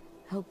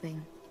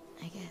 Hoping,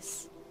 I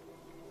guess.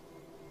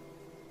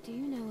 Do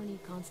you know any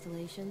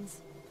constellations?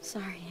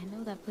 Sorry, I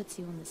know that puts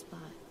you on the spot.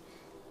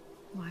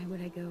 Why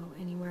would I go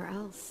anywhere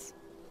else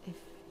if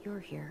you're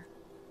here?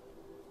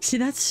 See,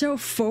 that's so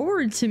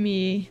forward to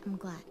me. I'm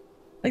glad.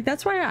 Like,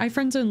 that's why I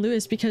friend-zoned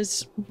Lewis,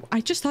 because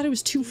I just thought it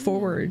was too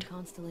forward.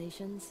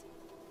 Constellations?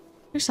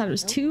 I just thought it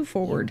was too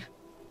forward.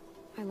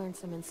 I learned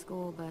some in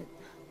school, but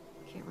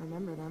can't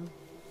remember them.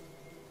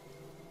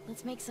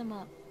 Let's make some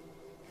up.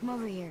 Come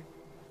over here.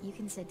 You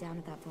can sit down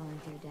without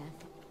falling to your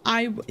death.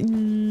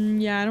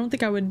 Yeah, I don't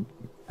think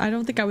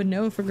I would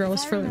know if a girl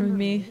was flirting with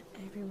me.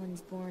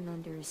 Everyone's born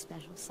under a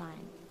special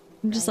sign.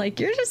 I'm just like,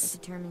 you're just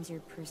determines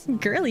your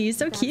personality. girly, you're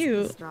so That's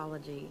cute.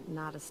 Astrology,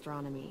 not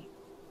astronomy.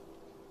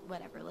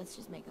 Whatever, let's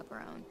just make up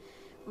our own.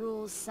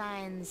 Rules,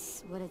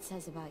 signs, what it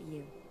says about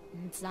you.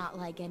 It's not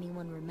like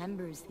anyone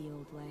remembers the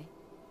old way.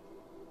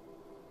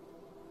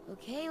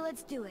 Okay,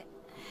 let's do it.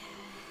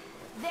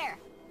 There!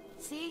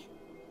 See?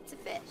 It's a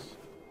fish.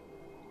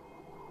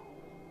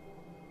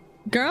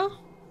 Girl?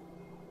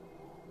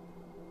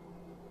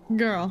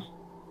 Girl.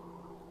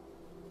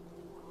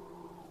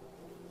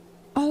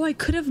 Oh, I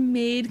could have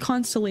made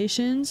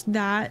constellations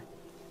that...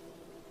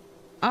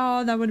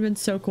 Oh, that would have been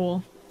so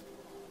cool.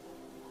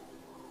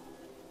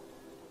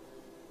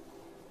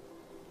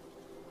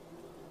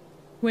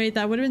 Wait,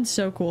 that would have been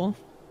so cool.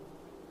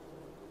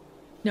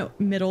 No,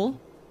 middle.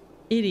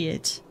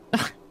 Idiot.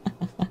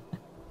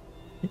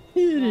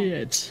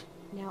 Idiot.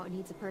 Now it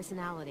needs a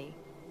personality.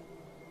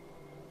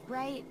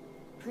 Bright,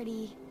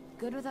 pretty,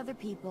 good with other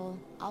people,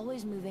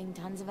 always moving,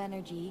 tons of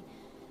energy.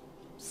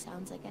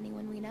 Sounds like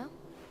anyone we know?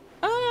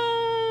 The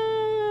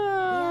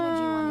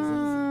energy one is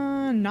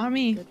easy. Not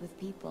me. Good with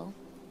people,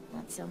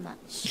 not so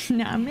much.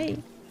 Not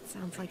me.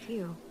 Sounds like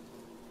you.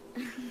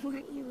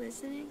 Weren't you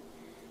listening?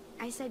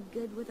 I said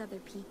good with other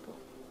people.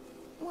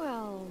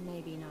 Well,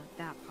 maybe not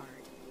that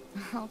part.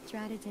 I'll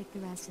try to take the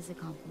rest as a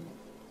compliment.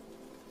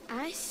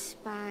 I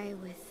spy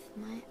with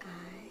my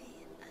eye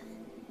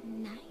a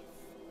knife.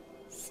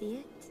 See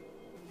it?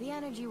 The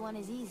energy one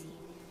is easy.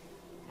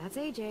 That's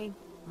AJ.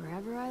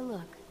 Wherever I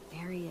look,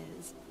 there he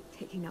is,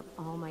 taking up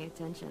all my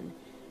attention.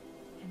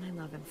 And I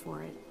love him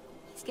for it.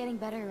 He's getting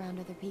better around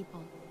other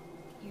people.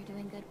 You're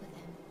doing good with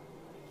him.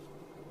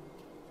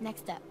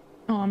 Next up.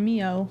 Aw,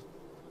 Mio.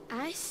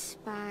 I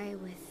spy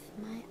with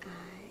my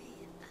eye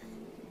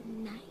a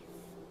knife.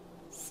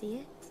 See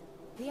it?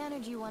 The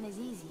energy one is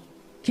easy.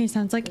 Okay,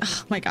 sounds like,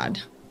 oh my god.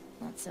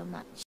 Not so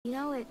much. You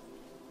know it,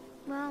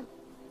 well,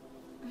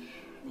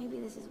 maybe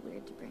this is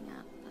weird to bring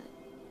up, but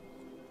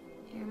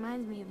it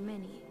reminds me of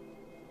Minnie.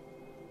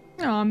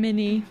 Aw,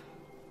 Minnie.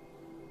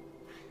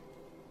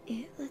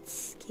 Yeah,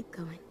 let's keep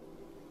going.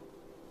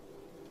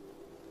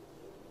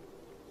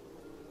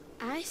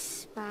 I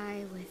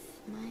spy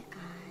with my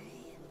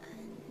eye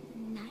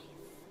a knife.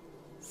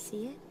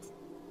 See it?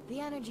 The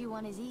energy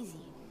one is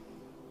easy.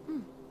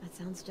 That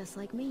sounds just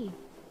like me.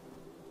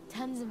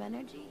 Tons of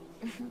energy?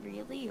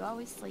 Really? You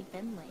always sleep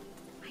in late.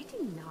 I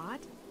do not.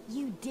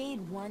 You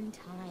did one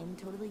time.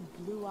 Totally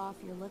blew off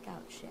your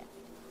lookout shift.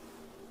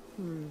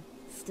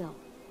 Still,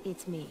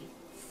 it's me.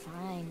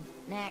 Fine.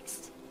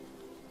 Next.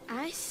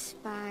 I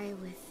spy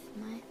with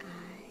my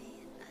eye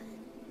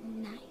a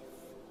knife.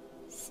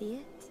 See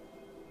it?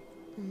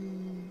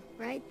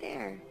 Right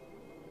there.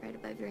 Right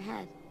above your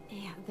head.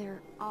 Yeah,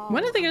 they're all...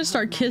 When are they gonna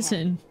start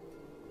kissing?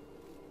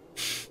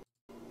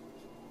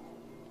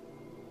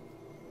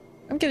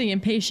 I'm getting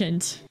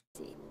impatient.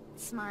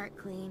 Smart,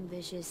 clean,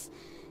 vicious,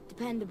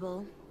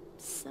 dependable.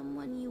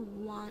 Someone you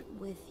want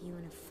with you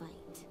in a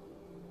fight.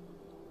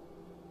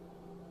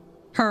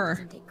 Her.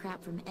 Doesn't take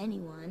crap from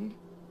anyone.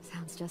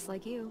 Sounds just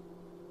like you.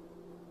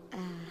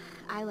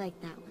 I like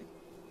that one.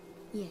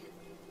 Yeah.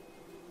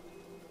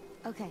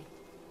 Okay,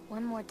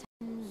 one more time.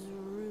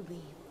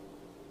 Ruby.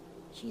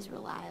 She's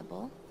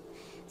reliable.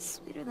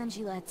 Sweeter than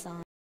she lets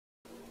on.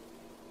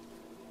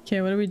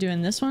 Okay, what are we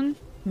doing? This one?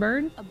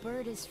 Bird? A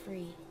bird is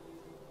free.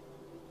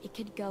 It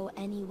could go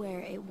anywhere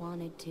it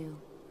wanted to.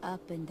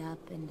 Up and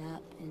up and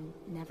up and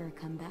never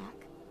come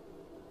back.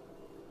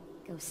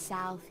 Go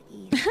south,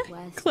 east,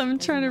 west. Clem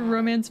trying to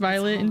romance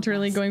Violet,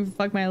 internally going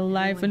fuck my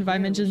life when Vi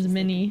mentions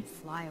Minnie.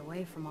 Fly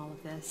away from all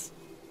of this.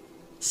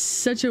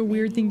 Such a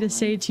weird thing to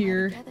say to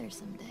your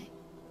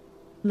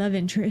love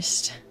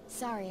interest.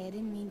 Sorry, I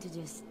didn't mean to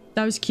just...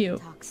 That was cute.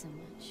 Talk so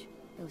much.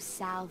 Go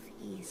south,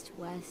 east,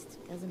 west,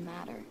 doesn't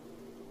matter.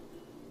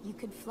 You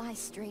could fly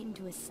straight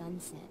into a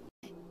sunset.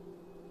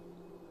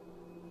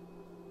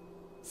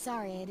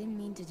 Sorry, I didn't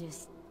mean to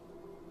just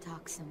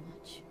talk so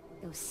much.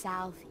 Go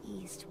south,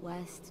 east,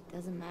 west,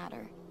 doesn't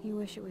matter. You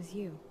wish it was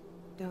you,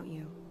 don't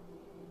you?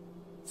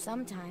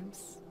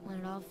 Sometimes,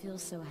 when it all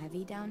feels so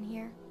heavy down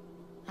here,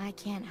 I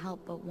can't help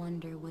but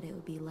wonder what it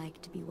would be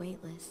like to be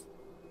weightless.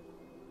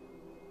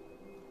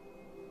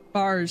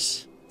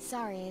 Bars.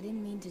 Sorry, I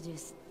didn't mean to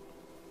just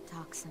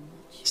talk so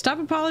much. Stop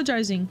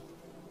apologizing.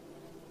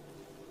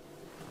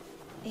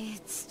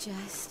 It's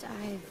just,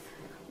 I've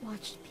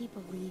watched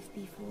people leave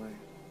before.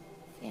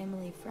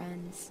 Family,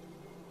 friends.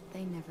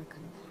 They never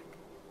come back.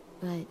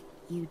 But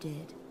you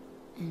did.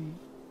 And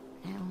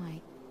now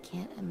I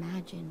can't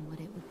imagine what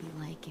it would be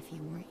like if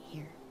you weren't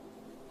here.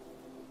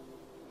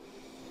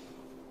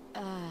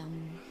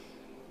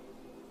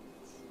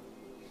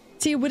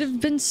 See, it would have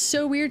been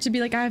so weird to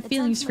be like, I have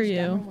feelings for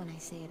you. When I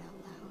say it out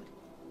loud.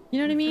 You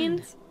know what I mean?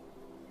 Friends.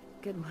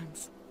 Good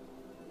ones.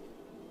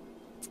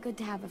 It's good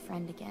to have a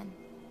friend again.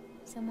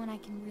 Someone I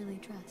can really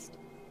trust.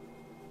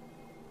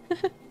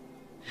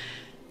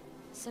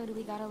 So do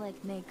we gotta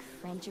like make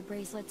friendship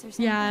bracelets or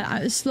something?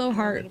 Yeah, slow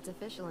heart. It's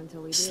official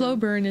until we do. Slow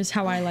burn is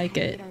how I like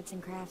it. Arts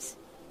and crafts.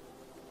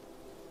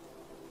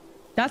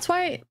 That's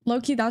why,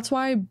 Loki, that's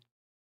why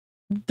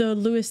the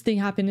Lewis thing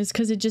happened, is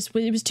because it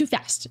was too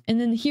fast. And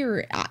then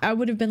here, I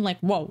would have been like,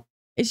 whoa,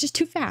 it's just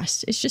too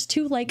fast. It's just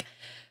too like,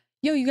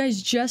 yo, you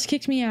guys just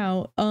kicked me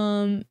out.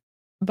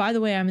 By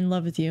the way, I'm in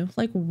love with you.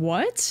 Like,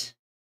 what?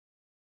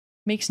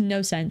 Makes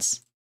no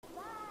sense.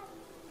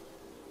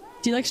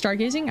 Do you like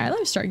stargazing? I love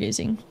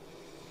stargazing.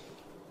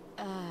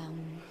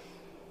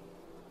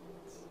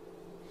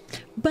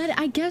 But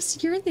I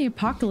guess you're in the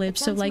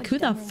apocalypse, so like, who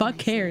the fuck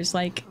cares?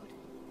 Like,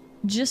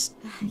 just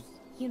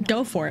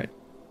go for it.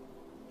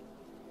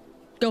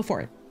 Go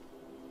for it.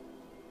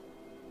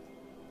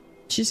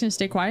 She's gonna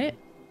stay quiet?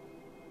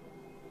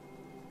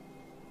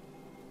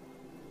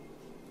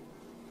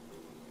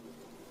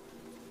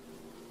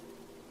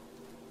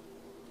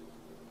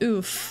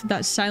 Oof,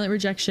 that silent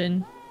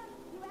rejection.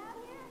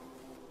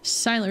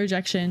 Silent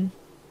rejection.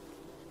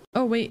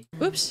 Oh, wait.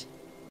 Oops.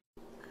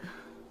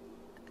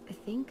 I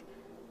think...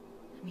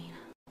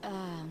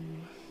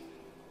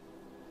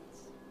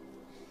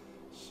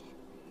 Shit.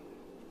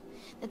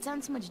 That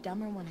sounds so much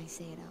dumber when I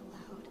say it out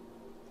loud.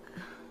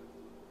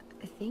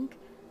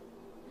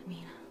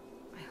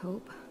 I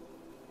hope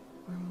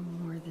we're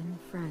more than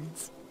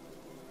friends.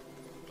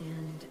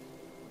 And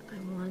I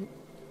want...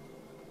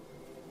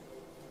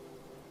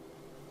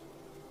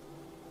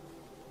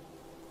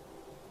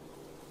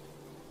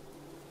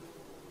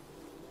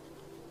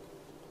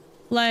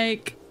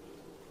 Like...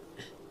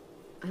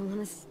 I want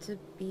us to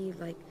be,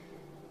 like,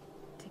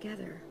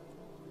 together.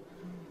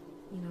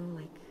 You know,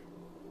 like,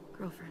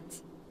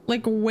 girlfriends.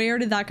 Like, where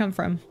did that come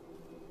from?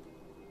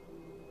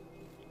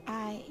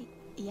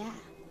 Yeah.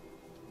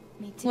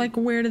 Me too. Like,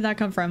 where did that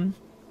come from?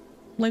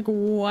 Like,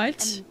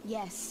 what?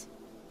 Yes.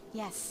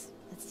 Yes.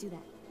 Let's do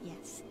that.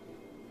 Yes.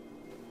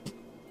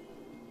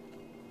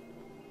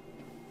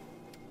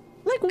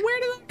 Like, where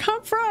did that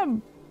come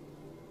from?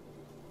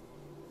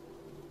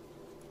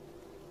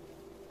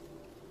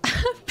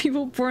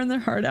 People pouring their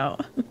heart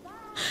out.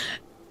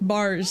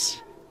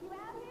 Bars.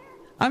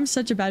 I'm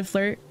such a bad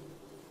flirt.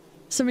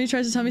 Somebody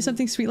tries to tell me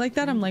something sweet like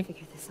that, I'm like,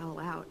 figure this all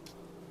out.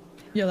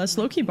 Yo, that's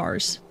low-key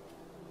bars.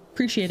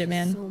 Appreciate it,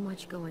 man. So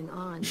much going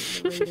on.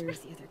 The Raiders,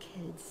 the other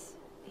kids,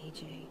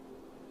 AJ.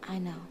 I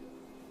know.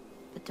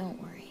 But don't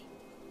worry.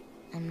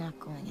 I'm not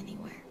going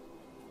anywhere.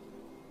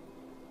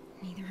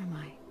 Neither am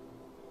I.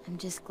 I'm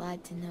just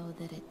glad to know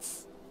that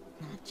it's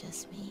not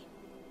just me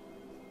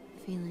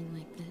feeling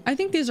like this. I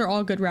think these are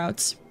all good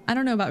routes. I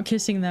don't know about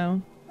kissing,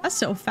 though. That's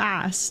so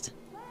fast.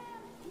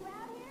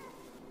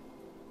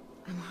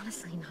 I'm honestly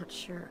honestly not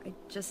sure. I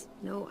just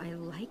know I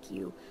like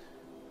you,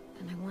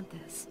 and I want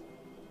this.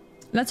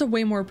 That's a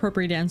way more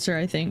appropriate answer,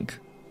 I think.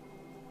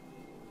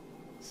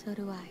 So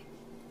do I.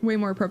 Way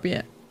more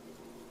appropriate.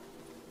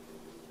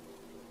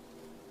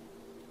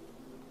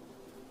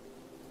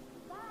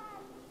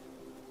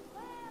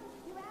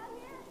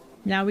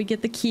 Now we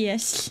get the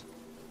kiss.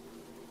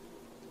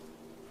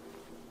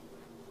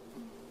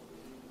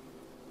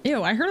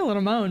 Ew, I heard a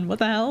little moan. What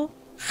the hell?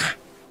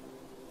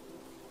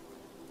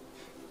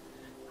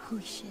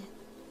 Holy shit.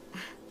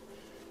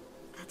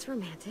 That's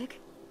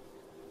romantic.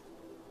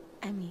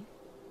 I mean,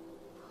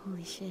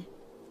 holy shit.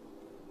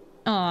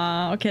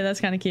 Aw, okay, that's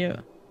kind of cute.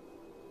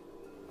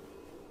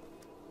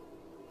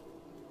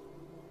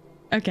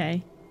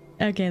 Okay.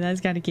 Okay, that's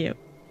kind of cute.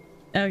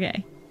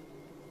 Okay.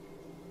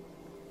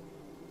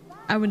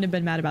 I wouldn't have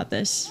been mad about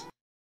this.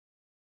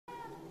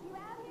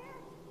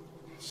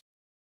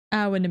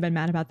 I wouldn't have been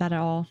mad about that at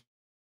all.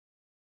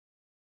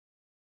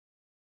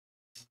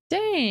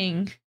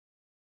 Dang.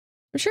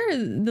 I'm sure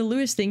the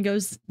Lewis thing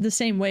goes the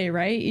same way,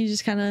 right? You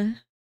just kind of,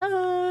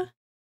 oh,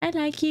 I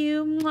like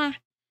you. Mwah.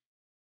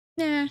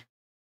 Nah.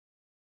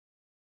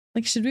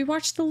 Like, should we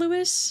watch the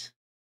Lewis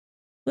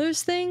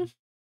thing?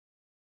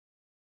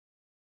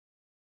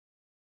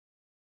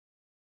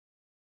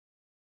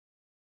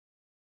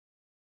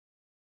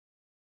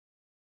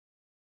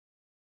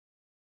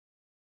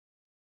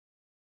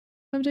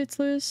 Updates,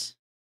 Lewis.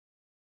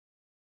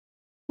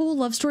 Full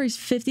love story is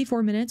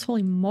 54 minutes.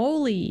 Holy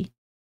moly.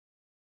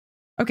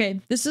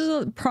 Okay, this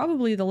is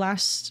probably the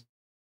last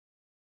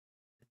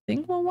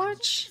thing we'll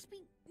watch,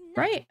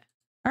 right?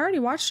 I already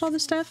watched all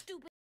this stuff.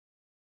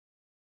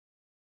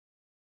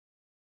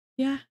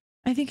 Yeah,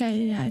 I think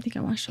I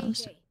watched all this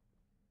stuff.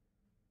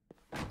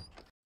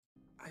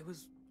 I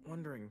was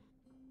wondering.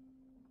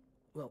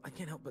 Well, I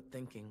can't help but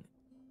thinking.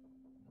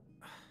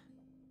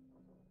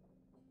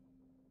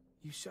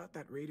 You shot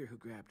that raider who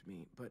grabbed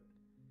me, but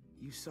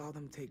you saw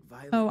them take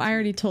Violet. Oh, I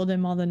already told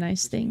him all the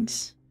nice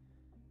things.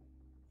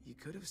 You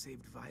could have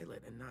saved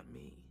Violet and not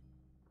me.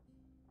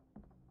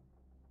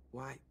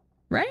 Why?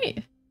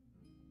 Right.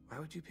 Why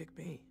would you pick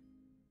me?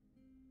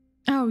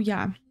 Oh,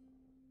 yeah.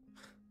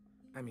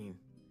 I mean,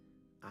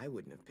 I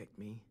wouldn't have picked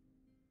me.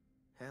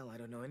 Hell, I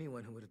don't know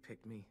anyone who would have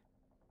picked me.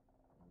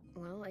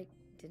 Well, I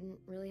didn't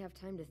really have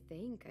time to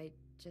think. I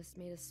just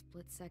made a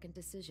split-second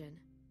decision.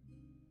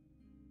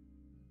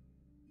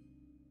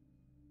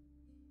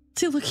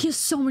 See, look, he has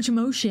so much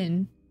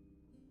emotion.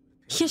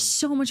 He has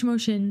so much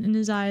emotion in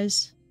his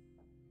eyes.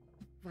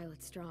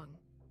 Violet's strong.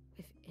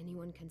 If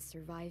anyone can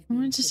survive, I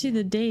wanted to see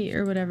the date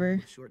or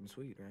whatever. Short and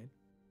sweet, right?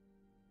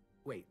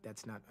 Wait,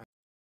 that's not.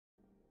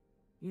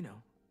 You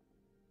know,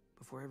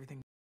 before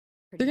everything.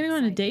 They're gonna go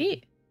on a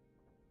date?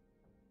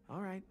 All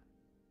right,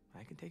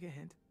 I can take a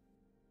hint.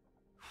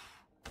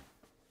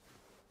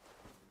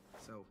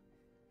 So,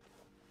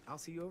 I'll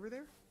see you over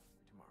there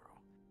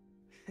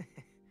tomorrow.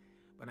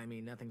 But I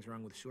mean, nothing's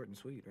wrong with short and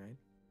sweet, right?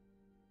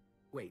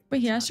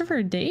 Wait, he asked her for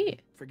a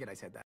date? Forget I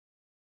said that.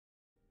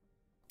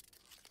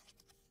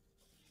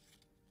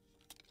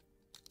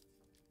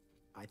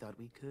 I thought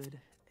we could.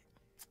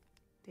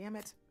 Damn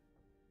it.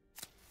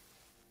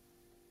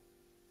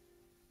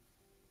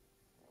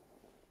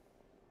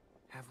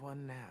 Have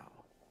one now.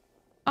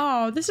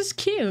 Oh, this is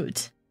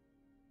cute.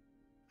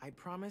 I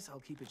promise I'll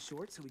keep it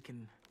short so we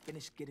can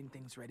finish getting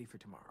things ready for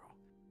tomorrow.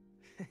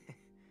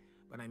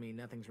 But I mean,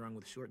 nothing's wrong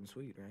with short and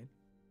sweet, right?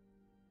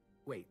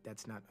 Wait,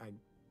 that's not. I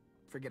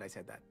forget I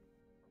said that.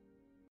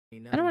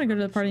 I don't want to go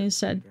to the party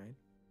instead. Right?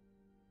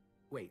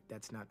 Wait,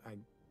 that's not. I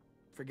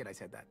forget I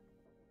said that.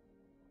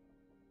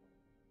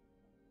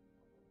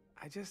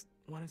 I just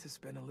wanted to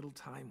spend a little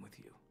time with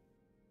you.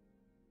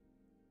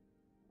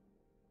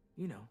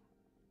 You know,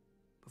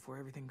 before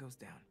everything goes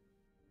down.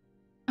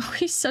 Oh,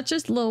 he's such a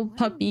little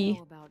puppy. What do you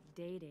know about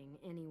dating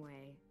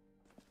anyway?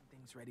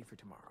 Things ready for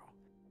tomorrow.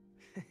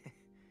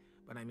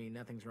 But I mean,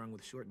 nothing's wrong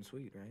with short and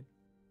sweet, right?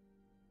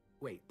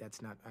 Wait,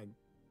 that's not. I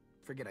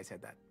forget I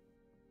said that.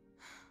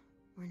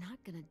 We're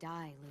not gonna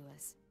die,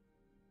 Lewis.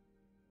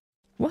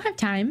 We'll have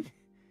time.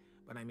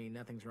 But I mean,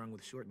 nothing's wrong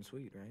with short and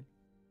sweet, right?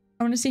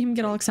 I want to see him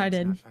get all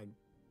excited. I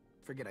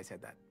forget I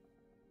said that.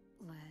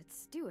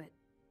 Let's do it.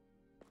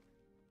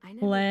 I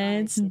never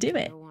Let's do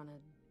it. Go on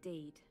a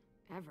date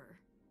ever.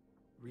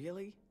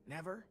 Really?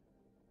 Never?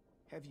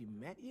 Have you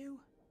met you?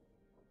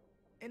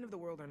 End of the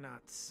world or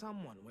not,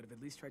 someone would have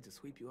at least tried to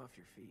sweep you off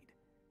your feet.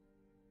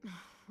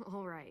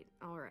 All right,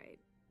 all right.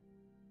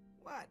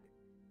 What?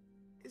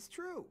 It's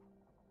true.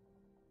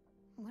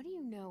 What do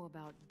you know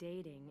about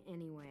dating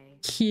anyway?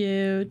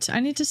 Cute. I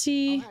need to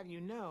see. I'll have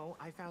you know,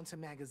 I found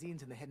some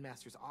magazines in the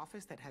headmaster's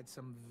office that had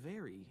some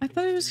very. I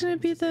thought it was gonna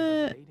be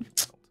the.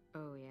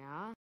 Oh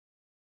yeah.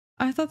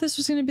 I thought this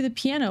was gonna be the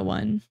piano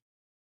one.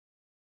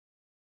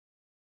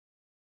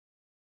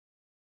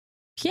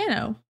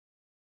 Piano.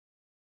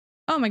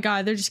 Oh my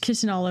god, they're just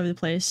kissing all over the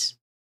place.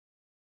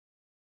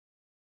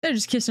 They're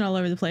just kissing all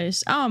over the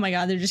place. Oh my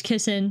god, they're just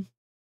kissing.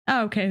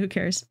 Oh, okay, who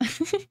cares?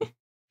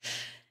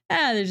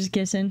 They're just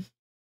kissing.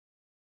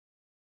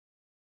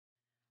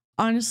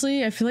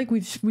 honestly, I feel like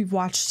we've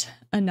watched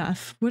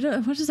enough. What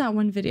is that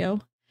one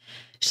video?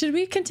 Should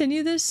we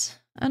continue this?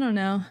 I don't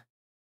know.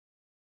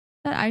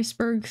 That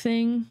iceberg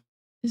thing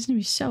is gonna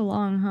be so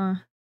long, huh?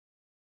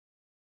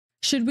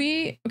 Should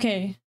we?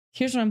 Okay,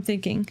 here's what I'm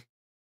thinking.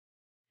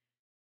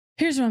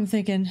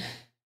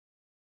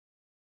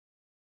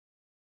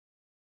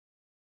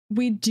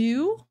 We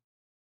do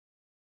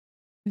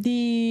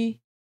the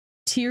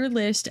tier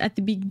list at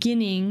the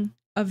beginning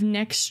of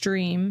next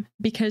stream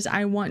because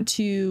I want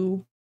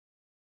to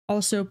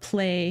also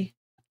play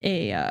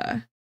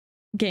a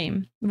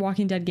game, the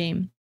Walking Dead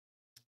game,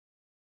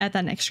 at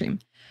that next stream.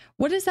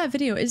 What is that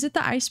video? Is it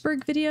the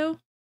iceberg video,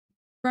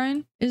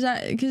 Brian? Is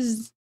that,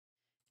 because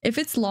if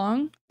it's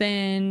long,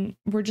 then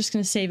we're just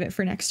gonna save it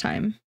for next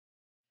time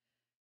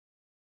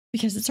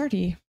because it's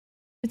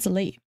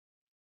late.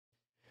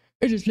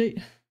 It is late.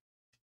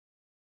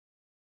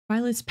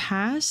 Violet's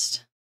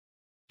past.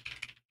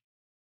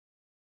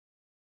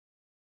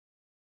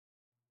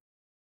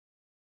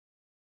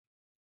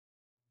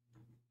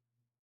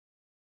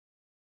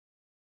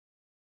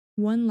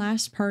 One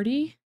last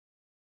party.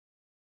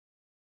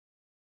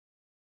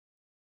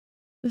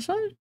 This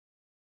one?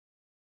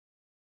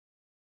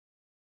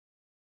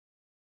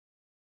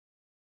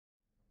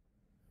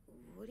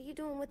 What are you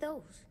doing with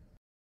those?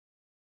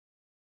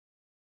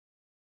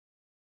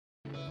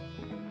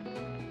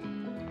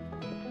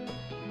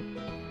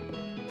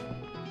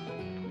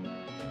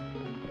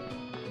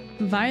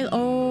 Violet.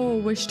 Oh,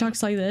 where she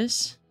talks like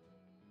this?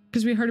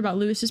 Because we heard about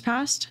Lewis's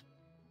past.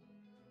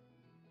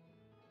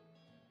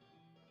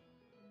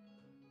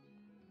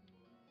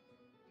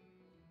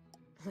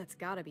 That's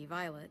gotta be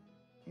Violet.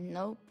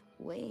 Nope,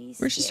 way.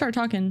 Where'd she start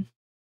talking?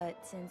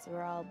 But since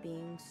we're all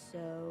being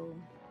so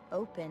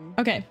open,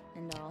 okay,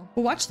 and all,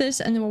 we'll watch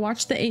this, and then we'll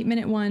watch the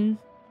 8-minute one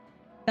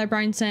that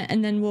Brian sent,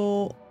 and then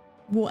we'll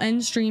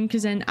end stream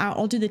because then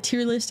I'll do the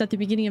tier list at the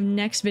beginning of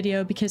next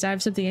video because I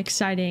have something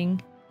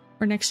exciting,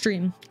 or next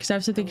stream because I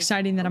have something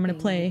exciting that I'm gonna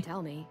play.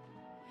 Tell me.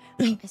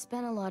 I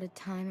spent a lot of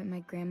time at my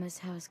grandma's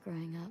house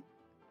growing up,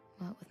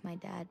 what with my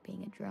dad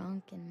being a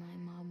drunk and my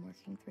mom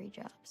working 3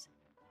 jobs.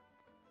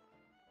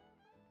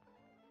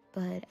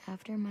 But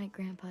after my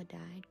grandpa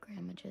died,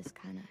 Grandma just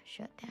kind of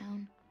shut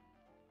down.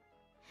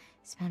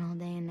 Spent all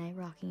day and night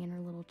rocking in her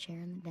little chair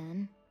in the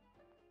den.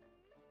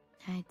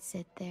 I'd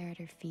sit there at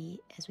her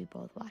feet as we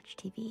both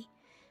watched TV,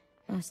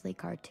 mostly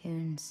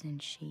cartoons,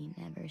 since she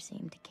never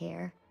seemed to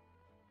care.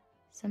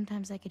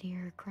 Sometimes I could hear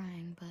her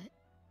crying, but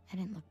I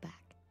didn't look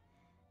back.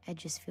 I'd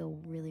just feel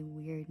really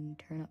weird and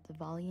turn up the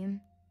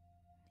volume,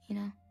 you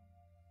know?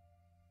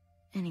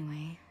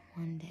 Anyway,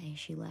 one day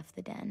she left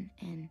the den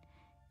and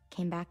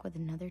came back with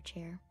another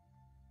chair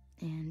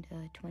and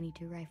a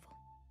 .22 rifle.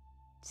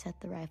 Set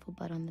the rifle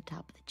butt on the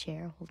top of the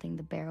chair, holding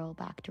the barrel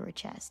back to her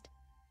chest.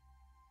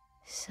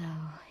 So,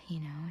 you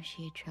know,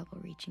 she had trouble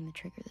reaching the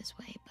trigger this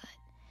way, but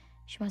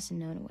she must have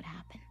known it would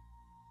happen,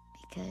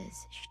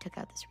 because she took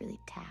out this really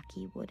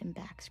tacky wooden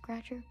back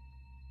scratcher.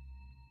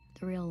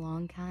 The real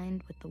long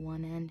kind with the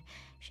one end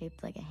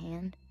shaped like a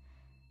hand,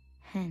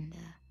 and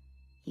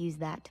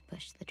used that to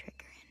push the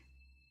trigger in.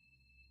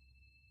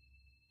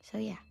 So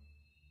yeah.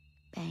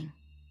 Bang.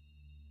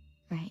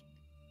 Right.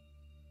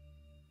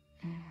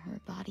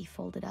 Her body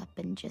folded up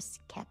and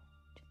just kept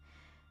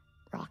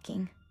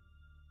rocking.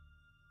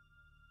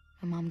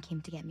 My mom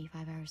came to get me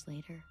 5 hours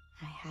later.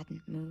 I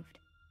hadn't moved.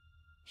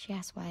 She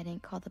asked why I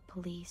didn't call the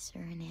police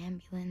or an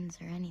ambulance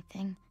or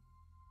anything.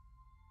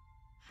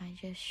 I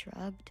just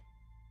shrugged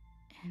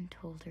and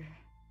told her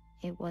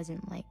it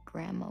wasn't like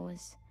Grandma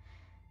was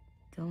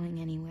going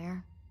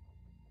anywhere.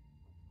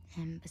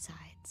 And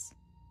besides,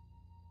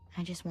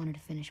 I just wanted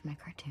to finish my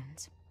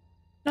cartoons.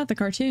 Not the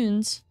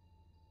cartoons.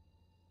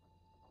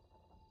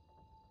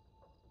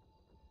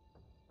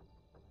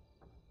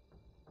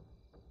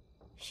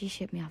 She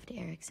shipped me off to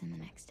Erickson the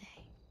next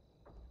day.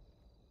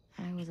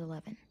 I was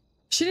 11.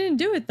 She didn't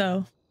do it,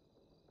 though.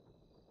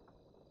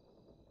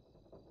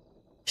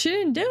 She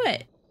didn't do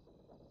it.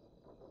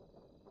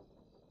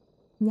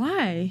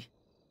 Why?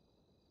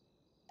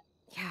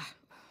 Yeah,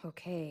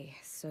 okay,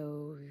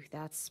 so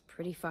that's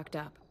pretty fucked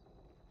up.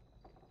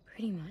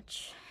 Pretty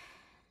much.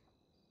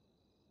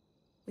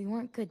 We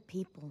weren't good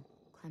people,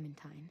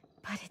 Clementine.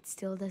 But it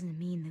still doesn't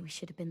mean that we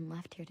should have been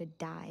left here to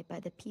die by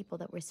the people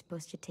that were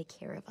supposed to take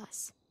care of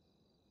us.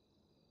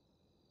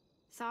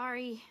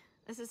 Sorry,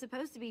 this is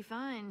supposed to be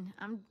fun.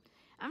 I'm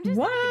just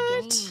what?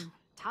 not the game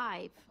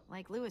type,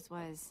 like Lewis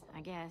was,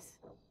 I guess.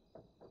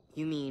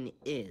 You mean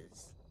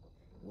is.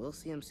 We'll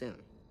see him soon.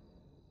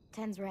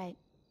 Ten's right.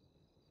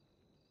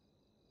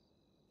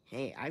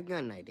 Hey, I've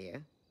got an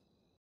idea.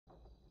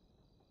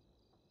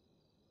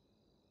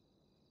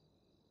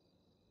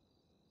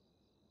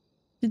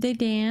 Did they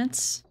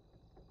dance?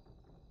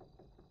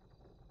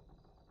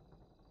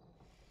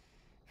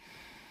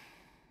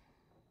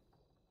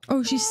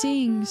 Oh, she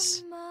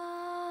sings. Never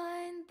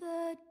mind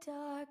the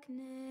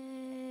darkness.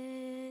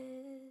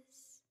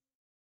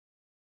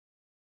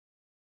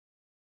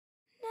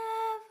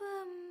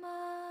 Never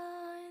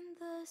mind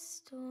the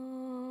storm.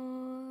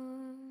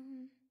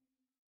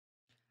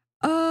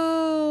 Oh.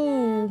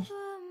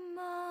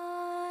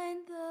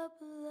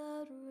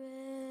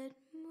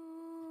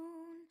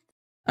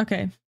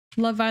 Okay.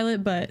 Love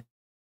Violet, but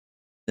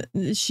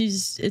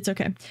it's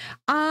okay.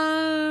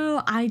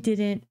 Oh, I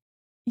didn't.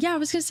 Yeah, I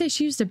was gonna say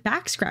she used a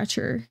back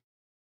scratcher.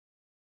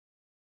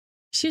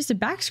 She used a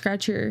back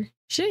scratcher.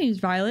 She didn't use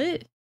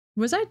Violet.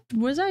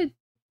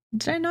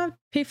 Did I not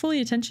pay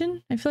fully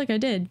attention? I feel like I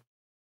did.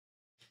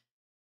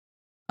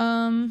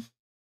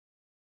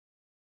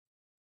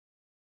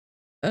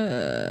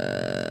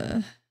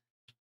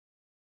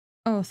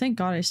 Oh, thank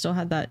God I still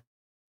had that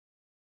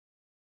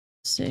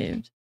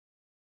saved.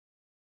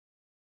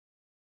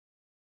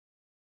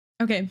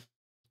 Okay.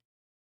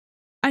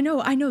 I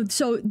know.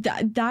 So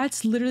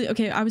that's literally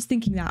okay. I was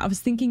thinking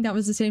that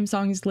was the same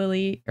song as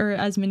Lily or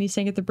as Minnie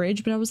sang at the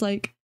bridge, but I was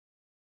like,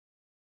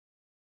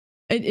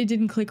 it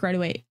didn't click right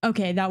away.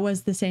 Okay, that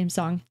was the same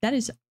song. That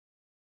is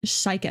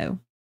psycho.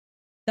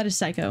 That is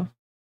psycho.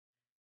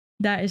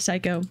 That is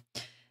psycho.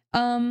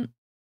 I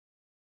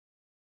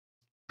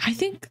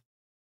think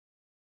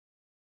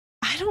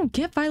I don't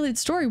get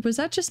Violet's story. Was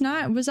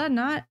that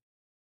not?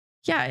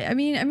 Yeah, I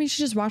mean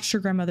she just watched her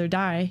grandmother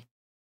die.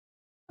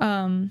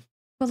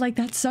 But like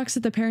that sucks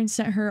that the parents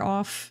sent her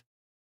off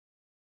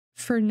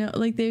for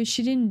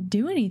she didn't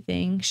do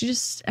anything. She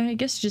just, I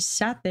guess, just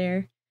sat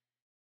there.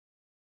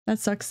 That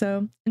sucks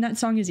though. And that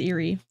song is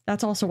eerie.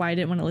 That's also why I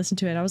didn't want to listen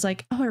to it. I was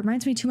like, oh, it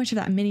reminds me too much of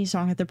that Minnie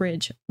song at the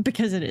bridge,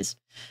 because it is.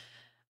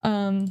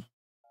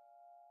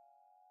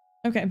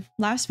 Okay,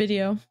 last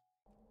video.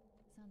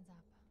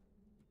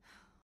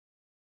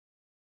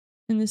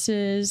 And this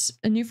is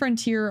A New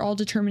Frontier, all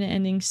determinate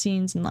ending,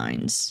 scenes and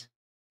lines.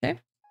 Okay.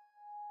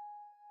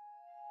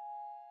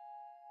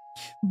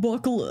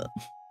 Buckle up.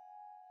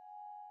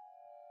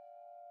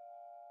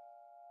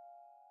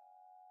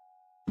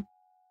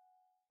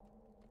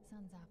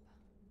 Sun's up.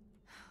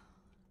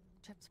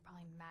 Chip's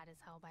probably mad as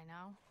hell by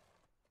now.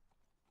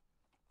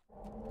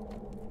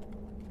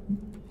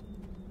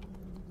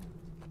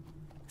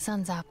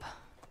 Sun's up.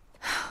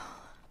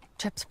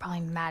 Chip's probably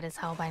mad as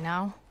hell by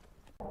now.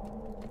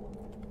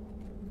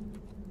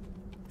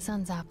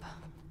 Sun's up.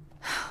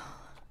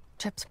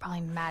 Chip's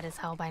probably mad as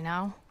hell by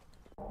now.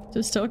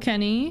 So still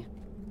Kenny.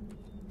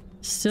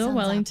 Still Sun's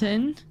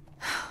Wellington.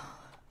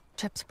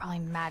 Chip's probably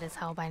mad as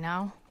hell by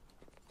now.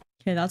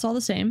 Okay, that's all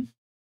the same.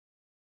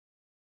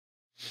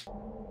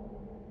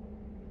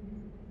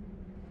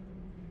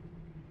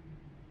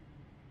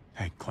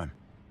 Hey, Clem.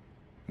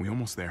 We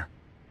almost there.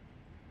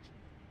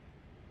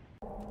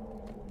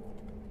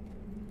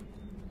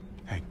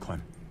 Hey,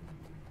 Clem.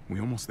 We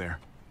almost there.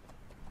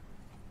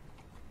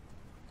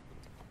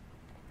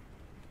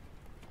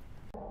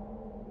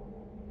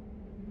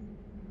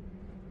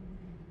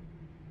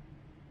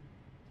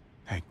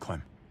 Hey,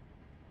 Clem.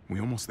 We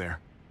almost there.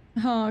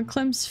 Oh,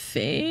 Clem's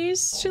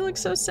face. She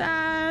looks so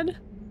sad.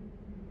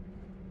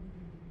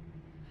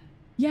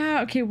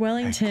 Yeah, okay,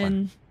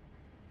 Wellington.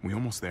 Hey, we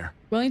almost there.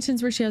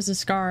 Wellington's where she has a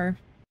scar.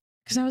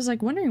 Because I was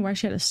like wondering why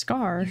she had a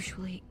scar.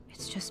 Usually,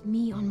 it's just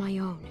me on my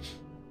own.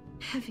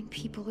 Having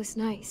people is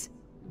nice,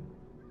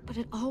 but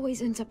it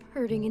always ends up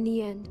hurting in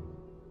the end.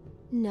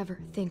 Never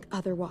think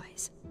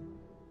otherwise.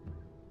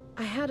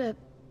 I had a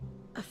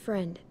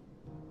friend.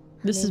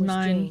 Her This name is was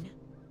mine. Jane.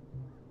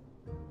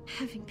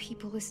 Having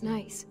people is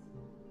nice,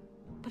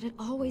 but it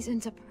always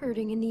ends up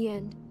hurting in the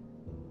end.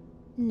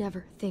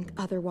 Never think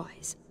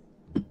otherwise.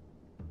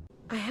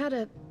 I had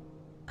a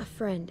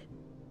friend.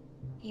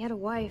 He had a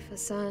wife, a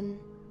son.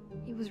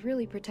 He was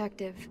really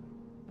protective.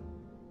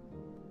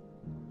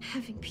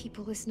 Having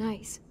people is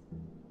nice,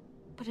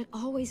 but it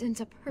always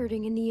ends up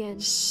hurting in the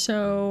end.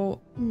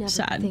 So Never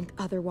sad. think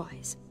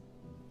otherwise.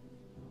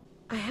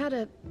 I had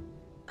a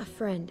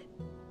friend.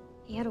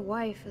 He had a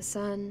wife, a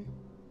son.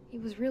 He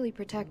was really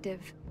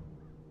protective.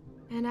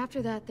 And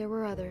after that, there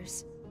were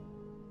others.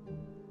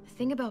 The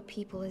thing about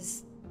people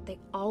is they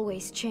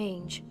always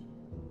change.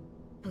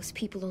 Most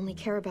people only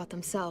care about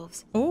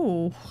themselves.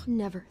 Oh.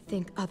 Never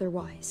think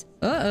otherwise.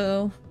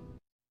 Uh-oh.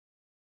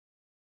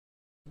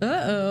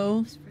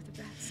 Uh-oh. It's for the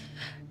best.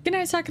 Good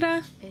night,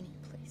 Sakura. Any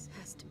place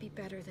has to be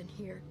better than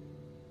here.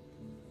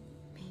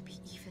 Maybe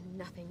even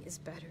nothing is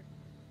better.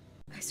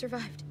 I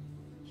survived.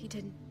 He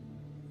didn't.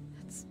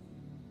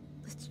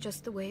 That's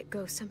just the way it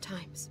goes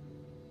sometimes.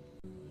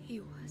 He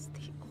was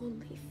the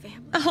only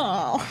family.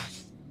 Oh.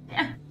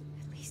 At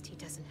least he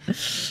doesn't have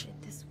to live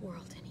in this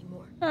world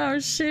anymore. Oh,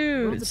 The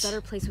shoot. world's a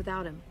better place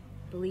without him.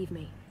 Believe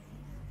me.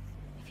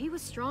 If he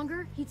was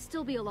stronger, he'd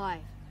still be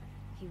alive.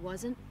 He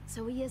wasn't,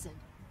 so he isn't.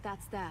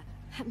 That's that.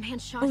 That man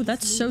shot Oh, his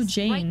that's so niece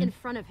right Jane. in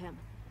front of him.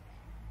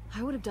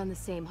 I would have done the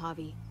same,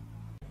 Javi.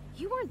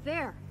 You weren't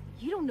there.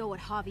 You don't know what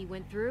Javi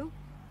went through.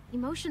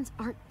 Emotions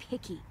aren't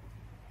picky.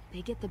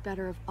 They get the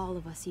better of all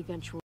of us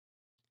eventually.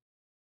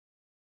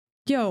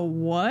 Yo,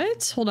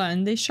 what? Hold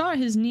on. They shot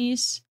his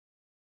niece.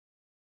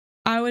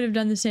 I would have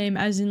done the same,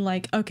 as in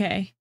like,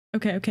 okay.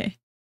 Okay.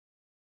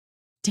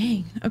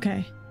 Dang,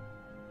 okay.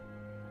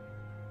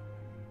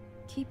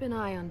 Keep an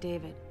eye on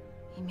David.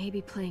 He may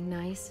be playing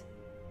nice,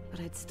 but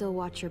I'd still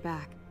watch your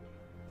back.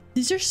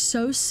 These are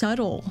so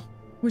subtle,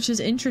 which is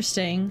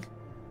interesting.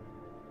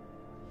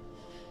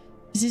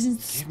 Is season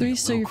 3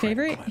 still your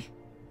favorite?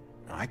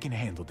 I can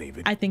handle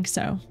David. I think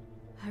so.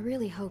 I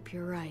really hope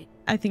you're right.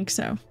 I think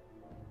so.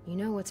 You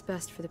know what's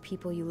best for the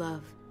people you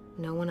love.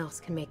 No one else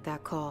can make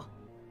that call.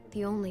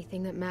 The only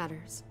thing that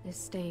matters is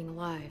staying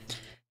alive.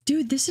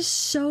 Dude, this is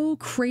so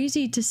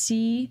crazy to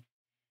see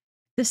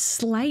the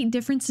slight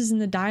differences in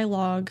the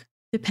dialogue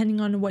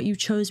depending on what you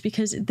chose,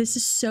 because this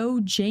is so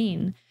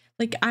Jane.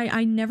 Like,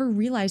 I never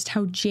realized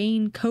how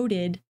Jane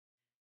coded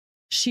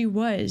she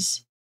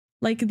was.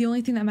 Like, the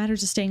only thing that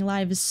matters is staying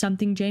alive is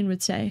something Jane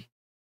would say.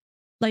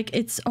 Like,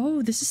 it's,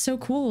 oh, this is so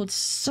cool. It's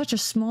such a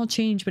small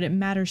change, but it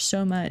matters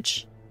so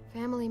much.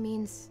 Family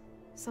means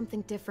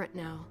something different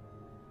now.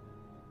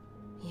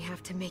 You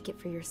have to make it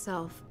for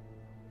yourself.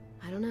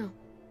 I don't know.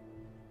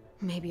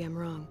 Maybe I'm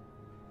wrong.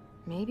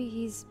 Maybe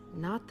he's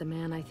not the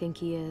man I think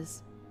he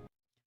is.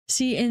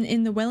 See,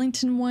 in the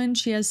Wellington one,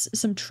 she has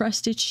some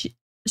trust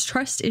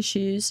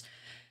issues.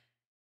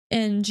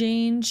 And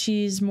Jane,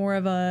 she's more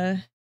of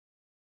a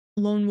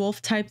lone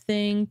wolf type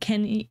thing.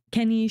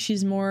 Kenny,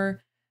 she's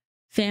more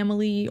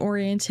family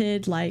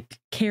oriented, like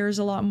cares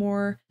a lot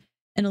more.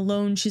 And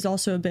Alone, she's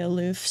also a bit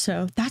aloof.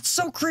 So that's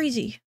so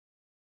crazy.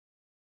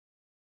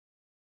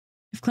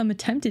 If Clem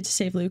attempted to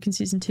save Luke in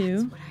season 2.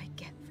 That's what I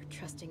get for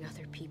trusting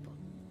other people.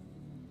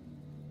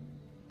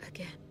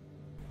 Again.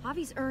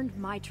 Javi's earned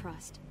my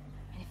trust.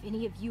 And if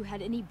any of you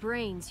had any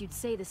brains, you'd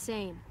say the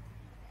same.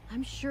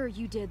 I'm sure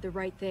you did the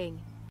right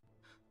thing.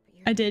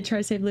 I did try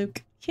to save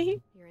Luke.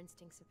 Your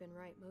instincts have been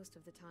right most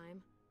of the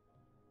time.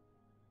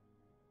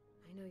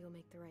 I know you'll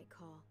make the right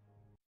call.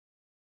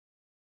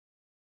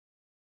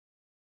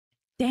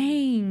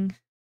 Dang.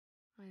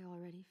 I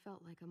already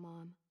felt like a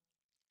mom.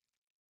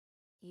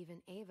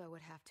 Even Ava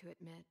would have to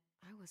admit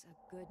I was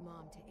a good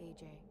mom to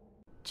AJ.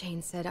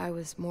 Jane said I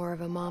was more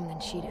of a mom than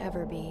she'd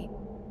ever be.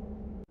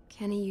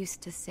 Kenny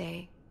used to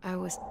say I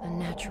was a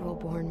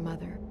natural-born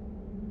mother.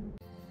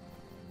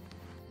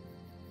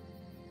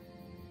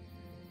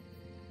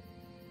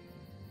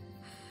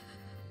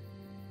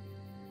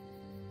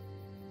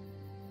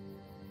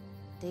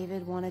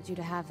 David wanted you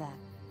to have that.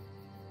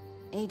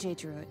 AJ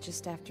drew it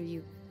just after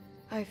you...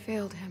 I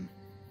failed him.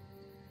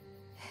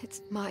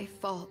 It's my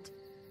fault.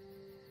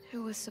 It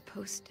was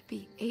supposed to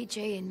be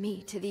AJ and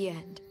me to the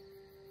end.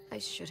 I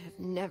should have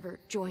never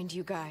joined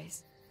you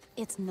guys.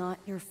 It's not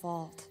your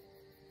fault.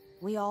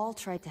 We all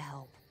tried to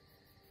help.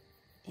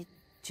 It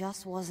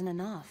just wasn't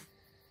enough.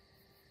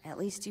 At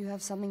least you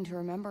have something to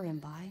remember him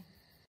by.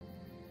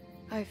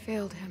 I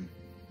failed him.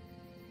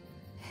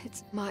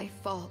 It's my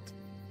fault.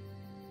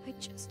 I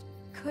just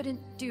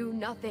couldn't do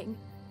nothing.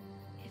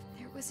 If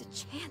there was a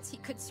chance he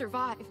could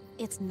survive.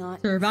 It's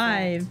not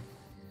survive.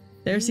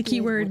 There's the key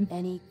word. What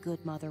any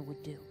good mother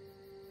would do.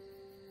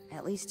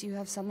 At least you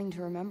have something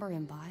to remember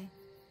him by.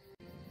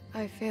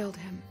 I failed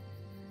him.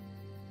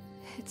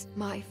 It's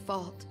my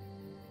fault.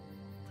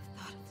 The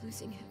thought of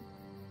losing him,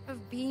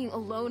 of being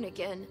alone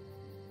again,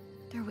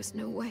 there was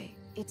no way.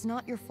 It's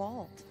not your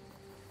fault.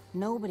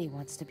 Nobody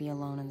wants to be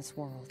alone in this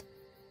world.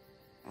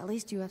 At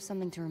least you have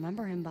something to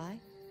remember him by.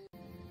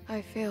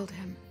 I failed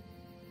him.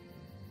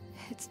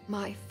 It's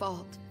my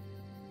fault.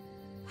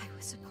 I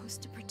was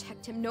supposed to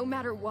protect him no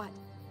matter what.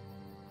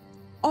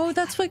 Oh,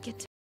 that's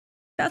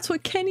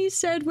what Kenny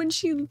said when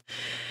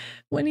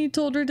he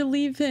told her to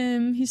leave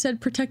him. He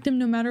said protect him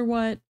no matter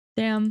what.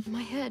 Damn.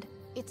 My head.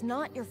 It's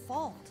not your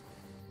fault.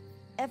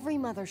 Every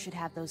mother should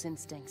have those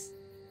instincts.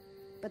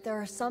 But there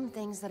are some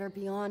things that are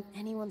beyond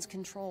anyone's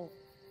control.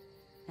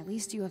 At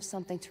least you have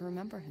something to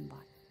remember him by.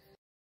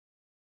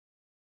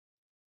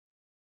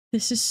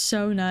 This is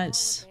so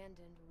nuts. All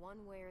abandoned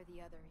one way or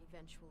the other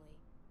eventually.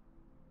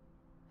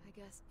 I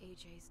guess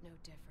AJ's no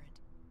different.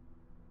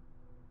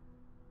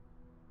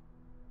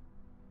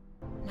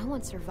 No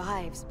one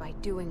survives by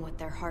doing what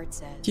their heart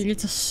says. Dude,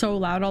 it's so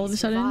loud all of a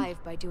sudden. They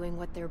survive by doing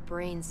what their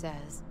brain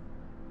says.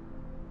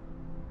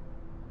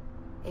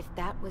 If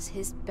that was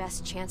his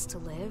best chance to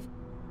live,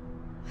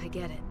 I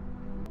get it.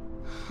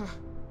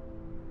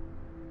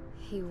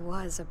 He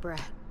was a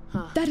brat.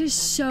 Huh? That is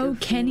so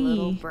Kenny.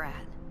 Little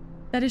brat.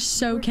 That is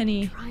so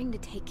Kenny. Trying to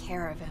take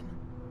care of him.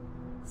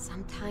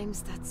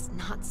 Sometimes that's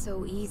not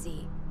so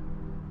easy.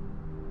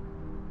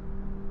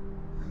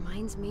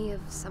 Reminds me of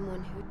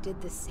someone who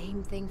did the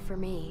same thing for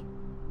me.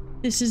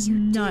 This is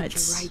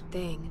nuts. Did the right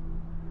thing.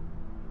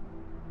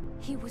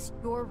 He was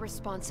your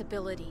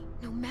responsibility,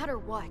 no matter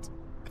what.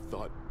 I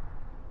thought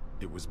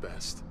it was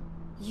best.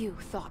 You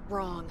thought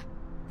wrong.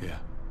 Yeah.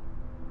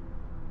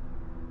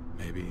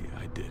 Maybe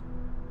I did.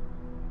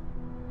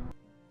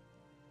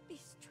 Be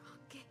strong,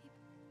 Gabe.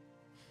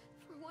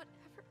 For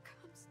whatever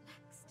comes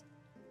next.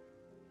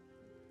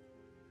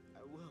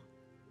 I will.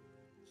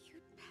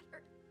 You'd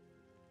better.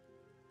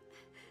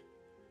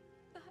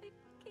 Bye,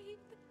 Gabe.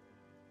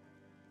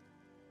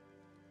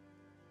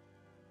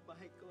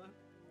 Bye, Clem.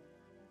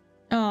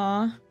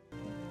 Aw.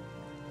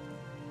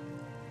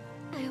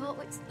 I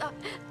always thought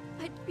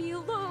I'd be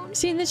alone.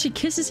 See, and then she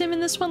kisses him in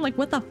this one. Like,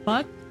 what the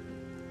fuck?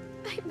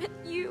 I met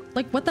you.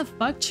 Like, what the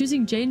fuck?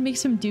 Choosing Jane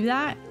makes him do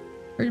that?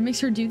 Or makes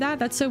her do that?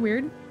 That's so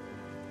weird.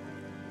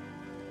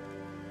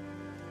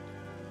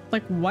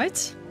 Like,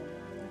 what?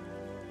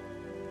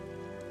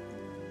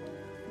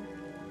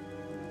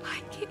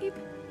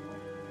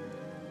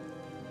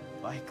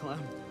 Bye,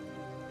 Clem.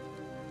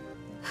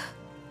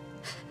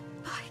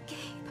 Bye,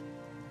 Gabe.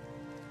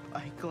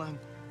 Bye, Clem.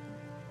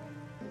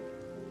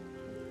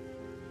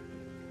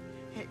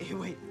 Hey,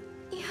 wait.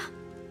 Yeah.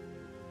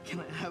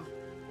 Can I have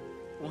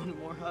one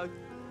more hug?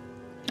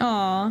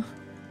 Aw.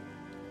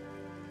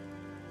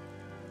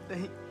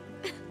 Thank.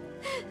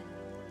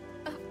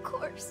 Of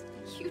course,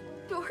 you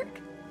dork.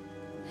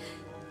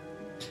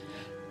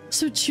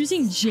 So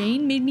choosing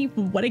Jane made me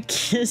want to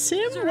kiss him?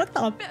 What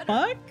the fuck?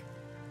 I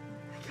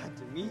got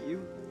to meet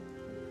you.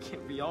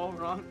 Can't be all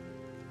wrong.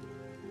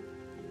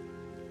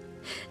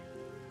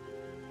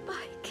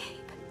 Bye,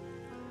 Gabe.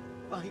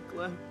 Bye,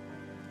 Clem.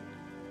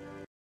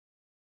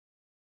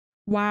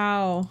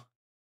 Wow.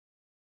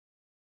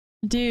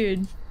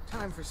 Dude.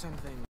 Time for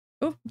something.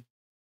 Oh.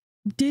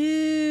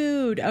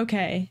 Dude.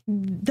 Okay.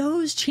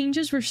 Those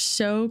changes were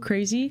so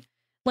crazy.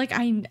 Like,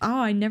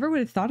 I never would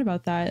have thought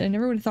about that. I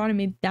never would have thought it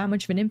made that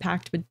much of an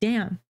impact, but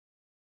damn.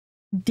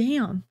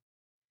 Damn.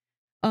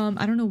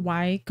 I don't know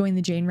why going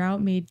the Jane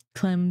route made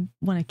Clem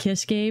want to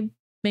kiss Gabe.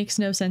 Makes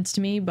no sense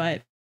to me,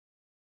 but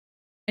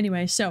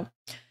anyway, so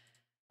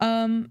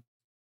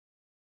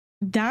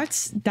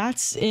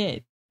that's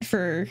it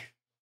for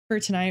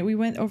tonight. We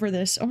went over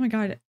this. Oh my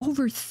god,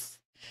 over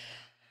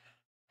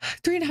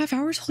 3.5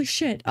 hours. Holy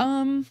shit.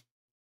 And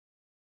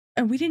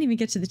we didn't even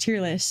get to the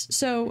tier list.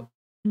 So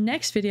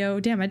next video,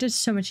 damn, I did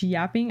so much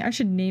yapping. I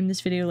should name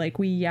this video like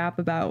we yap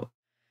about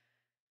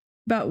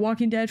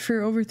Walking Dead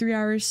for over 3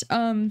 hours.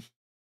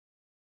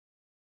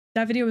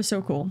 That video was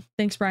so cool.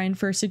 Thanks, Brian,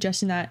 for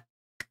suggesting that.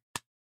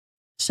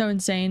 So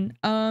insane.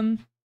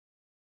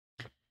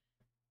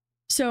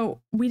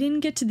 So we didn't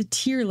get to the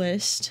tier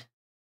list.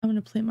 I'm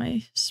gonna play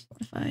my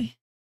Spotify.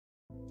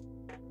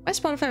 My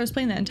Spotify was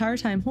playing that entire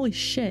time. Holy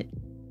shit.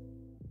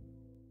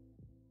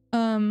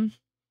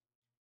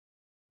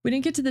 We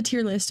didn't get to the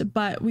tier list,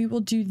 but we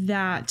will do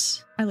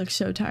that. I look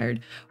so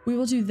tired. We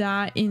will do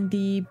that in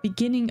the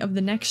beginning of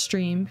the next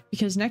stream,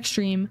 because next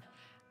stream,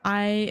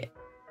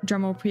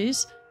 drumroll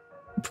please,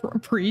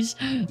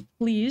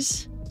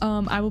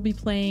 I will be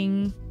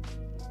playing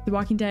The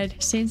Walking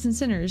Dead Saints and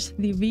Sinners,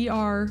 the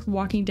VR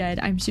Walking Dead.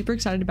 I'm super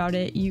excited about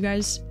it. You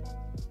guys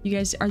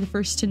are the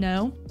first to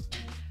know.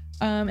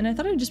 And I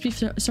thought it would just be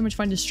so much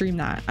fun to stream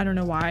that. I don't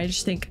know why. I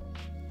just think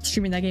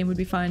streaming that game would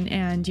be fun,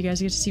 and you guys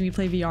get to see me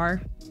play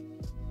VR.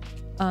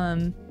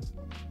 And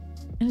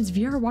it's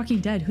VR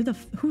Walking Dead. Who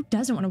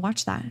doesn't want to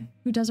watch that?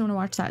 Who doesn't want to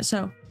watch that?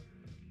 So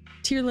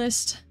tier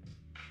list,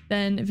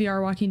 then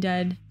VR Walking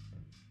Dead.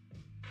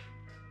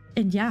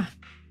 And yeah,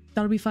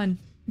 that'll be fun.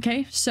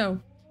 Okay, so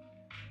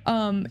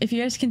if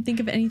you guys can think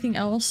of anything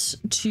else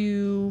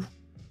to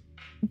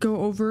go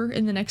over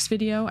in the next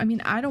video, I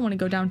mean, I don't want to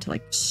go down to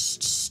like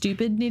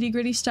stupid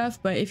nitty-gritty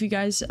stuff, but if you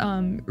guys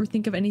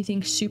think of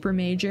anything super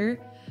major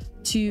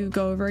to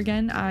go over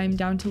again, I'm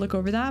down to look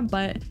over that.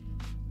 But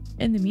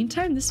in the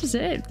meantime, this was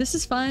it. This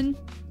is fun.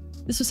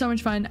 This was so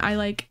much fun. I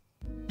like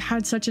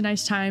had such a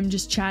nice time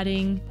just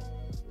chatting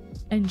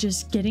and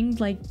just getting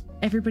like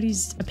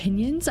everybody's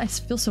opinions. I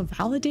feel so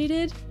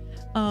validated.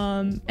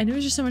 And it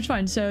was just so much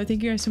fun. So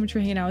thank you guys so much for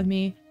hanging out with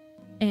me.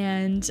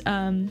 And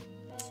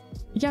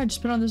yeah,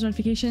 just put on those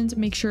notifications.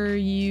 Make sure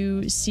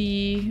you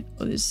see,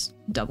 oh, this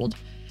doubled.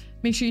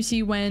 Make sure you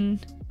see when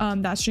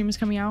that stream is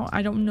coming out.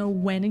 I don't know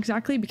when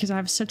exactly because I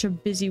have such a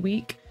busy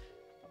week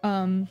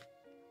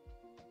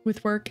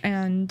with work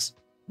and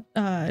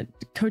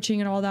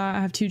coaching and all that. I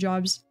have 2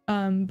 jobs,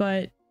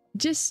 but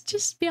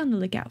just be on the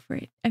lookout for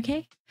it,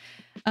 okay?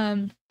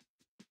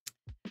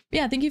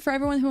 Yeah, thank you for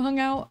everyone who hung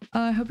out.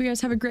 I hope you guys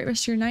have a great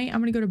rest of your night.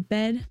 I'm gonna go to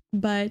bed,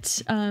 but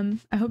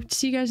I hope to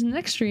see you guys in the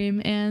next stream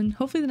and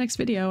hopefully the next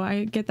video.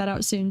 I get that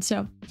out soon.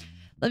 So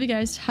love you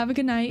guys. Have a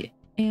good night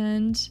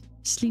and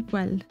sleep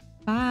well.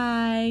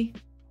 Bye.